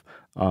of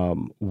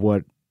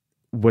what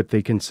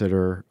they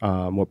consider,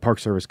 what Park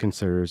Service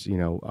considers,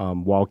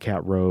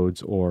 wildcat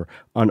roads or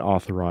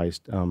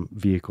unauthorized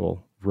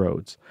vehicle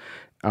roads.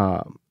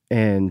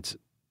 And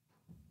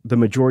the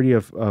majority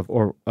of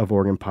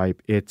Organ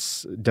Pipe,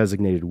 it's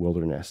designated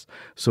wilderness.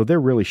 So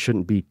there really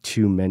shouldn't be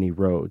too many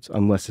roads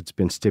unless it's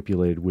been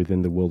stipulated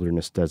within the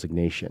wilderness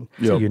designation.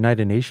 It's a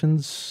United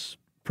Nations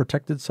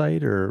protected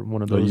site or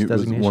one of those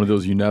designations? One of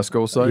those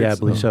UNESCO sites? Yeah, I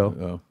believe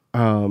so.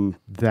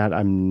 That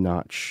I'm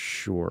not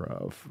sure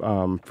of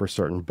for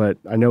certain, but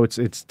I know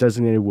it's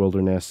designated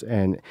wilderness,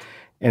 and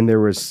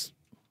there was,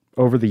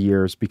 over the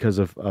years, because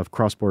of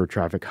cross-border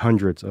traffic,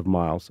 hundreds of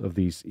miles of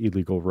these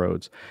illegal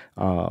roads.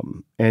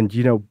 Did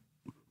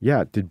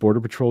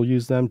Border Patrol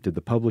use them? Did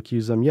the public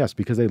use them? Yes,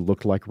 because they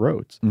looked like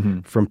roads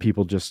from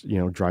people just,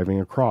 driving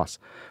across.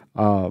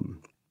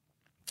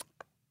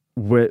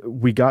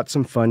 We got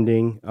some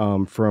funding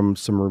from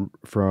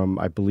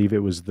I believe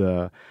it was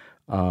the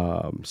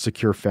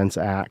Secure Fence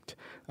Act.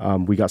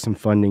 We got some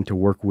funding to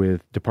work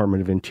with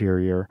Department of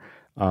Interior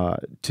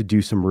to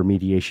do some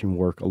remediation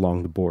work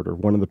along the border.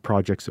 One of the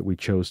projects that we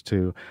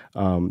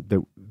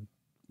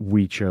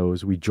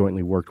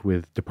jointly worked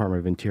with Department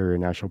of Interior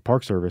and National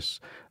Park Service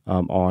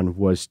on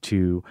was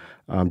to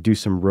do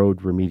some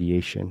road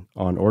remediation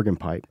on Organ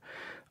Pipe.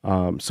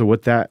 So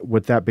what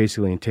that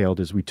basically entailed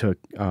is we took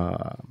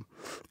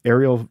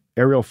aerial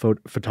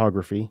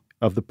photography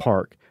of the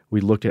park. We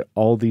looked at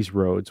all these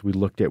roads. We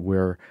looked at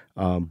where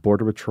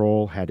Border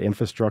Patrol had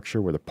infrastructure,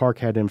 where the park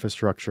had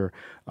infrastructure,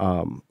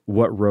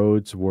 what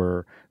roads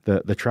were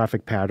the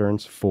traffic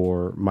patterns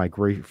for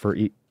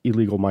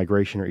illegal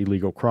migration or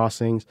illegal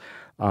crossings.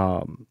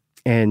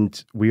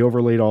 And we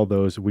overlaid all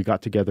those. We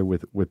got together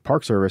with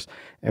Park Service,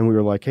 and we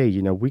were like, hey,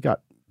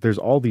 there's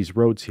all these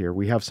roads here.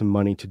 We have some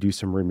money to do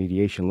some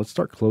remediation. Let's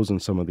start closing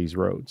some of these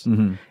roads.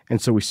 Mm-hmm.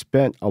 And so we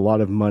spent a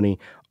lot of money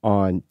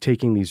on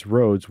taking these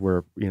roads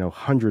where,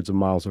 hundreds of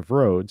miles of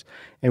roads,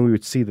 and we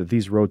would see that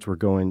these roads were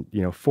going,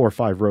 4 or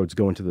 5 roads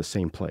going to the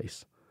same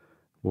place.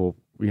 Well,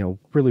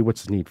 really,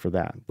 what's the need for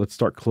that? Let's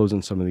start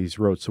closing some of these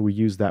roads. So we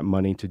use that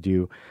money to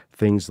do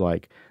things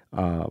like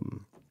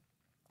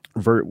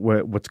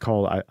what's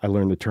called, I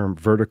learned the term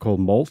vertical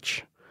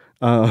mulch,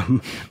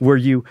 where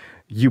you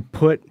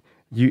put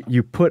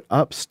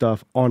up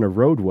stuff on a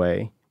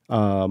roadway,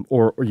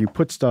 or you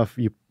put stuff,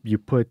 you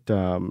put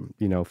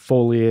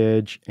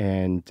foliage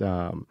and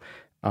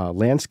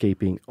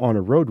landscaping on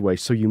a roadway,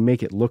 so you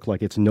make it look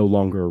like it's no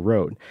longer a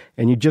road,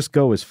 and you just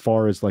go as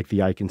far as like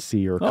the eye can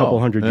see, or a couple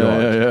hundred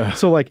yards. Yeah.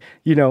 So and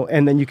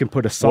then you can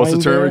put a sign. What's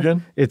the term there.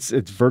 again? It's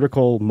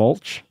vertical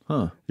mulch.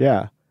 Huh.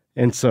 Yeah.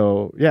 And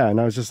so,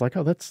 and I was just like,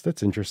 oh, that's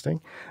interesting.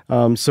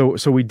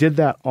 So we did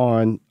that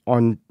on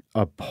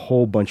a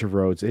whole bunch of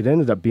roads. It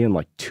ended up being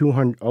like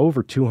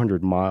over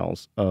 200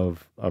 miles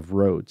of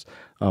roads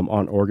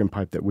on Organ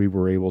Pipe that we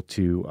were able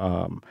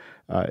to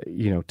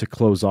to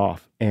close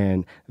off,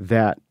 and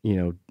that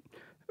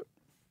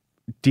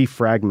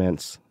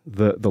defragments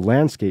the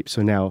landscape.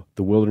 So now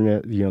the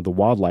wilderness, the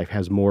wildlife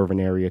has more of an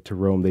area to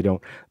roam.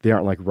 They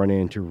aren't like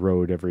running into a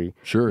road every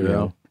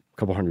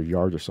couple hundred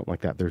yards or something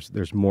like that.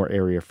 There's more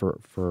area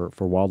for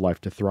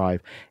wildlife to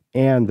thrive,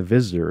 and the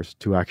visitors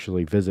to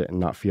actually visit and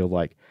not feel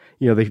like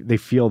they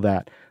feel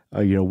that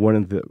one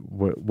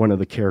of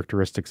the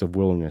characteristics of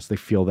wilderness, they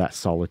feel that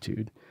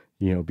solitude,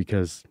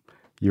 because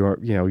you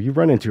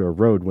run into a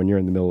road when you're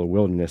in the middle of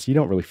wilderness, you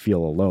don't really feel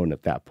alone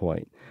at that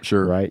point.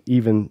 Sure. Right.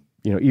 Even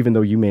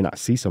though you may not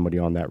see somebody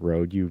on that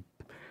road,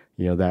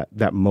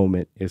 that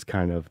moment is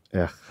kind of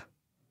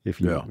if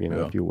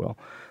you will.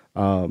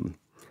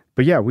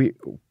 But yeah,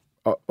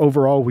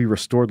 overall we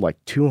restored like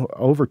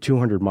over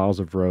 200 miles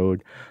of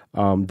road.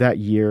 That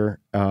year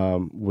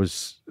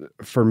was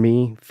for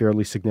me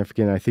fairly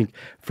significant. I think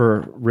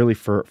for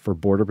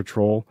Border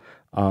Patrol,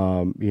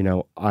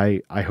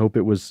 I hope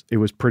it was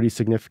pretty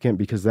significant,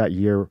 because that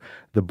year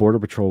the Border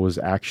Patrol was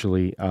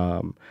actually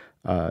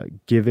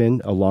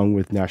given, along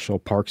with National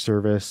Park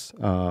Service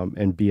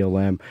and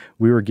BLM,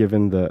 we were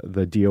given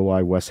the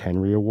DOI Wes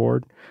Henry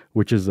Award,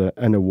 which is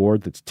an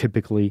award that's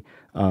typically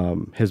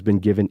has been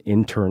given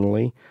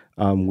internally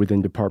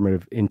within Department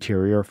of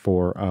Interior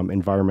for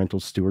environmental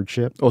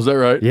stewardship. Oh, is that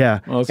right? Yeah.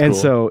 Oh, that's and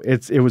cool. so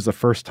it was the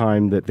first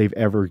time that they've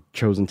ever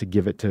chosen to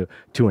give it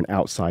to an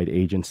outside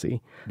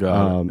agency.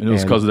 Got it. And it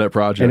was because of that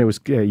project. And it was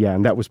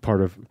and that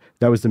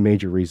was the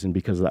major reason,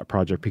 because of that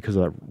project, because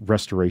of that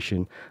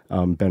restoration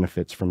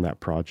benefits from that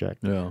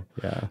project. Yeah.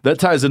 Yeah. That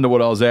ties into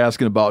what I was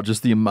asking about,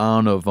 just the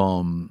amount of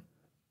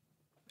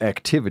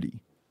activity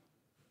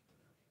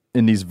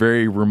in these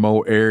very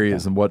remote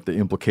areas and what the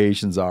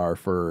implications are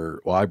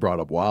for, I brought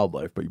up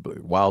wildlife,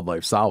 but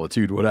wildlife,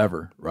 solitude,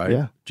 whatever, right?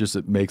 Yeah. Just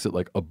it makes it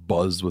like a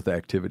buzz with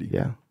activity.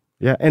 Yeah.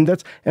 Yeah. And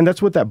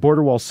that's what that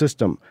border wall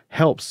system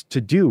helps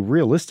to do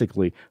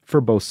realistically for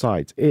both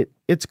sides.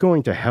 It's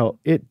going to help.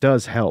 It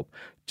does help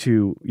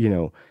to,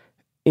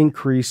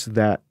 increase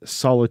that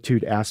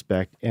solitude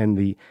aspect and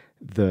the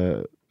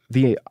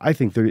I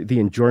think the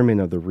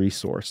enjoyment of the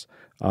resource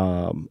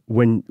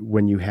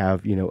when you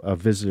have, a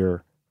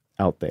visitor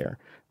out there,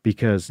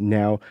 because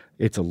now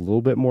it's a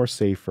little bit more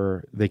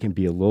safer. They can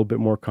be a little bit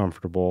more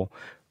comfortable.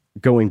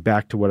 Going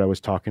back to what I was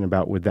talking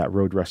about with that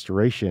road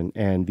restoration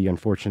and the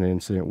unfortunate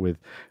incident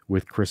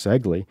with Chris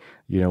Egley,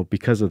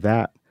 because of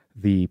that,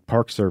 the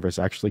Park Service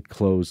actually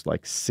closed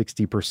like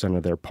 60%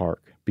 of their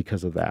park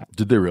because of that.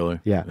 Did they really?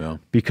 Yeah.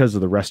 Because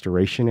of the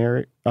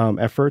restoration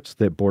efforts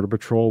that Border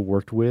Patrol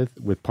worked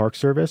with Park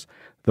Service,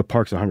 the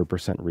park's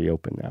 100%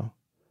 reopened now.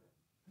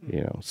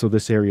 So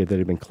this area that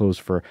had been closed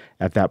for,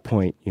 at that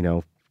point,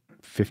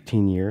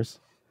 15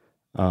 years,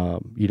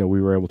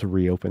 we were able to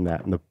reopen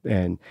that,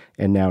 and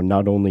now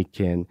not only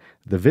can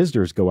the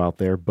visitors go out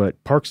there,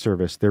 but Park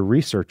Service, their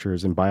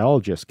researchers and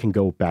biologists can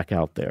go back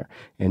out there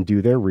and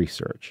do their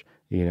research,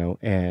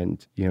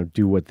 and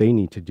do what they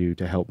need to do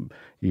to help,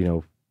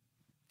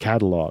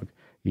 catalog,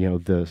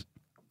 the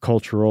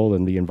cultural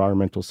and the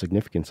environmental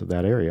significance of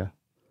that area.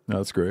 No,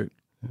 that's great.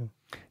 Yeah.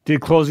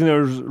 Did closing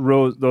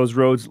those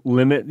roads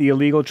limit the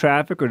illegal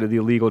traffic, or did the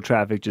illegal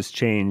traffic just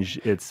change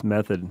its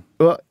method?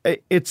 Well,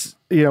 it's,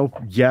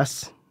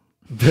 yes,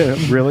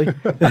 really.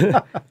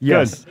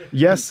 Yes.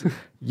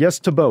 Yes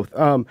to both.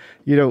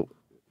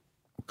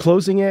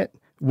 Closing it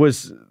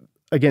was,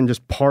 again,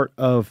 just part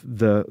of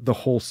the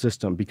whole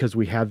system, because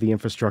we had the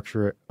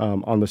infrastructure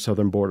on the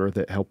southern border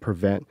that helped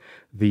prevent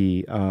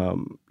the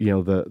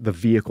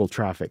vehicle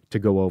traffic to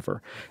go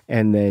over,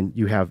 and then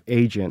you have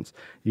agents.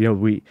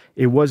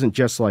 It wasn't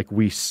just like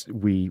we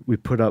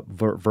put up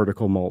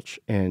vertical mulch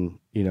and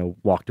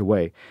walked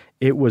away.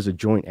 It was a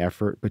joint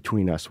effort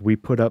between us. We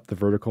put up the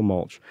vertical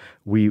mulch.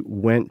 We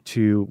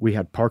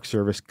had Park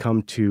Service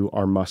come to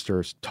our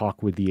musters,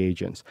 talk with the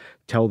agents,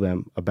 tell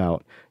them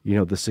about,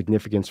 the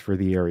significance for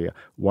the area,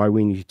 why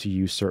we need to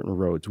use certain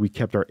roads. We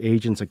kept our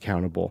agents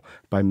accountable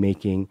by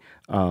making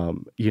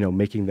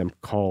them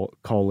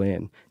call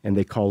in, and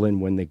they call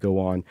in when they go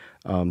on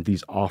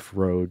these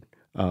off-road,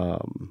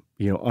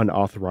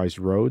 unauthorized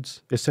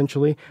roads.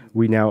 Essentially,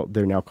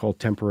 they're now called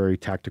temporary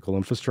tactical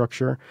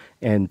infrastructure,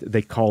 and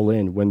they call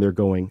in when they're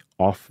going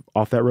off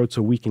that road,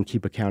 so we can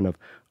keep account of,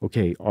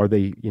 okay, are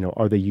they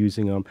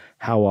using them,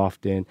 how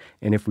often,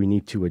 and if we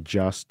need to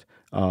adjust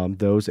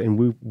those.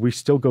 And we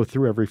still go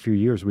through every few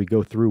years. We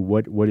go through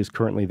what is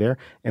currently there,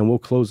 and we'll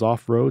close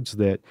off roads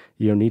that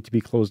need to be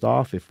closed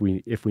off if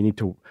we need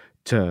to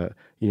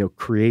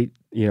create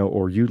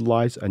or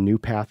utilize a new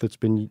path that's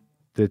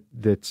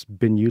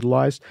been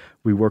utilized.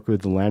 We work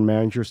with the land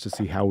managers to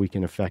see how we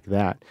can affect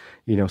that.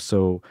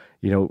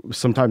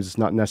 Sometimes it's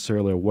not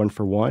necessarily a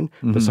 1-for-1,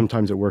 but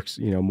sometimes it works,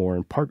 more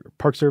in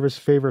Park Service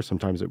favor.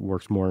 Sometimes it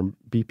works more in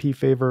BP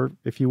favor,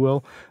 if you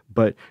will.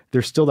 But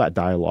there's still that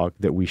dialogue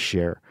that we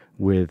share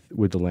with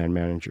the land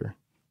manager.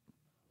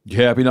 You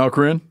happy now,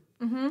 Corinne?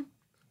 Mm-hmm.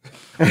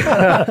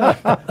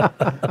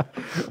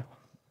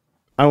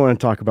 I want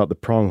to talk about the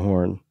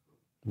pronghorn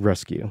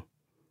rescue.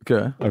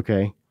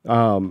 Okay.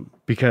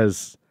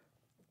 Because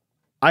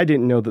I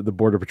didn't know that the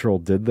Border Patrol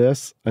did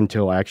this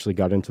until I actually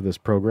got into this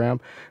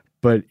program.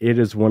 but it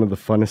is one of the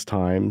funnest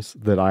times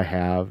that I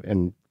have,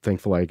 and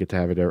thankfully I get to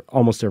have it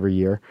almost every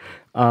year.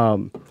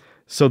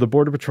 So the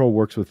Border Patrol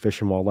works with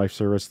Fish and Wildlife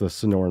Service, the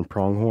Sonoran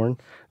Pronghorn,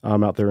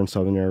 out there in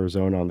southern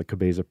Arizona on the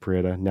Cabeza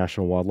Prieta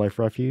National Wildlife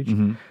Refuge.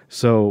 Mm-hmm.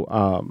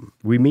 So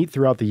we meet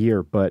throughout the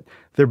year, but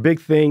their big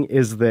thing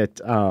is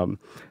that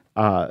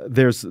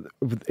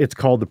it's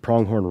called the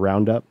Pronghorn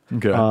Roundup.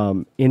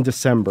 Okay. In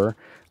December,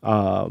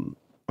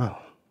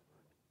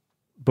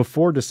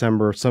 before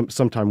December,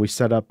 sometime we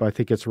set up, I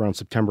think it's around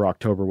September,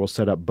 October, we'll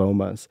set up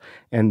BOMAs,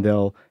 and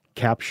they'll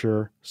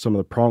capture some of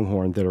the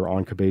pronghorn that are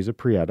on Cabeza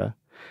Prieta.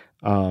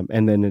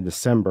 And then in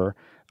December,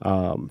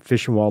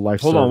 Fish and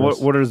Wildlife Service. Hold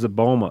on, what is a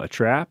BOMA? A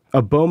trap?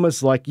 A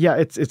BOMA's like, yeah,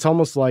 it's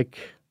almost like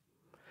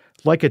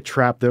a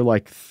trap. They're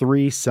like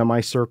 3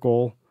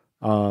 semicircle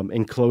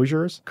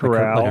enclosures.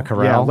 Corral. Like a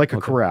corral? Yeah, like a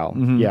Okay. corral.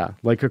 Mhm. Yeah,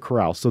 like a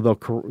corral. So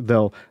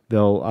they'll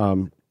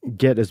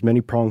get as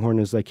many pronghorn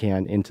as they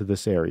can into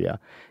this area.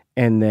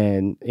 And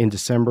then in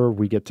December,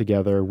 we get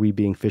together, we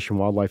being Fish and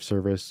Wildlife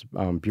Service,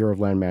 Bureau of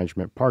Land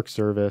Management, Park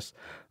Service,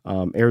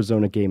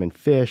 Arizona Game and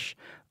Fish.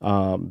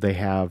 They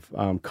have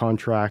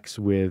contracts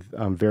with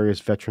various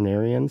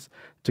veterinarians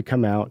to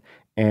come out,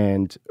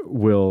 and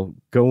we'll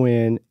go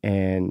in,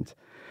 and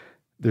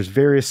there's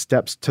various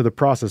steps to the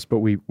process, but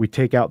we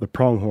take out the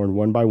pronghorn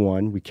one by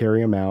one. We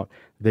carry them out.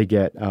 They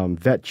get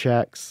vet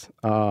checks,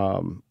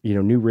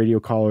 new radio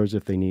collars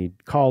if they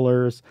need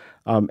collars,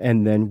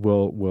 and then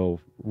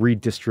we'll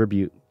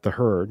redistribute the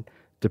herd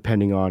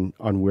depending on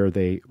where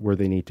they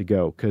need to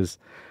go. Because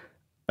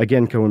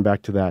again, going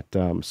back to that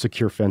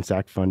Secure Fence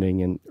Act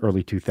funding in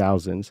early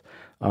 2000s,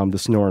 the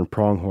Sonoran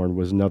pronghorn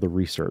was another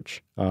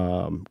research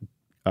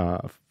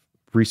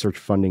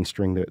funding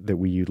string that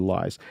we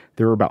utilized.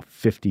 There were about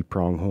 50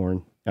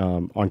 pronghorn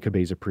on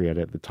Cabeza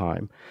Prieta at the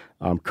time.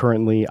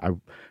 Currently,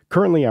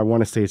 I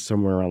want to say it's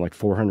somewhere around like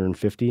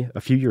 450.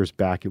 A few years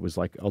back, it was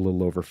like a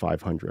little over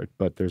 500.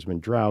 But there's been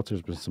droughts.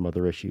 There's been some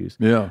other issues.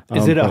 Yeah.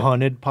 Is it a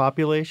hunted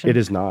population? It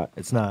is not.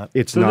 It's not.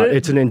 It's not.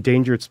 It's an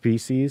endangered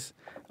species.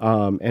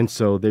 And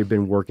so they've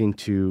been working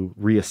to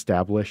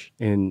reestablish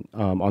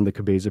on the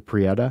Cabeza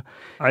Prieta.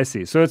 I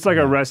see. So it's like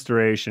a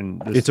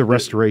restoration. It's a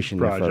restoration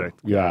project.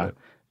 effort. Yeah.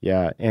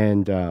 Yeah.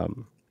 And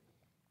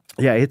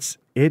it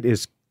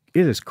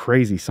is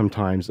crazy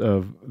sometimes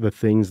of the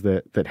things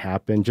that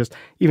happen. Just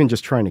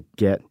trying to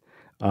get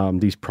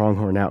these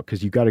pronghorn out,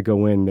 because you got to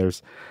go in.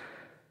 There's,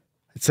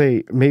 I'd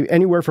say maybe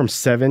anywhere from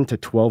 7 to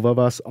 12 of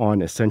us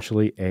on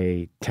essentially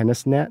a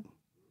tennis net.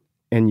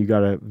 And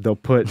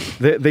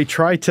they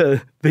try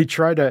to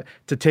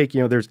take,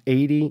 there's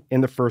 80 in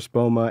the first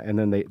BOMA, and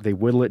then they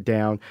whittle it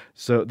down.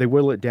 So they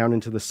whittle it down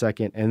into the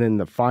second, and then in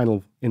the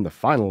final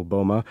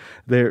BOMA,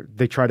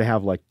 they try to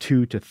have like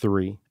 2 to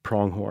 3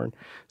 pronghorn.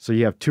 So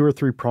you have 2 or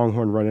 3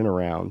 pronghorn running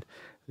around.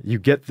 You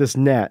get this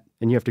net,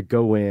 and you have to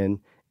go in,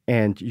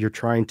 and you're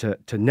trying to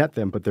net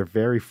them, but they're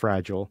very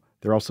fragile.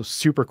 They're also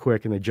super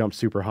quick, and they jump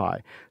super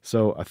high.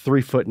 So a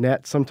 3-foot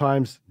net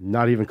sometimes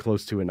not even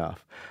close to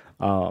enough.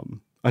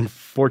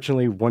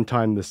 Unfortunately, one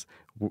time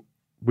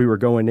we were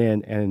going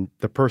in, and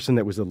the person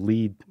that was the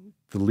lead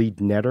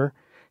netter,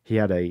 he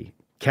had a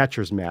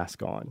catcher's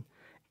mask on,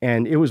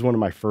 and it was one of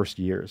my first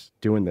years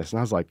doing this, and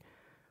I was like,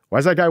 "Why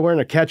is that guy wearing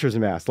a catcher's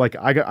mask? Like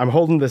I'm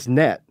holding this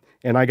net,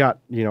 and I got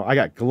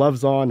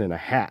gloves on and a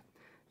hat,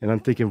 and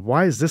I'm thinking,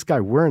 why is this guy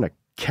wearing a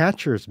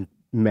catcher's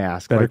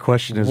mask?" Better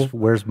question is,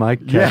 where's my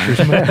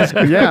catcher's mask?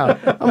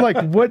 Yeah, I'm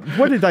like, what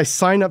did I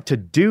sign up to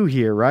do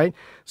here, right?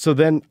 So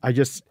then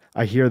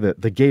I hear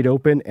the gate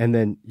open, and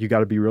then you got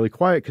to be really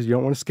quiet because you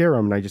don't want to scare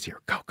them. And I just hear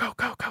go, go,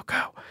 go, go,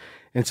 go.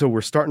 And so we're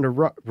starting to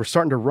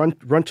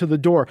run to the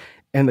door,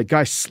 and the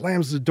guy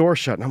slams the door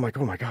shut. And I'm like,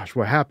 oh my gosh,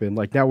 what happened?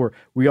 Like now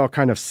we all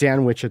kind of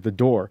sandwich at the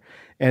door.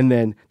 And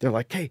then they're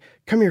like, hey,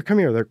 come here.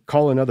 They're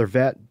calling another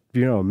vet,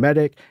 a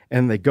medic,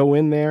 and they go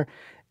in there,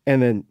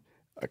 and then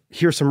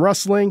hear some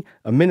rustling.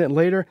 A minute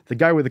later, the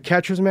guy with the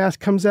catcher's mask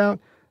comes out.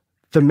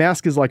 The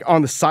mask is like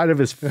on the side of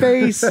his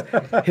face.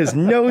 His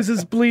nose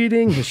is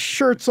bleeding. His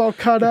shirt's all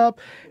cut up.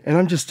 And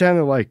I'm just standing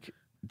there like,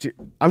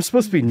 I'm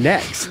supposed to be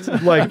next.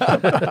 Like,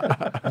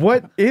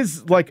 what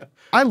is, like,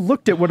 I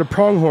looked at what a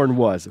pronghorn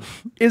was.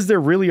 Is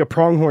there really a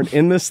pronghorn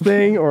in this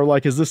thing? Or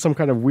like, is this some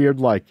kind of weird,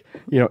 like,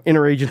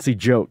 interagency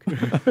joke?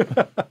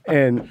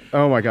 And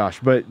oh my gosh.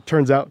 But it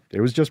turns out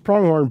it was just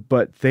pronghorn,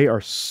 but they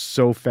are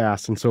so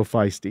fast and so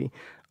feisty.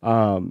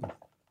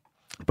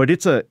 But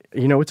it's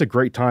a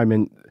great time.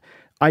 And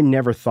I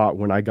never thought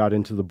when I got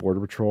into the Border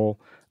Patrol,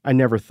 I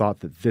never thought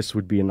that this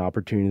would be an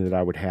opportunity that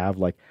I would have,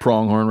 like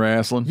pronghorn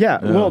wrestling. Yeah,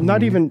 well,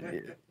 not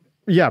even,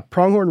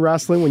 pronghorn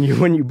wrestling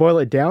when you boil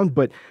it down.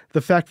 But the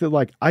fact that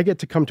like I get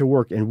to come to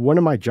work, and one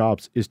of my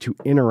jobs is to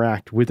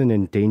interact with an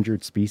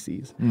endangered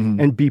species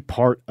and be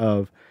part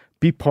of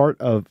a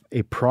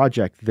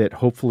project that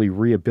hopefully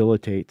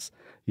rehabilitates,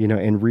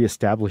 and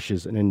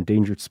reestablishes an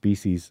endangered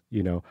species,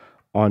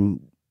 on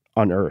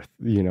Earth,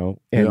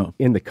 and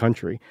in the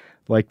country.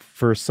 Like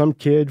for some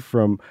kid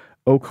from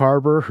Oak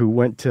Harbor who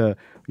went to,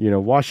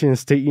 Washington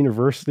State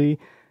University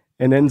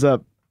and ends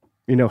up,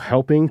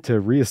 helping to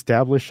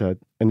reestablish an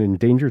an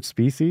endangered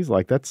species,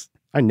 like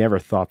I never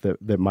thought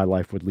that my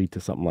life would lead to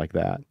something like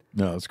that.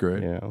 No, that's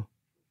great. You know?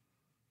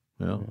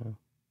 Yeah.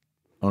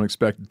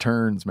 Unexpected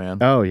turns, man.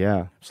 Oh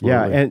yeah.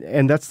 Absolutely. Yeah.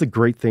 And that's the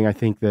great thing, I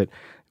think, that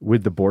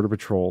with the Border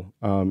Patrol,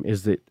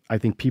 is that I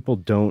think people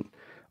don't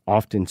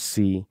often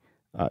see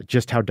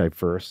just how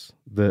diverse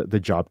the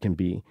job can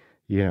be.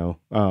 You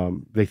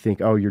know, they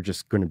think, oh, you're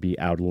just going to be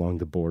out along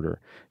the border.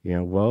 You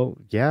know, well,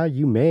 yeah,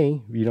 you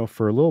may, you know,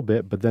 for a little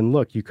bit, but then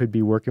look, you could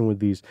be working with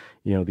these,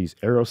 you know, these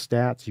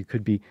aerostats. You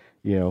could be,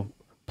 you know,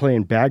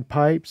 playing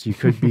bagpipes. You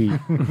could be, you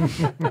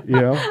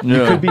know,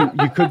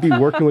 you could be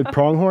working with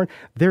pronghorn.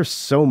 There's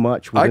so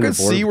much. I could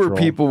see where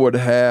people would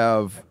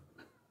have.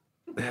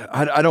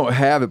 I don't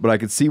have it, but I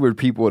could see where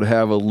people would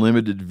have a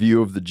limited view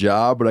of the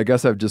job. But I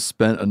guess I've just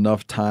spent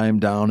enough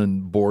time down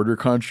in border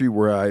country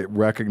where I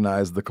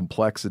recognize the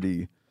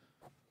complexity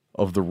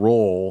of the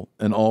role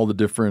and all the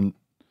different,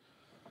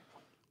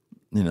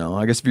 you know,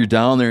 I guess if you're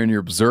down there and you're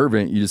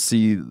observant, you just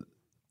see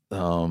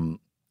how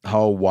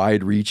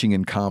wide reaching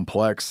and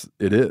complex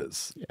it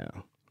is.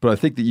 Yeah. But I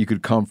think that you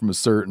could come from a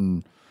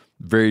certain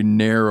very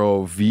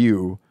narrow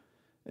view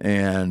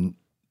and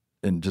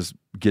just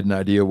get an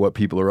idea of what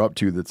people are up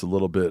to that's a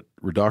little bit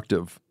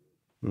reductive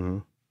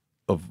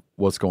of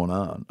what's going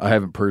on. I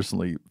haven't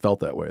personally felt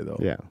that way, though.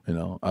 Yeah. You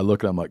know, I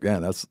look and I'm like,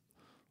 man, that's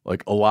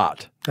like a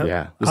lot.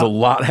 Yeah. There's a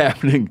lot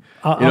happening,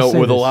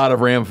 with a lot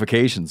of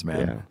ramifications,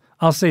 man. Yeah.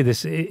 I'll say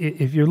this.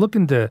 If you're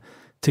looking to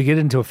get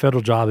into a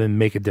federal job and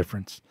make a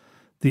difference,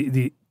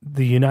 the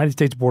United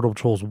States Border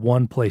Patrol is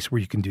one place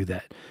where you can do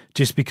that,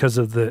 just because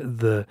of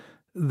the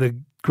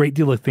great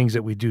deal of things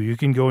that we do. You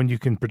can go and you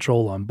can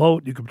patrol on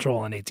boat, you can patrol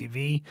on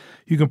ATV,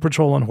 you can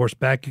patrol on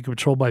horseback, you can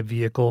patrol by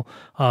vehicle,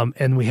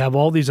 and we have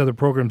all these other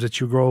programs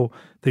that you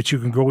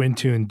can grow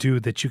into and do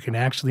that you can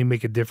actually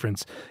make a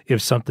difference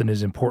if something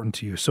is important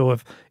to you. So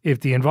if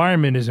the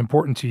environment is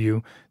important to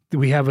you,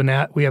 we have an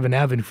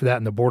avenue for that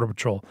in the Border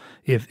Patrol.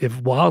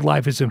 If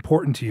wildlife is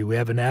important to you, we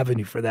have an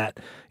avenue for that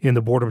in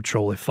the Border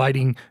Patrol. If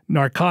fighting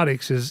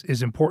narcotics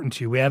is important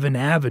to you, we have an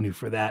avenue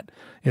for that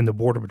in the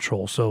Border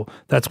Patrol. So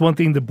that's one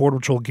thing the Border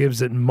Patrol gives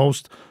that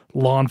most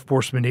law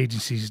enforcement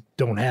agencies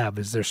don't have,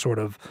 is they're sort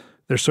of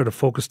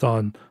focused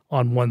on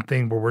one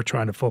thing where we're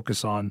trying to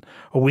focus on,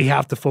 or we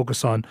have to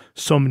focus on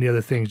so many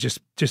other things just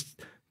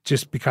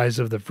because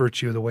of the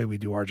virtue of the way we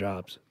do our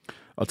jobs.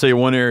 I'll tell you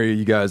one area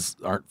you guys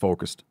aren't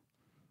focused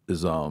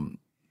is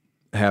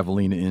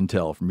Javelina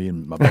intel from me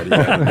and my buddy.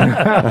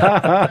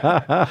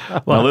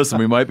 Now listen,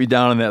 we might be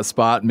down in that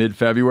spot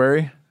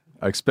mid-February.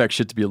 I expect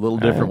shit to be a little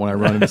different when I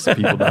run into some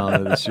people down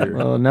there this year.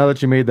 Well, now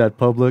that you made that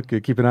public,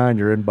 keep an eye on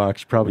your inbox.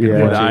 You're probably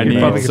gonna I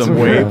need some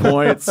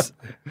waypoints.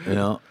 You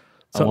know,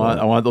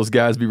 I want those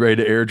guys to be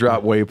ready to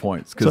airdrop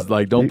waypoints because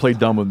don't play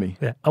dumb with me.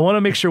 Yeah, I want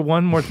to make sure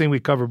one more thing we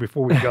cover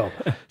before we go.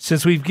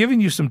 Since we've given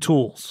you some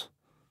tools,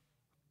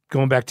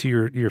 going back to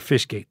your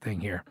Fishgate thing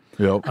here.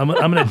 Yep. I'm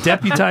going to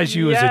deputize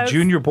you as a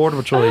junior Border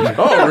Patrol agent.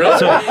 Oh, really?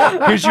 So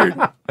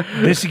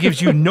this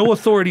gives you no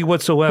authority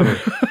whatsoever.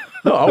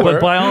 But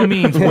by all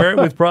means, wear it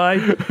with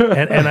pride,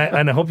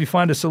 and I hope you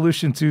find a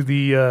solution to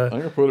the I'm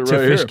gonna put it to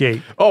right Fishgate.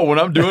 Here. Oh, when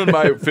I'm doing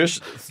my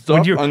fish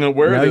stuff, I'm gonna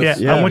wear this.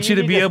 Yeah, I want you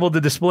to be able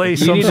to display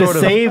some need sort to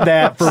of save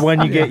that for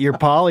when you get your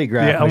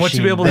polygraph. Yeah, I want you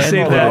to be able to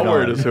save that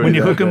when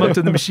you hook them up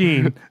to the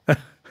machine.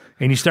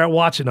 And you start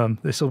watching them,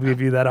 this will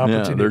give you that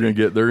opportunity. Yeah, they're gonna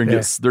get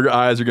their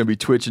eyes are gonna be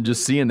twitching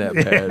just seeing that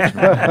badge.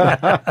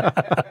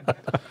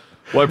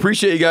 Well, I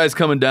appreciate you guys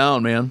coming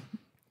down, man.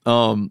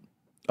 I've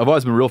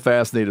always been real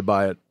fascinated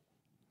by it.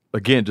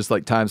 Again, just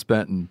like time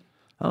spent in,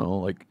 I don't know,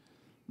 like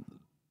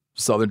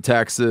Southern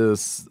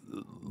Texas.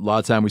 A lot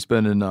of time we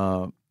spend in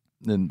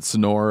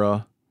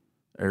Sonora,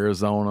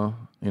 Arizona.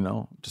 You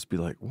know, just be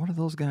like, what are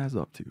those guys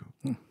up to?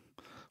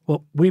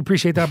 Well, we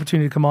appreciate the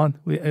opportunity to come on.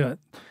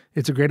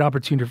 It's a great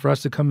opportunity for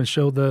us to come and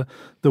show the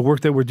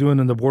work that we're doing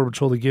in the Border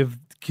Patrol, to give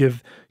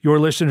your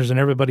listeners and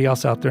everybody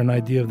else out there an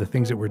idea of the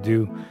things that we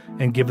do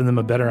and giving them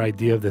a better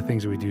idea of the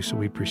things that we do. So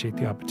we appreciate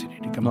the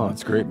opportunity to come on.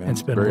 It's great, man. And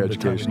spend very a little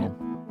educational. bit of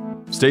time with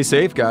you. Stay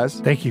safe, guys.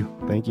 Thank you.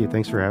 Thank you.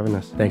 Thanks for having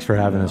us. Thanks for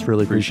having us.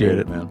 Really appreciate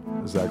it, man.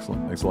 It was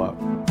excellent. Thanks a lot.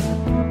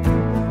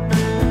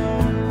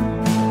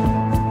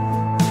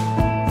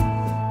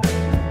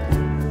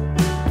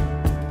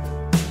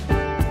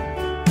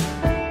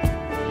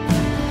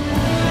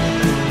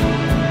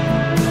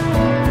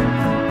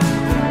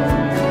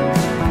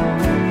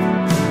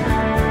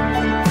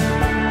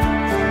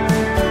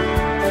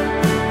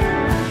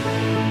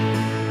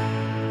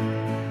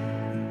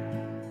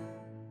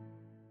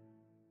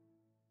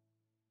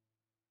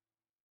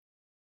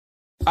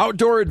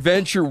 Outdoor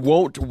adventure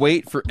won't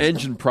wait for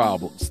engine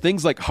problems.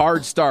 Things like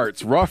hard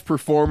starts, rough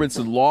performance,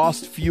 and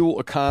lost fuel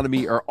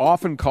economy are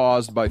often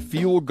caused by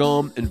fuel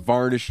gum and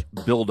varnish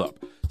buildup.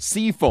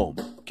 Seafoam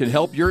can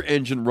help your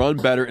engine run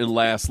better and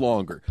last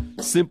longer.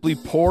 Simply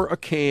pour a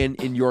can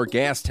in your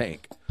gas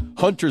tank.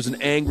 Hunters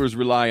and anglers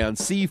rely on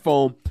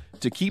Seafoam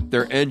to keep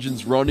their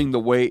engines running the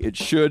way it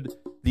should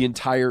the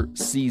entire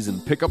season.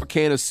 Pick up a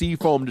can of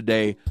Seafoam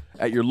today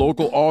at your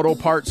local auto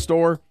parts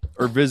store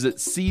or visit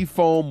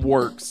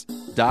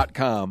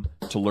seafoamworks.com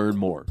to learn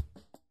more.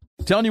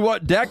 Telling you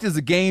what, Decked is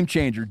a game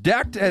changer.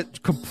 Decked has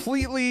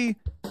completely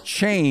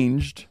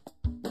changed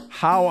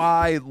how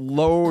I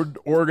load,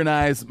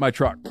 organize my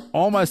truck.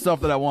 All my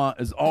stuff that I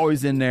want is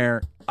always in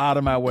there, out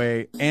of my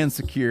way, and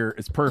secure.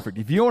 It's perfect.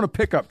 If you own a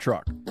pickup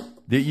truck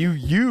that you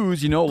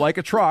use, like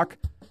a truck,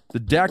 the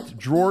Decked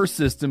drawer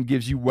system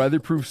gives you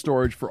weatherproof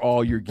storage for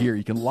all your gear.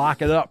 You can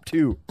lock it up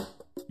too.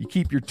 You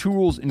keep your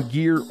tools and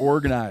gear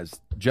organized,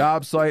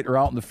 job site or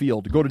out in the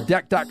field. Go to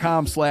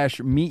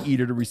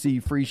decked.com/meateater to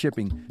receive free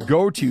shipping.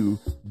 Go to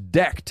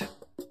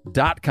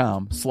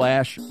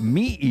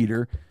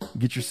decked.com/meateater.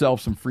 Get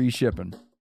yourself some free shipping.